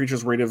falling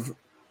creature's rate of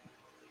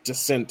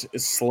descent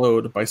is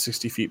slowed by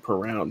 60 feet per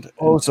round.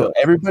 Oh, so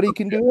everybody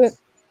can do it?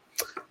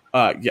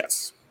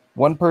 Yes.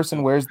 One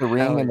person wears the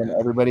ring Hell and then yeah.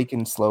 everybody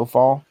can slow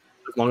fall?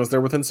 As long as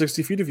they're within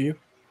 60 feet of you.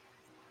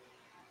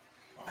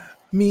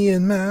 Me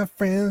and my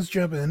friends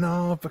jumping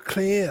off a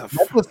cliff.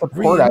 That's the support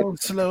Real item. That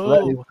is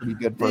slow. pretty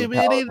good for a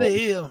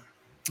Dibbidi-dib.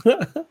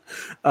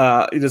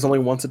 paladin. It is only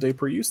once a day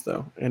per use,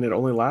 though, and it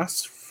only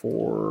lasts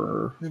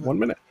for 1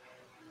 minute.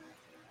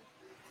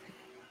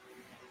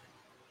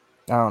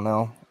 I don't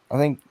know. I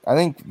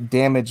think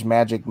damage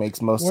magic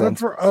makes most What sense.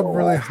 if we're up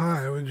really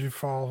high? Would you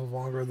fall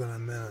longer than a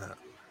minute?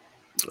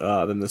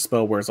 Then the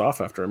spell wears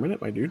off after a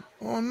minute, my dude.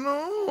 Oh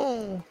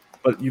no!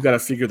 But you got to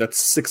figure that's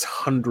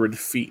 600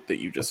 feet that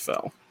you just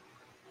fell.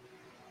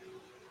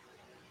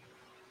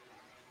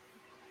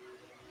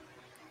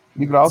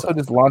 You could also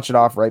just launch it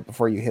off right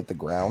before you hit the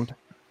ground.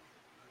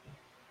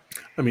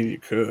 I mean, you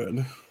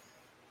could.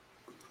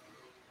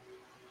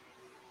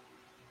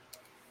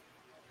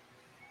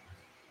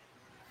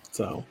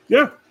 So,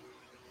 yeah.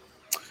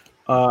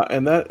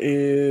 And that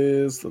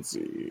is, let's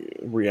see,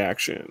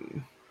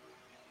 reaction.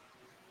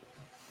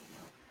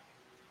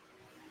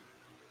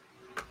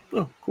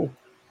 Oh, cool.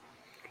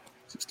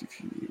 60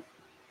 feet.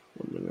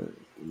 1 minute.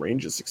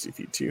 Range is 60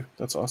 feet, too.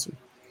 That's awesome.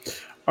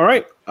 All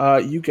right.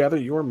 You gather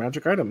your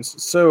magic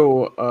items.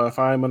 So, if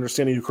I'm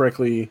understanding you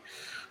correctly,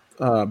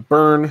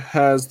 Burn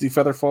has the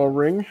Featherfall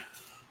ring.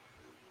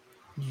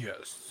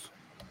 Yes.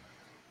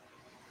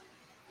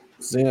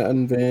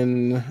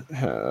 Zanvin,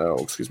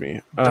 excuse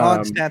me.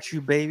 Dog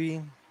statue,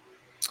 baby.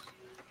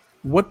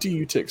 What do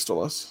you take,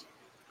 Stolas?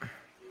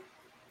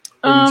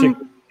 Or you take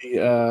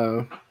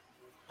the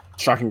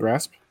Shocking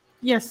Grasp?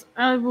 Yes,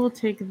 I will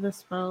take the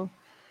spell.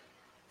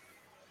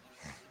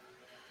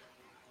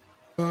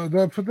 Do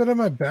I put that in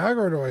my bag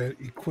or do I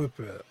equip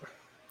it?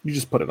 You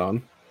just put it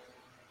on.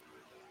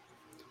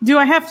 Do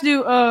I have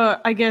to,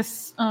 I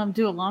guess,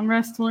 do a long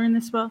rest to learn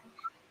this spell?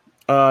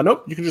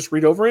 Nope. You can just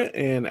read over it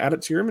and add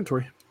it to your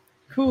inventory.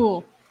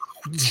 Cool.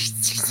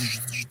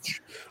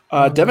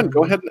 Devin,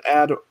 go ahead and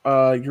add.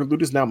 Your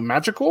loot is now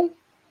magical,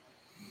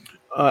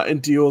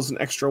 and deals an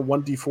extra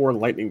 1d4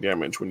 lightning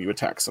damage when you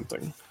attack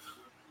something.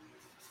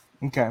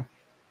 Okay.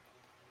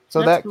 So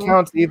That's that cool.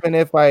 counts even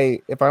if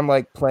I'm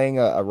like playing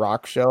a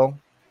rock show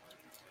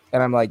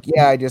and I'm like,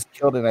 yeah, I just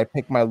killed it and I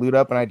pick my loot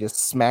up and I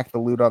just smack the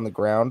loot on the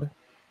ground.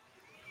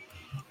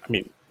 I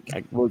mean,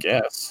 I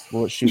guess.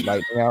 Will it shoot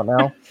lightning out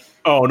now?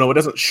 Oh no, it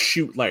doesn't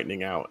shoot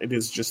lightning out. It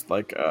is just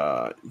like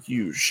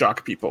you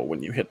shock people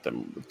when you hit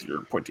them with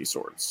your pointy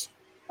swords.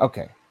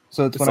 Okay.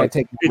 So it's It's when like- I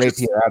take the it just-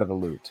 rapier out of the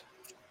loot.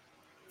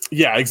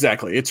 Yeah,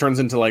 exactly. It turns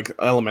into like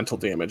elemental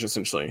damage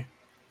essentially,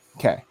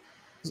 Okay.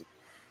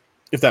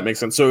 if that makes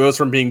sense. So it goes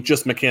from being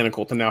just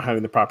mechanical to now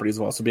having the properties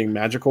of also being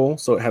magical.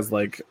 So it has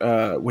like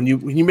when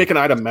you make an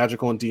item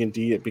magical in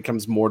D&D, it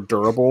becomes more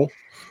durable.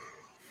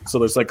 So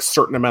there's like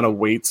certain amount of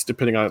weights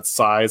depending on its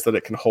size that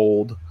it can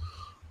hold.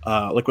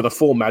 Like with a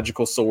full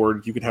magical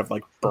sword, you could have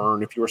like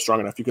Burn. If you were strong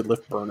enough, you could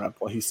lift Burn up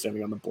while he's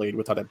standing on the blade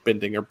without it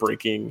bending or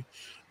breaking.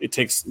 It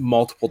takes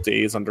multiple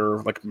days under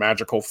like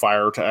magical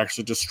fire to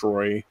actually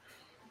destroy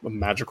a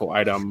magical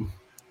item,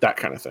 that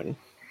kind of thing.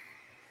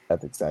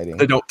 That's exciting.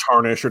 They don't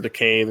tarnish or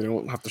decay. They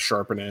don't have to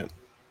sharpen it.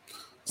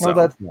 Well,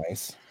 that's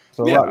nice.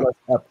 So a Yeah. lot less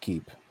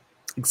upkeep.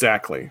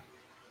 Exactly.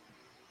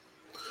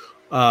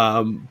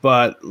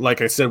 But like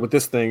I said, with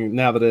this thing,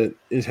 now that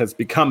it has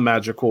become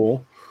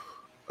magical,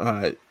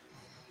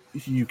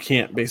 you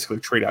can't basically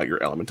trade out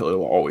your elemental. It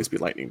will always be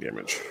lightning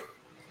damage.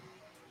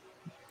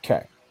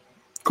 Okay.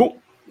 Cool.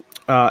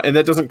 And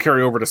that doesn't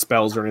carry over to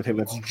spells or anything.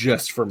 That's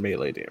just for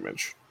melee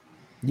damage.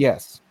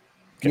 Yes.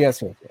 Okay.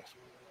 Yes.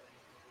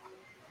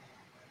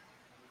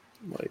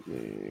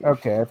 Lightning.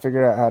 Okay, I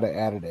figured out how to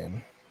add it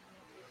in.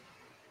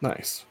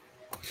 Nice.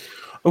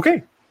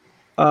 Okay.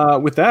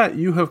 With that,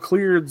 you have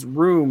cleared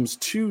rooms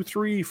 2,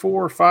 3,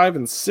 4, 5,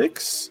 and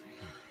 6.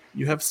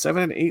 You have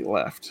 7 and 8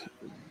 left.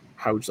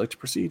 How would you like to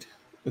proceed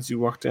as you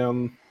walk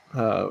down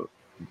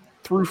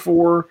through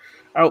 4,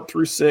 out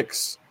through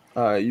 6?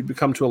 You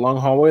come to a long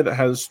hallway that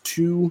has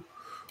two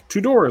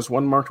doors,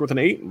 one marked with an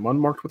 8 and one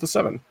marked with a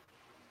 7.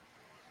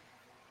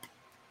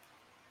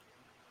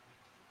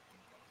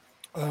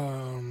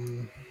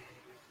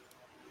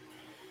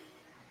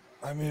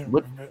 I mean,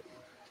 What-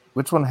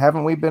 Which one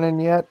haven't we been in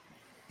yet?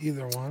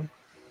 either one.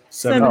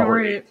 7 Oh, or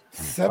 8.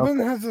 7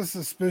 has a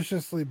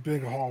suspiciously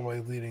big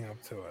hallway leading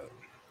up to it.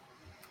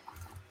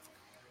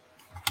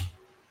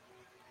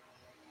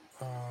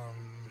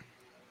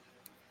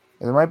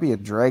 There might be a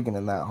dragon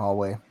in that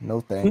hallway.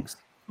 No thanks.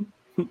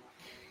 But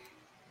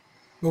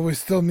we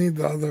still need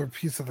the other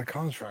piece of the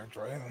contract,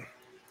 right?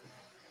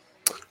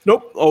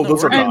 Nope. Oh, No,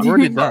 those are we're gone.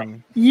 already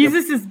done.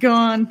 Jesus is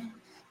gone.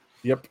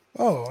 Yep.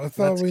 Oh, I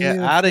thought Let's we get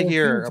needed out of 4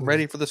 here. I'm pieces.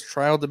 ready for this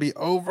trial to be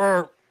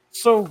over.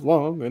 So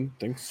long, and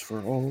thanks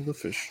for all the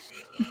fish.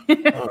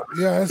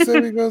 Yeah, I say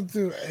we go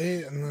to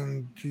 8 and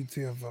then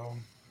GTFO.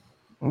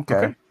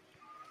 Okay.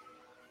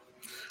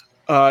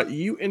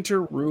 You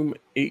enter room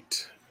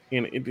 8,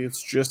 and it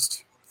is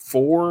just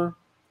 4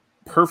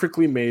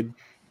 perfectly made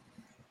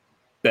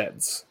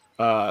beds.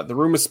 The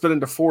room is split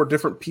into 4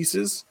 different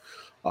pieces.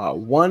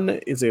 One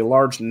is a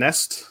large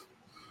nest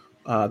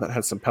that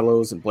has some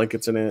pillows and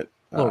blankets in it.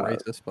 A little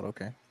racist, but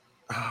okay.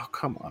 Oh,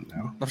 come on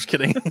now. I'm just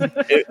kidding.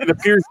 It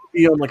appears to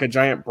be on like a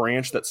giant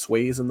branch that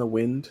sways in the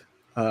wind,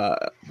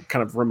 kind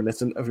of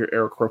reminiscent of your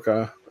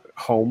Aarakocra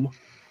home.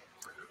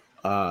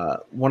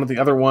 One of the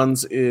other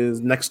ones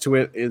is next to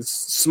it is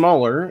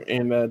smaller,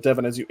 and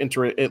Devin, as you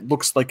enter it, it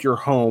looks like your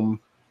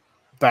home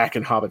back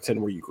in Hobbiton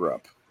where you grew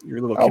up. Your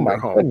little Oh my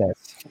kinder home.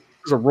 goodness.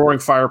 There's a roaring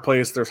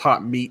fireplace. There's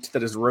hot meat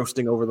that is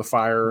roasting over the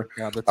fire.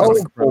 God, that's Oh,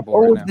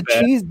 incredible is right now.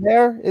 the cheese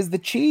there? Is the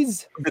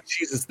cheese? The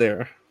cheese is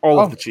there. All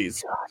Oh. of the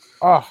cheese.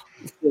 Oh,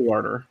 Full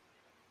larder.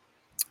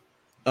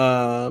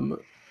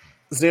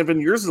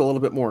 Zanvin, yours is a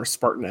little bit more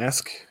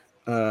Spartan-esque,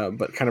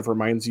 but kind of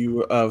reminds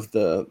you of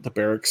the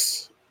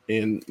barracks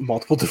in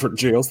multiple different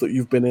jails that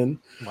you've been in.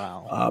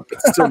 Wow.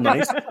 But still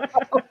nice.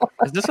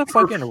 Is this a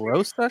fucking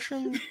roast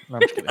session? No,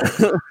 I'm just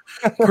kidding.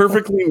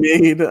 Perfectly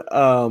made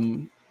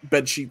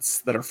bed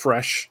sheets that are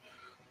fresh.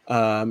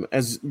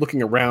 As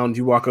looking around,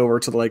 you walk over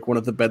to like one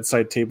of the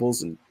bedside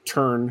tables and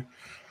turn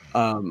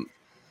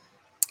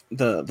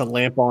the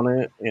lamp on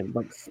it, and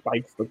like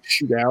spikes like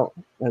shoot out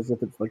as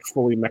if it's like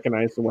fully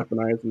mechanized and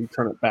weaponized, and you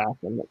turn it back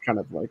and it kind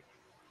of like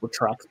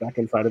retracts back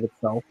inside of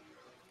itself.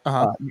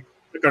 Uh-huh. You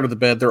look under the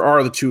bed. There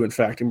are the 2, in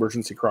fact,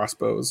 emergency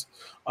crossbows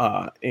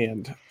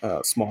and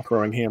small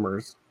throwing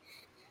hammers.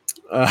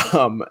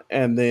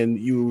 And then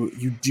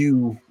you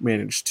do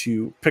manage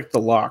to pick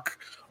the lock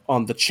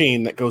on the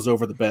chain that goes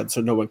over the bed,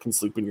 so no one can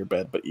sleep in your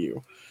bed but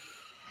you.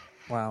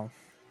 Wow.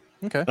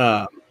 Okay.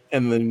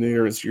 And then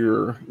there is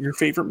your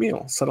favorite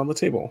meal set on the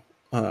table,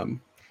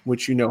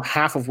 which you know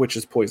half of which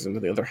is poisoned,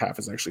 and the other half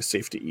is actually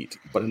safe to eat.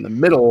 But in the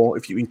middle,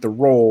 if you eat the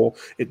roll,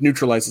 it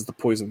neutralizes the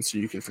poison, so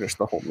you can finish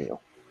the whole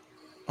meal.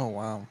 Oh,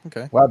 wow.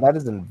 Okay. wow, that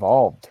is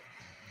involved.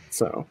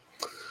 So,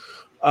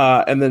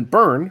 and then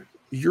Burn,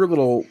 your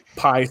little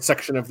pie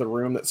section of the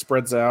room that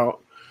spreads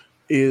out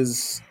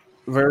is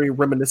very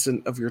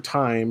reminiscent of your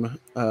time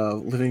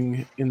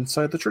living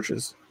inside the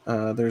churches.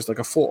 There's like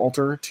a full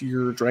altar to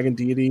your dragon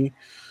deity.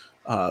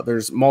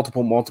 There's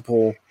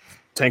multiple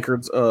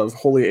tankards of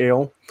holy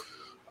ale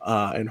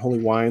and holy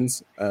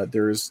wines.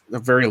 There's a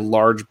very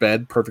large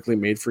bed, perfectly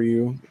made for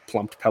you,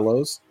 plumped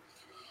pillows.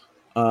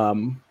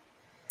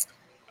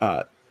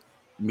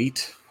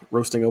 Meat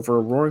roasting over a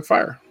roaring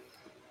fire.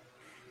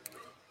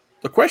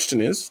 The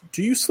question is,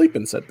 do you sleep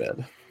in said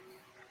bed?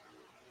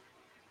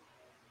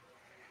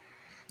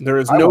 There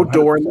is I no 100%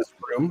 door in this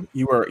room.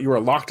 You are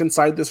locked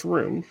inside this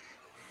room.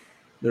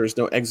 There is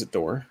no exit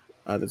door.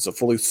 It's a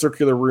fully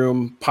circular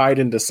room, pied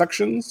into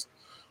sections.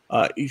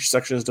 Each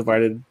section is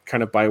divided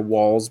kind of by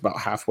walls about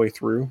halfway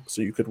through,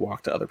 so you could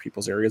walk to other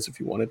people's areas if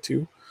you wanted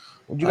to.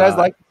 Would you guys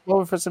like to go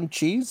over for some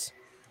cheese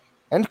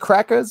and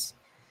crackers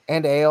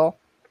and ale,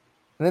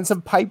 and then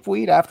some pipe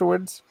weed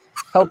afterwards?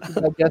 Help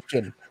with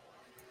digestion.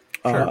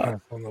 Pass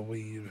on the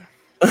weed.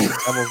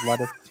 Devil's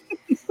lettuce.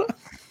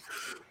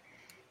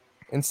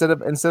 Instead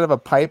of a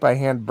pipe, I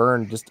hand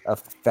burn just a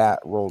fat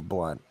rolled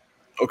blunt.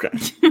 Okay.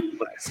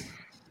 Nice.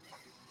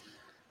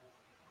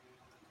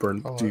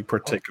 Burn, do you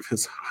partake of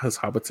his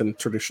Hobbiton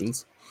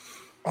traditions?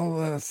 I'll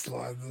let it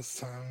slide this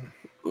time.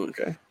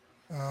 Okay.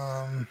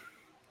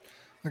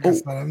 Like I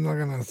said, I'm not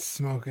gonna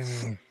smoke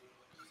any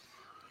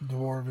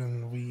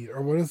dwarven weed.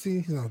 Or what is he?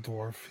 He's not a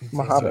dwarf. He's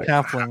I'm a hobbit.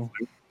 Halfling.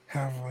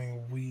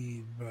 halfling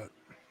weed, but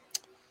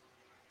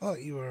I'll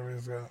eat whatever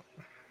he's got.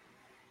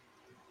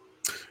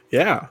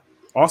 Yeah.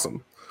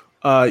 Awesome.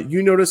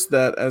 You notice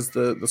that as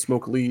the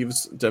smoke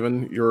leaves,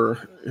 Devin,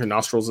 your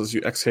nostrils as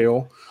you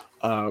exhale,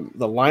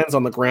 the lines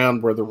on the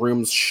ground where the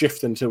rooms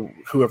shift into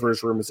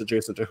whoever's room is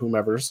adjacent to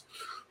whomever's,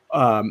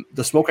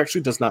 the smoke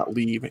actually does not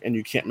leave, and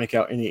you can't make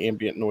out any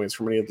ambient noise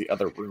from any of the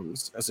other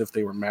rooms, as if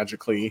they were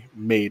magically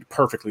made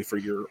perfectly for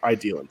your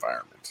ideal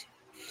environment.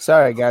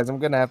 Sorry, guys, I'm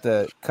gonna have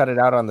to cut it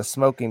out on the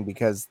smoking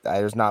because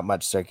there's not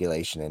much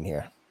circulation in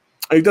here.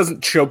 It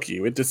doesn't choke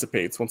you; it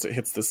dissipates once it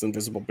hits this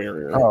invisible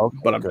barrier. Oh, okay,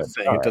 but I'm good. just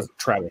saying All it right. doesn't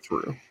travel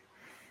through.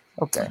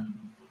 Okay.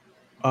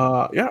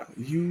 Yeah,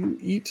 you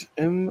eat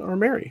and are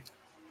merry.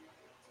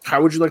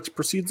 How would you like to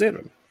proceed,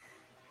 Xanon?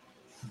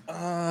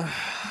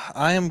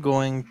 I am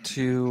going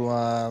to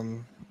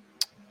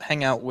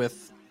hang out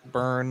with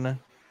Burn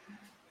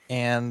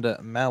and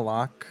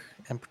Malak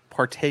and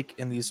partake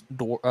in these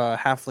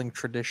halfling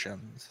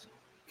traditions.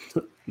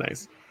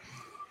 Nice.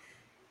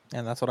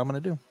 And that's what I'm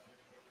going to do.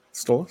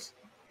 Stolas?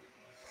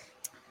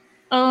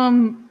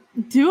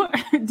 Do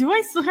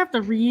I still have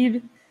to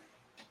read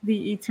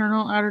the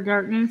Eternal Outer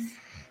Darkness?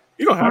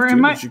 You don't have Or to.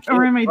 am but you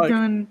can, am I like-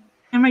 done?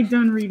 Am I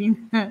done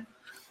reading that?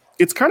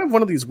 It's kind of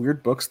one of these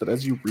weird books that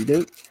as you read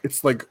it,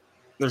 it's like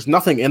there's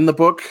nothing in the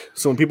book.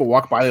 So when people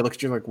walk by, they look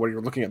at you like, what,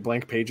 you're looking at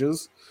blank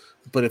pages?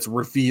 But it's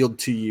revealed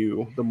to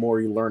you the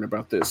more you learn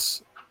about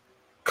this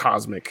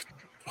cosmic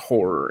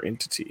horror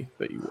entity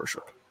that you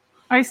worship.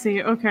 I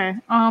see. Okay.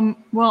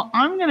 Well,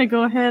 I'm gonna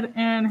go ahead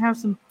and have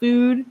some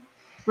food,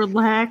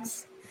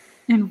 relax,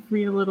 and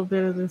read a little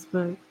bit of this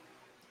book.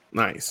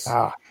 Nice.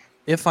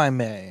 If I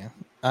may,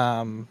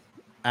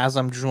 as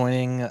I'm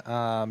joining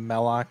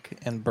Malak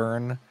and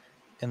Burn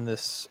in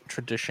this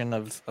tradition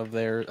of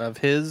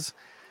his,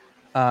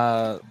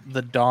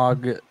 the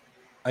dog,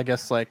 I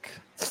guess, like,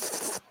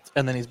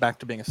 and then he's back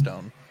to being a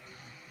stone.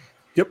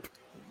 Yep.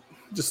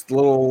 Just a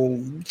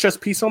little chess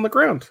piece on the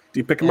ground. Do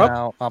you pick him And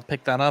up? I'll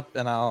pick that up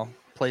and I'll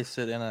place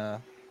it in a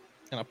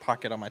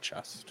pocket on my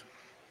chest.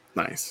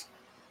 Nice.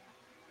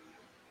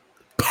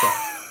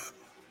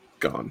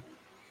 Gone.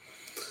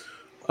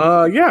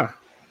 Yeah.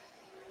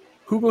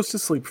 Who goes to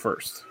sleep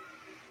first?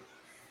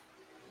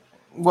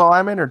 Well,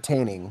 I'm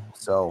entertaining,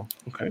 so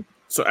Okay.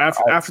 So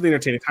after the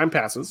entertaining time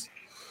passes,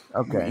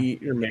 okay. you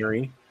eat your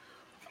merry.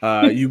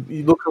 You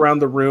look around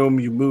the room,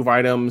 you move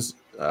items.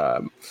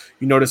 You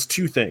notice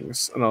two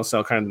things, and I'll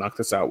kind of knock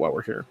this out while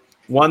we're here.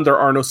 One, there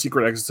are no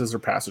secret exits or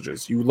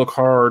passages. You look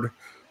hard,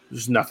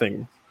 there's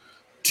nothing.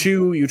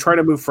 Two, you try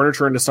to move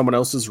furniture into someone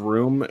else's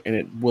room, and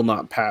it will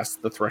not pass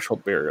the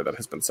threshold barrier that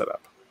has been set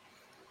up.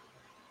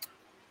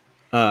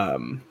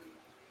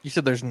 You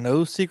said there's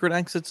no secret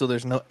exit, so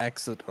there's no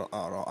exit at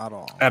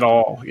all. At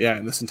all, yeah,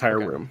 in this entire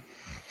Okay. room.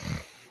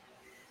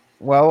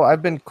 Well,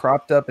 I've been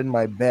cropped up in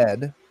my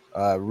bed,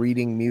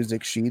 reading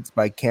music sheets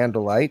by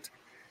candlelight.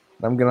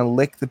 I'm gonna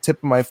lick the tip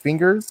of my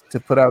fingers to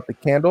put out the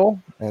candle,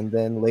 and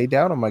then lay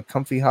down on my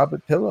comfy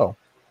hobbit pillow,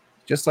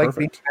 just like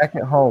being Perfect. back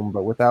at home,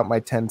 but without my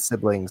 10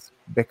 siblings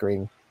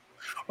bickering.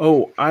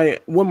 Oh,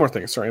 one more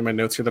thing. Sorry, in my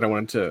notes here that I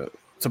wanted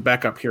to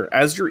back up here.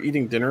 As you're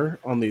eating dinner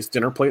on these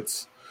dinner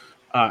plates,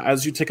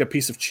 as you take a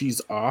piece of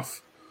cheese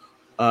off,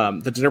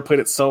 the dinner plate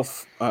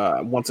itself,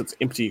 once it's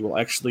empty, will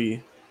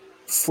actually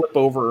flip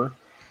over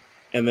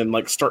and then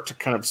like start to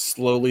kind of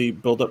slowly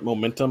build up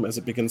momentum as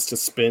it begins to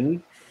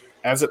spin.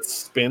 As it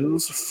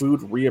spins,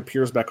 food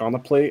reappears back on the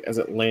plate as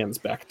it lands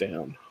back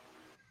down.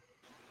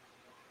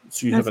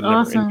 So you have a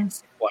That's never-ending awesome.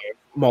 supply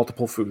of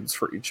multiple foods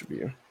for each of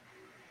you.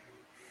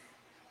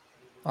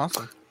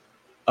 Awesome.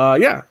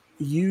 Yeah,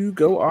 you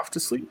go off to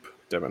sleep,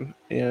 Devin,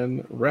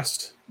 and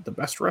rest the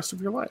best rest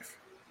of your life.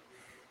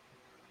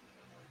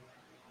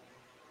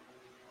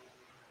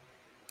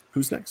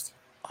 Who's next?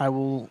 I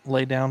will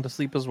lay down to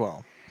sleep as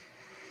well.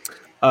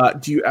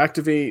 Do you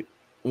activate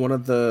one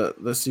of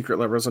the secret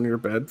levers on your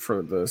bed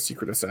for the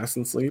secret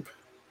assassin sleep?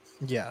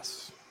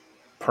 Yes.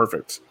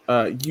 Perfect.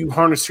 You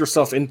harness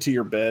yourself into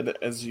your bed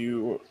as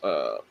you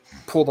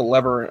pull the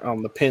lever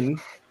on the pin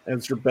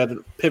as your bed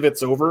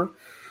pivots over,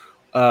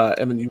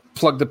 and then you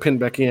plug the pin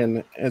back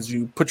in as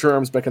you put your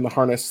arms back in the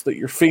harness so that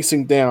you're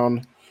facing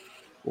down,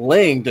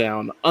 laying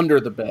down under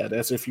the bed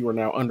as if you were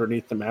now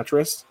underneath the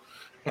mattress.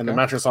 And the Okay.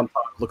 mattress on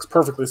top looks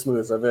perfectly smooth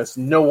as this.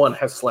 No one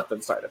has slept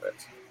inside of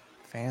it.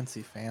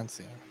 Fancy.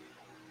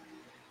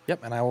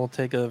 Yep, and I will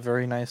take a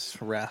very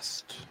nice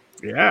rest.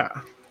 Yeah.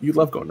 You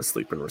love going to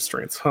sleep in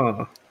restraints,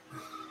 huh?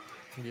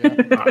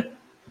 Yeah.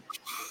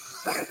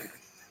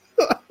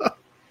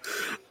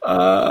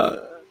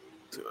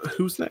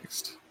 Who's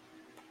next?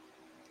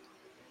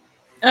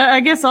 I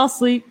guess I'll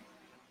sleep.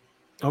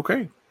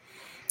 Okay.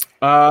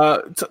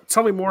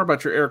 Tell me more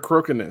about your air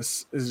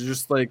crokenness. Is it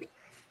just like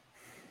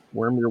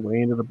worm your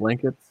way into the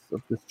blankets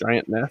of this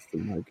giant nest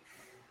and like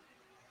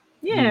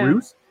Yeah.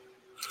 roost?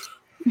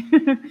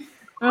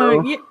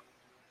 Yeah.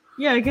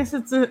 Yeah, I guess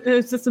it's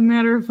just a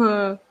matter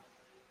of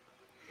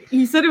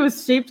he said it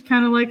was shaped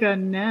kind of like a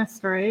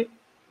nest, right?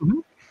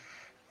 Mhm.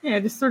 Yeah,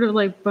 just sort of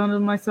like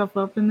bundled myself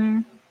up in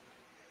there.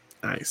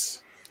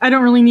 Nice. I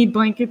don't really need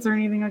blankets or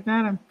anything like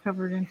that. I'm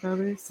covered in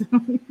feathers. So.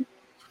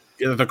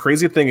 Yeah, the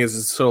crazy thing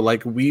is so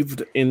like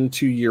weaved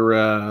into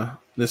your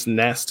this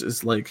nest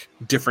is like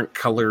different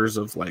colors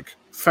of like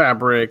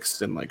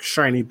fabrics and like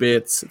shiny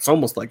bits. It's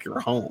almost like your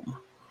home.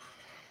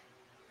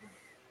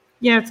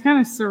 Yeah, it's kind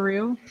of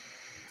surreal.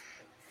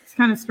 It's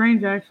kind of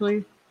strange,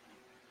 actually.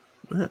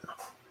 Yeah.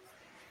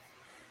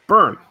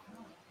 Burn.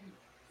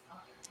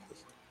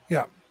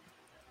 Yeah.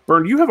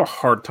 Burn, you have a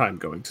hard time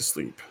going to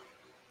sleep.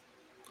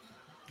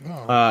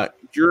 Oh.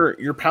 Your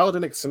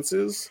paladinic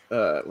senses,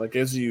 like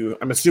as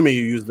I'm assuming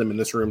you use them in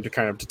this room to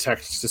kind of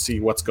detect to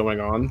see what's going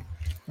on,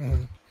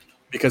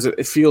 because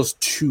it feels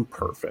too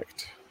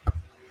perfect.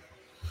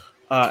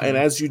 And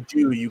as you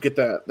do, you get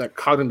that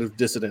cognitive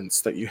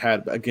dissonance that you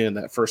had again in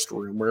that first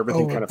room, where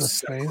everything kind of the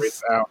separates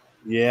face? out.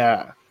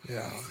 Yeah.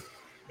 Yeah.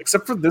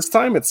 Except for this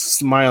time, it's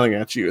smiling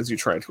at you as you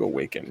try to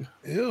awaken.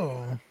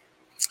 Ew.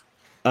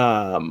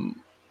 And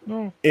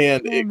No.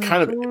 it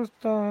kind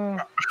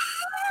of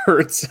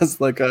hurts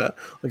as like a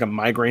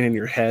migraine in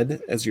your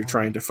head as you're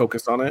trying to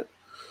focus on it.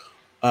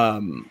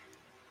 And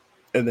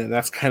then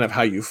that's kind of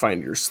how you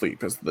find your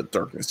sleep, as the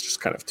darkness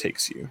just kind of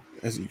takes you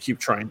as you keep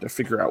trying to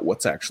figure out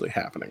what's actually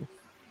happening.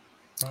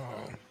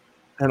 Oh.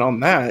 And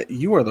on that,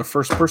 you are the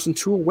first person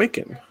to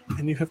awaken,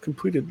 and you have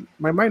completed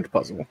my mind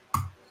puzzle.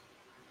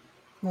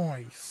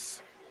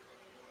 Nice.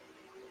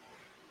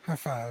 High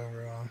five,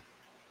 everyone.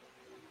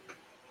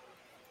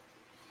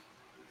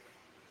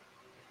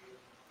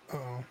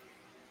 Oh.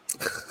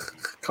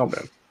 Calm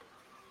down.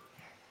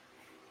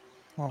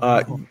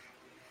 Oh,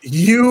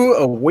 You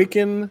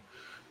awaken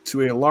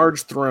to a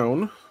large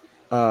throne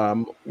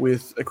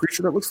with a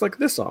creature that looks like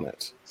this on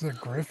it. Is it a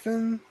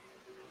griffin?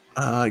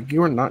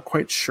 You are not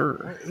quite sure.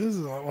 What is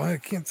it? Well, I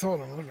can't tell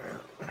what I'm looking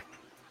at.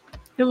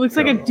 It looks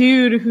like a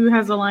dude who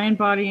has a lion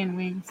body and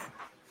wings.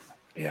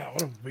 Yeah,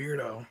 what a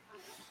weirdo.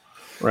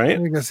 Right?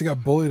 I guess he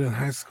got bullied in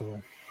high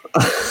school.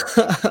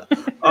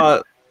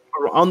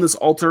 On this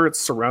altar, it's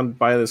surrounded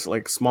by this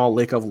like small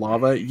lake of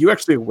lava. You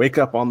actually wake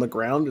up on the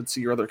ground and see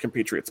your other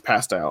compatriots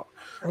passed out.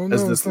 Oh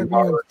As no, this it's like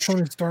one of large-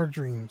 Tony Stark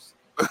dreams.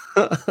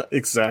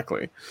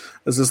 Exactly.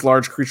 As this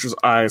large creature's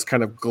eyes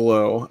kind of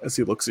glow as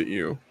he looks at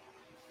you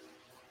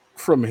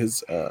from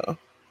his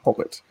pulpit.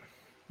 What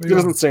He do you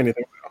doesn't want, say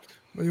anything.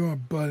 what do you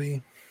want,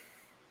 buddy?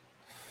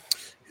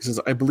 He says,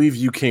 I believe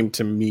you came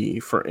to me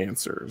for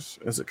answers,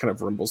 as it kind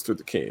of rumbles through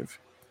the cave.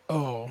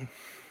 Oh.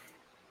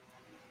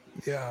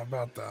 Yeah,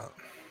 about that.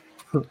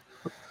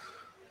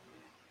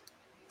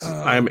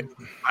 I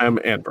am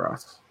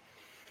Andros.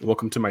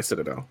 Welcome to my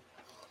citadel.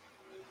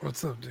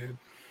 What's up, dude?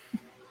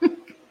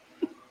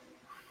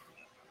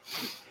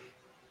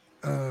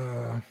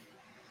 I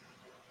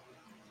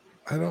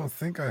don't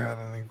think I had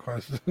any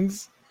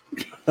questions.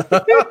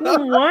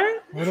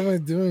 What? What am I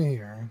doing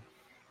here?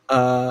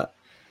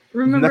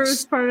 Remember, Next- it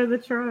was part of the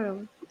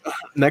trial.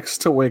 Next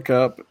to wake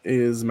up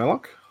is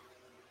Melok.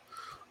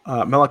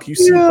 Melok, you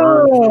see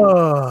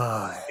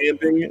Burn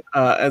standing.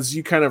 As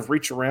you kind of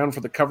reach around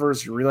for the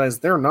covers, you realize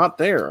they're not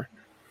there.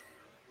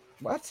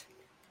 What?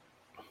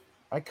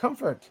 My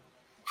comfort.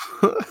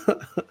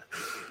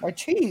 My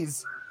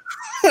cheese.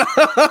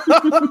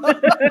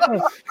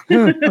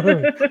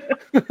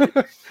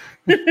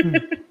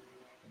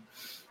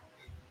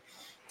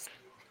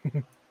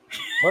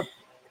 What?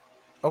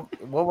 Oh,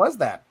 what was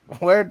that?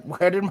 Where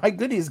did my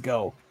goodies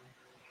go?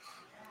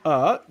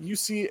 You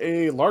see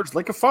a large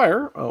lake of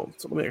fire. Oh,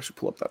 so let me actually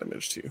pull up that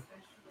image too.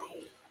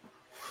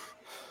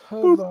 A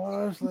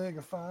large leg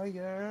of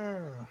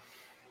fire.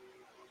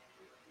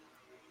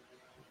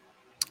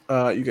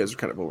 You guys are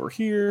kind of over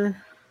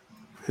here.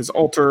 His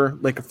altar,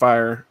 lake of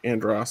fire,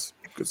 Andros,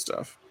 good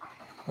stuff.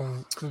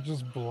 Is it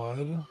just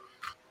blood?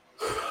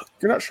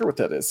 You're not sure what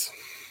that is.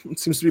 It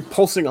seems to be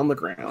pulsing on the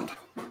ground.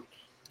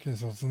 Okay,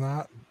 so it's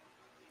not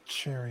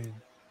cherry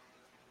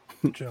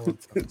gelatin.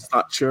 It's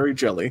not cherry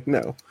jelly,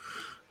 no.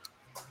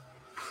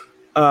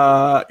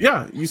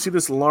 Yeah, you see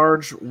this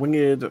large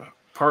winged,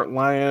 part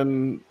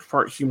lion,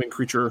 part human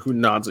creature who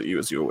nods at you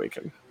as you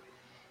awaken.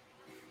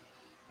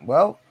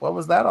 Well, what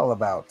was that all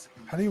about?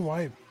 How do you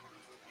wipe?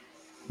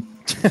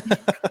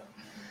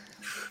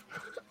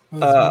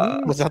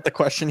 was that the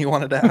question you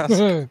wanted to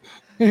ask?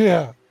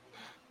 Yeah.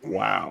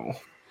 Wow.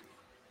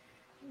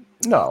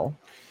 No.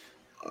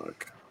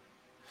 Fuck.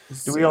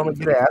 Do we only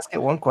get to ask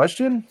it one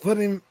question?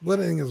 Letting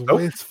his Nope.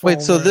 waist fall.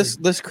 Wait, so where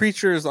this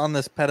creature is on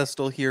this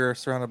pedestal here,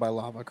 surrounded by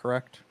lava,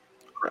 correct?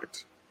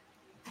 Correct.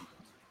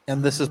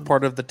 And this is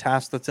part of the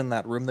task that's in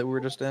that room that we were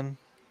just in.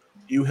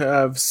 You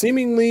have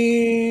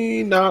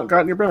seemingly not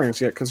gotten your bearings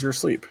yet because you're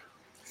asleep.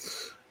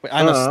 Wait,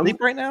 I'm asleep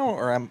right now,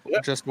 or I'm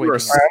just you are waking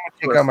asleep. up? I'm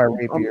gonna take out my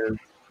rapier.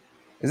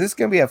 Is this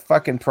gonna be a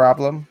fucking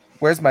problem?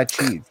 Where's my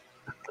cheese?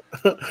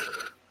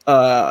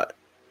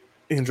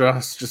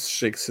 Andros just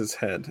shakes his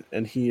head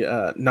and he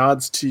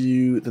nods to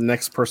you, the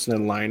next person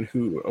in line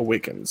who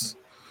awakens,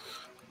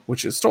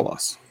 which is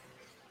Stolas.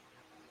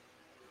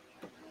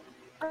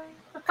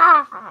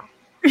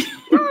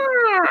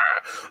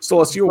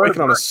 Stolas, you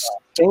awaken on a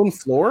stone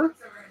floor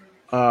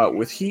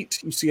with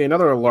heat. You see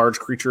another large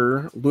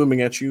creature looming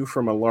at you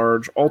from a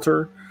large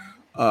altar.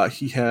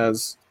 He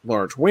has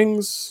large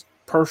wings,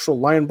 partial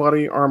lion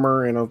body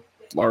armor, and a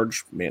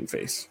large man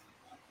face.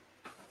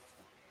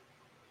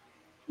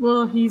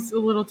 Well, he's a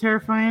little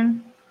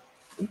terrifying.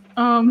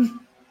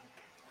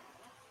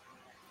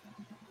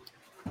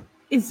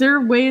 Is there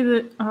a way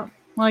that? Well,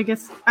 I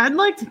guess I'd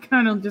like to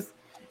kind of just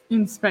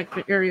inspect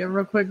the area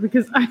real quick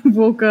because I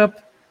woke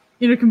up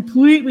in a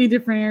completely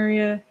different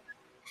area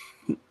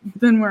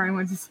than where I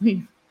went to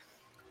sleep.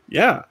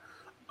 Yeah.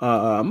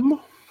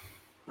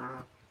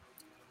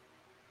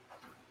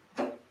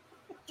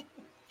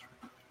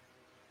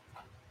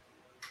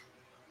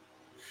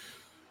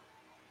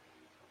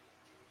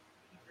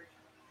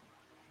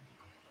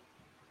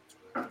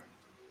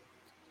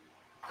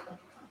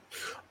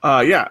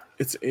 Yeah,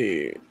 it's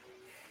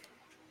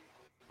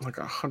like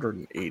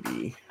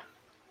 180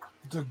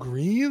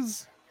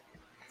 degrees?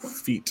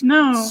 feet.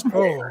 No.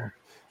 Oh,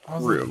 I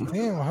was Room. like,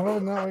 damn, how did I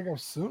not wake up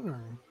sooner?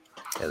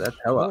 Yeah, that's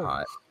hella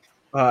hot.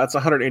 It's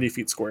 180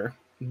 feet square.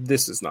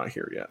 This is not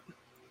here yet.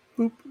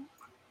 Boop.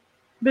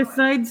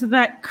 Besides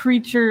that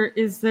creature,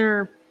 is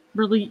there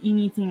really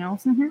anything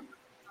else in here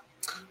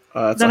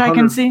It's that I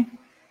can see?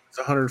 It's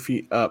 100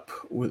 feet up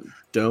with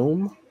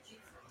dome.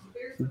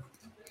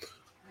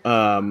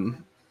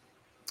 And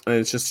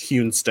it's just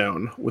hewn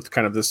stone with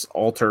kind of this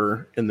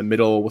altar in the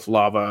middle with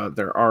lava.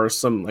 There are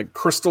some like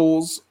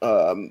crystals,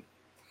 kind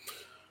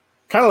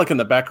of like in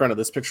the background of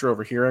this picture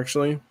over here.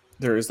 Actually,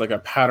 there is like a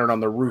pattern on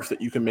the roof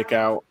that you can make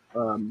out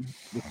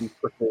with these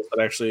crystals that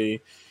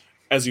actually,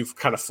 as you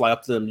kind of fly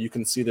up them, you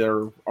can see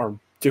there are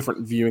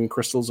different viewing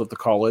crystals of the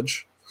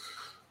college.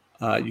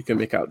 You can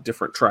make out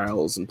different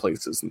trials and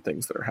places and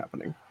things that are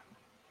happening.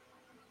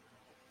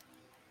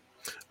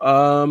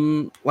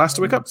 Last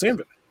to wake up,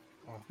 Sandvin.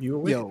 You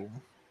awake. Yo.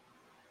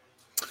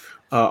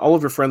 All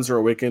of your friends are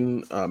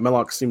awakened.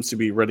 Melok seems to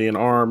be ready and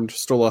armed.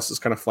 Stolas is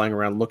kind of flying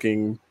around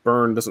looking.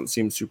 Burn doesn't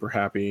seem super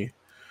happy.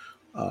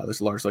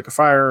 There's a large lake of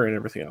fire and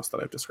everything else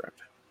that I've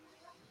described.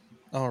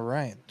 All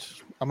right.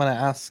 I'm going to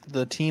ask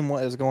the team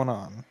what is going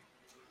on.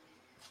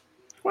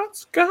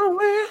 What's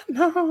going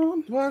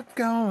on? What's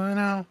going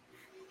on?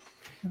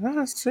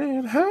 I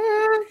said,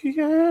 hey,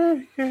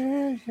 yeah,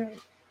 yeah, yeah.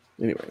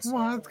 Anyways.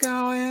 What's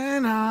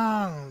going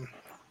on?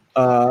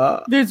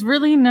 There's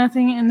really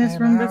nothing in this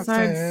room And I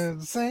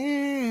besides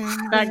said,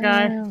 that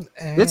guy.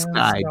 This and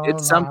guy did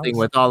something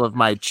with all of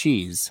my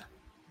cheese.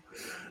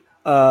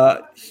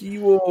 he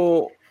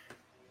will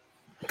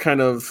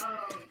kind of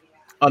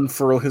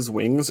unfurl his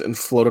wings and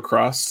float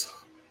across.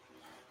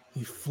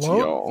 He To float.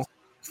 y'all.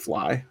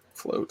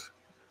 Float.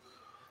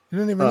 He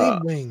didn't even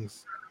need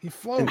wings. He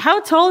floats.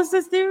 How tall is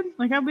this dude?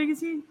 Like, how big is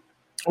he?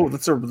 Oh,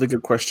 that's a really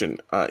good question.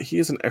 He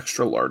is an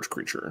extra large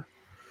creature.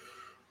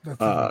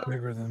 That's even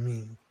bigger than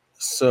me.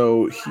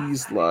 So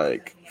he's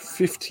like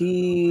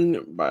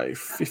 15 by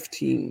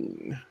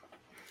 15,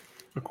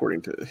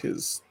 according to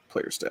his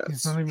player He's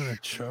stats. not even a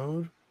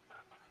chode.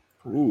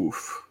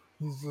 Oof.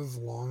 He's as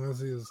long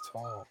as he is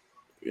tall.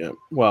 Yeah.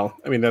 Well,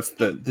 I mean, that's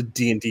the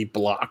D&D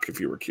block, if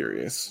you were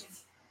curious.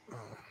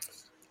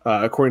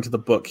 According to the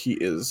book, he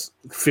is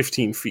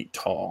 15 feet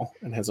tall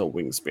and has a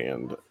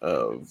wingspan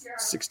of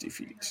 60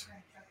 feet,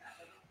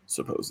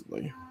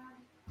 supposedly.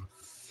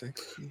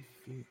 60 feet.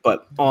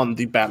 But on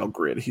the battle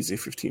grid, he's a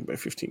 15 by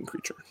 15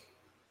 creature.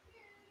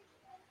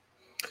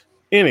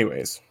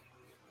 Anyways,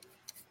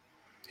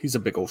 he's a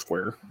big old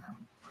square.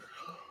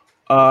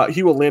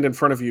 He will land in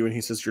front of you and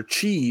he says, your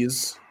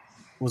cheese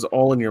was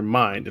all in your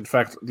mind. In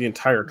fact, the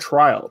entire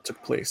trial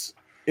took place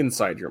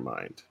inside your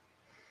mind.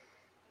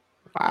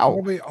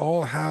 Wow. We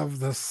all have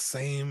the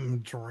same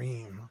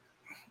dream.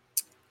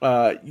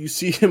 You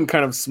see him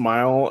kind of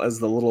smile as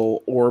the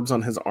little orbs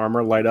on his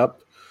armor light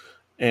up.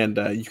 And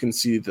you can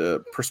see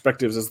the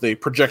perspectives as they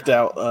project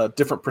out a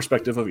different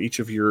perspective of each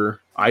of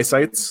your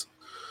eyesights.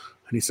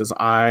 And he says,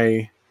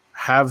 I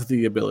have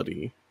the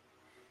ability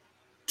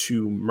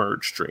to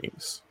merge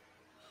dreams.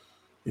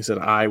 He said,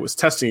 I was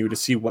testing you to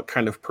see what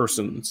kind of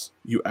persons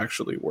you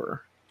actually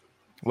were.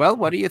 Well,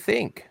 what do you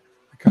think?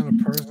 The kind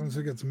of persons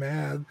who gets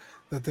mad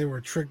that they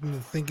were tricked into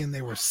thinking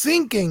they were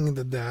sinking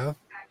to death.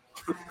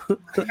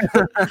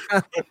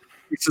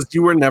 He says,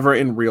 you were never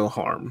in real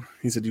harm.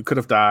 He said, you could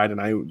have died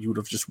and you would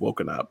have just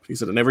woken up. He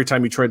said, and every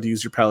time you tried to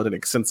use your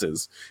paladinic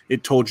senses,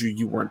 it told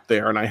you weren't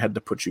there and I had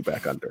to put you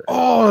back under.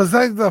 Oh, is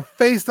that the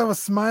face that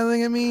was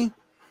smiling at me?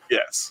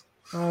 Yes.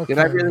 Okay. Did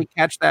I really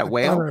catch that I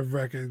whale? thought I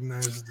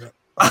recognized it.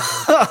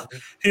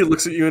 He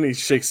looks at you and he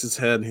shakes his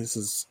head and he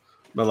says,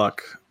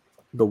 Malak,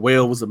 the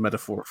whale was a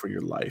metaphor for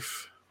your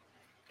life.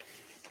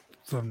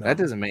 So no. That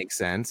doesn't make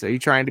sense. Are you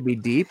trying to be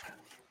deep?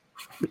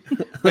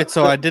 Wait,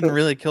 so I didn't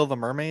really kill the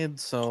mermaid.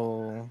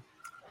 So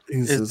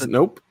He says,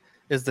 nope.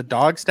 is the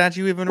dog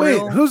statue even Wait,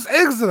 real? whose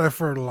eggs did I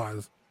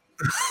fertilize?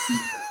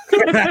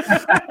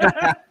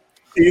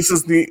 He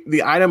says,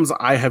 the items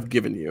I have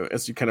given you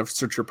as you kind of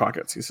search your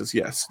pockets. He says,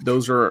 yes,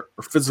 those are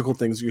physical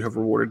things you have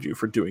rewarded you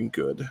for doing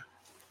good.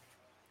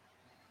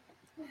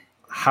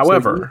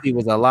 However, he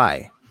was a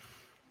lie.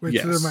 Wait,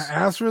 so did Yes. my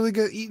ass really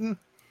get eaten?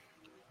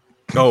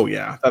 oh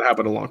yeah, that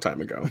happened a long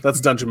time ago.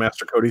 That's Dungeon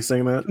Master Cody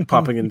saying that,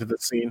 popping into the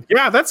scene.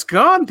 Yeah, that's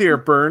gone, dear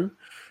Burn,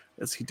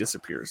 as he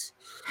disappears.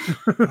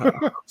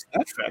 That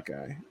fat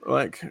guy.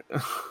 Like,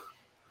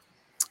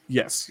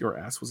 yes, your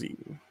ass was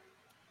eaten.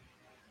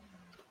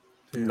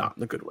 Yeah. Not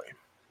in a good way.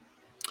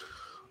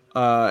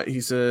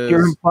 He says,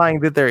 You're implying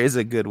that there is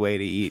a good way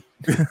to eat.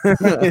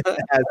 I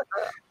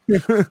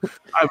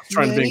was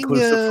trying to be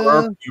inclusive for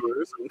our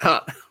viewers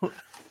and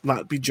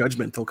not be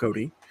judgmental,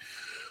 Cody.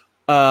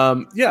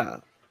 Yeah.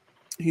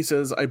 He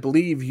says, I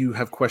believe you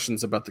have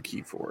questions about the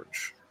Key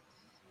Forge.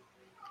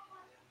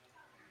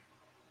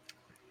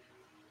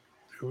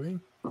 Do we?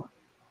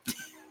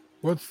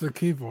 What's the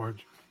key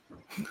forge?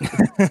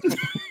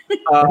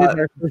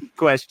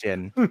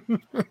 Question.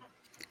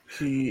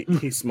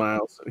 He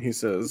smiles and he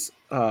says,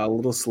 a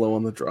little slow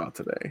on the draw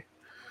today.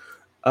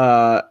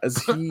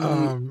 As he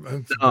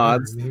It's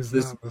nods, weird. He's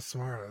this not the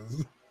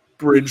smartest.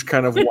 bridge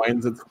kind of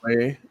winds its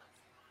way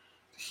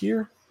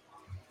here.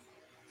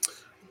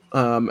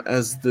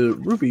 As the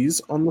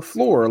rubies on the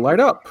floor light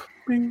up.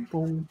 Bing,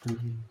 boom,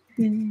 boom,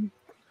 bing,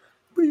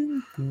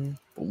 bing, boom,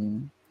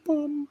 boom,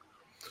 boom.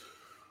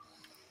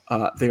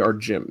 They are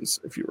gems,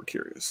 if you were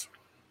curious.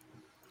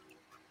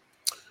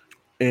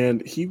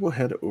 And he will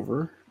head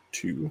over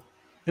to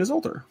his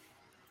altar.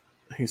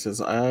 He says,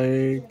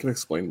 I can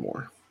explain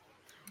more.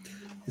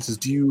 He says,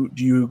 do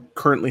you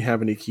currently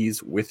have any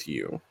keys with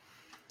you?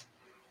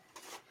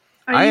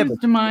 I have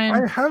used mine.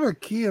 I have a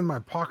key in my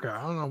pocket.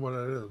 I don't know what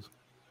it is.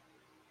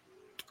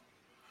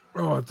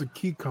 Oh, it's a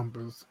key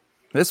compass.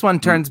 This one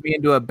turns me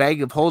into a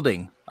bag of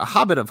holding, a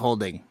hobbit of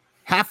holding,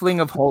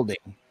 halfling of holding.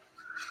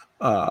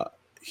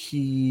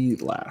 He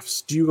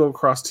laughs. Do you go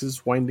across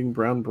his winding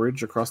brown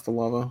bridge across the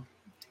lava?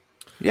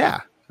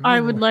 Yeah. I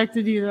would like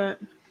to do that.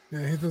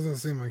 Yeah, he doesn't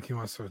seem like he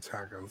wants to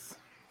attack us.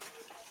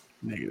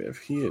 Negative.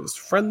 He is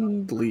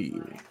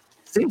friendly.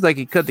 Seems like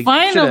he could have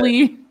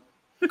Finally,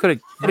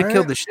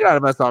 killed the shit out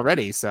of us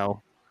already.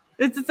 So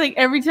it's just like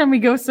every time we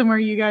go somewhere,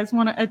 you guys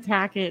want to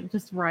attack it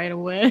just right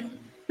away.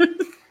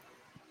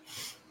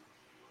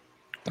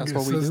 That's It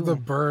what we says do. the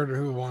bird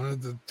who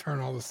wanted to turn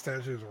all the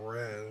statues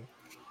red.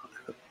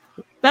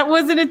 That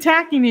wasn't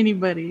attacking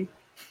anybody.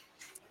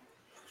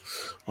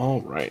 All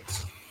right.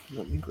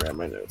 Let me grab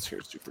my notes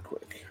here super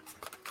quick.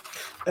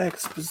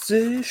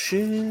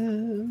 Exposition.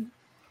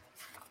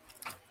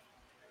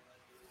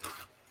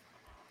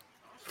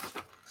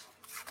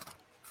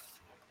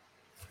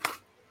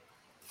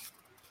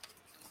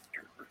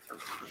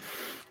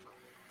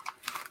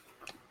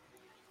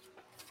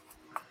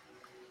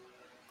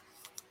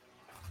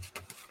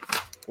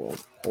 Well,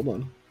 hold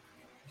on.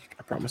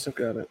 I promise I've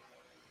got it.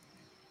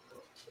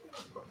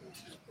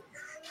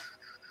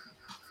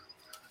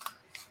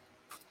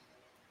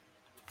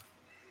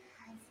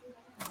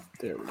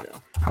 There we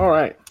go. All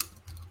right.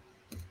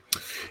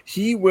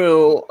 He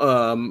will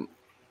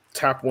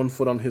tap one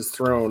foot on his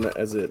throne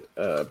as it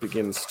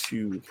begins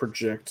to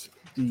project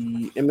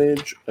the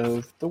image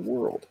of the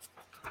world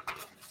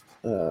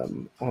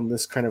on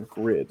this kind of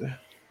grid.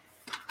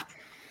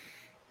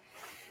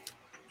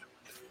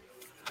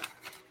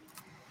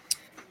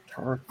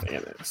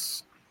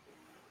 Tarthanis.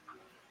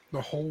 The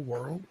whole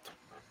world?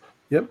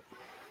 Yep.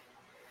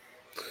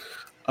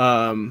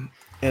 And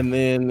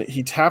then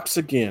he taps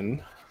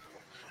again,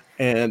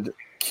 and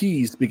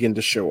keys begin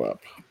to show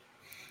up.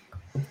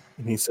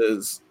 And he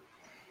says,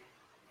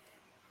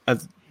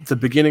 at the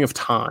beginning of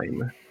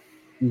time,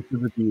 each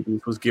of the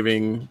deities was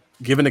given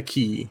a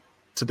key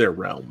to their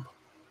realm,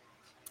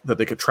 that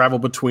they could travel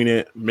between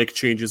it, make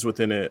changes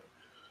within it,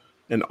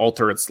 and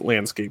alter its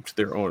landscape to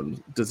their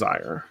own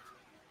desire.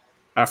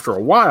 After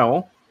a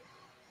while,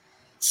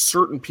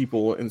 certain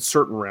people in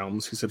certain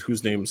realms, he said,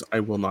 whose names I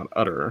will not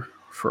utter,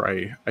 for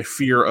I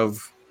fear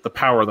of the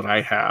power that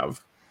I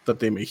have, that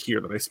they may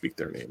hear that I speak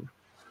their name.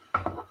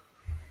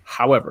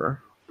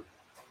 However,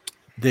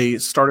 they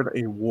started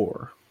a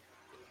war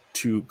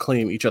to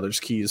claim each other's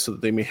keys so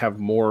that they may have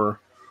more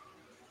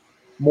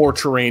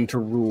terrain to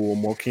rule,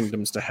 more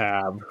kingdoms to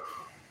have,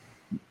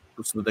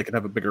 so that they can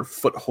have a bigger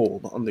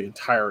foothold on the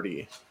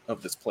entirety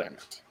of this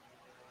planet.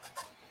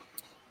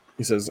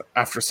 He says,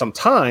 after some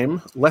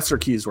time, lesser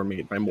keys were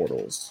made by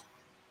mortals.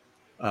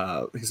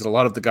 He said a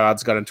lot of the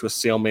gods got into a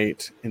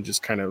stalemate and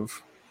just kind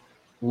of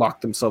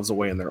locked themselves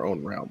away in their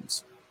own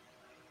realms.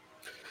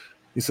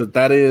 He said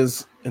that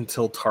is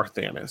until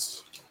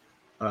Tarthanis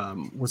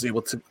was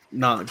able to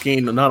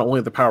gain not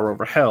only the power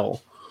over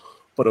hell,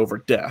 but over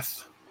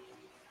death.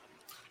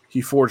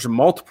 He forged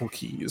multiple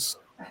keys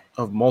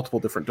of multiple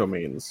different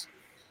domains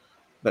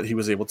that he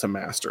was able to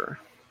master.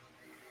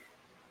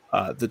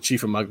 The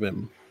chief among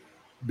them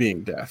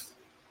being death.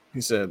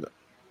 He said,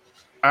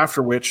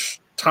 after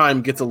which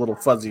time gets a little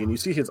fuzzy, and you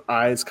see his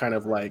eyes kind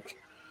of like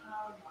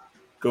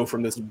go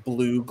from this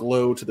blue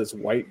glow to this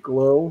white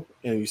glow,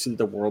 and you see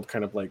the world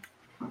kind of like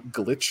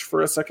glitch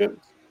for a second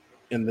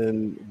and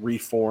then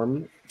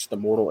reform to the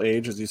mortal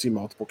age as you see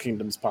multiple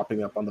kingdoms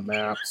popping up on the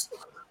maps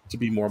to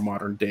be more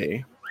modern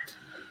day.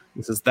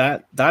 He says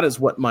that is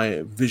what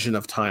my vision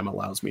of time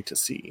allows me to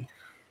see.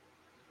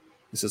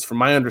 He says, from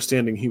my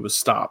understanding, he was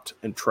stopped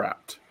and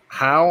trapped.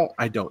 How?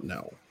 I don't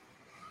know.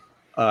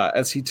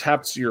 As he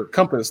taps your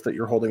compass that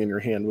you're holding in your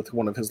hand with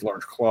one of his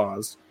large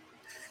claws,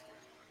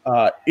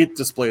 it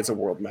displays a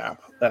world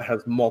map that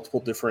has multiple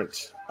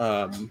different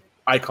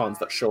icons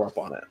that show up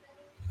on it.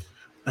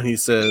 And he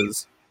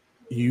says,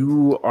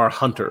 you are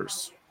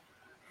hunters.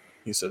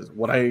 He says,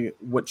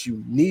 what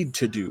you need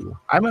to do.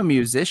 I'm a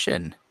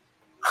musician.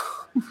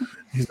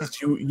 He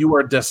says, you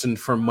are destined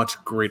for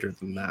much greater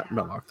than that,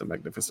 Melloc the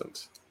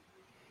Magnificent.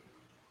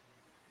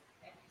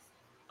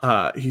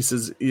 He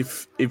says,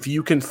 if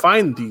you can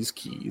find these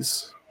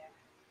keys,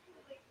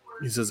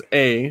 he says,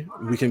 A,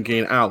 we can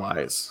gain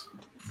allies.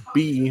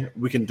 B,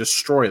 we can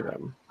destroy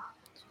them.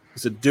 He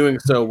said, doing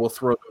so will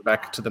throw them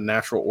back to the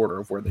natural order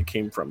of where they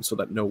came from so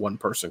that no one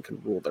person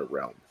can rule their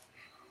realm.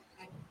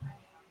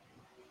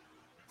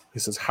 He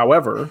says,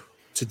 however,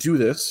 to do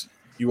this,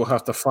 you will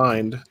have to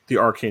find the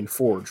Arcane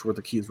Forge where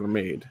the keys were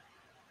made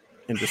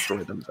and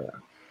destroy them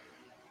there.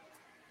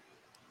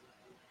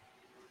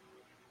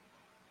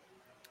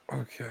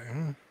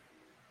 Okay.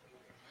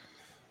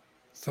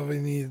 So we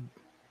need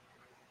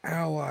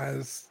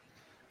allies.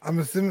 I'm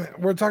assuming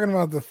we're talking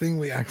about the thing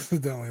we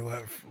accidentally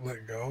let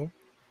go.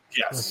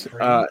 Yes.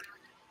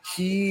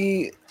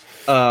 He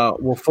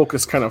will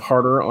focus kind of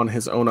harder on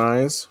his own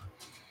eyes,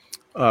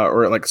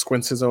 or like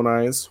squints his own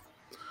eyes.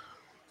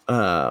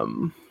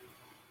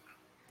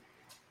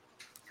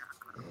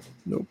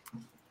 Nope.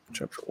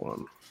 Chapter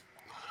 1.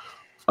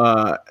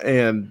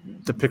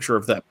 And the picture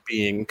of that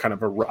being kind of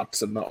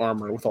erupts in the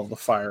armor with all the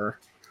fire.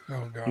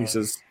 Oh god. He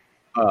says,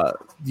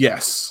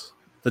 yes,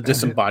 the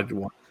disembodied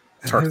one.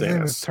 His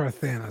name is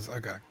Tarthanis. Tarthanis.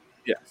 Okay.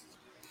 Yes.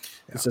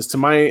 He says, to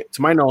my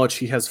knowledge,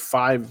 he has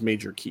 5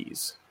 major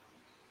keys.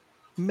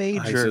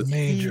 Major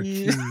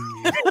keys.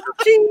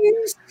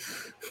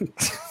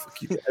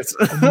 Keys.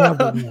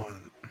 Another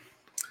one.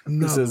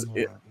 He says,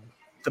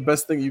 the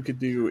best thing you could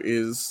do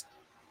is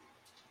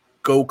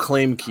go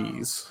claim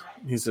keys.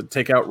 He said,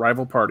 take out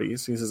rival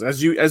parties. He says,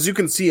 as you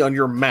can see on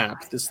your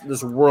map,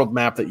 this world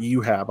map that you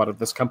have out of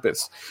this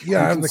compass. Yeah,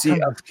 I have can the see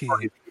compass key.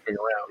 moving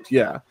around.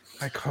 Yeah.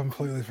 I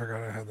completely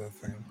forgot I had that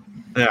thing.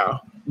 Yeah.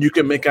 You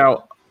can make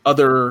out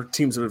other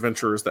teams of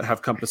adventurers that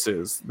have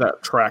compasses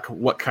that track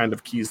what kind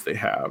of keys they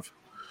have.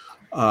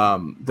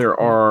 There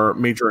are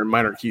major and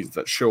minor keys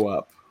that show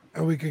up.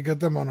 And we could get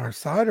them on our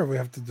side, or we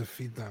have to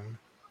defeat them.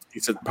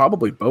 He said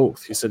probably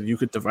both. He said you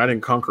could divide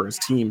and conquer as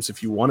teams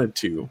if you wanted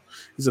to.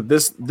 He said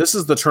this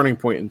is the turning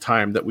point in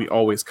time that we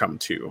always come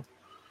to.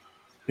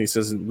 He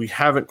says we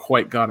haven't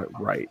quite got it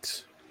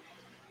right.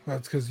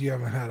 That's because you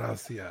haven't had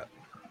us yet.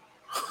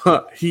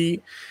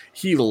 He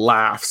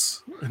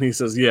laughs and he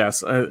says,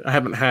 yes, I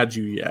haven't had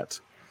you yet.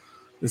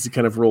 As he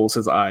kind of rolls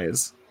his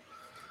eyes.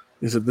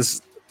 He said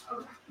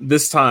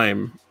this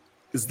time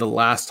is the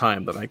last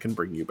time that I can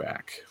bring you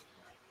back.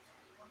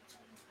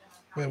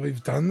 Wait,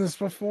 we've done this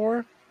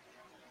before?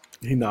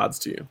 He nods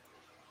to you.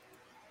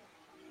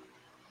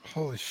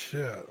 Holy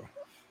shit.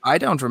 I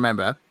don't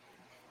remember.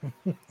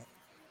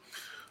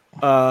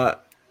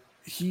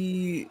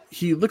 He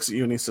looks at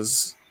you and he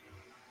says,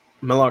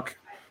 Melloc,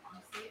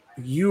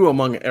 you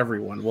among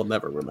everyone will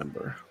never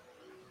remember.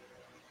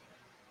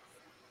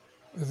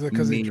 Is it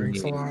because he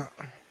drinks a lot?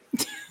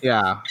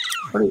 Yeah.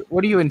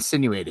 What are you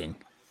insinuating?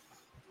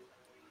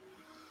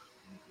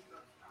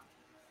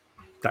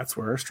 That's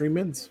where our stream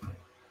ends.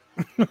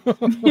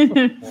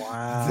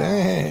 Wow.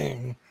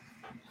 Dang.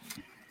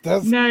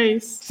 That's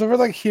Nice. so we're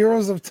like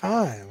heroes of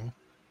time.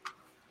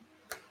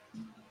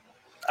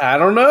 I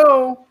don't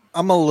know.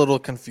 I'm a little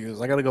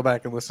confused. I got to go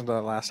back and listen to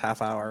that last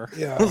half hour.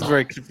 Yeah. It was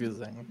very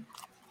confusing.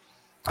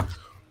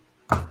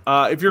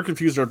 If you're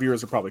confused, our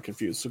viewers are probably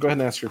confused. So go ahead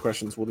and ask your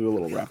questions. We'll do a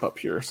little wrap up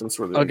here since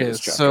we're Okay, this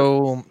chapter.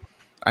 so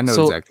I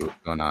know exactly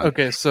what's going on.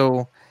 okay,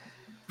 so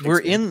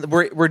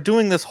we're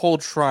doing this whole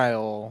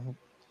trial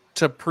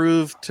to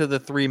prove to the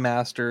 3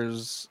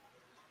 masters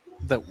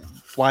that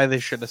why they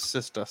should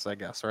assist us, I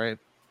guess, right?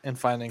 In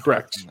finding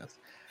Correct. this.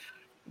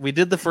 We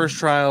did the first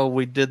trial,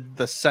 we did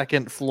the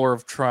second floor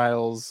of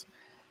trials,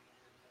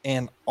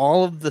 and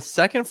all of the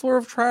second floor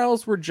of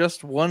trials were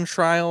just one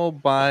trial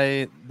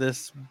by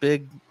this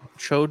big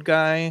chode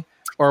guy,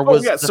 or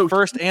was the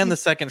first and the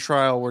second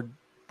trial were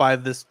by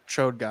this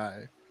chode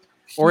guy,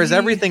 or is He-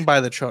 everything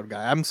by the chode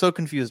guy? I'm so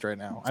confused right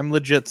now. I'm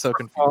legit so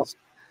confused.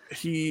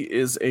 He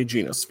is a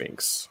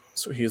Genosphinx,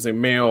 so he is a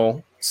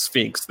male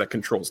sphinx that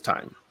controls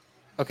time.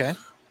 Okay.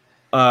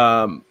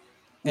 Um,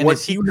 And what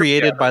is he you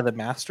created gathered- by the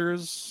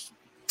masters,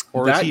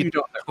 or that is he? you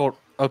don't know.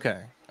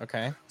 Okay.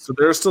 Okay. So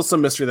there is still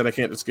some mystery that I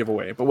can't just give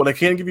away. But what I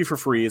can give you for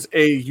free is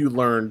you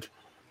learned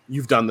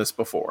you've done this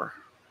before,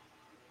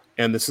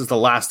 and this is the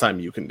last time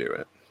you can do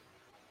it.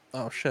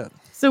 Oh shit.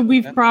 So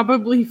we've Yeah.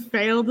 probably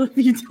failed a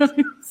few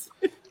times.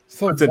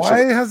 So Potentially. why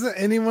hasn't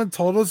anyone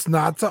told us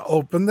not to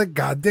open the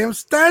goddamn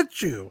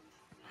statue?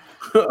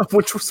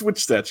 which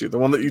statue? The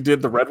one that you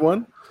did, the red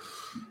one?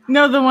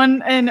 No, the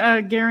one in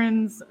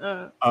Garen's.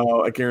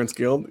 Oh, at Garen's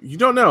Guild? You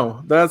don't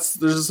know.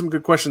 There's some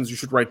good questions you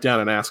should write down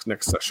and ask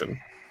next session.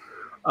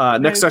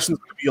 Next Right. session is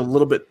going to be a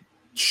little bit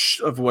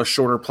of a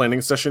shorter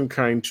planning session,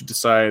 kind to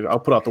decide. I'll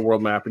put out the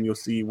world map, and you'll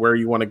see where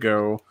you want to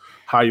go,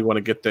 how you want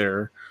to get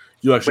there.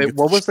 You actually Wait,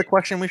 what was the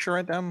question we should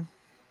write down?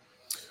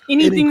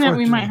 Anything that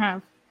we question? might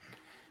have.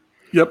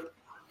 Yep.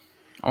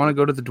 I want to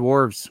go to the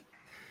dwarves.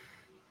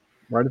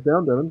 Write it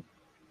down, Devin.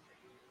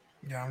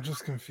 Yeah, I'm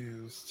just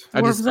confused.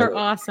 I Dwarves just- are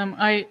awesome.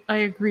 I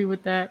agree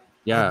with that.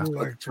 Yeah, I do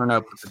let's like turn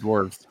up with the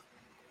dwarves.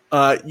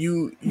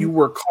 You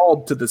were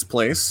called to this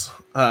place,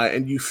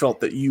 and you felt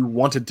that you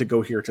wanted to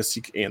go here to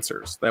seek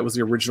answers. That was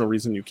the original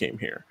reason you came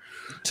here.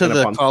 To And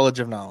the upon- College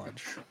of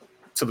Knowledge.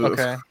 To the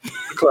Okay.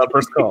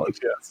 Cloudburst College,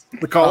 yes.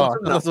 The Oh, college.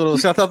 that's what it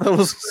was. I thought that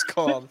was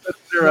called.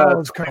 Their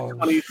Knowledge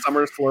 2020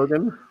 summer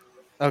slogan.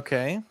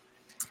 Okay.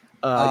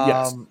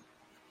 Yes.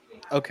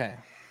 Okay.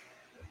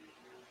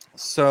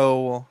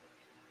 So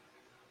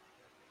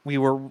we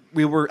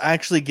were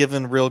actually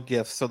given real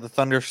gifts. So the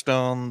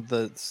Thunderstone,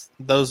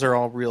 those are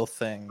all real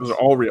things. Those are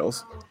all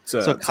reals. So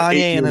it's Kanye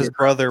 8 and his years.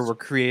 brother were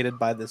created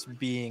by this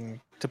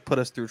being to put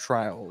us through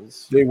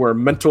trials. They were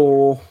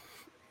mental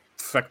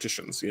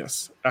affecticians,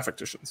 yes.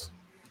 Affecticians.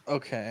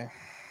 Okay.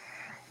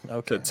 To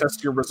Okay.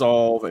 test your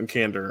resolve and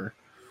candor.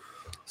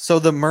 So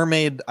the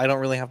mermaid, I don't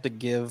really have to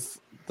give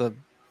the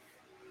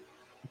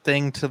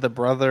thing to the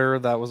brother.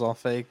 That was all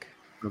fake.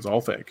 It was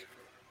all fake.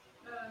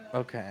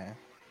 Okay.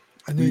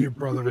 I knew your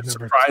brother You would were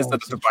never. surprised tell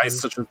that us a the device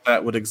truth. such as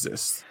that would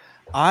exist.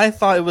 I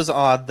thought it was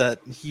odd that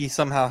he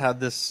somehow had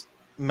this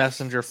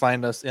messenger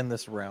find us in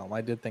this realm.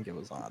 I did think it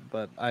was odd,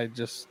 but I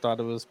just thought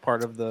it was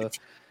part of the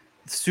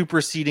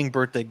superseding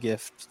birthday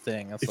gift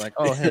thing. It's like,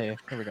 oh hey,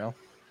 here we go.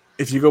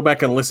 If you go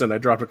back and listen, I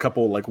dropped a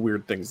couple like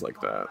weird things like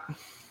that.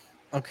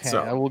 Okay,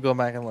 So- I will go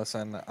back and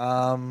listen.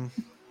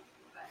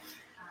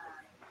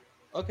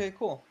 Okay,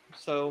 cool.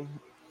 So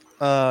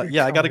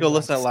yeah, I got to go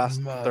listen to the last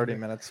Smug. 30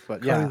 minutes,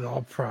 but Cody's yeah.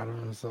 all proud of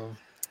himself.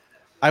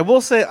 I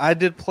will say I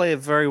did play it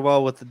very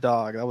well with the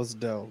dog. That was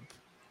dope.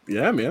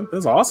 Yeah, man,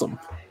 that's awesome.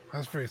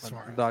 That's pretty The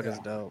smart. dog yeah. is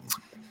dope.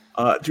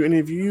 Do any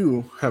of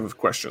you have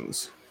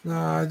questions? No,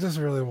 I just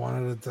really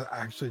wanted it to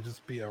actually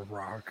just be a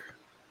rock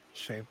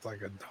shaped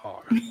like a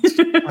dog.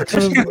 I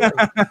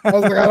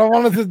was like, I don't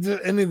want it to do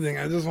anything.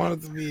 I just want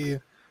it to be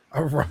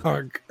a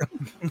rock.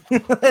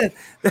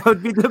 That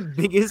would be the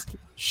biggest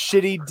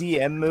shitty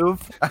DM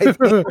move. I think.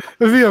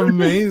 It'd be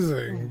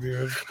amazing,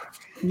 dude.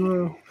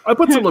 No, I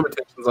put some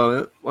limitations on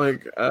it.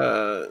 Like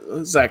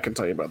Zach can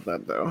tell you about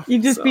that though. You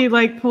just So, be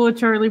like, pull a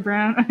Charlie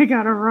Brown. I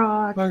got a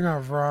rock. I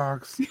got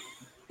rocks.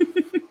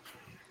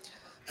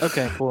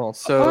 Okay, cool. I got a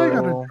So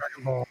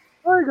Dragon Ball.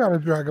 I got a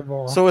Dragon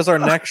Ball. so is our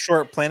next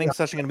short planning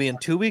session going to be in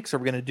 2 weeks, or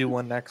we're going to do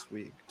one next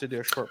week to do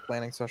a short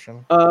planning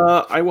session?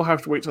 I will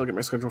have to wait till I get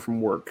my schedule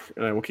from work,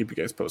 and I will keep you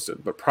guys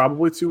posted. But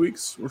probably 2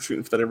 weeks. We're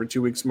shooting for that every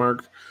 2 weeks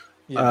mark.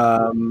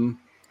 Yeah.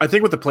 I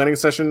think with the planning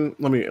session,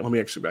 let me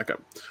actually back up.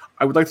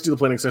 I would like to do the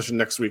planning session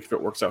next week if it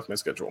works out with my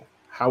schedule.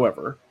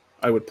 However,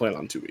 I would plan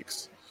on 2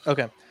 weeks.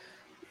 Okay.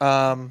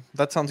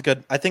 That sounds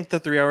good. I think the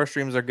 3-hour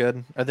streams are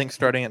good. I think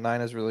starting at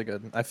 9 is really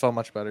good. I felt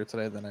much better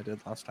today than I did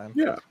last time.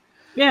 Yeah.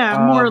 Yeah,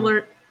 more Um,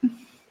 alert.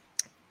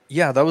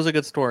 Yeah, that was a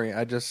good story.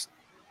 I just,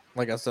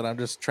 like I said, I'm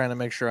just trying to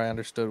make sure I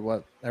understood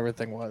what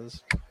everything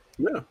was.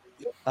 Yeah.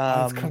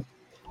 Mine's kind of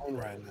blown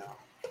right now.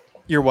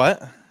 You're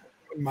what?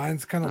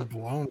 Mine's kind of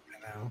blown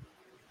right now.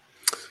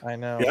 I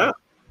know. Yeah.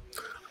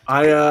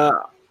 I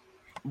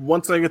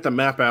once I get the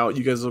map out,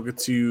 you guys will get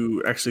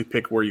to actually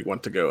pick where you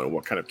want to go and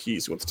what kind of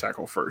keys you want to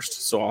tackle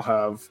first. So I'll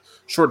have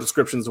short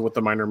descriptions of what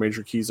the minor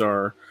major keys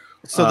are.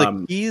 So the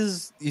Um,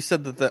 keys, you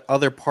said that the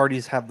other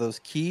parties have those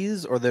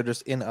keys, or they're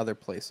just in other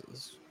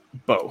places?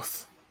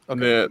 Both.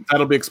 Okay.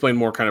 That'll be explained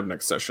more kind of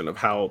next session of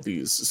how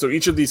these. So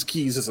each of these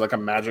keys is like a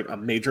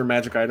major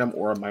magic item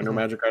or a minor Mhm.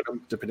 magic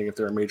item, depending if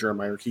they're a major or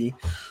minor key.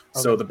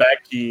 So Okay. the bag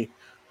key,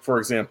 for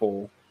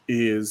example,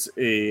 is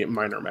a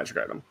minor magic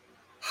item.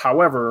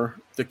 However,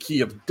 the key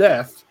of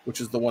death,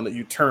 which is the one that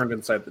you turned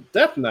inside the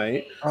Death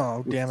Knight, Oh,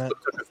 which damn is it.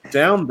 what took us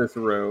down this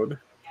road,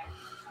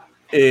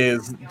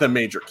 is the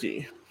major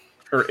key,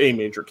 or a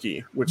major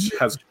key, which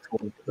has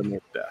control of the name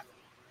of death.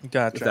 If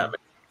that Gotcha.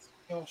 makes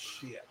Oh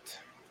shit.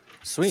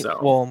 Sweet. so-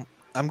 Well,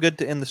 I'm good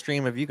to end the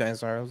stream if you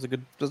guys are. It was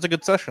a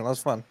good session. That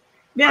was fun.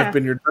 Yeah. I've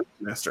been your dungeon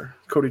master,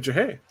 Cody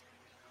Jahay.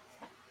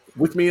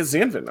 With me is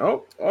Zanvin.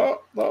 Oh,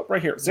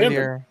 right here. Right Zanvin.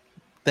 here.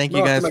 Thank you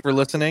No, guys come for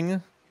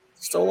listening.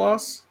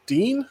 Stolas.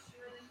 Dean,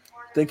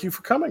 thank you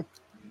for coming.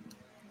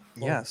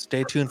 Yeah,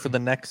 stay tuned for the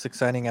next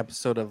exciting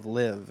episode of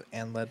Live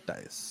and Let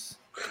Dice.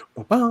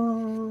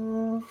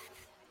 Bye-bye.